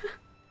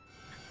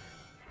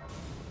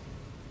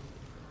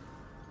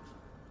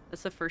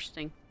 That's the first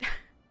thing.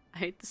 I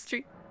hate the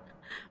street.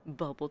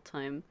 Bubble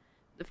time.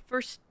 The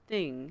first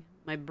thing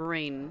my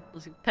brain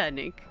was like,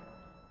 panic.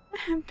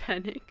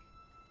 Panic.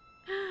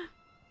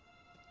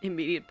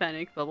 Immediate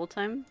panic. Bubble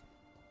time.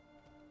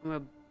 I'm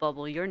gonna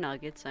bubble your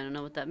nuggets. I don't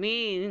know what that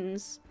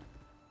means.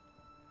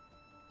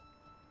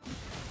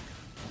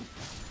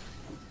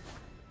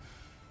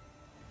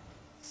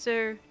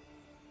 Sir.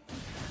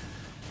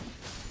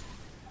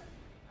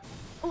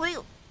 Oh wait.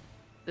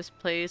 This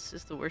place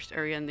is the worst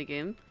area in the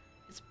game.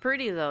 It's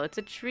pretty though. It's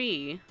a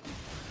tree.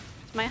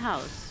 It's my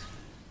house.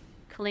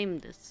 Claim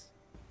this.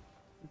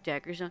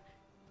 Daggers on.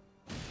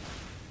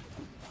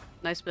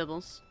 Nice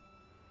bibbles.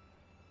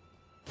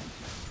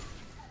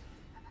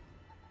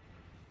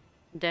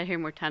 Dead here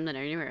more time than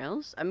anywhere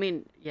else? I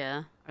mean,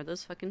 yeah. Are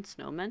those fucking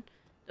snowmen?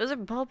 Those are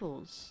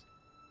bubbles.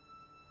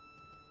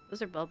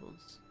 Those are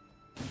bubbles.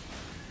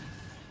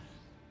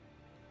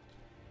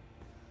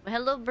 Well,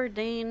 hello,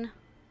 Burdane.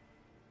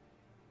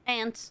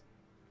 Ants.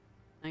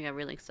 I got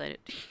really excited.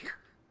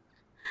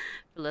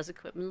 For less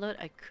equipment load,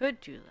 I could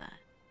do that.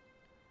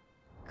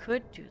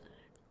 Could do that.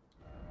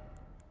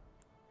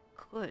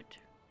 Could.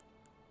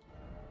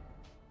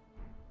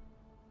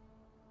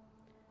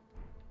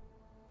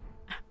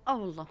 Oh,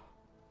 Lord.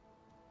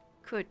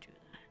 Could do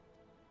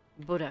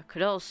that. But I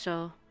could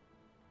also...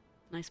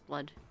 Nice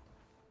blood.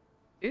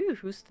 Ooh,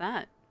 who's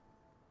that?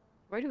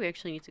 Where do we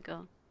actually need to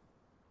go?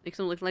 Makes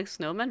them look like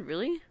snowmen?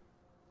 Really? You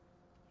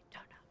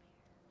don't know me.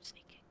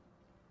 Sneaking.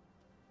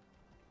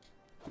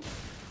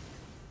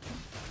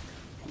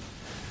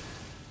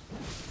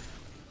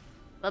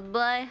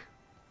 Bye-bye.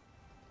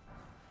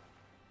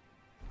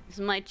 This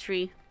is my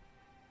tree.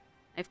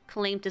 I've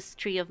claimed this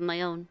tree of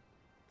my own.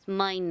 It's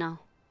mine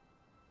now.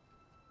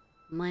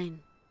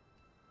 Mine.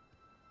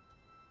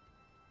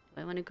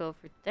 Do I want to go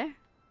over there?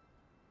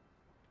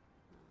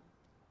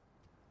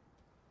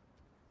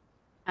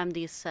 I'm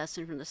the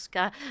assassin from the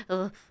sky.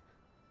 Ugh.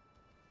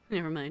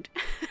 Never mind.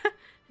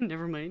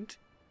 Never mind.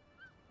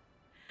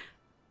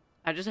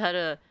 I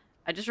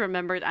just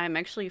remembered I'm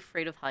actually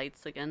afraid of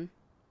heights again.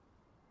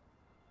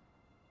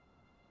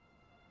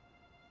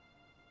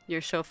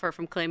 You're so far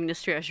from claiming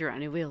this treasure,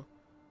 and I will.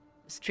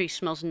 This tree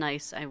smells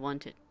nice. I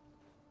want it.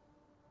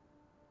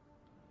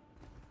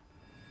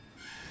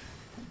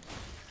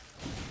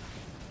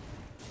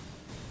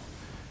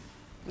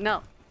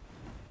 No.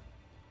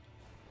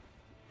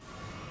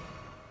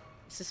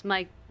 This is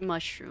my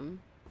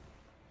mushroom.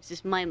 This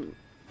is my...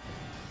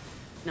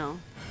 No.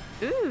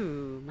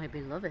 Ooh, my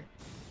beloved.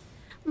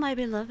 My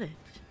beloved.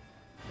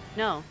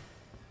 No.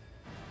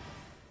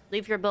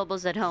 Leave your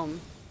bubbles at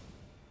home.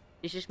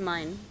 It's just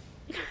mine.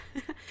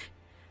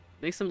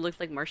 Makes them look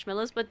like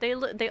marshmallows, but they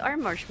are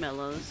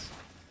marshmallows.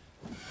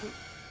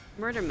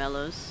 Murder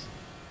mellows.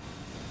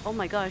 Oh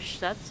my gosh,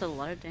 that's a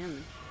lot of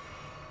damage.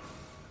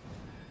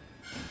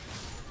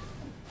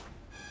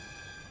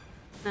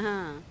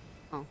 Haha.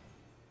 Oh.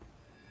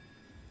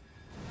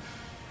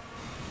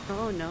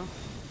 Oh no.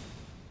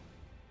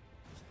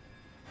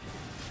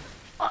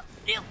 Oh,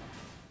 no.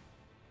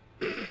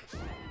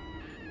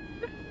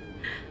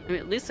 I mean,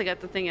 at least I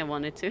got the thing I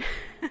wanted to.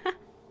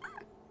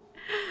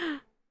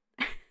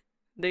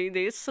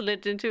 They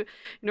slid into...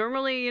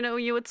 Normally, you know,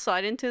 you would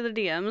slide into the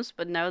DMs,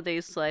 but now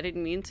they slided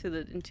me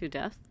into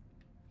death.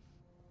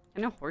 I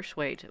know horse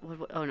weight.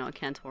 Oh no, I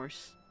can't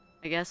horse.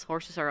 I guess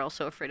horses are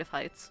also afraid of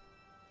heights.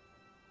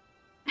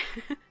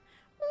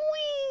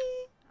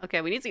 Whee! Okay,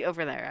 we need to go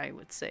over there, I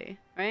would say,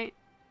 right?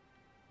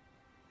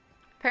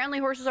 Apparently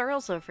horses are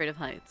also afraid of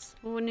heights.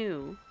 Who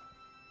knew?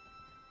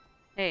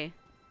 Hey.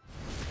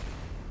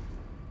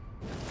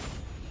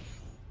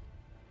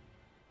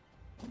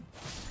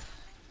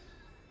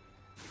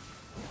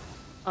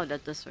 Oh,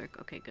 that does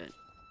work. Okay, good.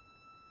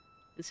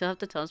 You still have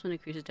the talisman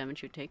increases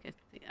damage you take.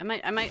 I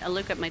might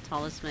look at my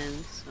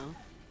talisman, so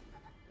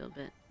a little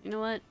bit. You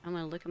know what? I'm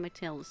gonna look at my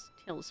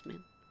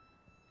talisman.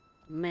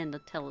 Man, the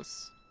tell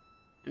us.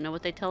 I know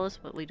what they tell us,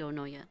 but we don't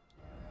know yet.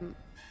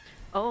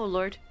 Oh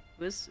Lord,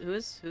 who?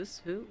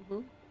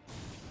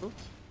 Oh,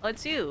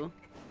 it's you.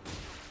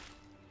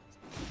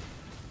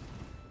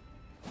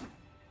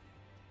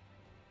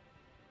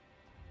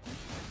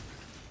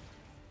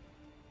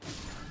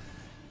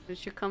 Where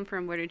did you come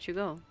from? Where did you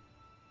go?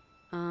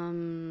 I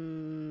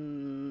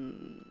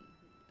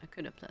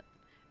could have that.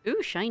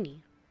 Ooh,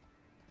 shiny.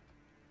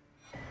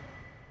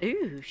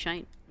 Ooh,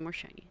 shiny. More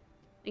shiny.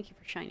 Thank you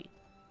for shiny.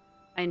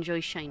 I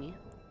enjoy shiny.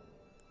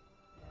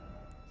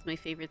 It's my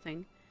favorite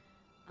thing.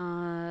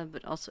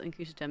 But also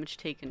increases damage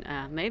taken.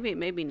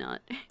 Maybe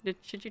not.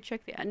 Should you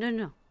check the...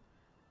 No.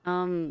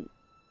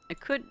 I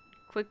could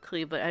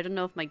quickly, but I don't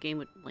know if my game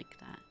would like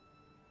that.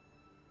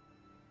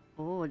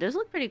 Oh, it does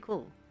look pretty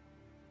cool.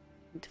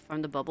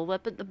 From the bubble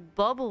weapon. The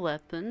bubble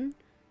weapon.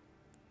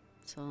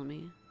 So let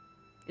me...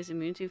 Is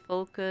immunity,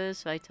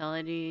 focus,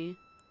 vitality,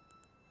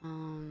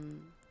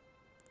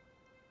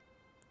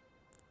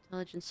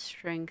 intelligence,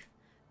 strength.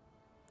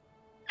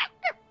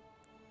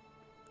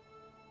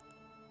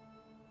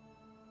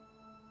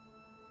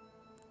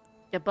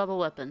 Yeah, bubble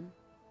weapon.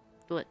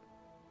 Do it.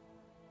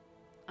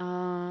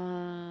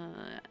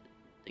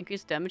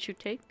 Increase damage you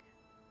take.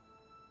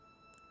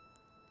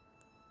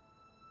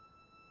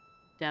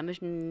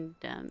 Damage and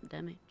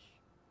damage.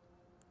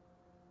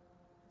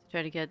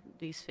 Try to get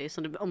these face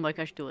on the... Oh my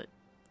gosh, do it.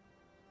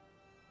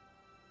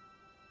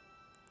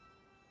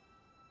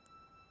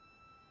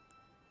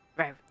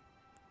 Right.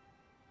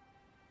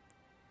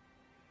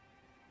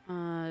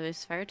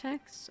 There's fire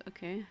attacks.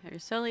 Okay,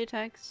 there's silly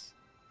attacks.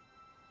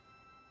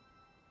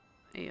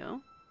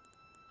 Ayo.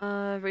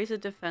 Raise the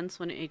defense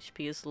when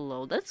HP is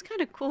low. That's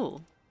kind of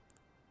cool.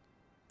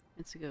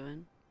 That's a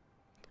good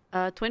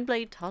one. Twin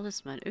blade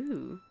talisman.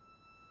 Ooh.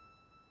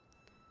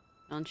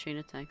 On chain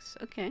attacks.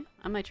 Okay,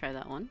 I might try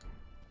that one.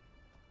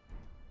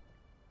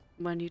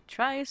 When you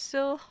try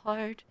so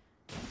hard,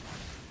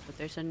 but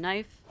there's a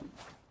knife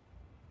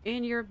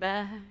in your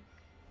back.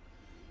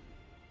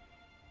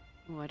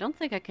 Oh, I don't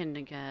think I can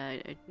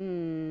get it.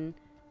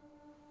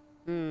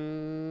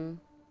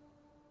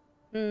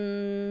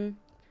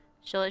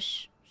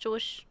 Shush.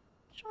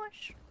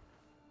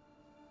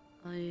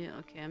 Oh yeah,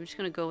 okay, I'm just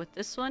gonna go with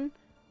this one.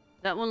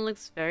 That one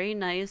looks very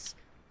nice.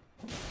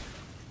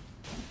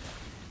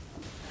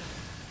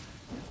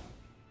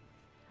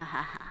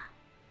 Hahaha.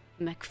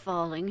 Mech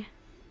falling.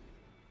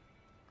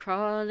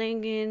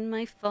 Crawling in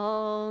my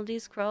fall,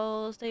 these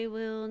crawls, they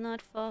will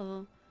not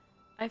fall.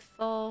 I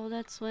fall,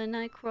 that's when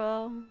I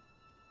crawl.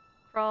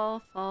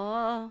 Crawl,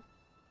 fall.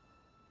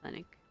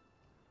 Panic.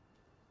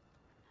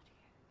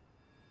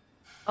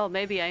 Oh,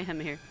 maybe I am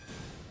here.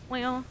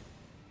 Well.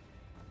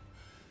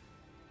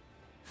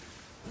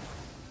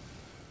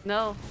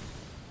 No.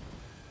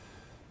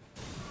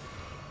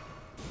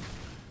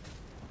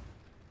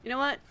 You know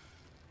what?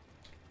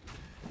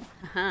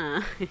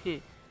 Haha.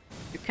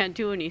 You can't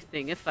do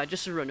anything if I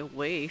just run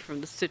away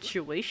from the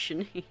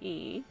situation.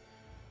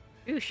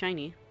 Ooh,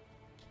 shiny.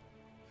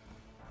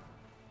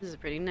 This is a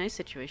pretty nice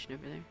situation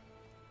over there.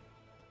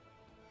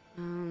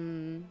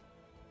 Um.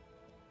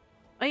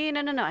 Oh yeah,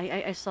 no.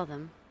 I saw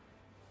them.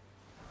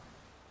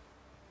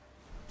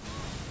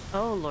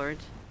 Oh lord.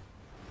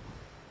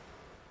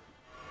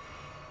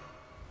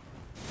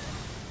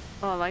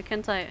 Oh, why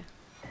can't I?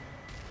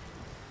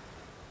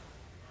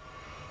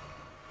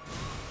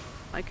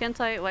 Why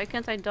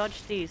can't I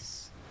dodge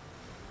these?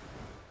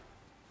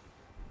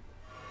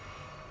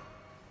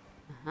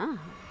 Uh-huh.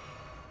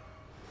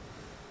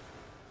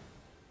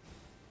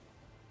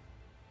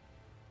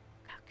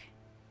 Okay.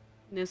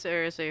 This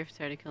area is safe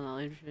to kill all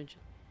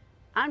intervention.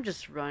 I'm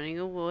just running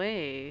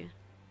away.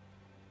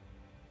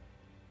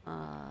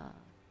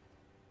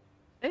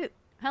 Hey,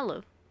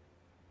 hello.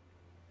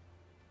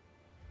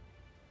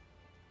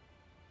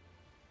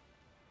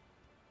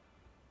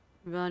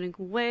 Running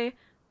away,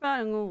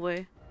 running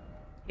away.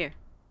 Here.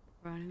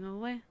 Running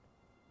away.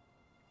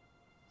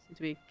 Seems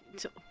to be...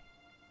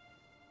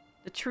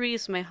 The tree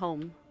is my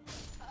home.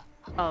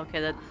 Oh, okay,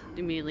 that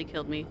immediately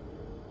killed me.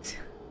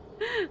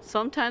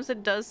 Sometimes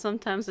it does,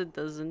 sometimes it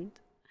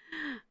doesn't.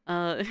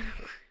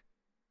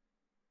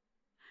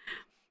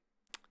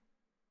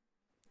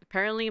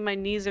 Apparently my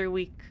knees are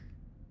weak.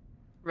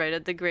 Right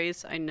at the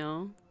grace, I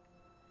know.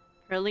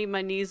 Apparently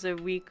my knees are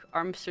weak.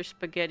 Arms are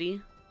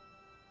spaghetti.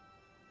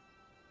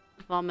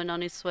 Vomit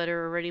on his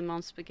sweater already,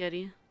 Mom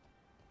Spaghetti.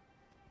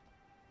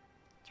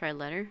 Try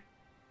letter.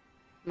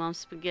 Mom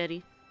Spaghetti.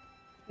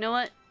 You know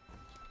what?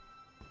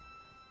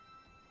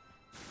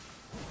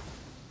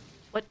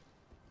 What?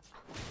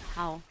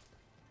 How?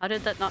 How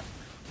did that not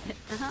hit?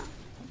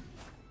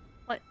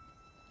 What?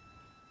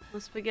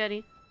 Mom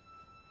Spaghetti.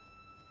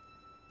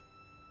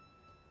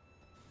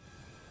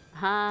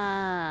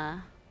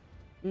 Ah.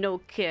 No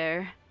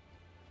care.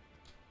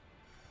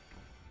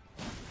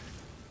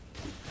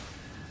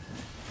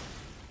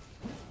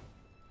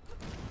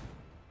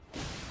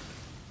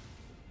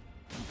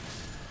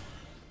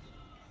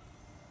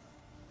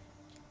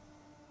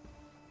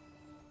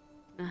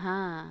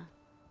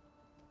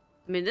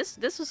 I mean, this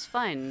was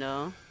fine,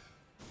 though.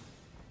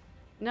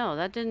 No,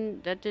 that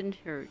didn't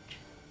hurt.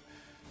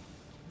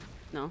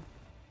 No.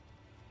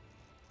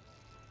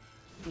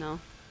 No.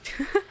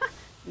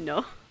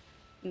 No.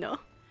 No.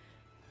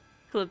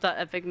 Clip that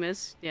epic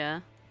miss.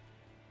 Yeah.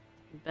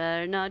 You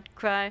better not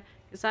cry,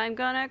 'cause I'm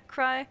gonna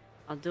cry.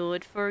 I'll do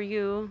it for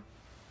you.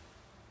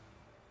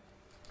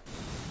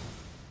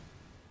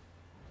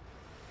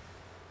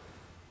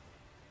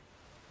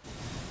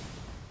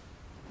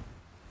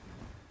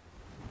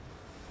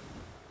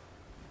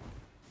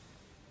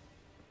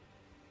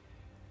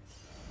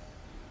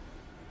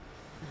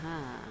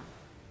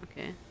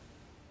 Okay.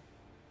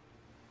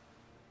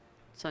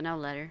 So now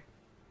letter.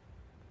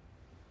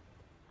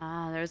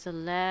 Ah, there's a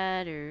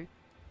letter.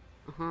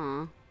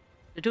 The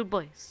dude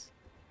boys.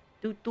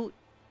 Dude.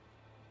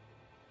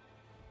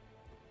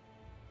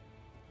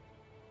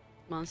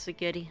 Mom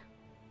Spaghetti.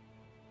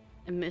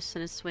 A miss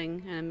and a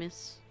swing and a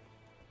miss.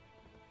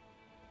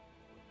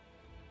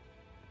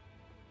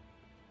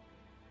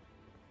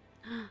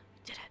 We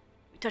did it.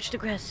 We touched the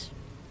grass.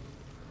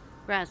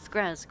 Grass.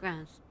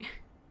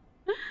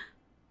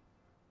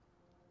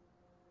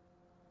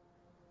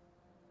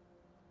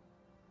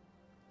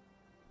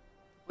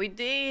 We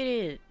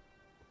did it!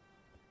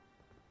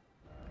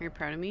 Are you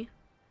proud of me?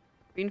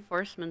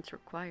 Reinforcements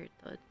required,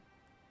 bud.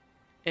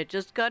 It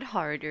just got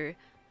harder.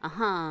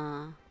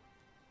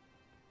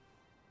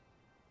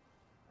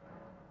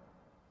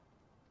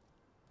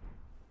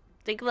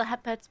 Think of the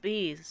Hepats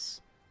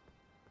bees.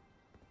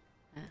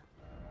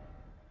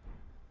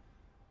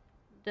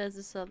 Does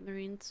the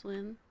submarine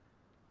swim?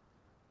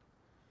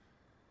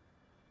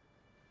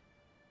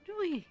 What do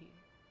we?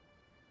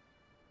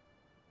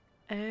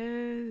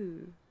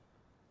 Oh.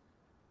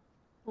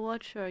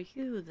 What are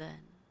you then?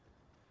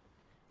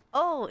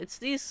 Oh, it's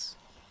these.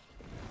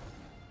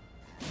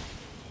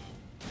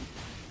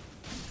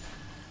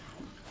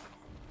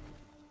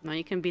 Now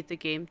you can beat the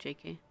game,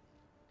 JK.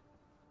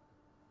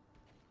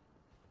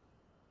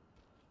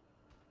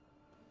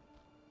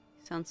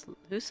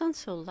 Who sounds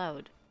so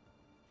loud?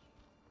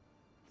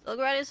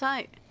 Silgrad is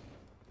high.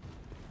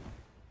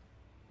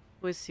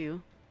 With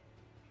you.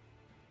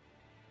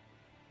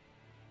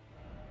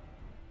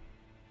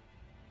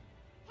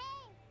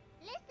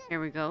 Here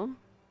we go.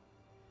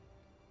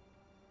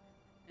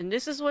 And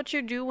this is what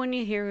you do when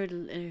you hear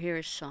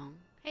a song.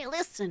 Hey,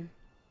 listen.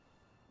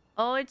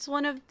 Oh, it's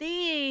one of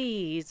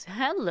these.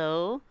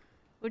 Hello.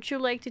 Would you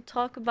like to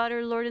talk about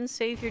our Lord and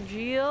Savior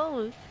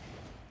Geo?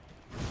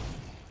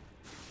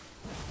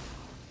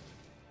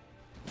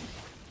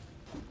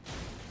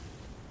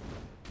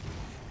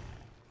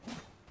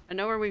 I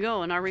know where we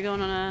going. Are we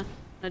going on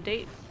a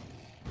date?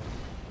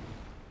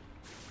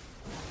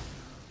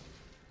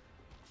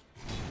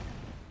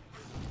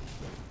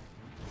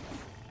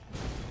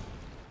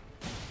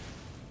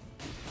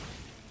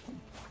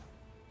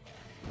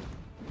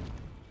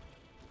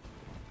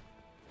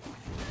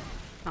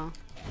 Oh.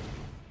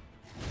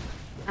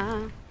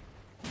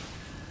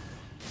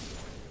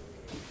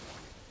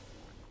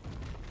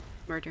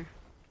 Murder.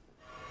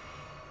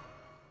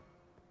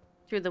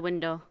 Through the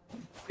window.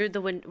 Through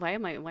the window. Why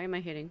am I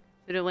hitting?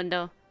 To the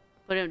window.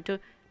 Put him to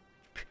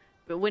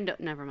the window.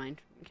 Never mind.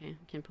 Okay,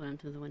 I can't put him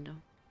through the window.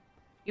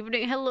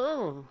 Evening,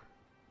 hello.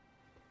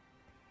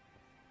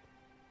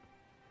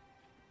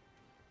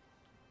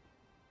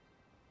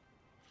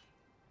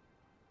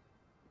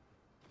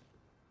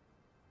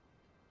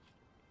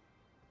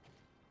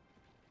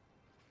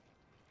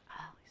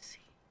 Oh, I see.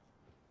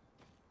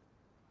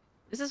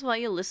 This is why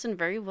you listen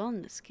very well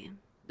in this game.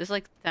 There's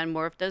like 10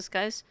 more of those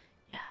guys.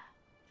 Yeah.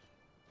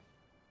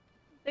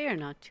 They are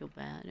not too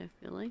bad, I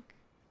feel like.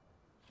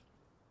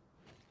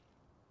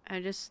 I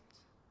just...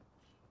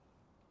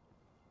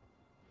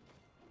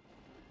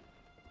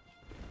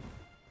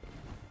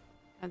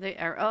 Are they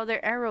oh,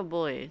 they're arrow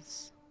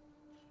boys.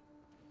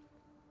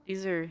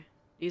 These are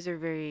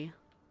very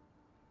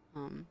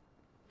oh,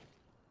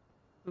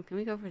 can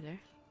we go over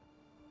there?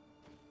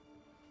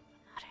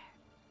 Not here.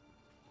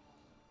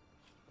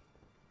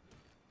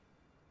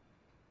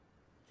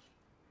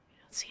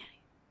 I don't see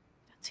any.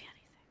 Don't see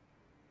anything.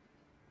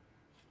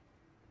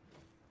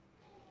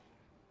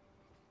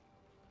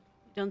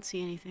 Don't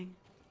see anything.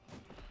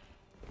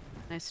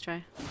 Nice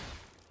try.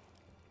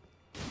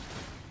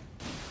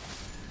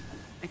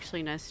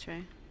 Actually, nice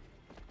try.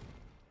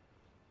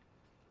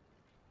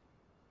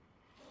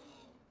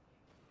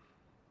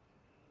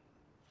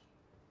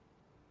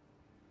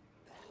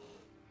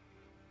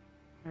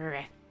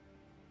 Rah.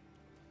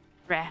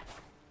 Rah.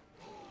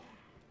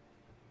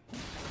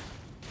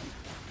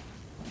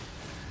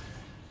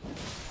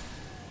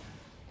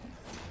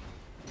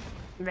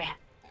 Rah.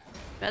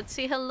 Let's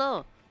see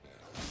hello.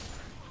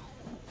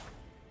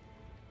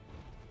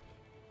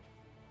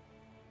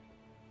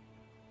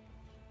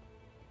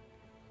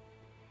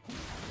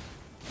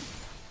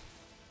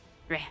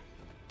 Rah.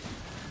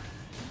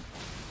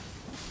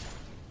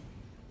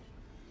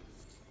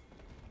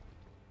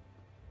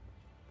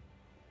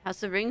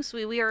 House of Rings.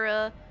 We are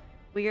at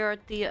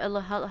the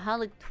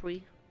Halic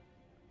tree.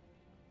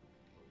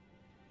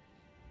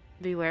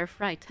 Beware of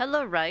Right.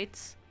 Hello,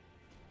 Rights.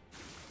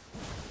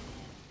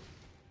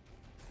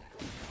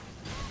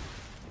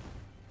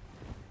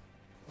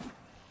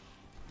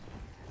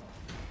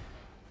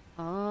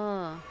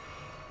 Oh.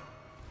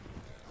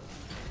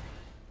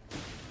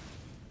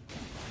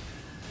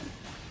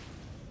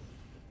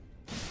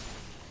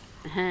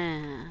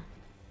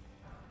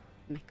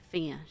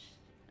 McFish.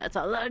 That's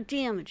a lot of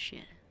damage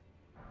shit.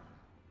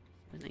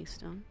 Smithing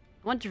stone.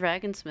 I want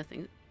dragon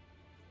smithing.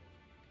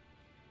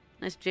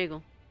 Nice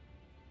jiggle.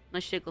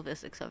 Nice jiggle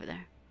physics over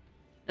there.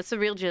 That's the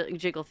real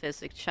jiggle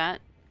physics, chat.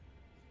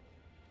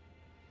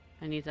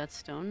 I need that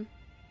stone.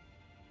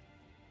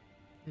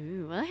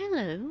 Ooh, well,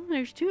 hello.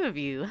 There's two of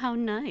you. How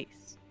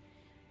nice.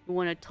 You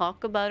want to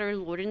talk about our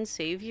Lord and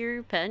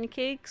Savior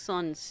pancakes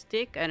on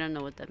stick? I don't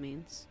know what that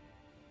means.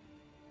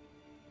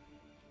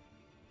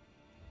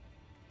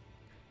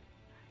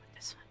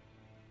 This one.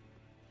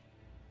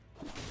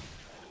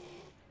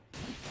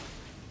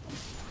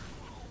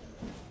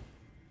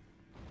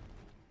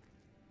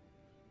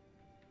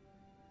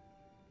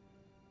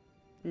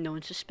 No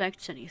one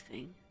suspects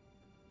anything.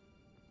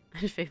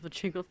 Unfaithful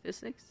jiggle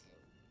physics?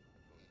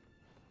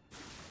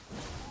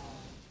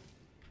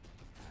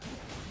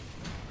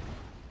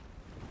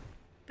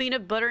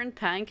 Peanut butter and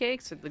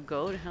pancakes at the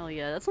goat? Hell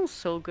yeah, that sounds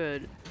so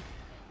good.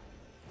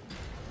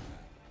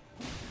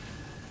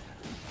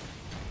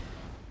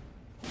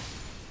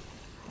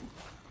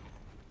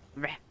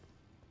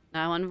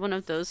 Now I want one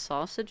of those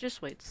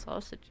sausages. Wait,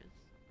 sausages.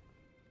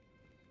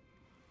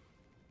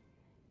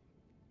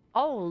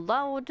 Oh,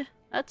 loud.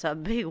 That's a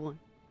big one.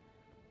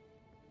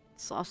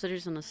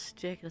 Sausages on a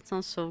stick. That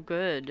sounds so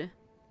good.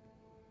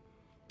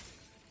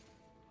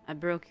 I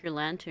broke your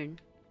lantern.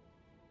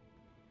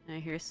 I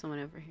hear someone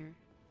over here.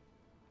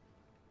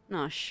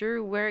 Not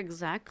sure where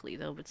exactly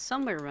though, but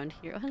somewhere around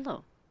here. Oh,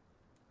 hello.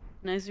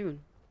 Nice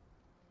rune.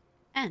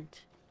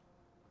 Ant.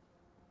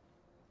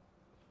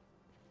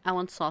 I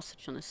want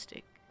sausage on a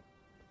stick.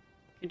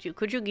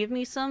 Could you give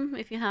me some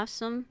if you have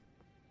some?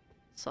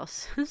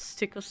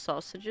 Stick of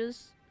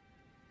sausages?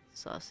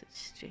 Sausage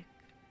stick.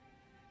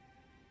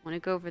 Wanna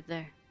go over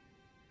there.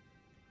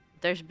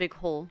 There's a big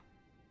hole.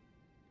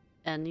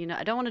 And you know,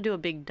 I don't want to do a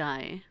big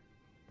die.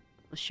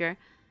 Well, sure.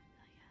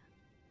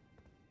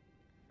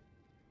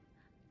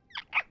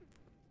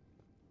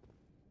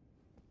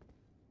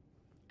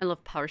 I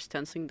love power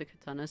stancing the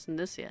katanas in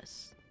this,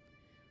 yes.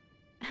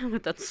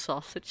 With that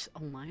sausage,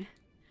 oh my.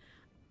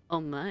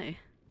 Oh my.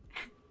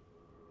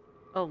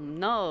 Oh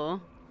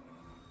no.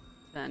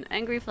 It's an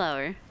angry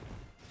flower.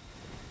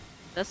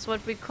 That's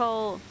what we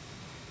call...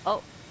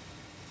 Oh.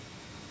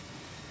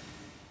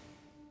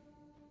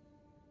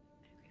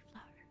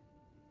 Angry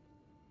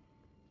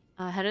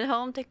flower. Headed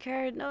home, take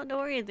care. No, don't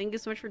worry. Thank you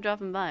so much for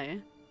dropping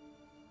by.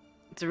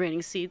 It's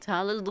raining seeds.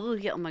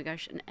 Hallelujah. Oh my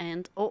gosh, an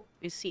ant. Oh,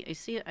 I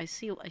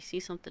see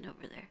something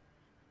over there.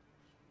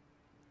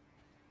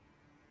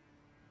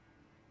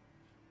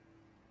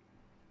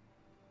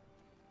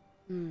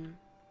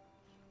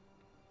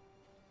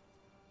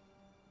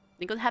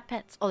 They could have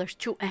pets. Oh, there's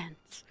 2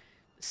 ants.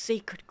 The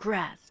sacred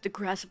grass. The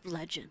grass of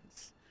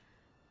legends.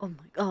 Oh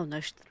my god,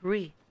 there's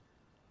 3.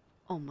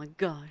 Oh my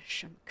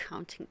gosh, I'm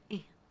counting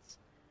ants.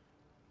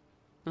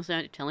 That's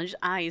not a challenge.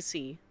 I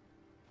see.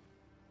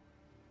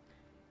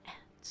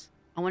 Ants.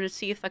 I want to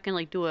see if I can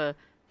like do a.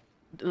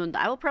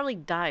 I will probably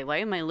die. Why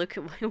am I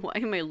looking? Why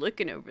am I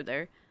looking over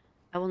there?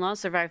 I will not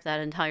survive that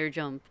entire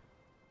jump.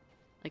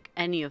 Like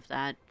any of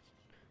that.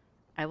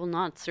 I will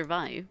not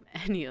survive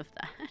any of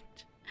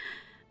that.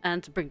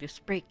 And to bring the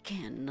spray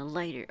can and the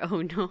lighter.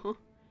 Oh no.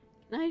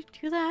 Can I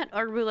do that?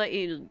 Or will I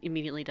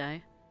immediately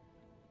die?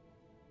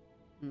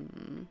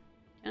 Can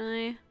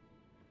I?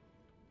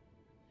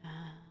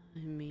 I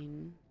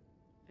mean...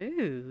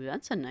 Ooh,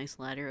 that's a nice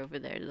ladder over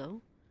there,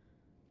 though.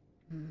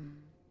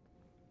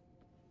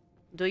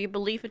 Do you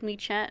believe in me,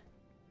 chat?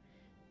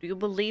 Do you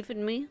believe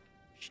in me?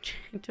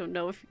 I don't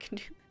know if you can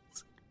do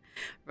this.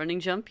 Running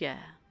jump? Yeah.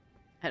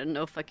 I don't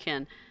know if I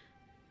can.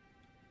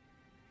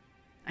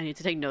 I need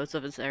to take notes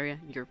of this area.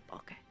 You're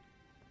okay.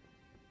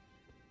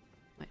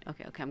 Wait,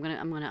 okay.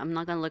 I'm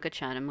not gonna look at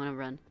chat. I'm gonna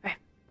run.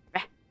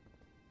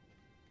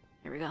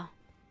 Here we go.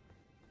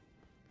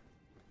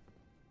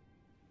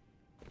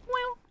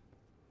 Well.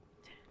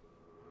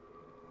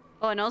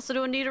 Oh, and also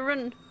don't need to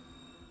run.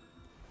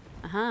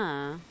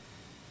 Uh-huh.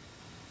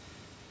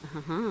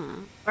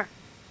 Uh-huh.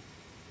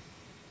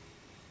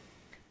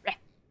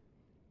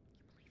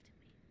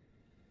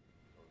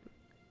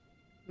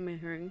 Am I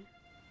hearing?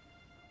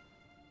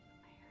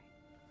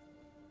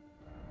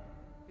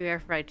 You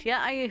are right.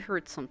 Yeah, I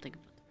heard something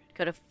about the red.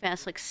 Got a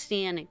fast like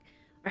Sonic.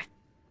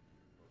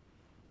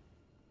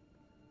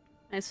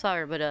 I saw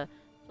her, but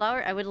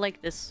flower. I would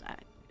like this.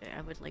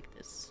 I would like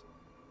this.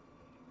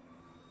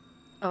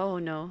 Oh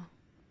no.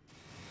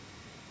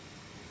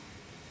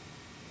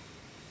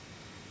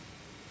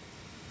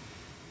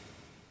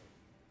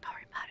 Don't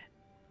worry about it.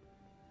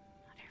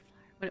 Not here,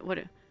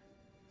 flower.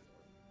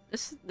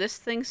 This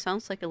thing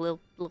sounds like a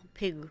little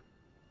pig.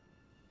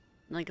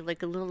 Like a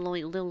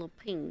little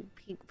pig.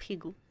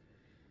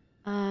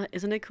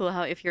 Isn't it cool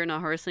how if you're in a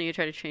horse and you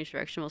try to change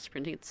direction while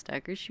sprinting, it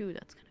staggers you?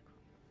 That's kind of cool.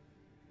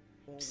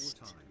 All the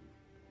time.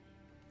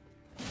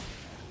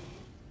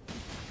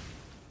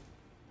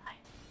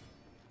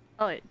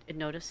 Oh, it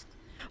noticed.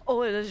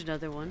 Oh, there's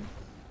another one.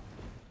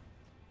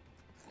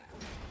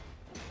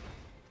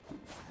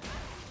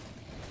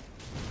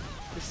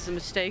 This is a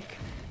mistake.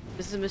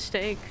 This is a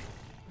mistake.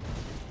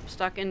 I'm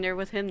stuck in there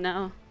with him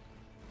now.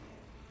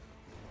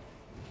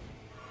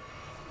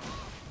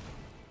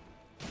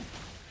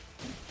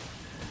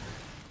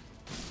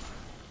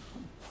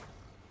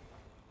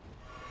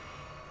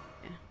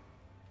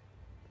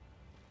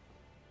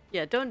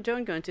 Yeah, don't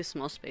go into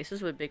small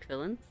spaces with big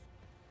villains.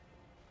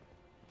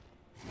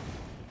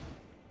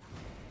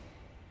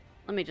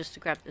 Let me just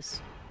grab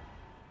this.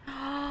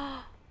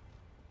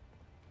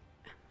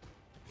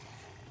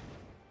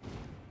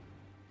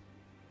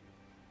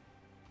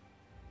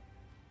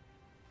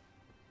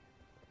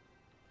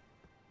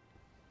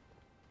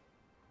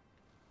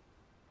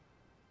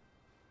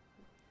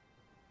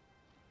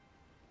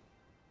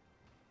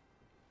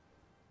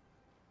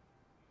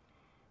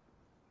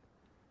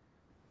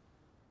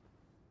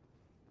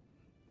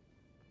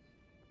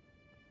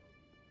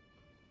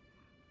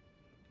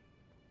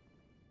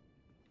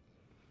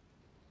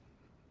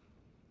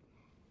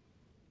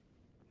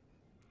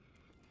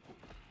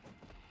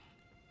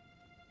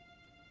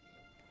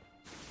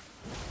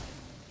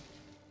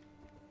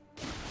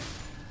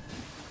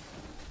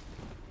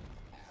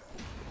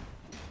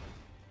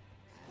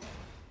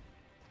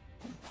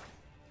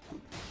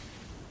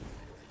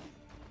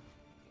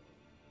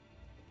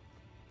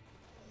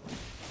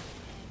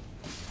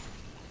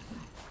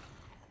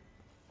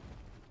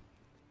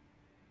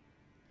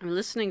 I'm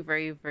listening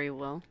very, very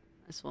well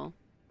as well.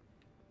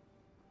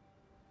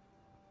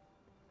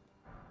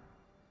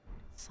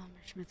 Summer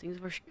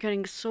smithings, we're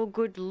getting so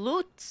good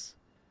loot.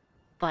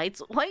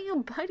 Bites? Why are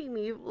you biting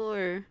me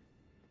for?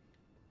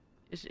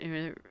 Is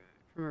it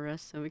from a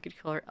rest so we could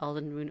call her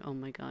Elden Moon? Oh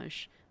my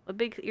gosh. What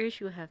big ears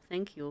you have,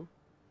 thank you.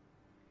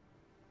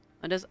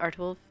 What does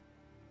Artwolf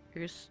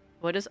ears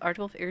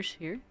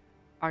hear?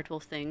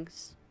 Artwolf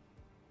things.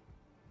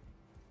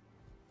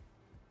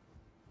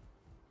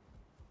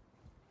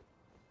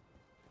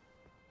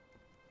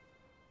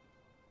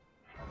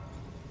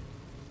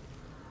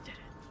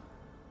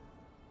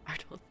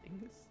 Artful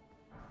things.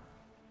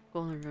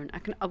 Golden rune. I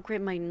can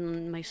upgrade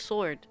my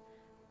sword.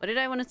 What did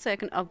I want to say? I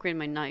can upgrade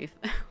my knife.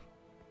 How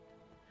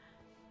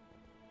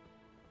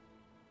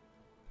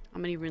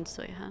many runes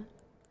do I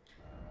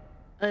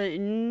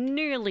have?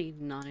 Nearly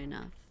not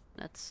enough.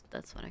 That's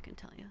what I can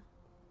tell you.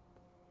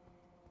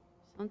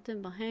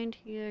 Something behind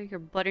here. Your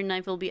butter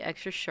knife will be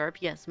extra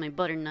sharp. Yes, my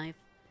butter knife.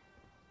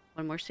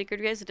 One more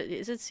secret, guys.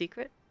 Is it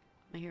secret?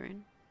 Am I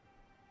hearing?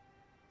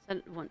 Is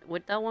that one?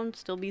 Would that one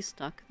still be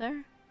stuck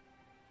there?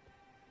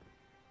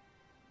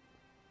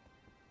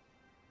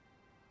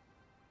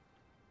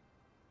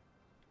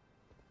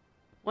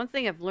 One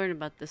thing I've learned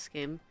about this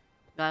game, you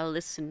gotta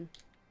listen.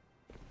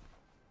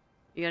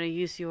 You gotta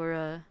use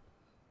your,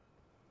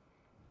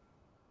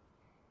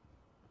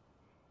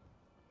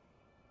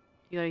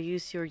 you gotta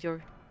use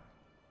your...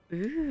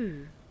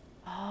 Ooh.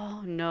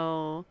 Oh,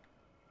 no.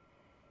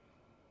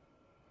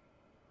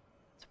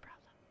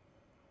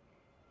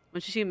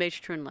 Once you see a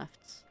mage, turn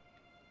left.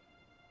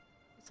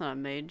 It's not a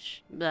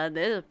mage. That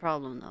is a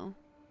problem, though.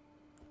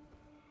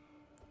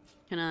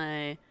 Can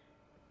I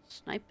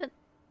snipe it?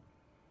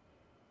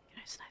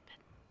 Can I snipe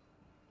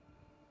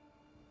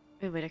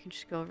it? Wait, I can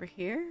just go over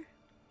here?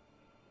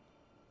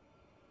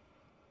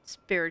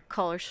 Spirit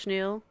collar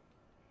snail.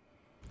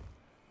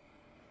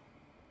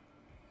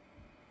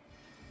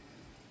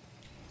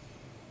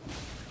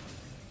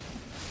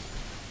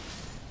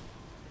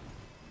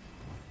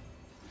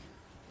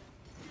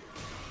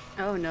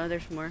 Oh no,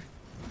 there's more.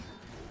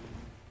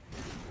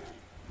 Is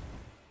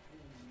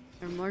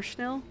there more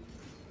snail?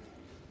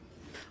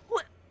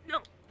 What? No!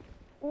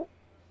 Oh,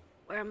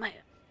 where am I?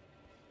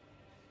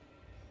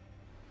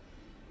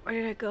 Where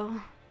did I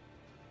go?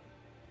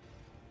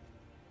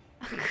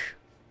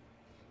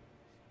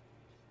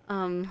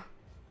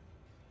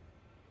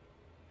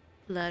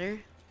 Ladder.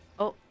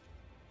 Oh.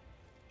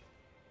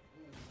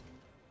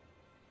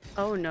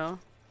 Oh no.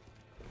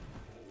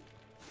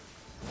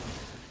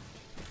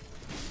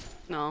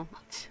 No.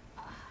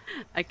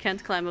 I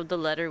can't climb up the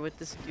ladder with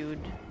this dude.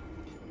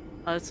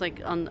 Oh, it's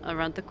like on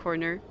around the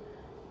corner.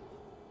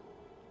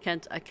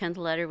 I can't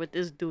ladder with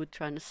this dude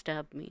trying to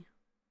stab me.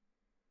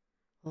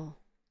 Oh.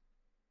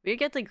 We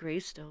get the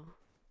grace though.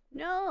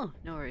 No!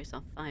 No worries,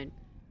 I'm fine.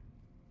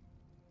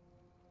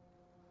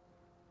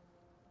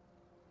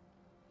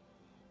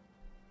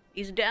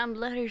 These damn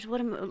letters,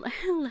 what am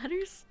I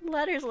letters?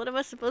 Letters, what am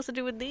I supposed to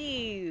do with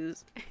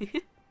these?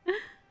 Okay,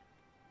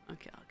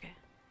 okay.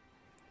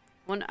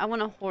 I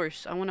want a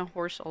horse. I want a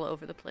horse all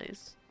over the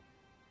place.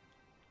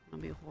 I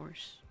want to be a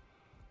horse.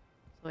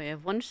 So I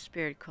have one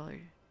spirit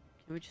color.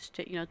 Can we just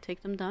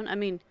take them down? I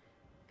mean,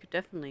 could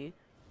definitely.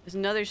 There's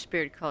another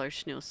spirit color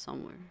snail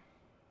somewhere.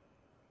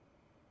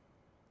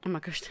 Oh my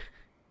gosh.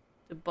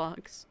 The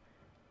box.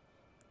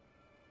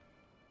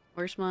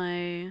 Where's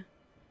my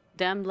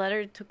damn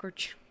letter? Took our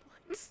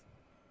chimblets.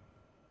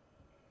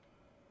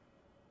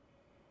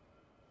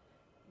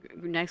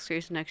 Next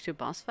race next to a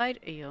boss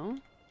fight. Ayo.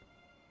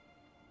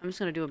 I'm just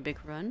gonna do a big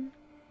run.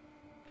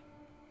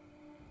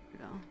 Here we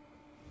go.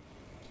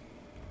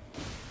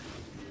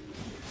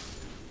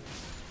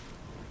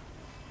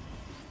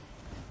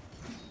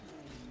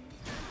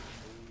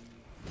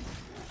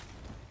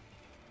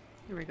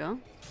 Here we go.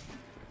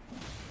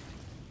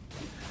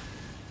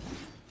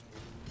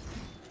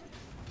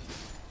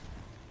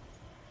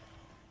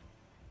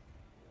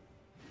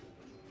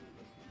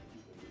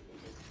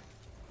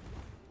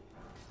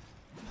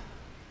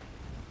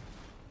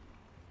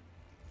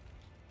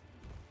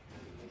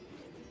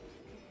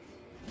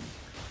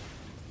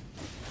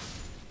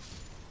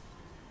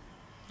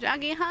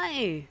 Jaggy,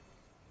 hi!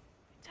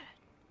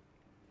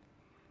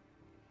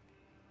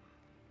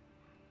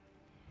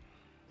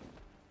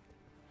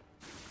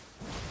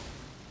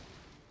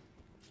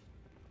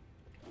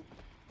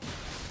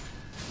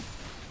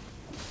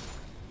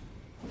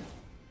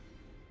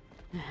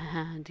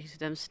 These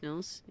damn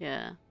snails,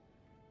 yeah.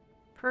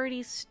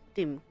 Pretty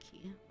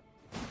stinky.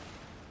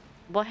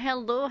 Well,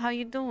 hello, how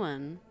you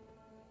doing?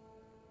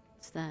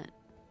 What's that?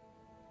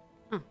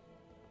 Huh.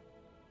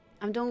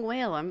 I'm doing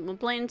well. I'm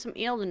playing some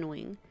Elden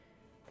Ring.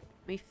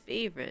 My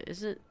favorite,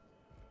 is it?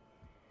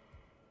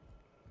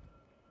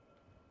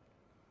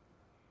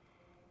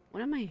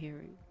 What am I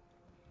hearing?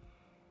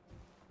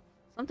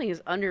 Something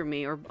is under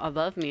me or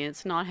above me.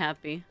 It's not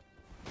happy.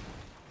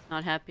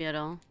 Not happy at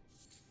all.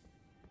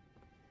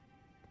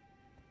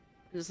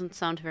 It doesn't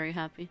sound very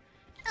happy.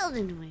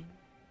 Elden Ring.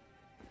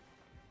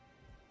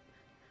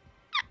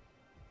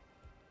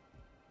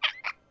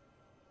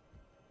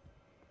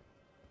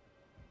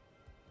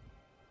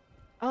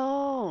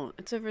 Oh,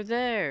 it's over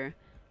there.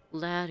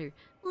 Ladder.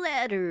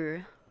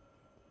 Ladder.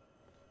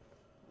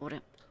 What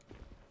up?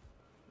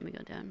 Let me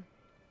go down.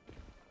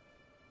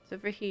 It's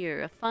over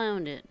here. I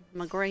found it.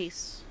 My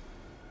grace.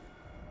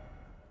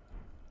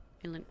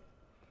 Oh,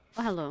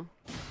 hello.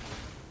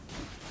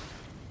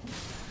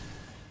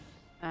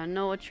 I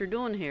know what you're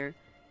doing here,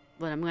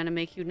 but I'm gonna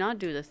make you not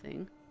do the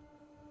thing.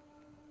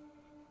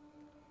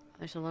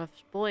 There's a lot of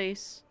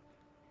voice.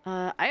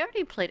 I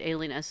already played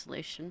Alien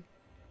Isolation.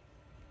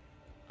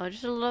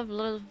 Just a lot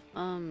of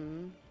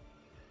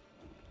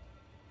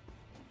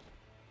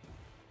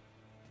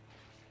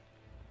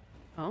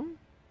Oh?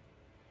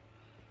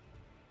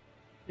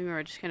 You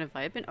are just kind of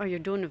vibing? Oh, you're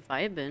doing a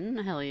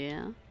vibing? Hell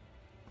yeah.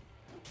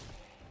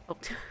 Oh,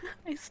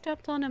 I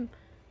stepped on him.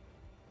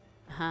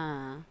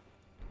 Aha.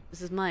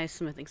 This is my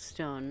smithing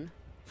stone.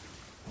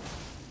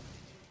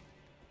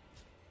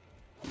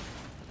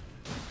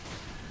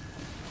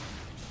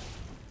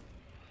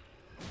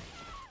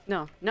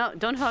 No, no,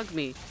 don't hug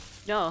me.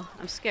 No,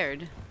 I'm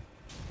scared.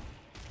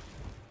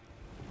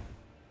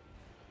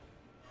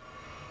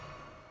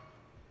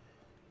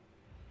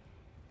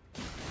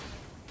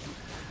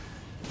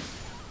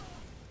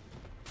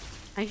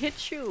 I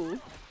hit you.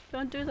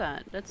 Don't do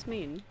that. That's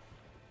mean.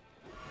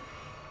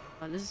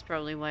 Oh, this is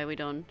probably why we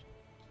don't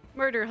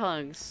murder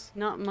hugs.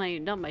 Not my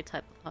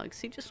type of hugs.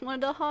 He just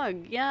wanted a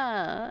hug.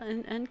 Yeah,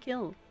 and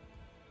kill.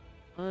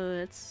 Oh,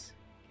 that's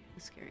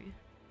scary.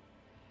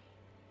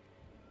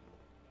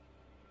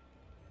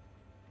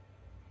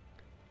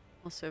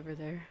 What's over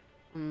there?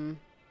 No.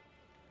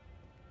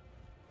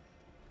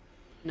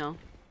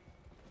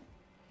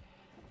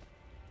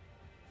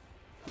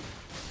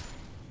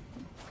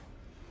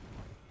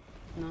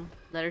 No.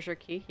 Letters are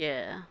key?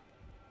 Yeah.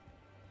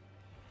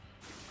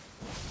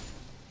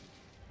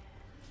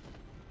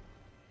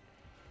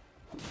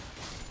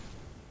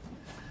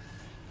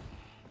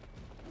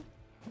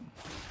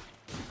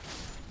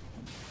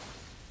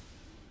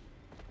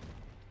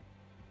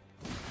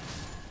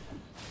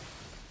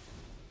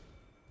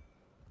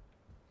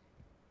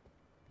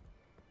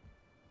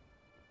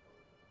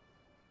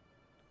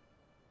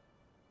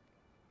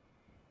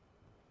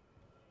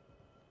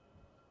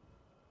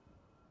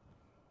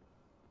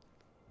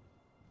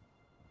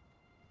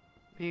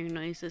 Very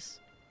noises.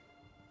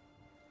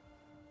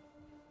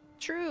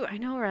 True, I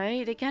know,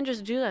 right? They can't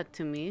just do that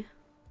to me.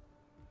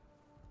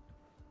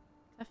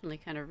 Definitely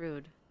kind of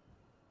rude.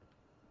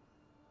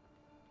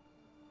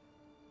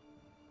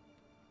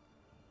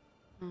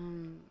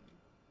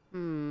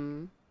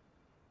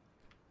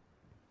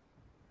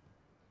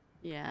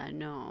 Yeah,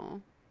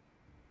 no.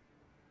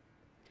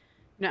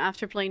 You know,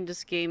 after playing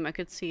this game, I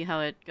could see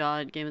how it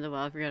got Game of the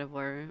Wild, God of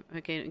War,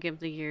 okay, Game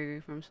of the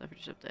Year from start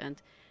to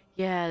end.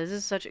 Yeah, this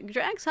is such a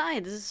Drag's High.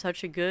 This is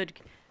such a good.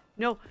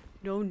 No,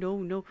 no, no,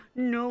 no,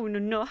 no, no,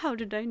 no. How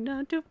did I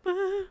not do?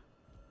 It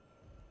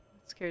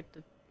scared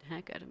the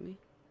heck out of me.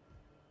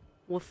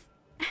 Woof.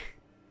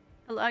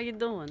 Hello, how you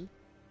doing?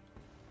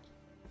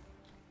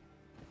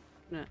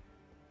 No.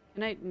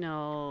 Can I?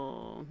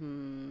 No.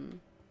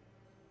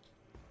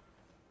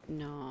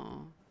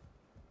 No.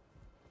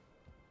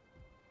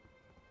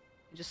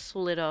 Just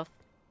slid off.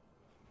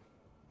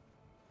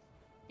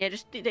 Yeah,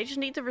 they just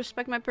need to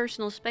respect my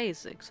personal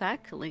space.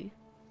 Exactly.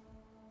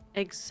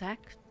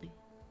 Exactly.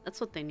 That's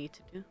what they need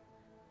to do.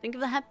 Think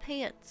of the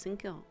happy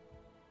Cinco.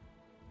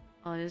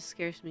 Oh, this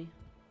scares me.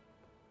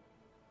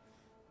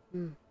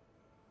 But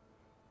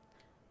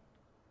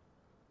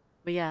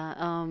yeah,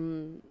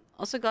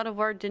 also God of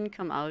War didn't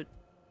come out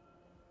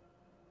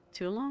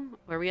too long.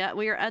 Where we at?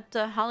 We are at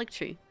the Holic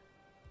Tree.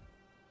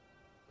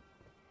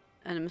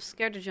 And I'm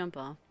scared to jump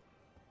off.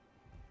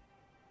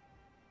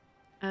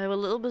 I'm a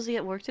little busy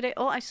at work today.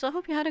 Oh, I still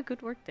hope you had a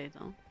good work day,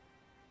 though.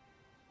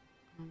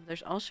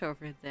 There's also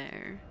over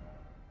there.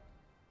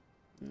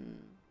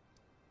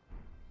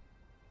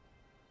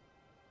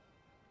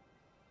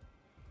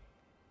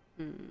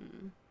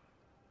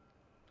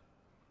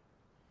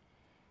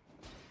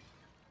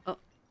 Oh,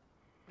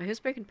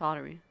 who's breaking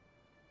pottery?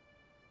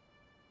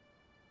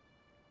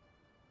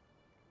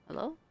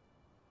 Hello?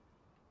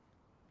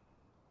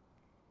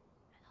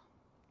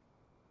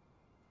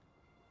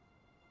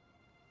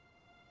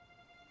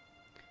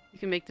 You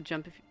can make the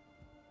jump if you...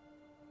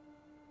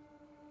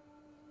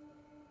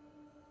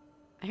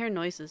 I hear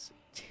noises.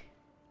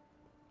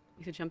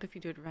 You can jump if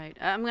you do it right.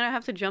 I'm gonna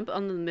have to jump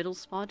on the middle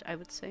spot, I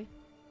would say.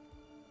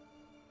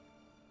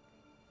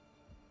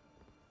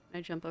 Can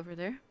I jump over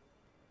there?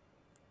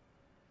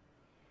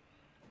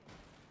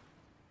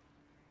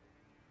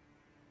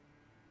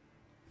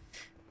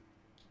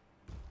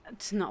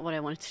 That's not what I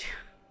wanted to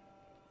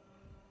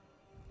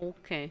do.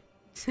 Okay.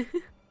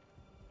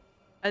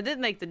 I did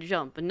make the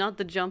jump, but not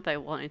the jump I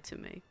wanted to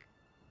make.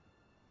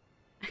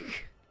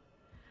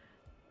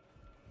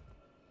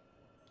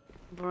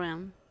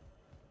 Bram.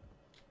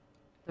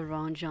 The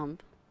wrong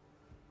jump.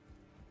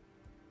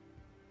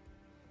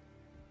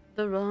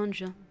 The wrong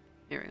jump.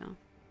 Here we go.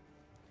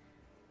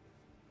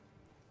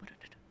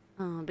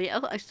 But yeah,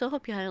 I still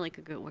hope you had like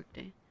a good work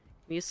day.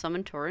 Can you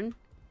summon Torin?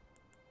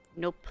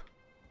 Nope.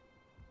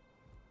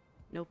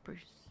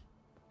 Nopers.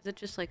 Is it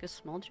just like a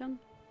small jump?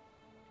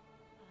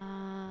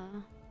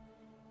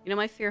 You know,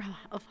 my fear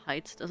of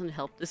heights doesn't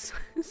help this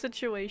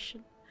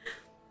situation.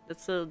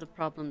 That's the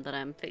problem that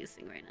I'm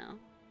facing right now.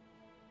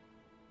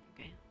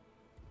 Okay.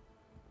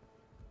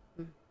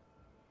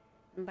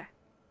 Bye.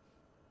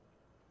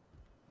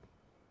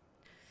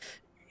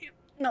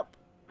 Nope.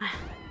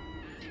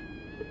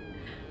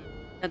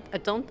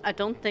 I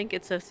don't think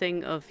it's a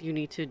thing of you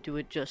need to do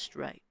it just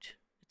right.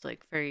 It's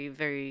like very,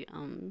 very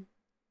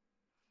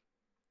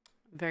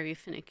very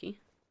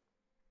finicky.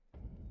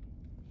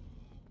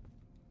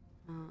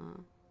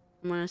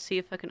 I'm gonna see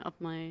if I can up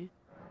my...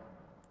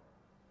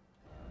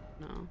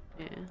 No,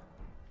 yeah.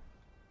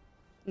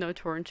 No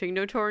torrenting,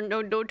 no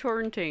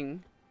torrenting.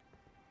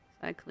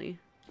 Exactly.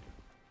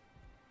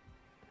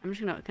 I'm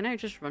just gonna... Can I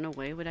just run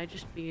away? Would I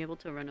just be able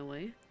to run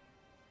away?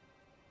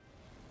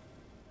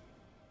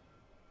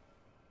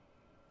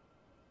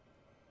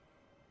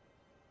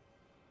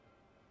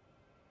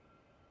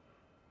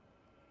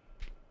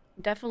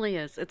 Definitely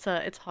is.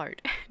 It's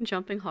hard.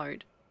 Jumping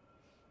hard.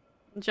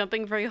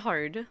 Jumping very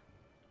hard.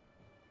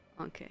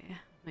 Okay,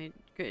 my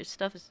great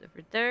stuff is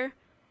over there.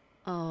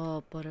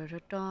 Oh,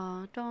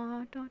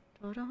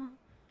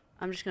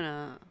 I'm just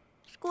gonna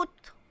scoot.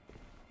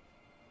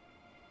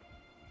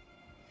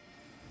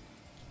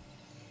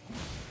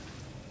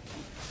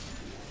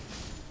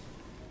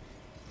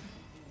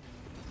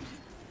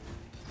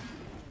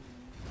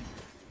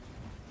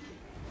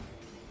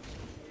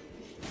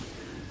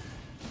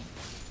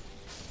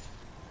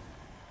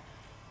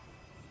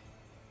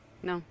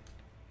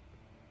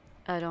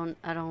 I don't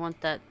want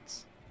that.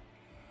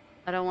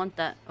 I don't want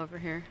that over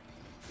here.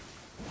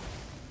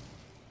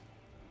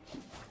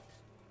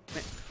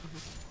 Wait.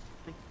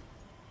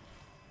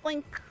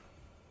 Blink.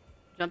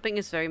 Jumping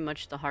is very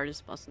much the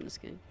hardest boss in this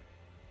game.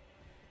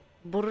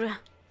 Burra.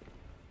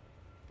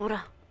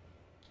 Burra.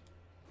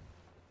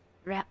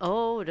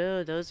 Oh,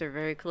 dude, those are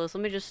very close.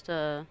 Let me just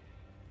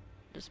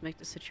make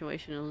the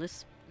situation a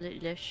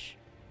lish.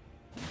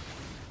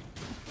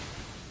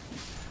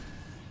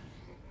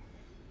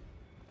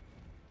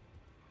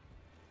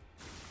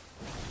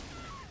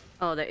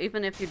 Oh, that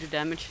even if you do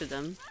damage to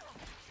them,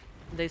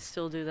 they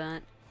still do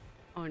that.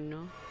 Oh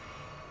no.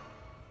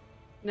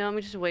 No, let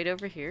me just wait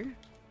over here.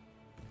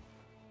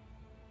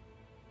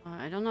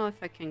 I don't know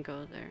if I can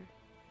go there.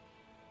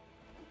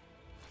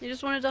 You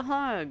just wanted a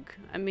hug.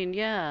 I mean,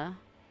 yeah.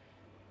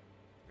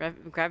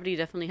 Gravity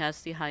definitely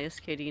has the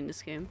highest KD in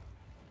this game.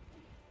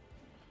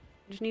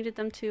 Just needed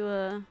them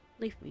to,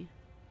 leave me.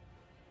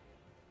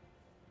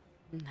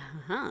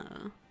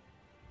 Uh-huh.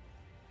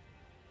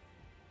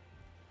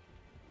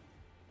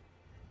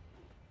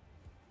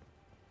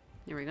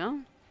 Here we go.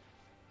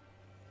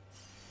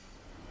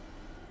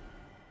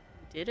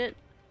 Did it.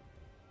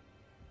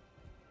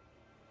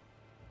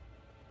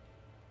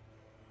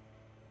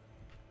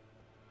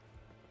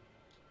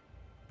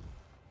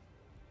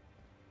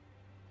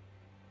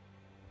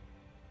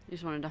 I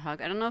just wanted a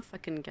hug. I don't know if I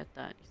can get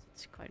that.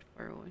 It's quite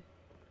far away.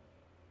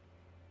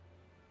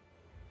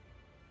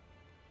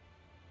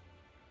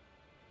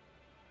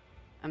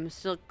 I'm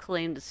still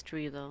claim this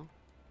tree though.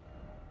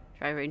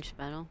 Try ranged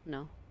battle?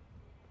 No.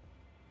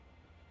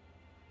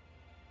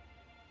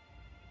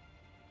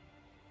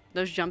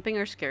 Those jumping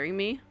are scaring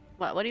me?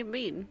 What do you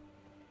mean?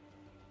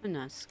 I'm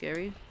not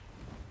scary.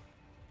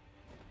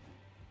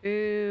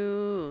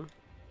 Ooh.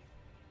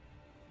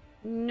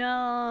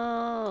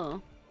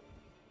 No.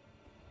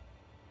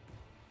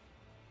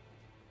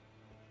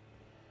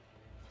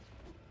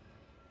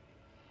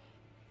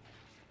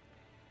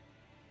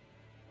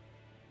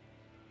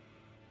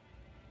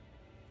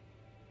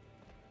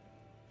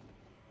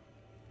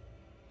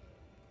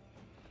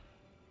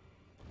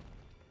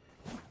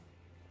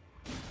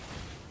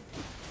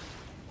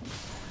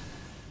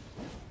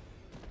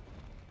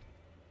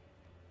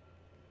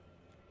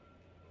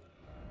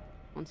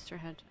 Monster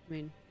head. I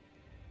mean,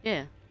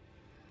 yeah.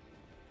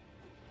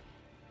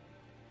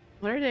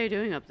 What are they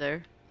doing up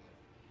there?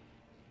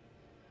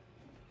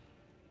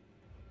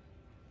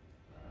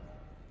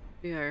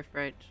 We are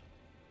right.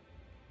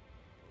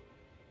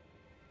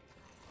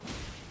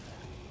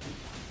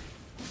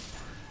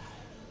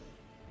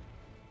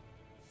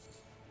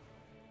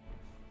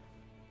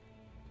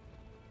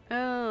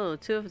 Oh,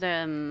 two of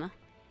them.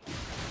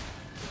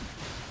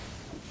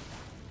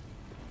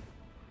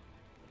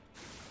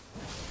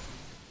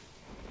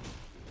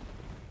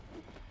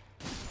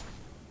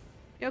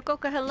 Yo,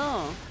 Coca,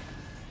 hello.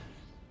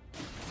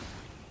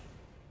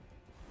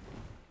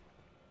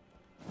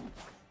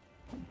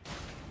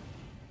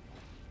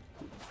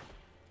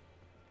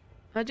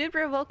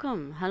 VTUBER,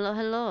 welcome. Hello,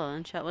 hello.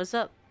 And chat, what's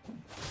up?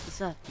 What's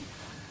up?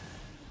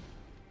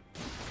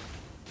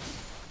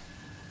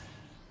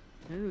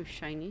 Ooh,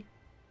 shiny.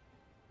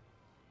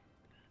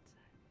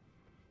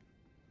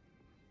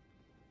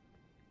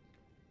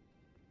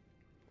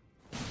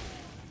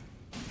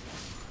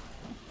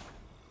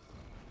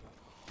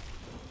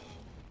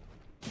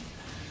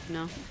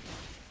 No.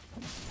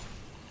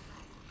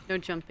 No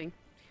jumping.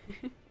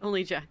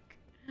 Only Jack.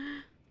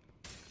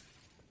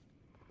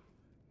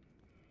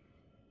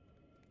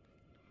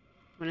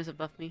 When is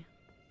above me?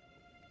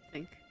 I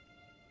think.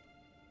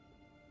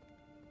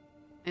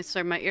 I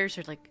swear my ears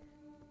are like...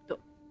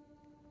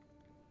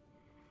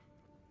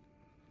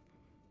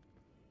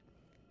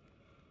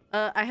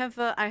 I have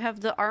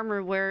the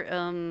armor where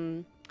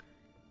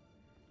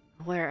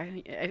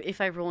if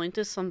I roll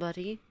into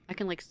somebody, I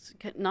can like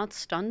not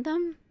stun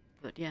them,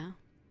 but yeah.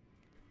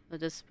 At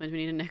this point,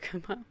 we need a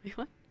Nekoma. Wait,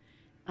 what?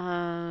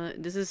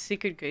 This is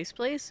Secret Grace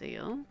Place,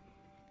 yo.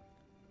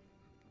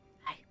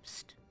 Hey,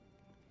 psst.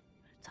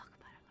 Let's talk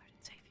about our Lord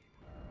and Savior.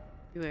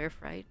 You air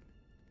fright.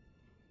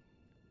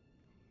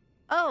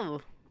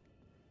 Oh.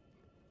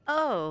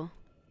 Oh.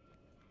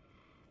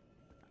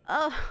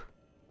 Oh.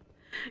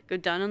 Go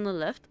down on the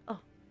left. Oh.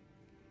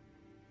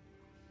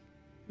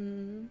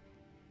 Hmm.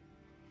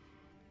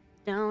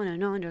 Down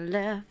and on the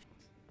left.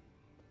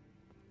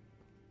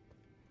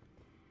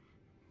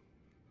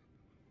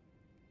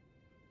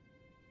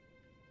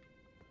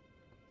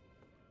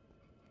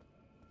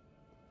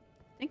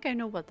 I think I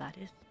know what that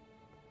is.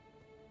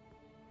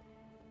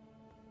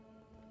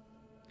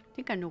 I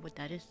think I know what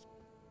that is.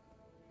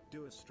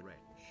 Do a stretch.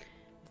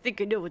 I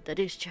think I know what that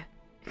is, chat.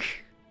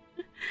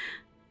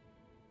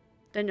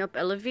 Then up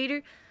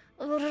elevator.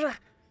 I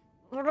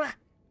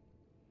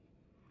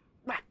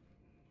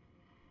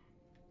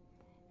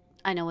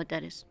know what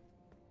that is.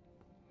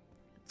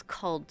 It's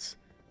called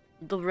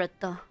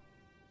Loretta.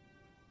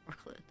 Or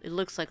it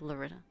looks like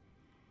Loretta.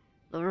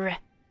 Loretta.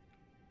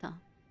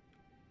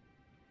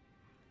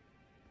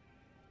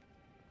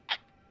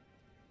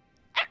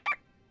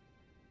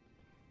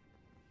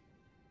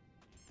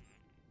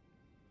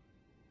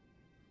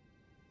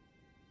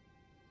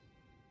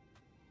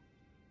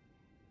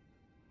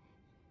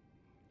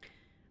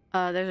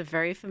 There's a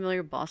very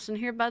familiar boss in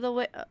here, by the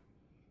way.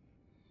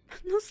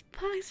 No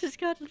spies just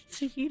got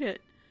to eat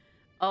it.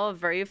 Oh, a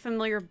very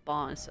familiar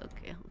boss.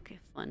 Okay, okay,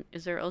 fun.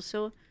 Is there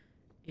also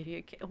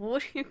idiot cake?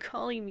 What are you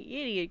calling me,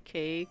 idiot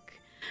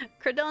cake?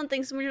 Cardon,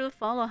 thanks so much for the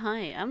follow.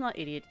 Hi, I'm not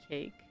idiot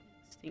cake.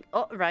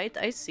 Oh, right,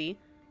 I see.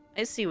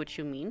 I see what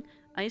you mean.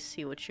 I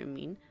see what you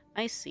mean.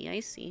 I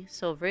see.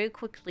 So very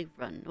quickly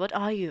run. What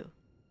are you?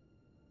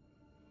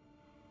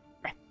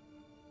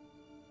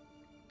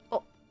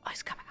 Oh,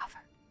 he's coming over.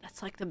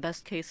 That's like the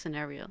best case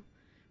scenario.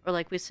 Or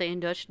like we say in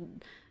Dutch,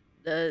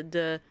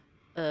 oh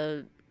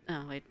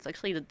wait, it's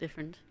actually the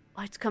different.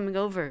 Oh, it's coming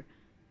over.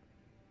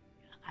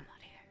 I'm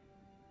not here.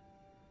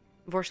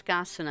 Worst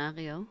case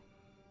scenario.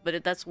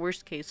 But that's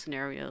worst case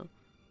scenario.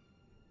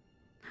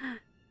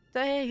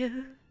 Hey,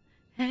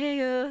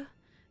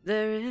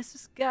 there is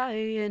this guy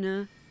in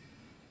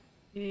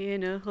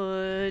a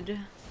hood.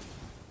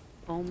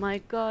 Oh my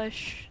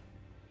gosh,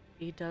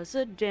 he does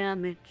a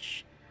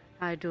damage.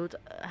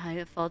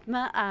 Hij valt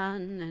me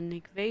aan en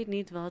ik weet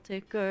niet wat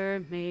ik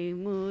ermee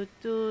moet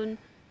doen.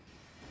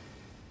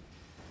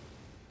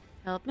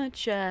 Help me,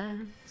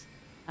 chat.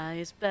 Hij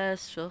is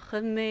best wel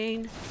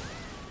gemeen.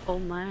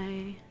 Oh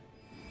my.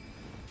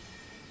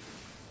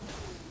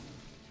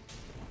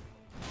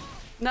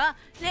 Nou,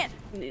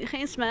 nee,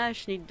 geen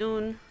smash, niet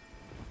doen.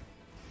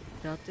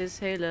 Dat is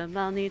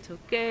helemaal niet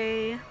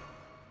oké.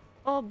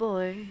 Oh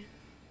boy.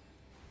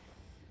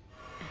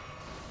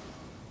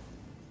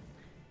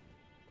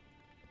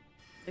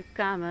 De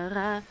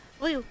camera.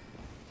 Oei. Okay.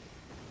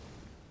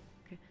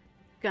 De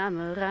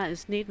camera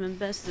is niet mijn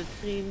beste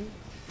vriend.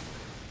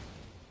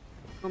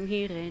 Kom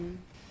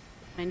hierheen,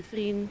 mijn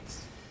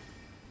vriend.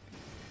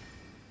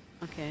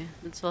 Oké,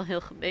 dit is wel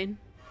heel gemeen.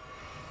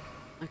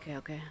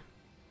 Oké.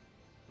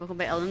 Welkom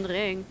bij Elden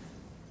Ring.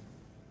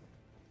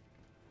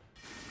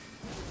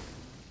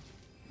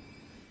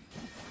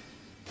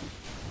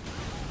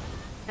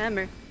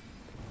 Hammer.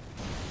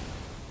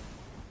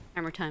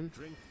 Hammer time.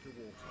 Drink the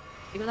water.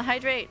 Ik wil de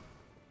hydrate.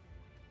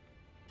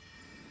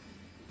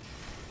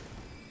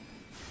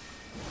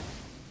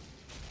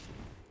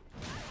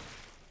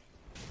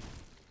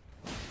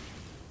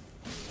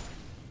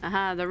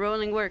 Aha, the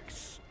rolling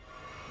works.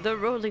 The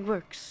rolling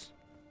works.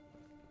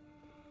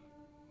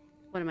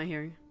 What am I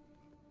hearing?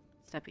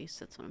 Steppies,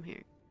 that's what I'm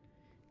hearing.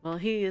 Well,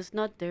 he is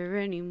not there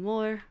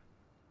anymore.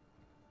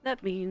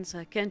 That means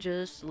I can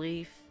just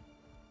leave.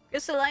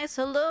 Crystallize,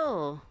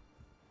 hello!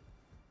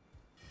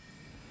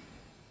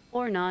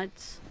 Or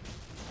not.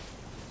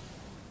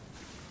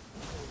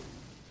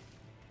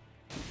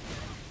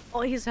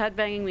 Oh, he's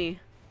headbanging me.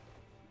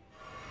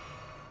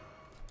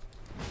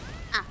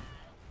 Ah.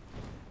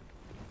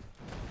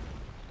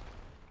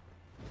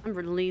 I'm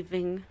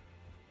relieving.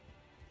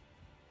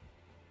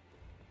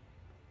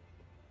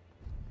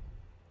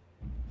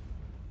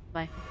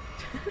 Bye.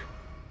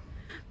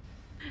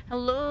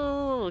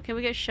 Hello! Can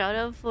we get a shout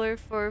out for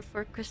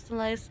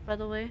Crystallized, by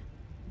the way?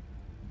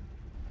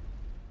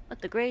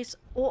 Let the grace.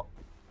 Oh!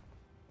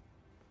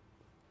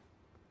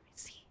 I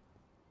see.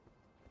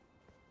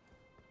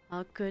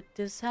 How could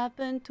this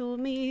happen to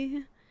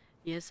me?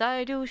 Yes,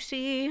 I do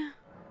see.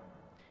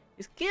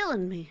 He's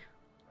killing me.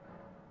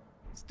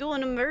 He's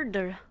doing a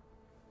murder.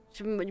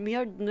 That's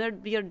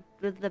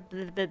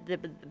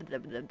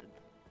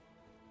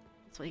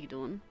what he's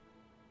doing.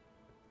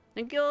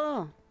 Thank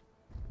you.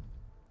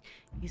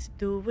 He's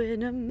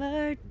doing a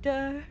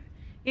murder.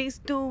 He's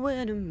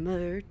doing a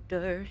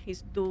murder.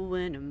 He's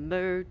doing a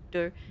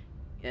murder.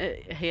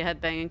 He had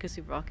banging because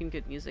he's rocking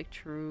good music.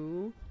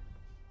 True.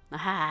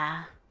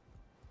 Aha.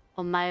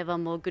 Oh my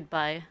vamo,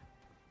 goodbye.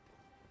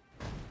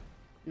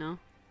 No.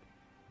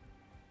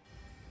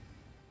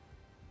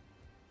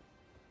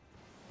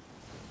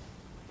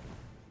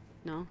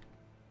 No.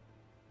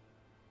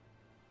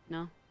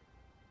 No.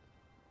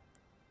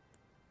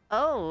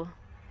 Oh.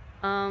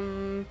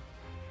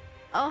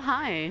 Oh,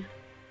 hi.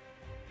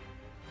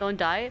 Don't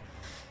die.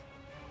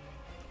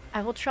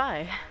 I will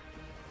try.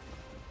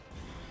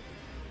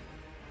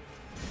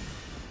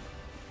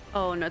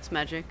 Oh, no, it's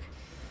magic.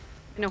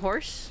 And a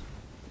horse?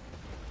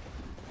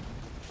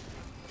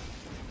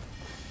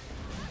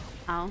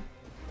 Ow.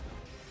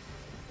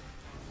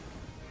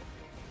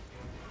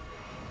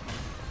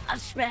 A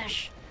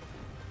smash!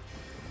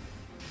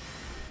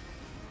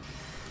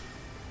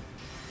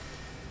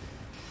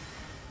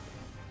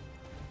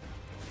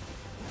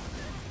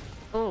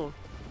 Oh.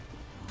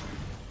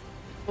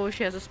 Oh,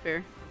 she has a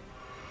spear.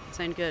 This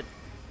ain't good.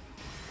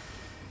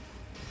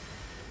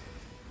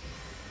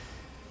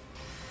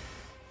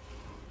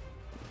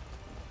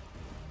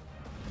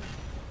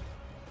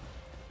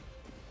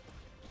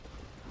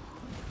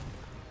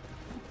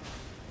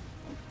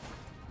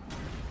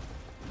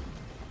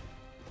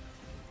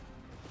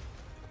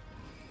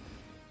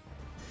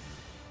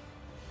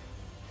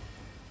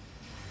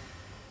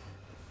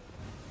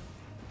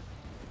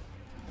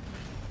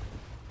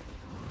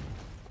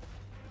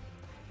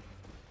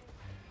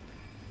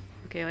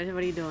 Okay,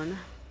 what are you doing?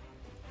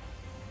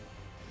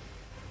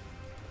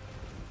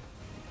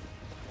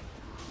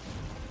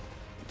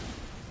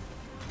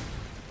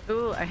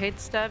 Ooh, I hate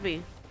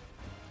stabby.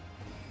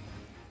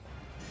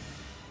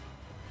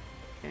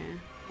 Okay,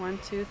 1,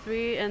 2,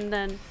 3, and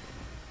then.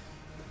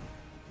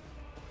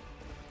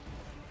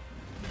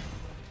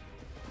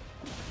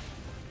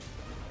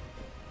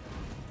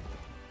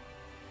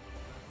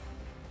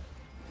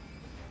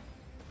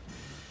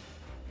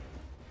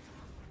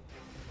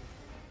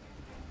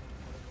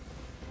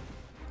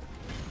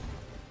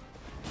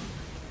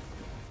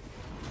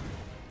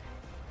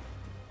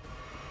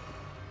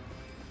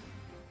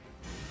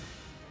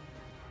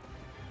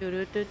 Do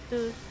do do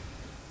do.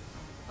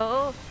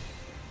 Oh.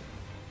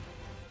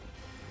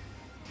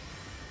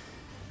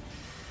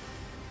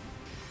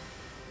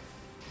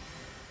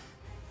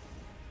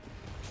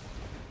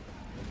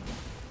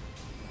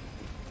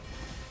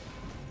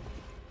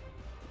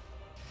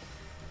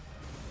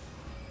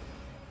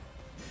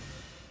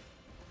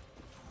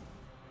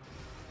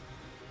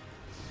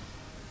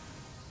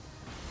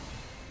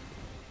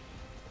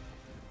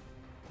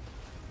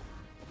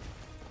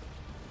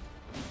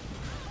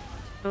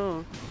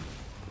 Oh.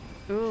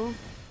 Ooh.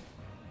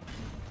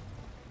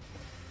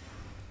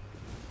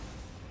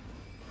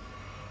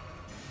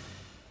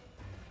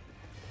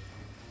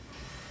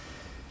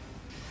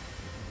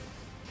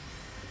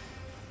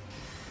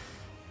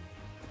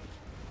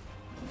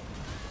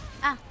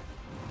 Ah,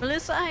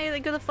 Melissa, hi,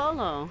 thank you for the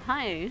follow.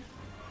 Hi.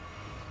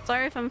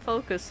 Sorry if I'm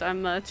focused.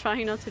 I'm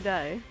trying not to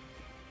die.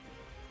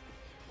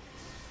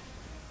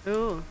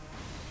 Ooh.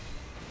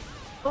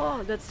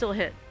 Oh, that still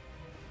hit.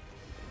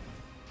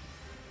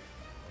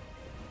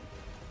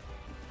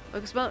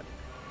 Focus mode.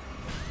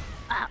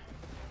 Ah.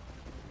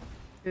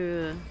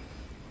 Ugh.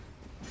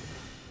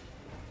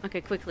 Okay,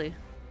 quickly.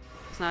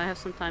 So now I have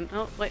some time.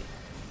 Oh, wait.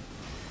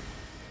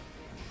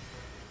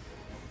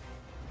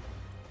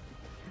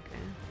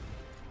 Okay.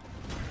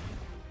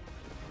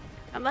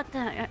 How about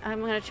that?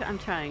 I'm gonna try. I'm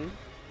trying.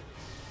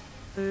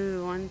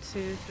 Ooh, 1,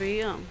 2,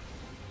 3. Oh.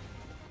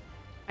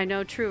 I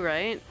know, true,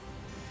 right?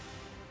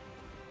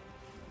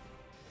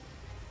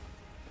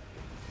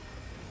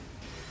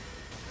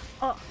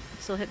 Oh,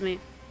 it still hit me.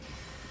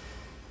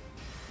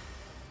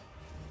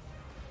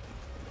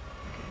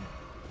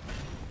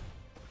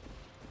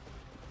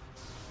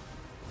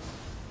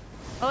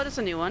 Oh, that's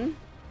a new one.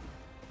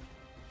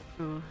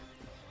 Oh.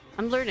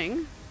 I'm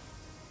learning.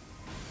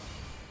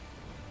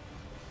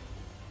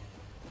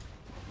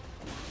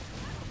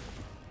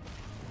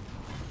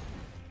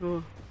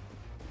 Oh.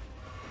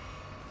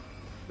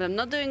 But I'm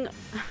not doing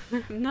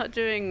I'm not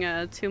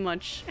doing too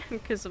much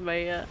because of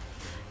my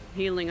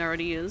healing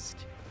already used.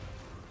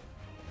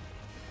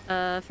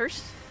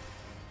 First.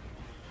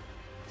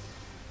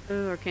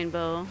 Ooh, arcane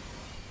bow.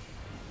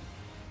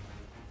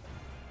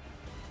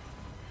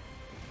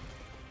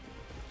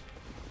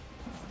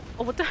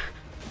 Oh, what the?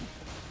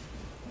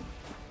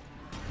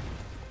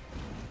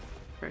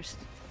 First.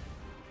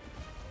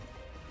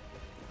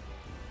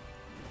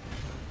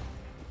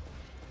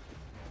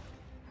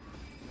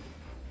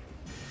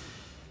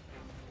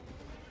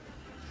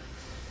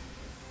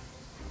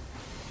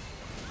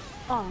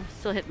 Oh,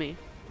 still hit me.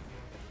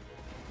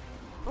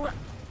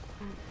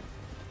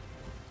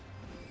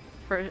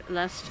 For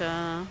less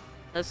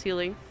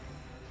healing.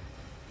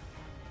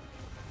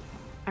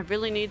 I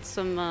really need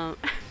some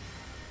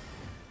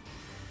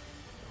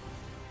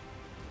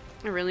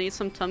I really need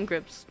some thumb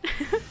grips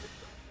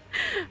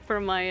for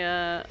my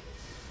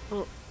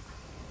oh.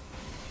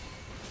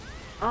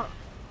 Oh.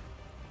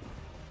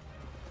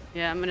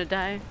 Yeah, I'm gonna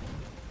die.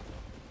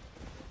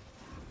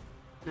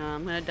 No,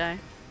 I'm gonna die.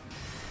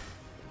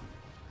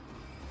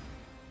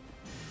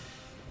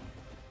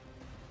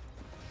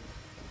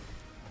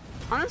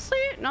 Honestly,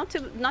 not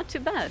too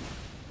bad.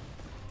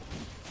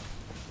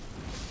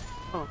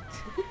 Oh,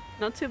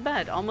 not too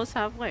bad. Almost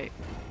halfway.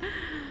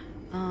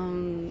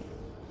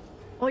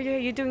 Oh yeah,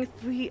 you're doing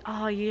 3.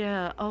 Oh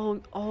yeah.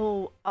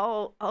 Oh,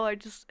 it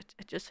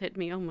just hit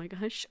me. Oh my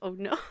gosh. Oh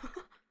no.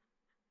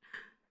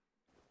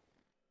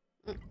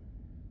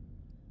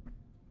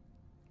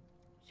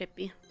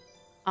 Chippy.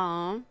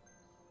 Aw.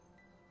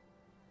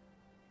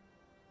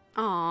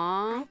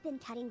 Aw. I've been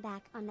cutting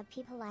back on the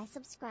people I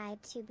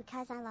subscribe to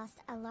because I lost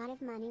a lot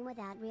of money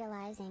without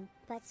realizing,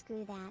 but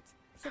screw that.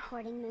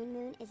 Supporting Moon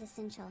Moon is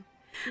essential.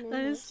 Moon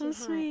That is needs so your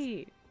heart.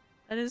 sweet.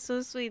 That is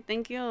so sweet.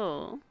 Thank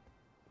you.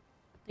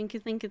 Thank you,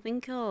 thank you,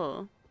 thank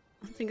you.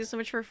 Thank you so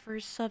much for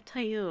first sub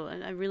to you.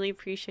 And I really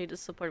appreciate the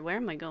support. Where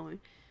am I going?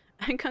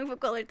 And Kung Fu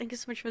Color, thank you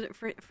so much for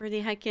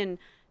the heckin'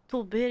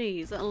 2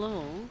 biddies.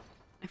 Hello.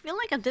 I feel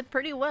like I did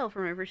pretty well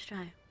for my first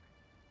try.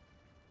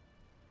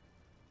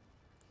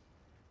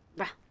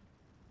 Brah.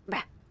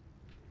 Brah.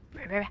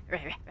 Brah, brah,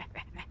 brah, brah, brah,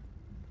 brah, brah.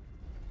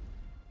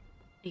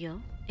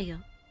 Ayo,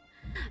 ayo.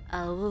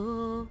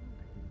 Oh.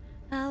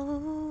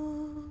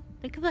 Oh.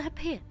 Think of the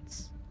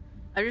pants.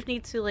 I just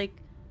need to, like,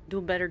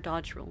 do better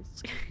dodge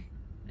rolls.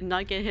 And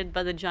not get hit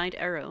by the giant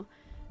arrow.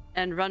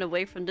 And run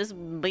away from this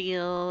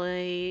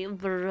boy.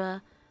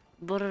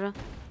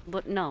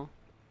 But no.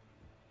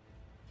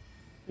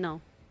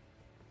 No.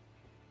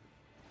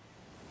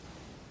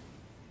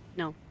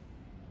 No.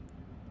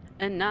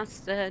 And I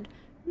said,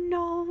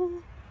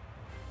 no.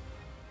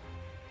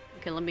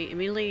 Okay, let me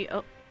immediately...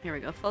 Oh, here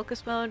we go.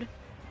 Focus mode.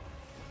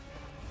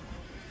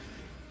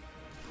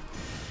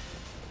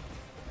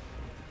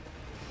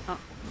 Oh.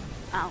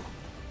 Ow.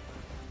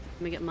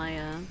 Let me get my,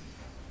 Here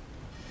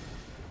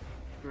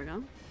we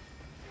go.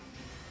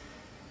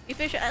 You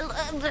fish, I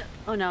love it!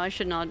 Oh no, I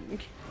should not.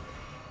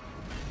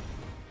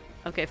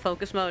 Okay,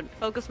 focus mode.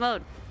 Focus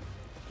mode!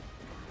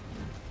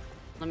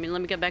 Let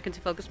me get back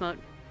into focus mode.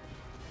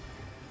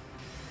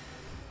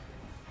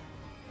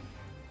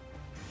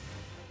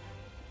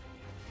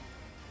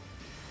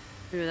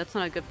 Ooh, that's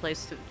not a good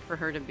place for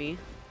her to be.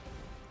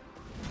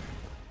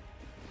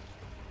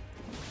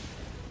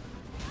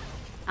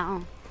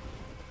 Ow.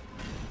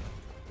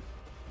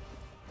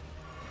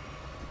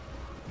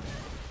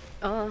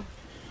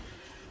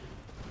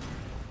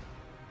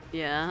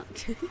 Yeah.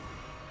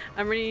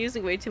 I'm already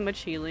using way too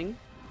much healing.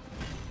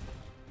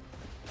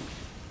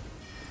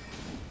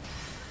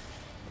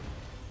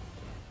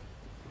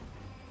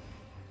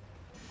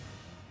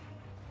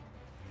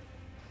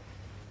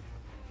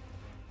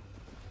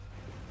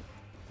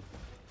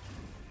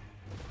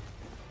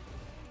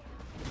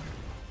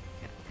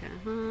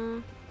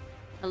 Okay,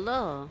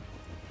 hello.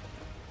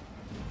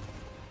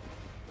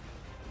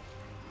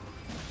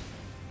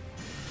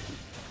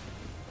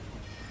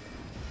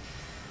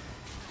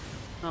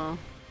 Oh.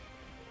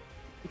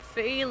 I'm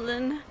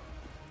failing.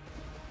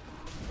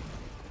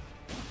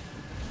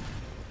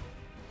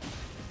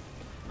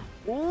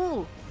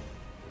 Ooh.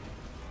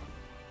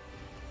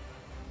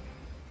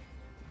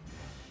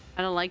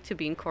 I don't like to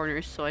be in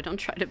corners, so I don't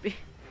try to be.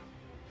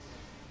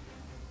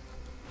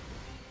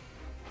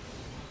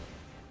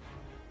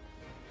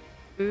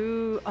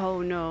 Ooh,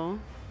 oh no.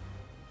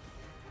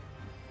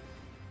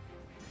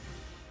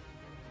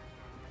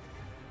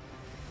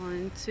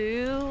 One,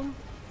 two.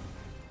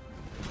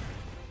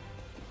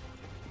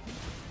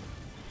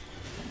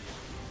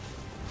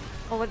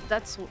 Oh, what?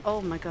 That's. Oh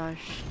my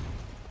gosh.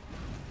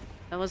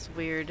 That was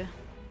weird.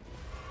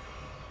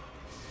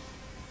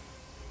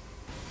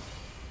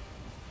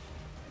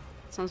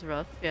 Sounds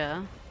rough,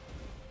 yeah.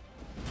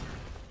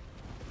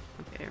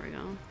 Okay, here we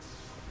go.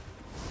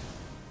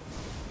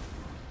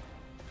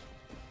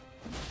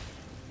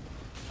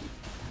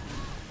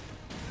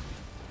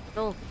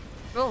 Roll.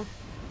 Roll.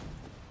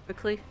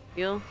 Quickly.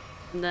 Heal.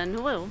 And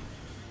then whoa.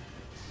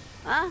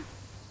 Ah!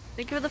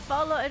 Thank you for the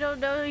follow. I don't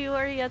know who you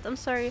are yet. I'm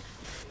sorry.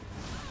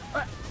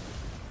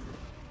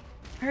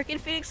 Hurricane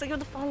Phoenix, thank you for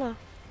the follow.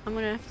 I'm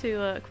gonna have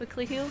to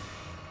quickly heal.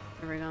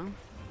 There we go.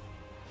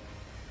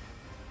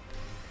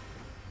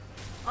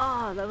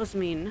 Oh, that was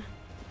mean.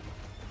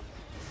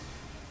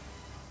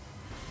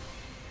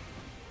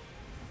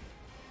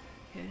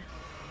 Okay.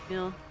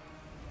 Heal.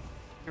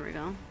 Here we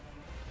go.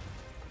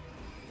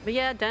 But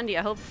yeah, Dandy,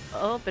 I hope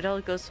it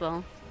all goes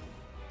well.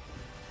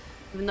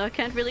 Even though I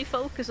can't really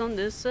focus on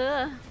this,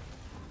 you're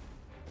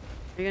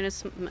gonna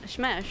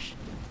smash.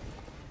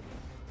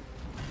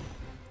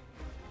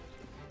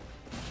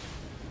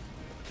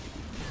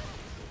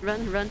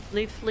 Run, run,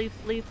 leave, leave,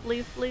 leave,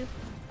 leave, leave.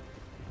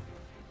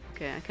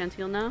 Okay, I can't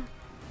heal now.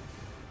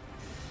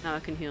 Now I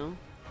can heal.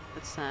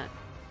 What's that?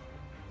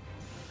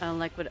 I don't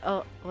like what-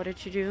 oh, what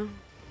did you do?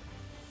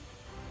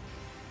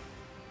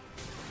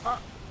 Oh!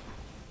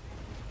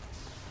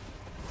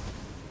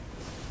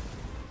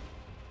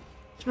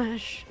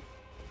 Smash!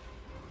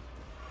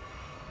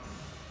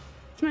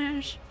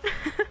 Smash!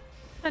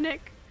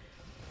 Panic!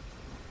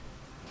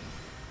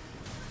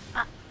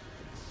 Ah!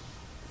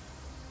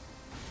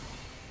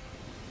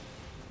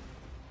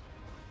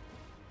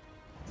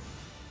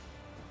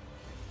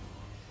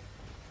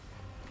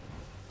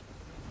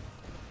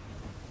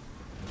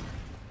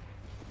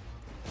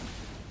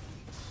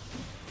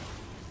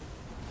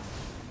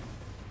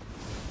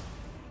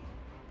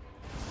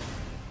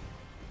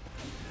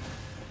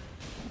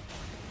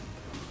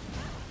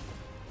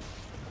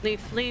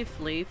 Leaf, leaf,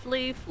 leaf,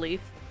 leaf, leaf.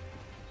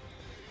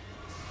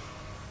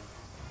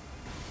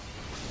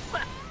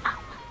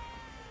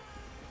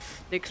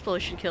 The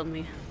explosion killed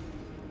me.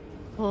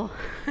 Oh.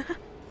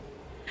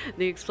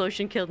 The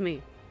explosion killed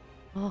me.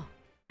 Oh.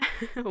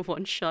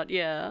 One shot,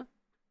 yeah.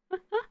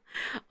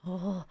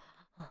 Oh.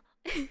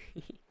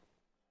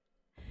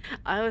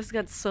 I always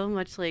got so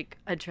much, like,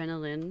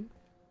 adrenaline.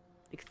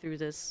 Like, through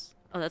this.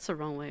 Oh, that's the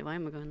wrong way. Why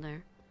am I going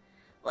there?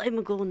 Why am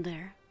I going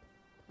there?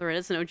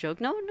 Loretta's no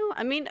joke. No, no.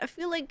 I mean, I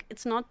feel like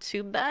it's not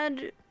too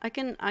bad. I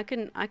can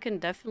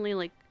definitely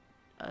like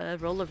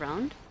roll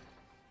around.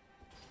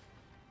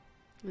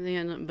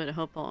 But I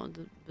hope all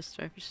the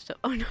striker stuff.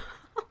 Oh no!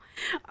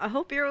 I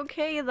hope you're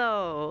okay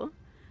though.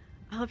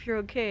 I hope you're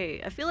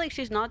okay. I feel like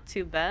she's not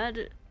too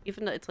bad,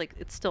 even though it's like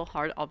it's still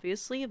hard,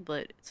 obviously,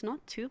 but it's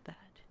not too bad.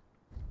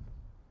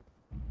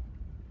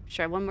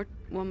 Try one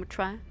more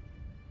try.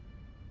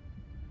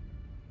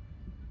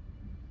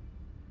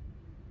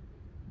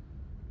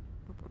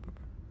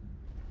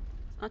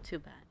 Not too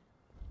bad.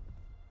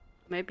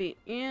 Maybe,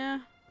 yeah.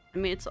 I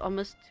mean, it's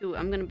almost 2.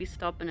 I'm gonna be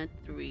stopping at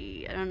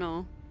 3. I don't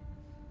know.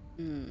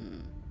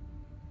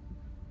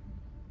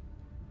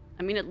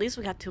 I mean, at least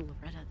we got 2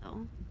 Loretta,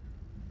 though.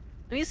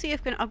 Let me see if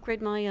I can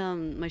upgrade my,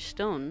 my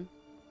stone.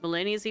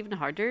 Millennia is even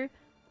harder.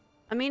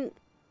 I mean,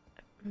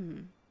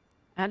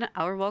 I had an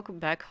hour walk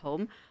back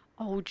home.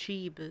 Oh,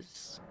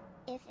 jeebus.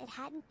 If it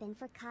hadn't been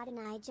for Cotton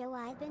Eye Joe,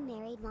 I'd been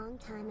married long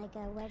time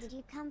ago. Where did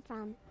you come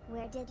from?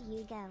 Where did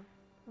you go?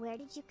 Where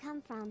did you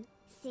come from?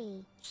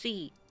 See.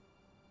 See.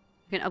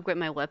 I can upgrade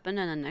my weapon,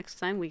 and then next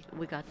time we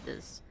got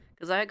this.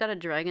 Because I got a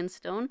dragon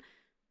stone,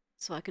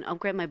 so I can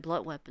upgrade my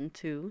blood weapon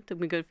too. Took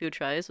me a good few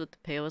tries, but the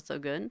pay was so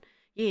good.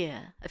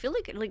 Yeah, I feel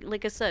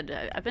like I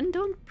said, I've been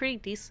doing pretty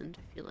decent.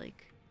 I feel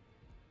like,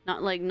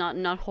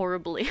 not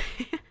horribly,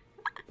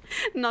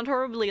 not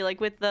horribly like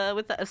with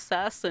the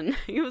assassin.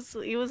 He was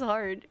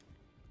hard.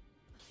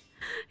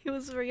 He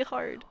was very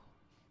hard.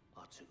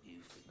 I took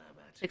you for no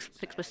matter.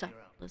 Fix my stuff.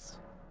 Let's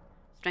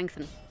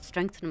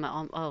strengthen my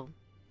arm.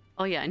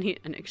 Oh yeah, I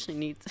actually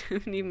need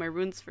need my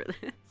runes for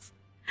this.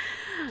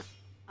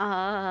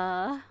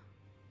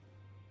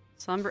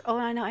 Somber. Oh,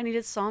 I know. I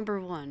needed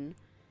somber one.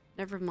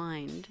 Never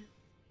mind.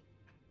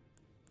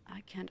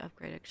 I can't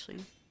upgrade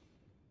actually.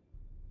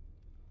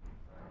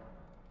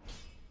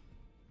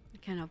 I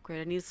can't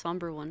upgrade. I need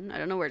somber one. I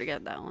don't know where to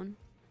get that one.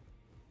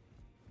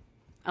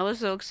 I was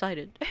so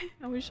excited.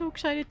 I was so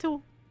excited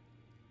too.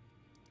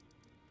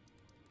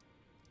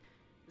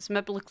 This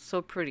map looks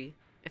so pretty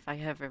if I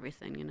have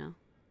everything, you know.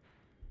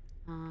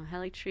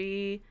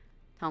 Helitree,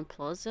 Town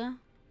Plaza.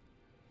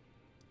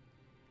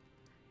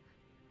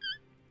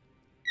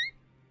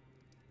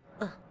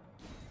 Ugh.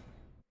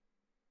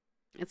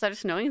 It's either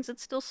snowing. Is it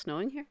still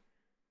snowing here?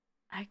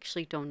 I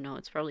actually don't know.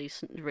 It's probably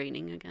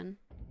raining again.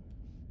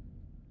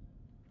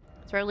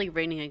 It's probably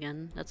raining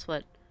again. That's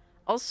what.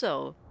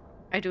 Also,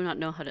 I do not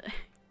know how to.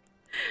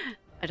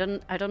 I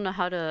don't know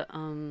how to.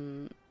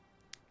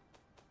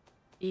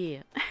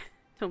 Yeah,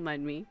 don't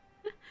mind me.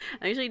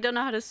 I usually don't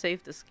know how to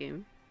save this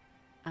game.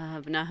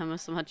 But now I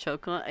have some hot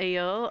chocolate.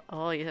 Ayo.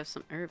 Oh, you have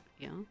some herb.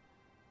 Yo.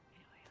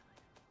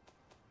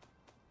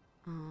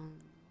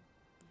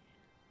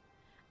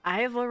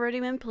 I have already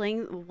been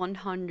playing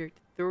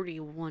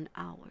 131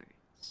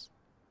 hours.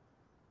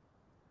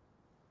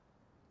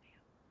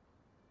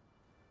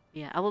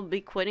 Yeah, I will be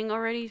quitting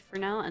already for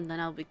now, and then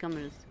I'll be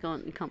coming.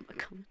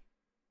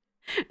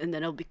 And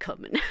then I'll be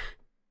coming.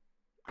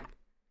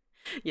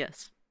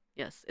 Yes.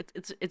 Yes,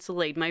 it's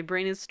late. My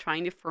brain is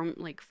trying to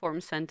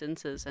form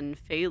sentences and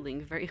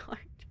failing very hard.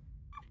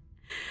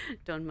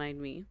 Don't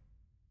mind me.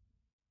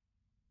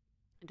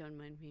 Don't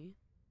mind me.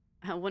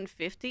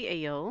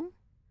 150 AO.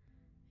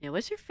 Yeah,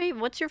 what's your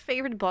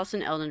favorite boss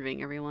in Elden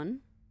Ring,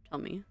 everyone? Tell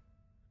me.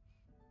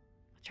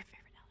 What's your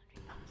favorite Elden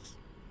Ring boss?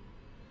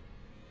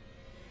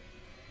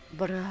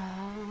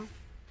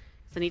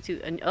 So I need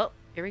to oh,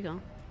 here we go.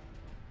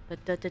 Da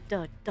da da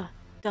da da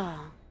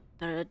da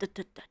da da da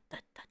da da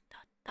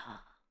da.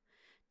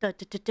 What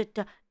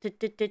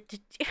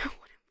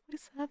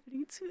is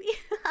happening to me?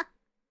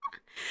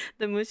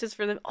 The moose is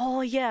for them.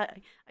 Oh yeah,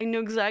 I know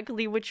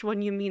exactly which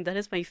one you mean. That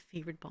is my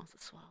favorite boss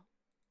as well.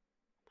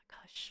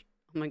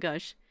 Oh my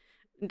gosh,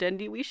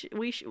 Dendi,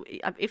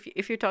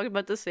 if you're talking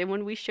about the same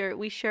one, we share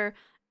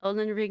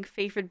Elden Ring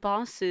favorite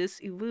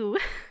bosses. Woo.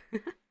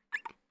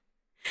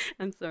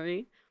 I'm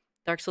sorry.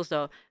 Dark Souls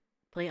though.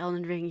 Play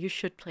Elden Ring. You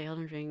should play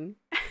Elden Ring.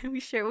 we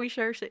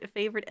share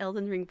favorite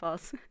Elden Ring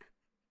boss.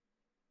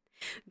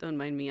 Don't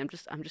mind me. I'm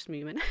just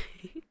memeing.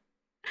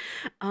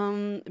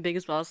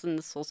 Biggest boss in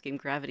the Souls game,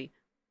 Gravity.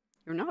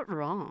 You're not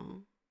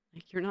wrong.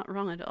 Like you're not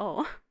wrong at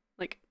all.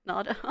 Like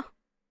not at all.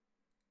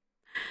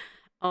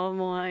 Oh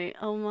my.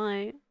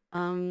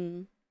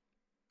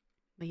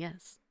 But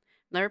yes.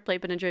 Never played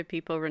but enjoyed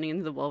people running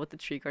into the wall with the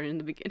tree garden in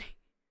the beginning.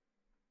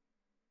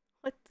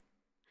 What?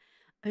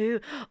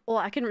 Oh,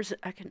 I can read.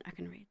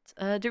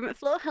 Dermot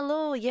Flo,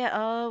 hello. Yeah.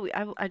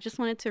 I just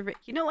wanted to.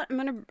 You know what?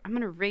 I'm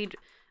gonna raid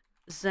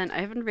Zen. I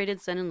haven't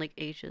raided Zen in like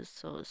ages,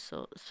 so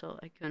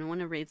I kind of want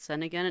to raid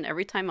Zen again. And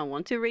every time I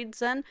want to raid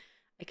Zen,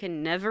 I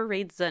can never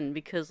raid Zen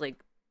because like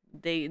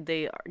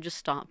they are just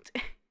stopped.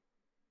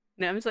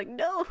 And I'm just like,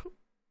 no,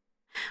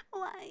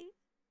 why?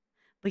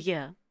 But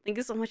yeah, thank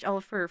you so much all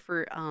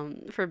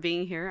for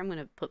being here. I'm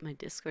gonna put my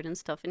Discord and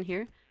stuff in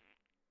here.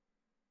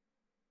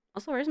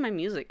 Also, where's my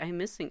music? I'm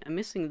missing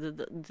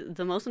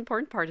the most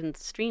important part in the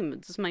stream.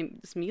 It's just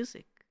this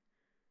music.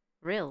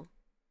 Real.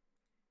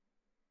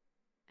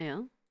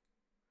 Yeah.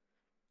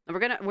 We're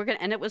gonna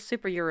end it with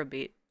Super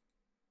Eurobeat.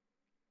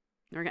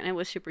 We're gonna end it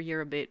with Super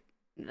Eurobeat.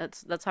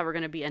 That's how we're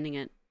gonna be ending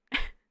it.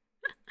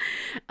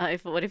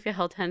 What if you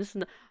held hands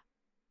in the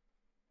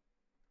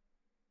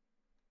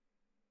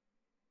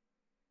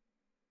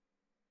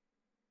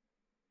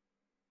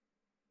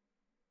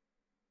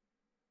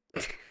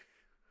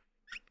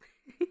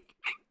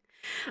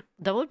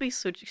That would be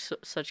such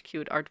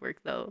cute artwork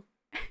though.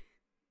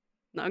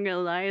 Not gonna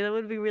lie, that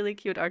would be really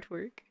cute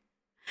artwork.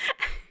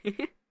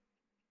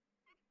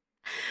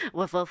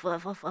 Woof, woof,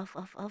 woof, woof, woof,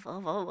 woof, woof,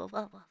 woof, woof,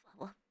 woof,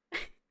 woof.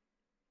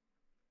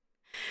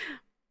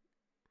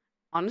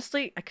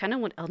 Honestly, I kind of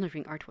want Elden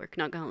Ring artwork,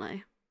 not gonna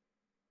lie.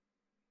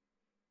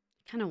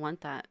 I kind of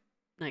want that,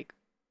 like,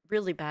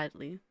 really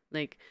badly.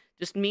 Like,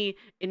 just me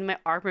in my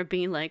armor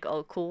being like,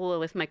 oh, cool,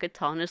 with my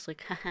katanas,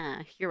 like,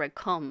 haha, here I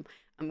come.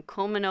 I'm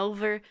coming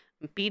over,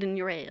 I'm beating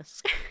your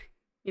ass.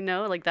 You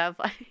know, like that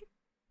vibe.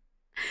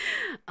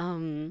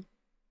 um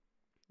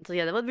so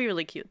yeah, that would be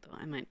really cute though.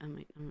 I might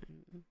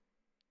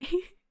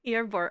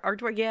Earboard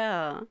artwork,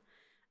 yeah.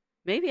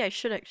 Maybe I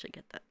should actually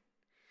get that.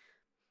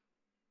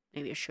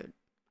 Maybe I should.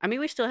 I mean,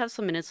 we still have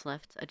some minutes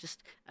left. I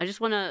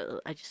just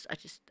wanna,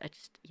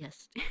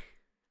 yes.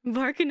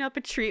 Barking up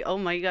a tree. Oh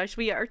my gosh,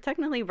 we are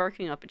technically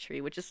barking up a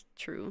tree, which is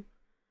true.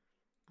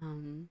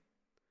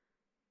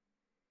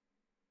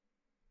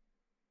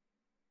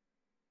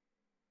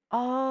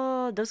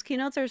 Oh, those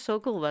keynotes are so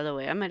cool, by the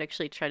way. I might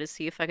actually try to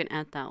see if I can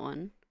add that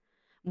one.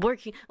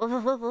 Working.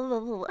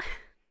 Don't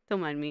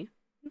mind me.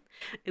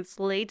 It's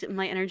late.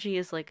 My energy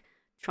is like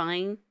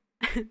trying,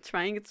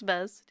 trying its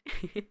best.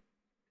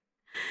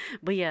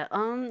 But yeah,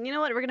 you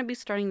know what? We're gonna be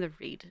starting the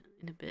raid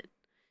in a bit.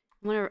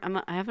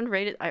 I haven't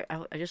raided.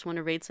 I just want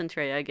to raid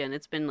Centrea again.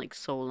 It's been like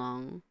so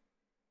long.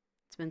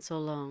 It's been so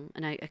long,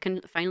 and I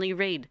can finally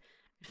raid.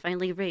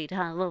 Finally raid.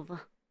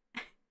 Love.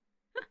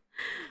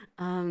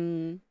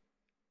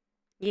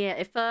 Yeah.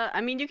 If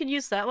I mean, you can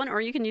use that one, or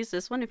you can use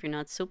this one if you're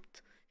not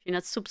souped. If you're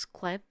not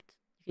subscribed,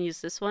 you can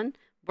use this one.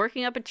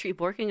 Barking up a tree.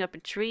 Barking up a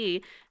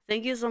tree.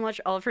 Thank you so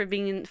much all for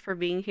being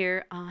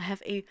here.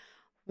 Have a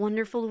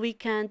wonderful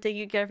weekend.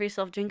 Take care of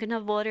yourself. Drink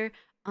enough water.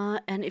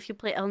 And if you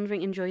play Elden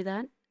Ring, enjoy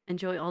that.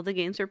 Enjoy all the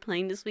games we're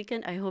playing this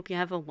weekend. I hope you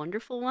have a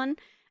wonderful one.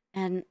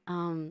 And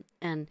the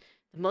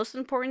most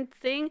important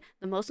thing,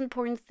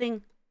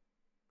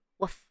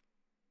 woof,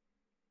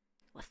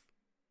 woof.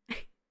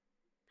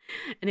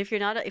 And if you're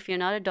not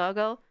a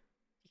doggo,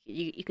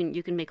 you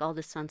can make all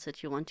the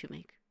sunsets you want to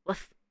make.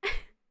 Woof,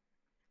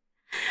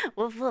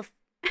 woof, woof.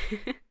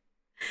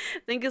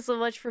 Thank you so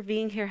much for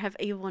being here. Have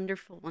a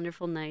wonderful,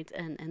 wonderful night,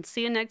 and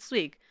see you next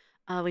week.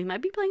 We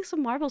might be playing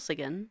some marbles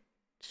again,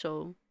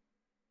 so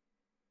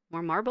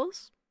more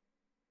marbles.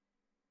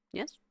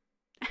 Yes.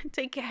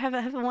 Take care. Have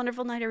a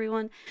wonderful night,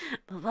 everyone.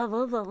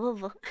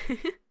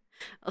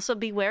 Also,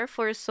 beware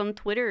for some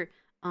Twitter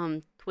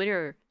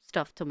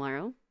stuff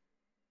tomorrow.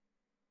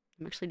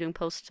 I'm actually doing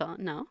posts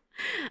on now.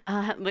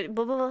 But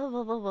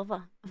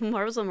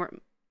marbles are more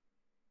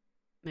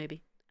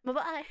maybe. Bye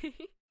bye.